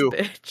Yes, we do.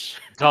 bitch.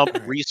 Dump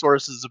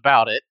resources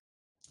about it.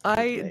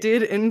 I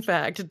did, in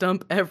fact,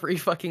 dump every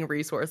fucking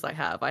resource I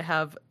have. I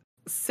have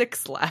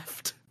 6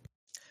 left.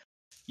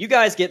 You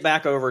guys get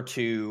back over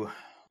to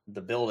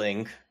the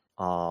building.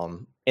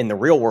 In the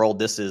real world,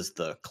 this is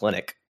the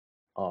clinic.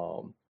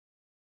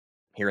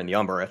 Here in the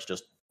Umber, it's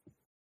just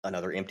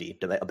another empty,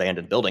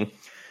 abandoned building.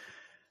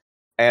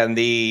 And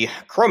the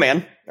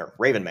Crowman, or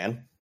Raven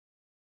Man,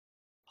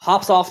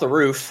 hops off the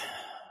roof,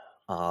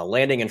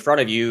 landing in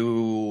front of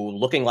you,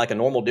 looking like a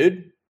normal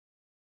dude.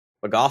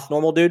 A goth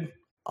normal dude.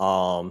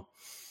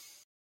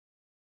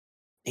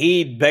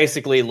 He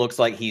basically looks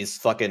like he's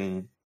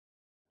fucking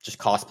just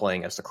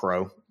cosplaying as the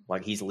Crow.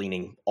 Like he's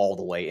leaning all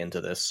the way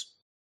into this.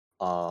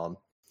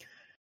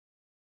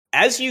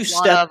 As you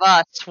step,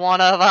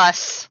 One of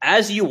us.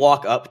 as you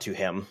walk up to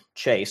him,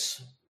 Chase,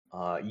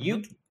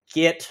 you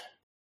get.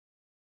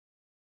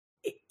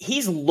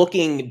 He's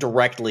looking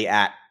directly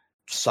at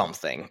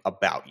something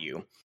about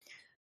you.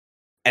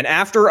 And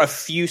after a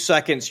few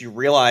seconds, you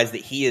realize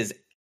that he is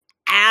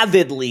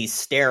avidly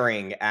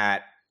staring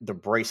at the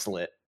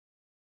bracelet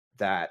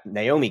that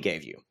Naomi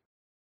gave you.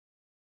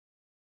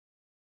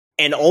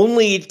 And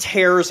only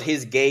tears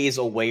his gaze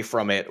away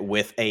from it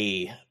with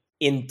a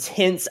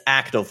intense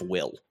act of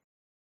will.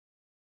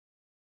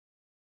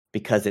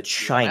 Because it's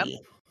shiny.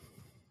 Yep.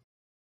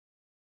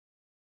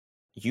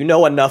 You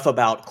know enough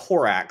about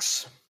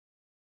Korax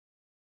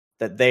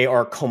that they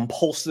are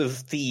compulsive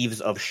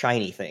thieves of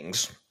shiny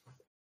things,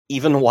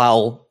 even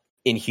while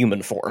in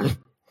human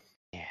form.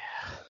 Yeah.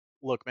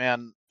 Look,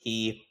 man,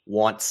 He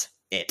wants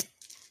it.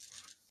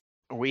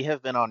 we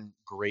have been on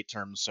great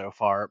terms so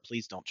far.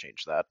 Please don't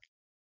change that.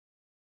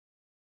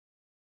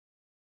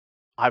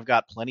 I've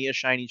got plenty of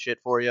shiny shit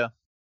for you.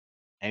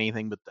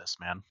 Anything but this,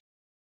 man.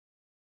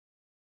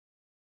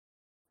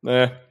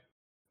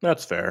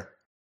 That's fair.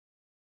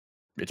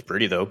 It's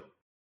pretty, though.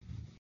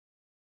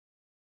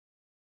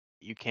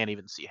 You can't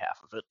even see half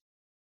of it.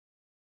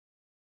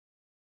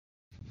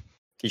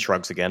 He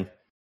shrugs again.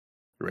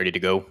 You ready to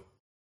go?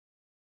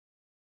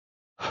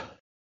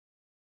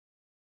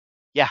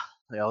 Yeah,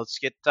 let's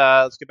get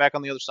back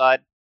on the other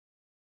side.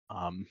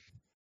 By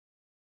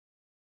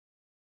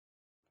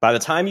the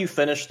time you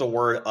finish the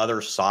word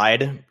other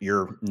side,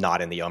 you're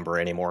not in the Umber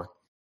anymore.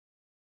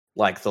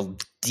 Like, the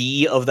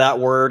D of that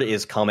word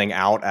is coming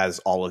out as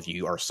all of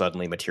you are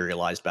suddenly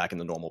materialized back in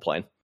the normal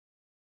plane.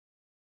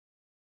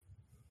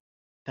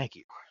 Thank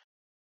you.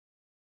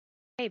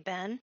 Hey,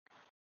 Ben,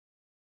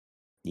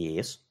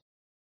 Yes.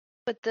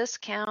 would this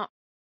count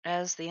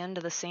as the end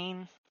of the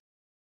scene?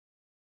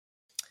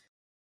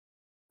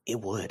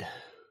 It would.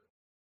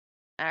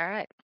 All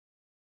right.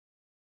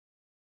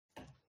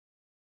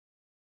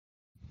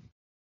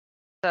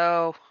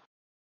 So,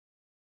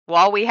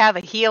 while we have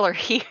a healer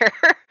here,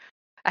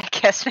 I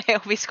guess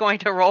Naomi's going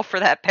to roll for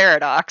that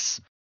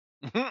paradox.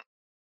 Mhm.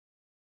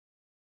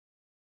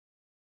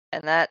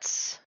 And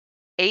that's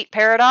 8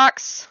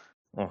 paradox.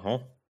 Uh-huh.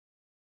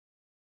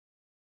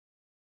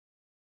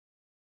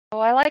 Oh,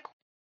 I like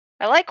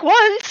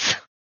ones.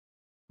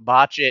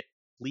 Botch it,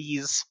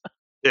 please.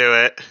 Do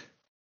it.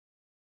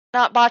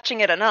 Not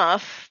botching it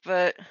enough,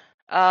 but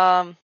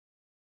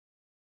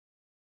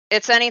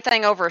it's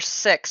anything over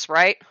 6,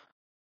 right?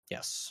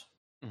 Yes.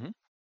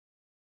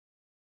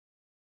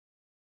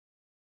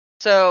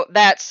 So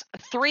that's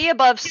 3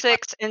 above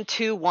 6 and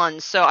 2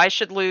 ones. So I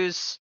should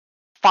lose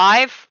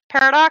 5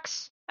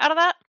 paradox out of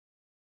that.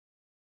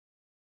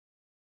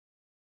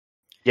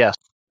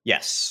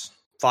 Yes.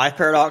 5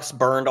 paradox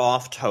burned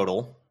off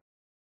total.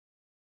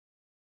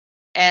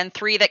 And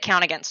 3 that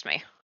count against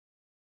me.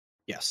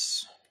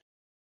 Yes.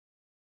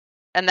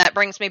 And that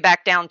brings me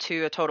back down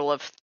to a total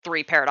of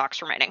 3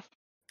 paradox remaining.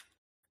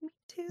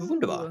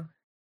 Wunderbar.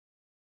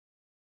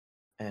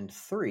 And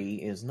 3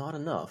 is not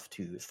enough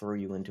to throw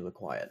you into a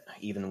quiet,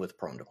 even with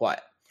prone to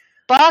quiet.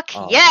 Fuck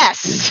Oh.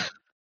 yes!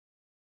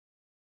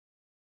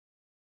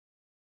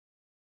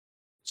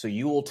 So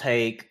you will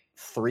take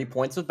 3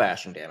 points of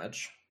bashing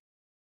damage.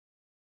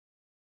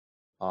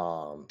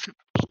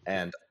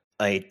 And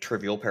a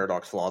trivial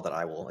paradox flaw that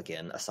I will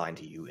again assign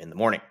to you in the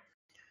morning.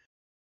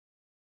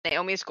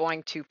 Naomi's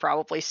going to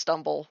probably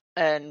stumble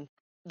and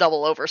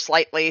double over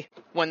slightly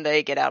when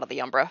they get out of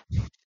the Umbra.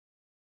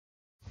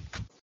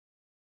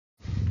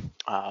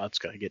 It's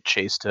gonna get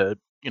Chase to,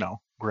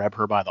 grab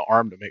her by the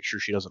arm to make sure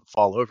she doesn't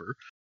fall over.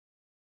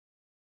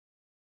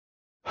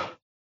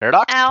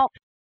 Paradox? Ow.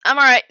 I'm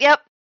alright.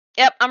 Yep,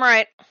 I'm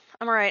alright.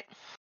 I'm alright.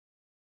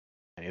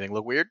 Anything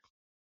look weird?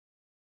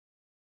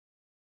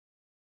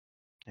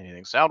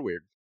 Anything sound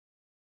weird?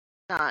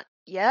 Not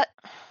yet.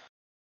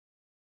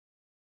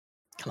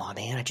 Come on,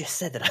 man! I just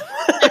said that. I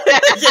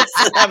just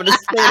said I haven't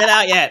figured it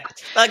out yet.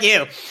 Fuck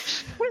you.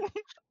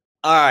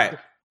 All right,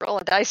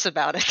 Rolling dice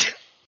about it.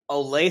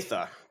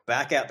 Olathe,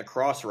 back at the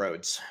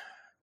crossroads.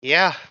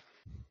 Yeah.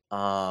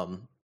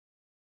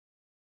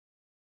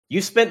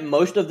 You spent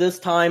most of this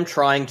time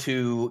trying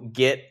to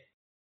get.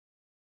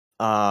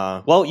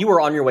 Well, you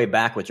were on your way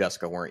back with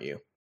Jessica, weren't you?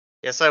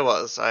 Yes, I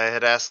was. I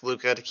had asked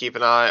Luca to keep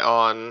an eye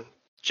on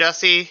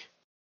Jesse,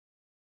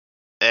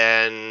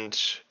 and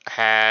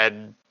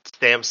had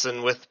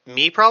Samson with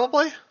me,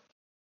 probably.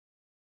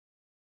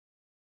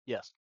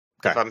 Yes.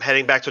 If I'm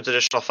heading back to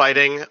additional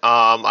fighting,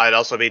 I'd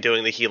also be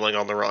doing the healing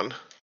on the run.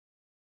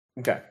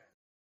 Okay.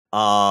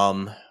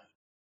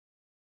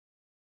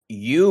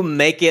 You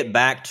make it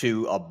back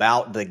to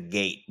about the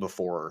gate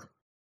before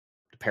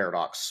the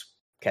paradox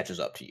catches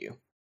up to you.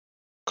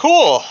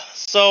 Cool.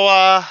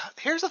 So,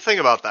 here's the thing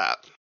about that.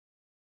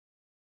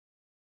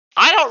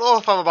 I don't know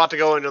if I'm about to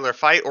go into another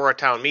fight or a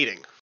town meeting.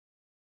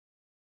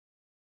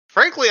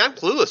 Frankly, I'm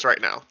clueless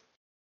right now.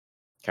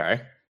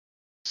 Okay.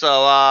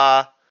 So,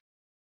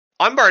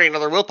 I'm burning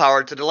another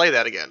willpower to delay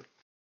that again.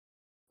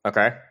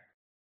 Okay.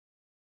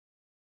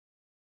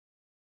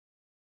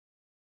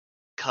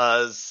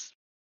 Because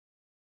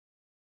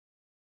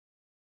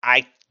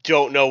I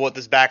don't know what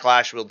this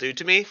backlash will do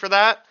to me for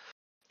that.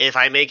 If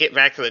I make it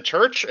back to the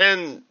church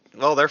and,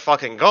 well, they're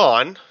fucking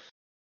gone,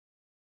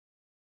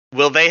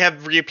 will they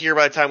have reappear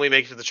by the time we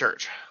make it to the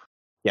church?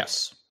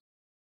 Yes.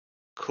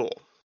 Cool.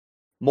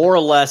 More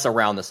or less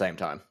around the same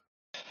time.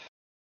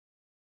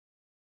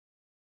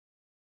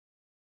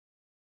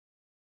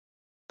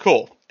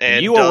 Cool.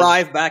 And you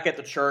arrive back at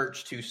the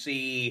church to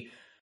see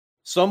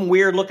some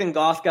weird-looking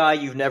goth guy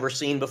you've never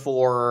seen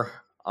before.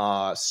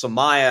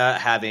 Samaya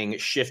having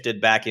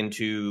shifted back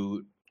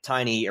into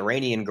tiny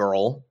Iranian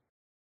girl.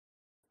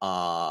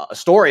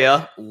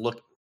 Astoria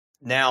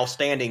now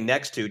standing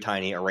next to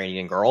tiny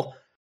Iranian girl,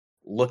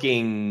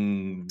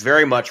 looking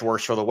very much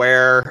worse for the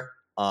wear,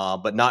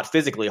 but not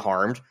physically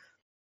harmed.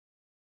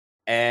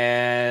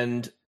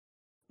 And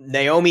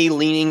Naomi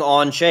leaning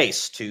on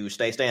Chase to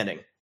stay standing.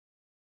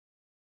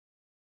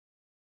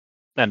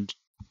 And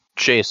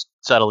Chase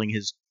settling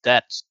his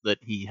debts that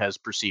he has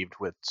perceived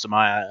with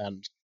Samaya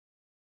and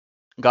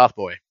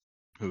Gothboy,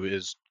 who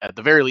is at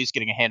the very least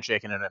getting a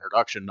handshake and an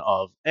introduction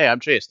of, "Hey,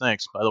 I'm Chase.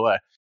 Thanks, by the way."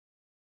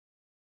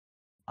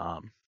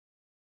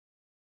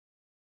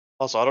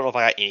 Also, I don't know if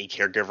I got any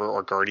caregiver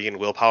or guardian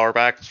willpower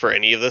back for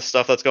any of this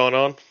stuff that's going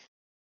on.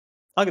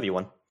 I'll give you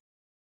one.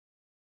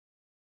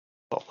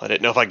 Well, I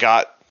didn't know if I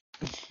got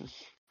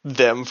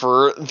them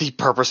for the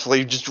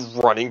purposefully just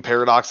running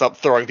Paradox up,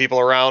 throwing people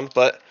around,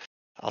 but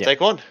I'll take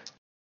one.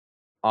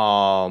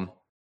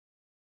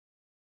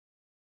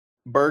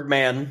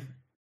 Birdman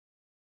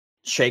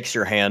shakes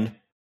your hand.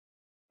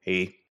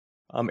 Hey,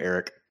 I'm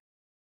Eric.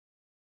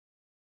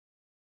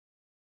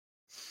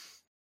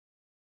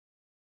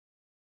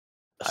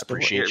 I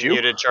appreciate You're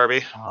you. muted,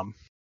 Charby.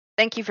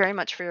 Thank you very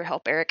much for your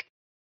help, Eric.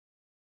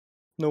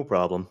 No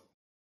problem.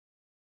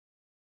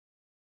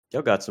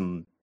 Y'all got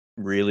some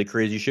really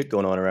crazy shit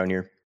going on around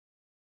here.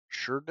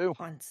 Sure do.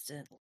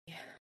 Constantly.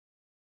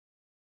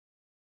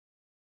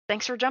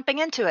 Thanks for jumping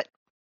into it.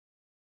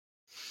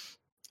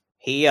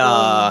 He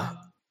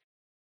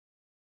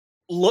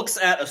looks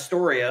at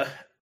Astoria,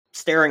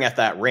 staring at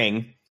that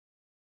ring.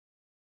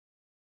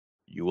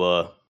 You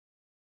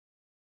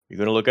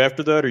gonna look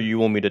after that, or you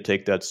want me to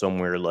take that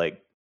somewhere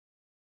like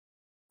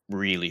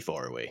really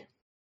far away?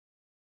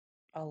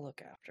 I'll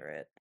look after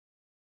it.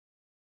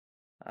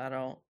 I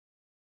don't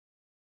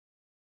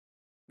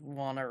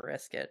want to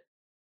risk it.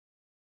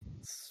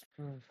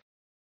 I'm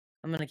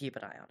going to keep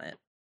an eye on it.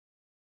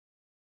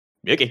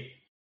 Okay.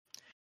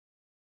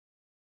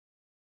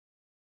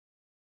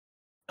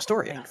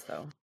 Astoria. Thanks,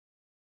 though.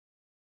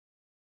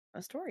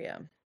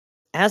 Astoria.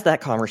 As that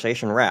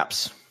conversation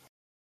wraps,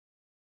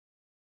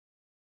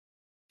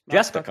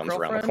 Jessica Knock, comes knock,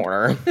 around the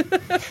girlfriend.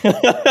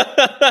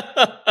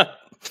 corner.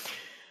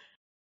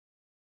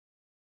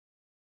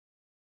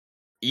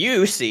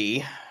 You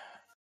see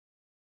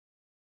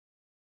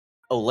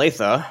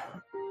Olathe,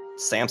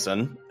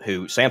 Samson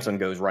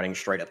goes running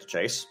straight at the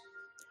chase.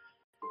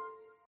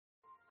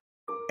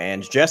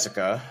 And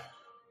Jessica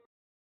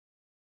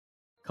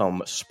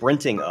come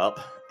sprinting up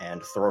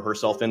and throw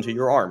herself into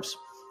your arms.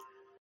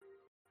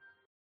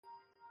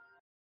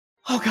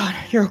 Oh God,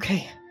 you're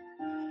okay.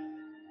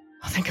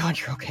 Oh, thank God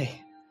you're okay.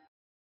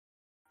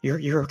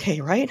 You're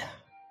okay, right?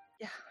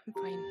 Yeah, I'm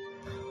fine.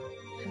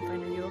 I'm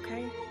fine. Are you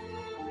okay?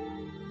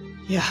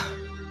 Yeah.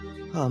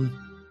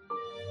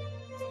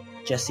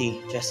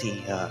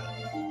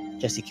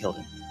 Jesse killed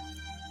him.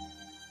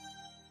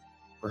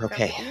 We're Got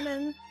okay. the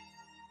demon.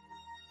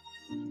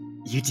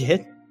 You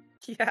did?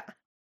 Yeah.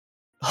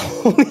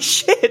 Holy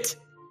shit!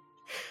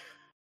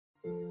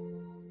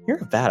 You're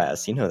a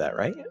badass, you know that,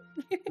 right?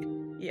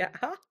 Yeah.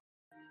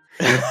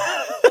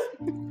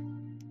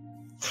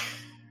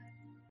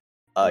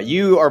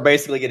 You are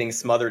basically getting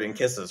smothered in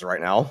kisses right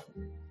now.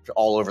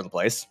 All over the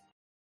place.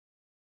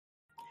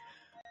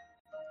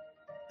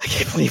 I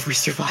can't believe we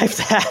survived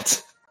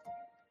that.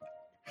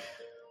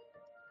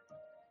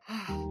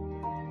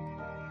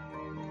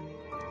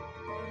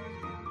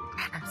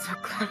 I'm so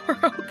glad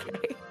we're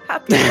okay.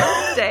 Happy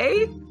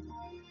birthday.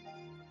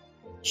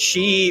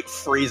 She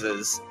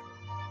freezes.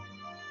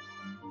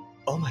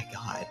 Oh my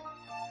God.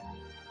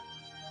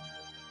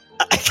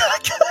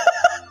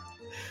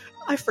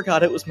 I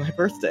forgot it was my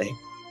birthday.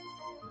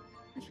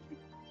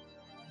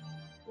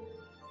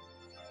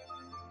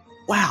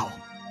 Wow.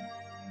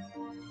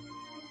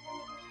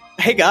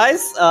 Hey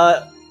guys,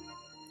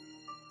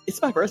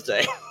 it's my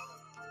birthday.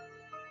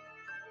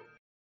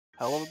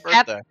 Hell of a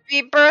birthday.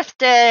 Happy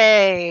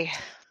birthday!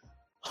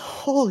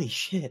 Holy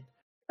shit.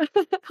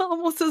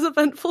 Almost as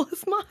eventful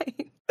as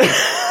mine.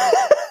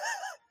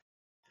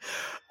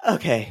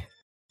 Okay,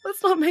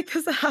 Let's not make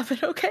this a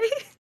habit, okay?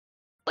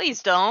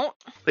 Please don't.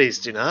 Please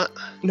do not.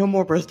 no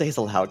more birthdays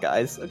allowed,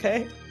 guys,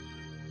 okay?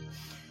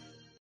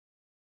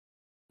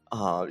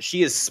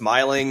 She is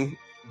smiling,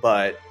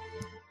 but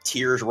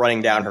tears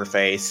running down her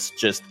face,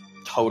 just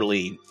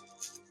totally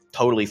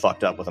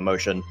fucked up with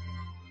emotion.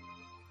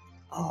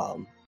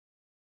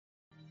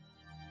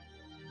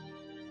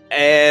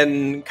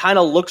 And kind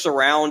of looks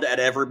around at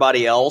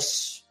everybody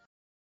else.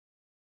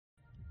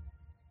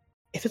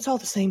 If it's all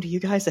the same to you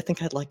guys, I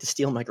think I'd like to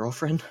steal my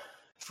girlfriend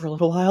for a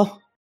little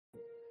while.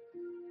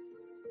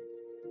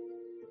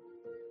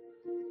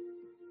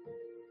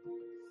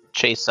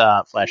 Chase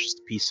flashes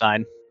the peace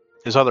sign.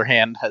 His other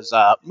hand has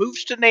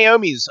moved to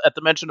Naomi's at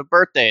the mention of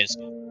birthdays.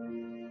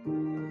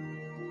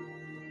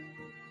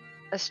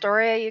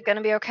 Astoria, you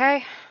gonna be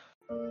okay?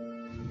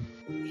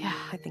 Yeah,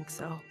 I think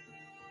so.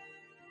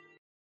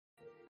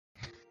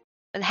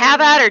 And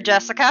have at her,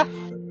 Jessica.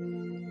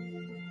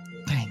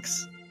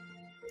 Thanks.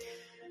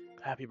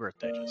 Happy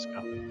birthday,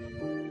 Jessica.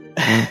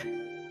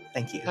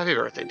 Thank you. Happy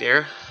birthday,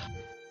 dear.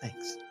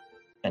 Thanks.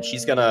 And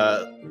she's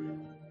gonna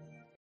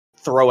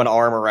throw an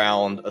arm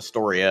around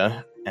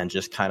Astoria and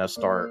just kind of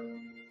start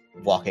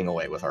walking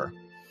away with her.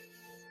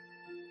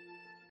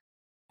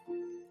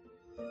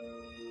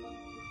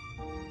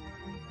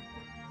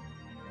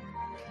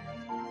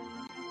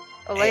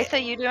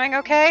 Olathe, you doing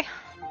okay?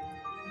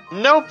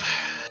 Nope.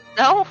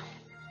 No?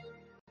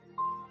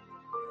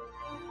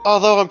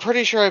 Although I'm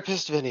pretty sure I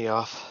pissed Vinnie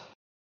off.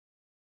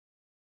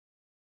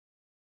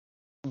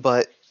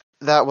 But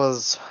that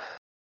was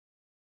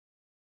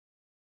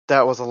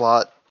a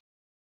lot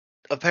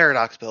of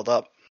paradox build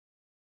up.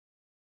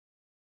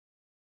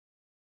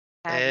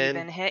 Have you And-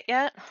 been hit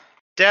yet?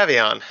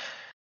 Davion,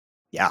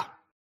 Yeah.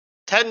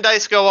 10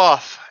 dice go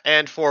off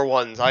and 4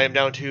 ones. I am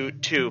down to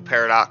 2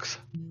 paradox.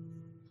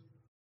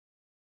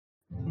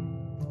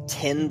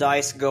 10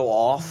 dice go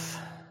off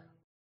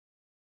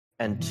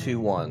and 2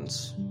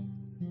 ones.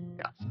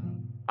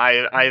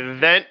 I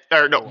vent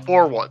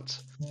 4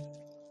 ones.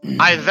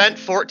 I vent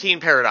 14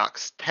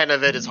 paradox. 10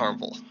 of it is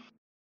harmful.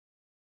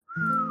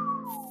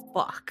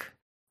 Fuck.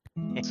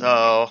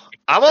 So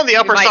I'm on the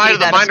upper We might side need of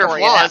the that minor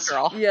Astoria, flaws. after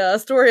all. Yeah,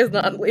 Astoria's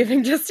not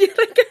leaving just yet,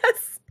 I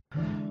guess.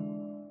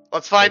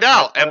 Let's find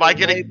out. Am I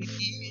getting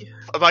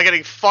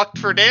fucked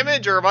for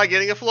damage or am I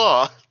getting a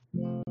flaw?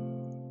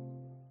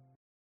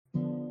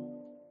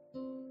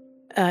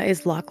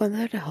 Is Lachlan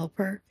there to help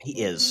her?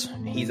 He is.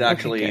 He's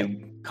actually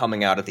good.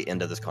 coming out at the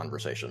end of this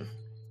conversation.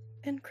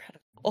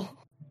 Incredible.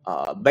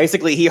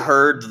 Basically, he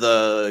heard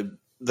the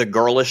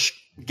girlish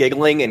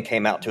giggling and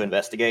came out to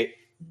investigate.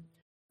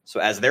 So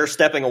as they're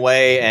stepping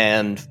away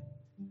and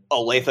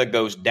Olathe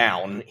goes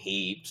down,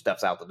 he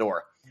steps out the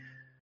door.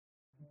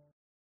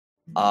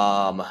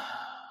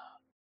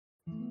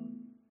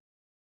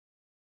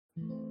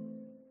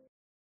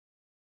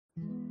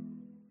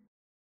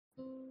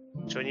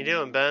 Which one you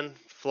doing, Ben?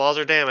 Flaws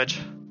or damage?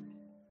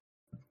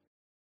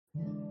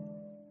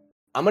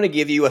 I'm gonna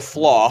give you a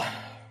flaw.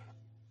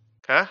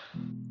 Okay.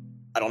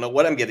 I don't know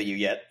what I'm giving you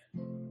yet,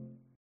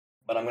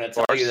 but I'm gonna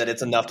tell course. you that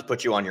it's enough to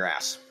put you on your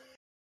ass.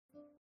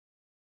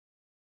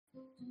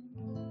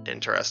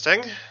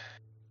 Interesting.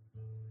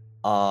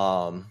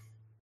 Um,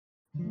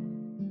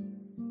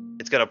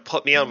 It's gonna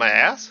put me on my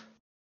ass?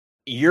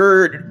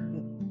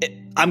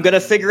 I'm gonna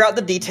figure out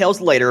the details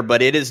later,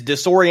 but it is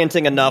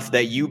disorienting enough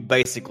that you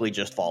basically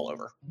just fall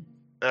over.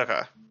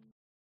 Okay.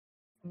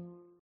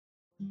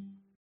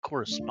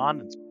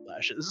 Correspondence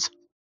flashes.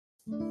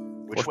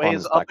 Which Correspondence way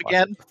is up backflash.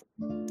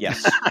 again?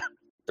 Yes.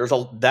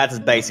 That's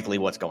basically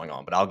what's going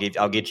on, but I'll get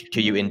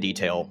to you in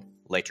detail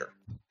later.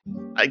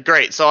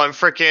 Great. So I'm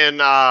freaking.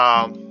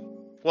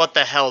 What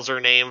the hell's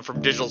her name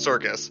from Digital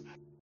Circus?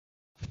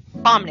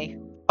 Pomni.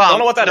 Don't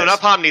know what that no, is.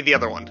 not Pomni. The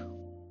other one.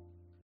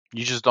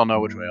 You just don't know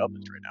which way up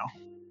is right now.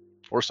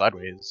 Or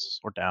sideways,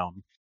 or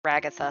down.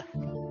 Ragatha.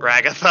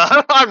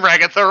 Ragatha. I'm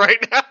Ragatha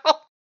right now.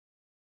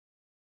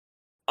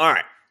 All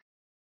right.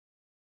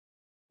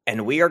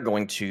 And we are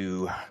going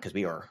to, because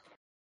we are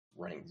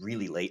running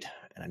really late,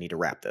 and I need to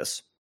wrap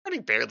this.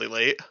 Running barely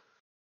late.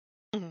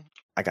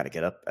 I got to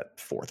get up at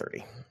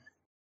 4:30.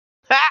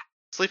 Ha!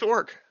 Sleep at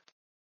work.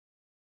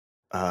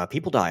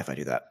 People die if I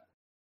do that.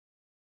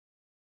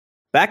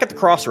 Back at the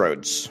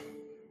crossroads,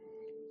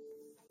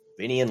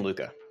 Vinnie and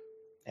Luca.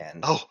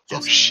 And Oh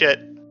Jesse. shit.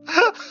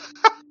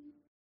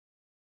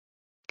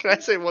 Can I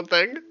say one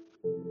thing?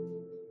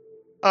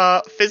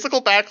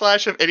 Physical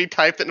backlash of any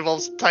type that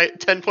involves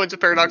 10 points of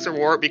paradox or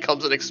more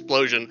becomes an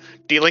explosion,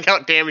 dealing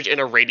out damage in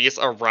a radius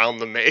around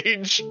the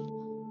mage.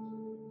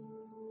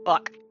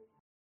 Fuck.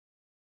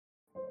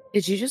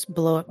 Did you just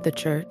blow up the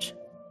church?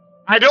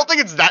 I don't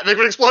think it's that big of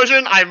an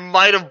explosion. I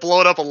might have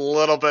blown up a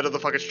little bit of the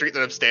fucking street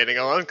that I'm standing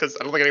on, because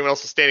I don't think anyone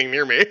else is standing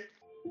near me.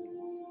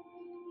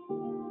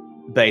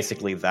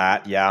 Basically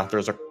that, yeah.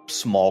 There's a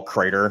small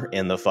crater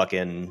in the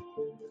fucking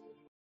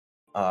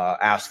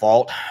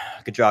asphalt.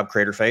 Good job,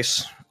 crater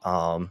face.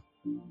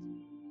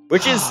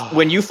 Which is,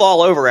 when you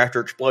fall over after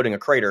exploding a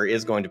crater,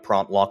 is going to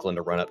prompt Lachlan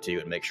to run up to you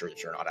and make sure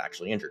that you're not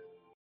actually injured.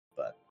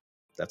 But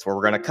that's where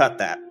we're going to cut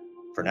that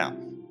for now.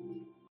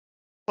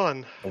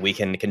 Fun. We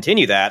can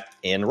continue that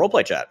in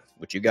roleplay chat,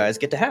 which you guys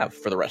get to have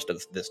for the rest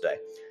of this day.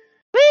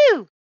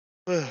 Woo!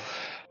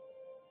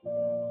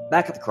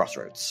 Back at the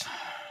crossroads.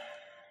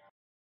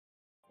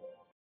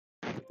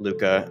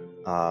 Luca,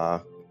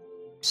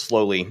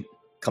 slowly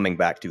coming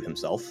back to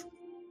himself.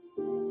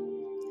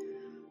 All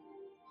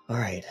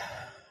right.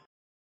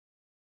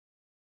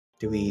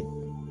 Do we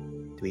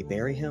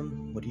bury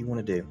him? What do you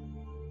want to do?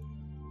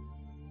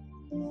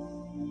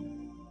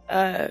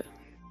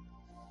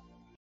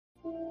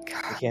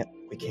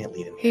 We can't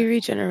leave him He here.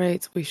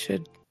 regenerates. We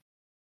should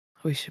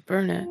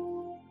burn it.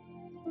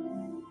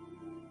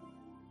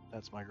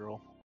 That's my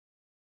girl.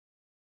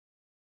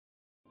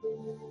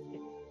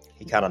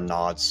 He kind of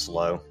nods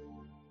slow.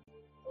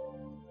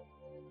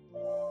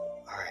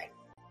 All right.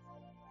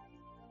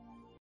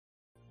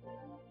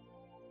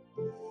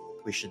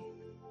 We should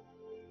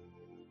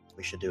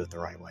do it the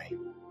right way.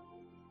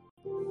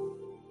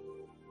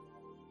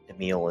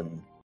 Emil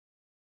and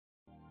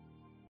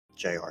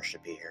JR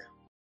should be here.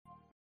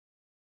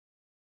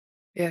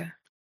 Yeah.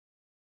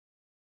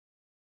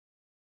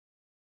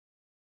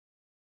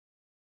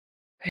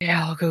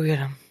 Yeah, I'll go get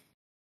him.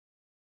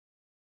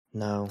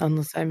 No.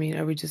 Unless, I mean,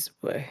 are we just...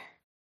 Wait.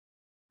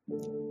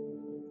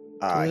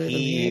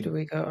 Do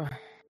we go?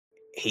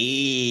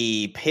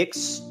 He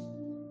picks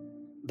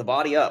the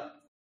body up,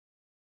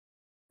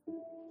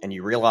 and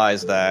you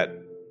realize that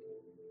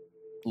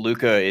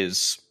Luca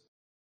is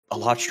a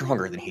lot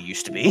stronger than he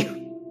used to be,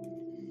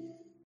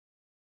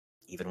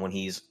 even when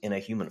he's in a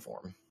human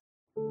form.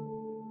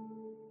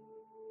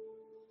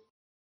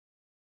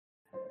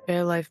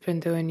 Fair life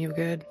been doing you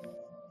good?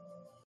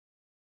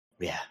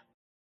 Yeah.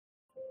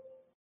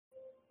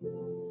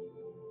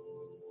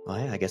 Well,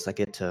 yeah, I guess I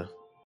get to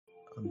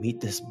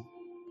meet this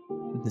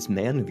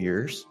man of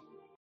yours.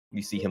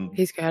 You see him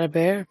He's got a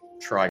bear.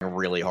 trying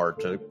really hard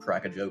to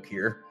crack a joke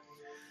here.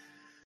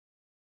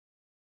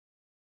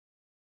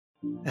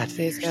 That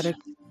He's got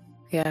figures.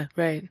 Yeah,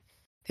 right.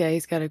 Yeah,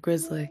 he's got a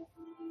grizzly.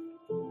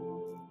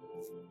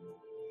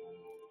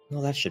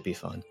 Well, that should be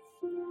fun.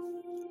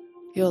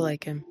 You'll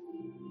like him.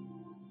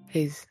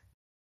 He's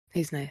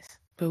nice.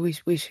 But we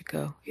should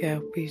go. Yeah,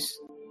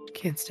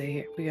 can't stay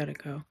here. We gotta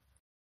go.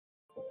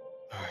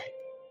 All right.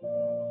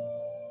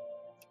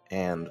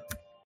 And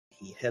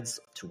he heads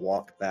to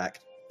walk back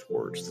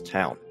towards the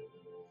town.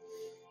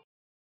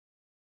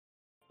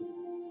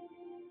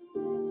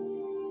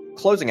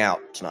 Closing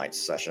out tonight's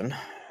session,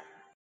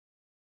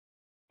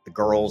 the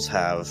girls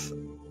have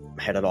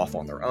headed off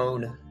on their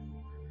own.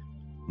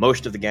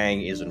 Most of the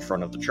gang is in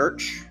front of the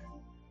church.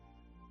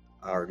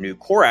 Our new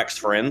Korax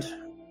friend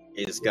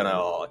is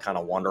gonna kind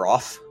of wander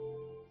off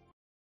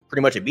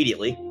pretty much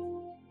immediately,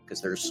 because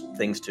there's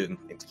things to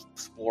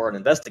explore and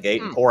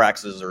investigate, and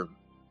Koraxes are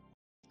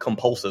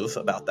compulsive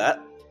about that.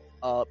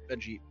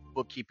 Benji,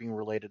 bookkeeping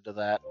related to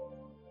that.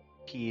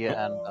 He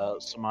and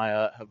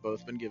Samaya have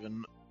both been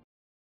given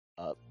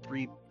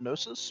 3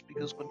 Gnosis,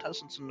 because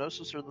Quintessence and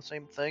Gnosis are the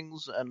same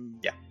things,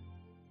 and... Yeah.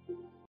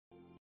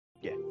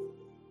 Yeah.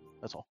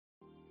 That's all.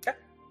 Okay.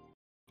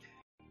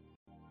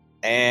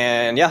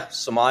 And yeah,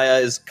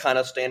 Samaya is kind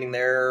of standing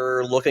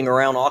there looking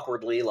around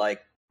awkwardly like,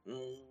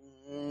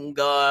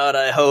 God,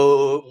 I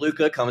hope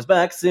Luca comes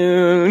back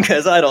soon,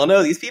 because I don't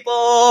know these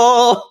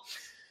people.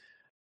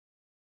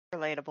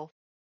 Relatable.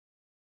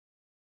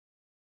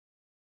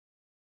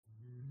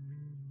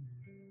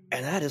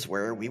 And that is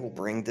where we will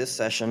bring this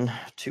session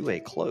to a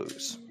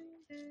close.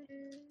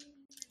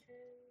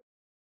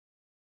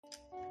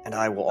 And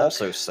I will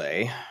also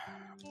say,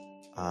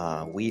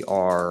 we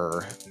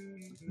are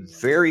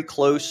very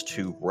close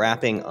to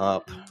wrapping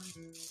up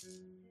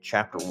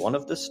chapter 1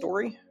 of this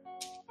story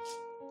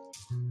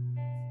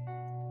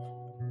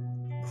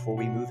before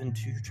we move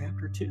into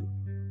chapter 2.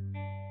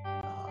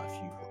 If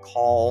you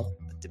recall,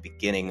 at the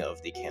beginning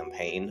of the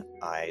campaign,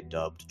 I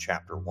dubbed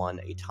chapter 1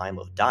 A Time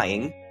of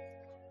Dying.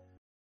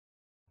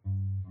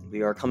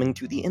 We are coming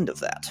to the end of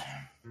that.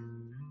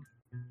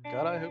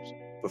 God, I hope so.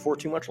 Before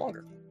too much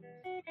longer.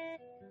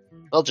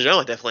 Well,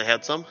 Janelle definitely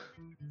had some.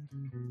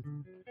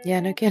 Yeah,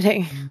 no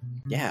kidding.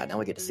 Yeah, now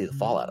we get to see the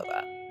fallout of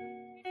that.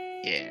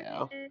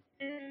 Yeah.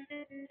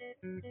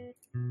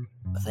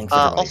 Thanks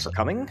everybody Also- for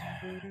coming.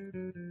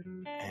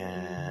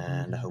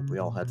 And I hope we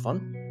all had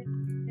fun.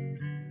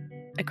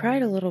 I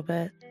cried a little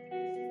bit.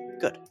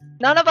 Good.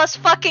 None of us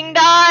fucking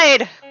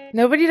died.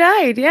 Nobody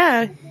died,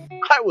 yeah.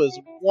 I was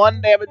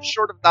 1 damage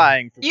short of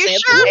dying from You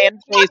Samson sure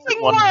and Chase at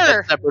fucking one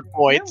were. separate I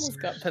points. almost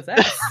got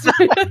possessed.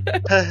 Hey,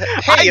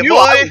 I knew boy!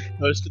 I was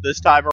close to this time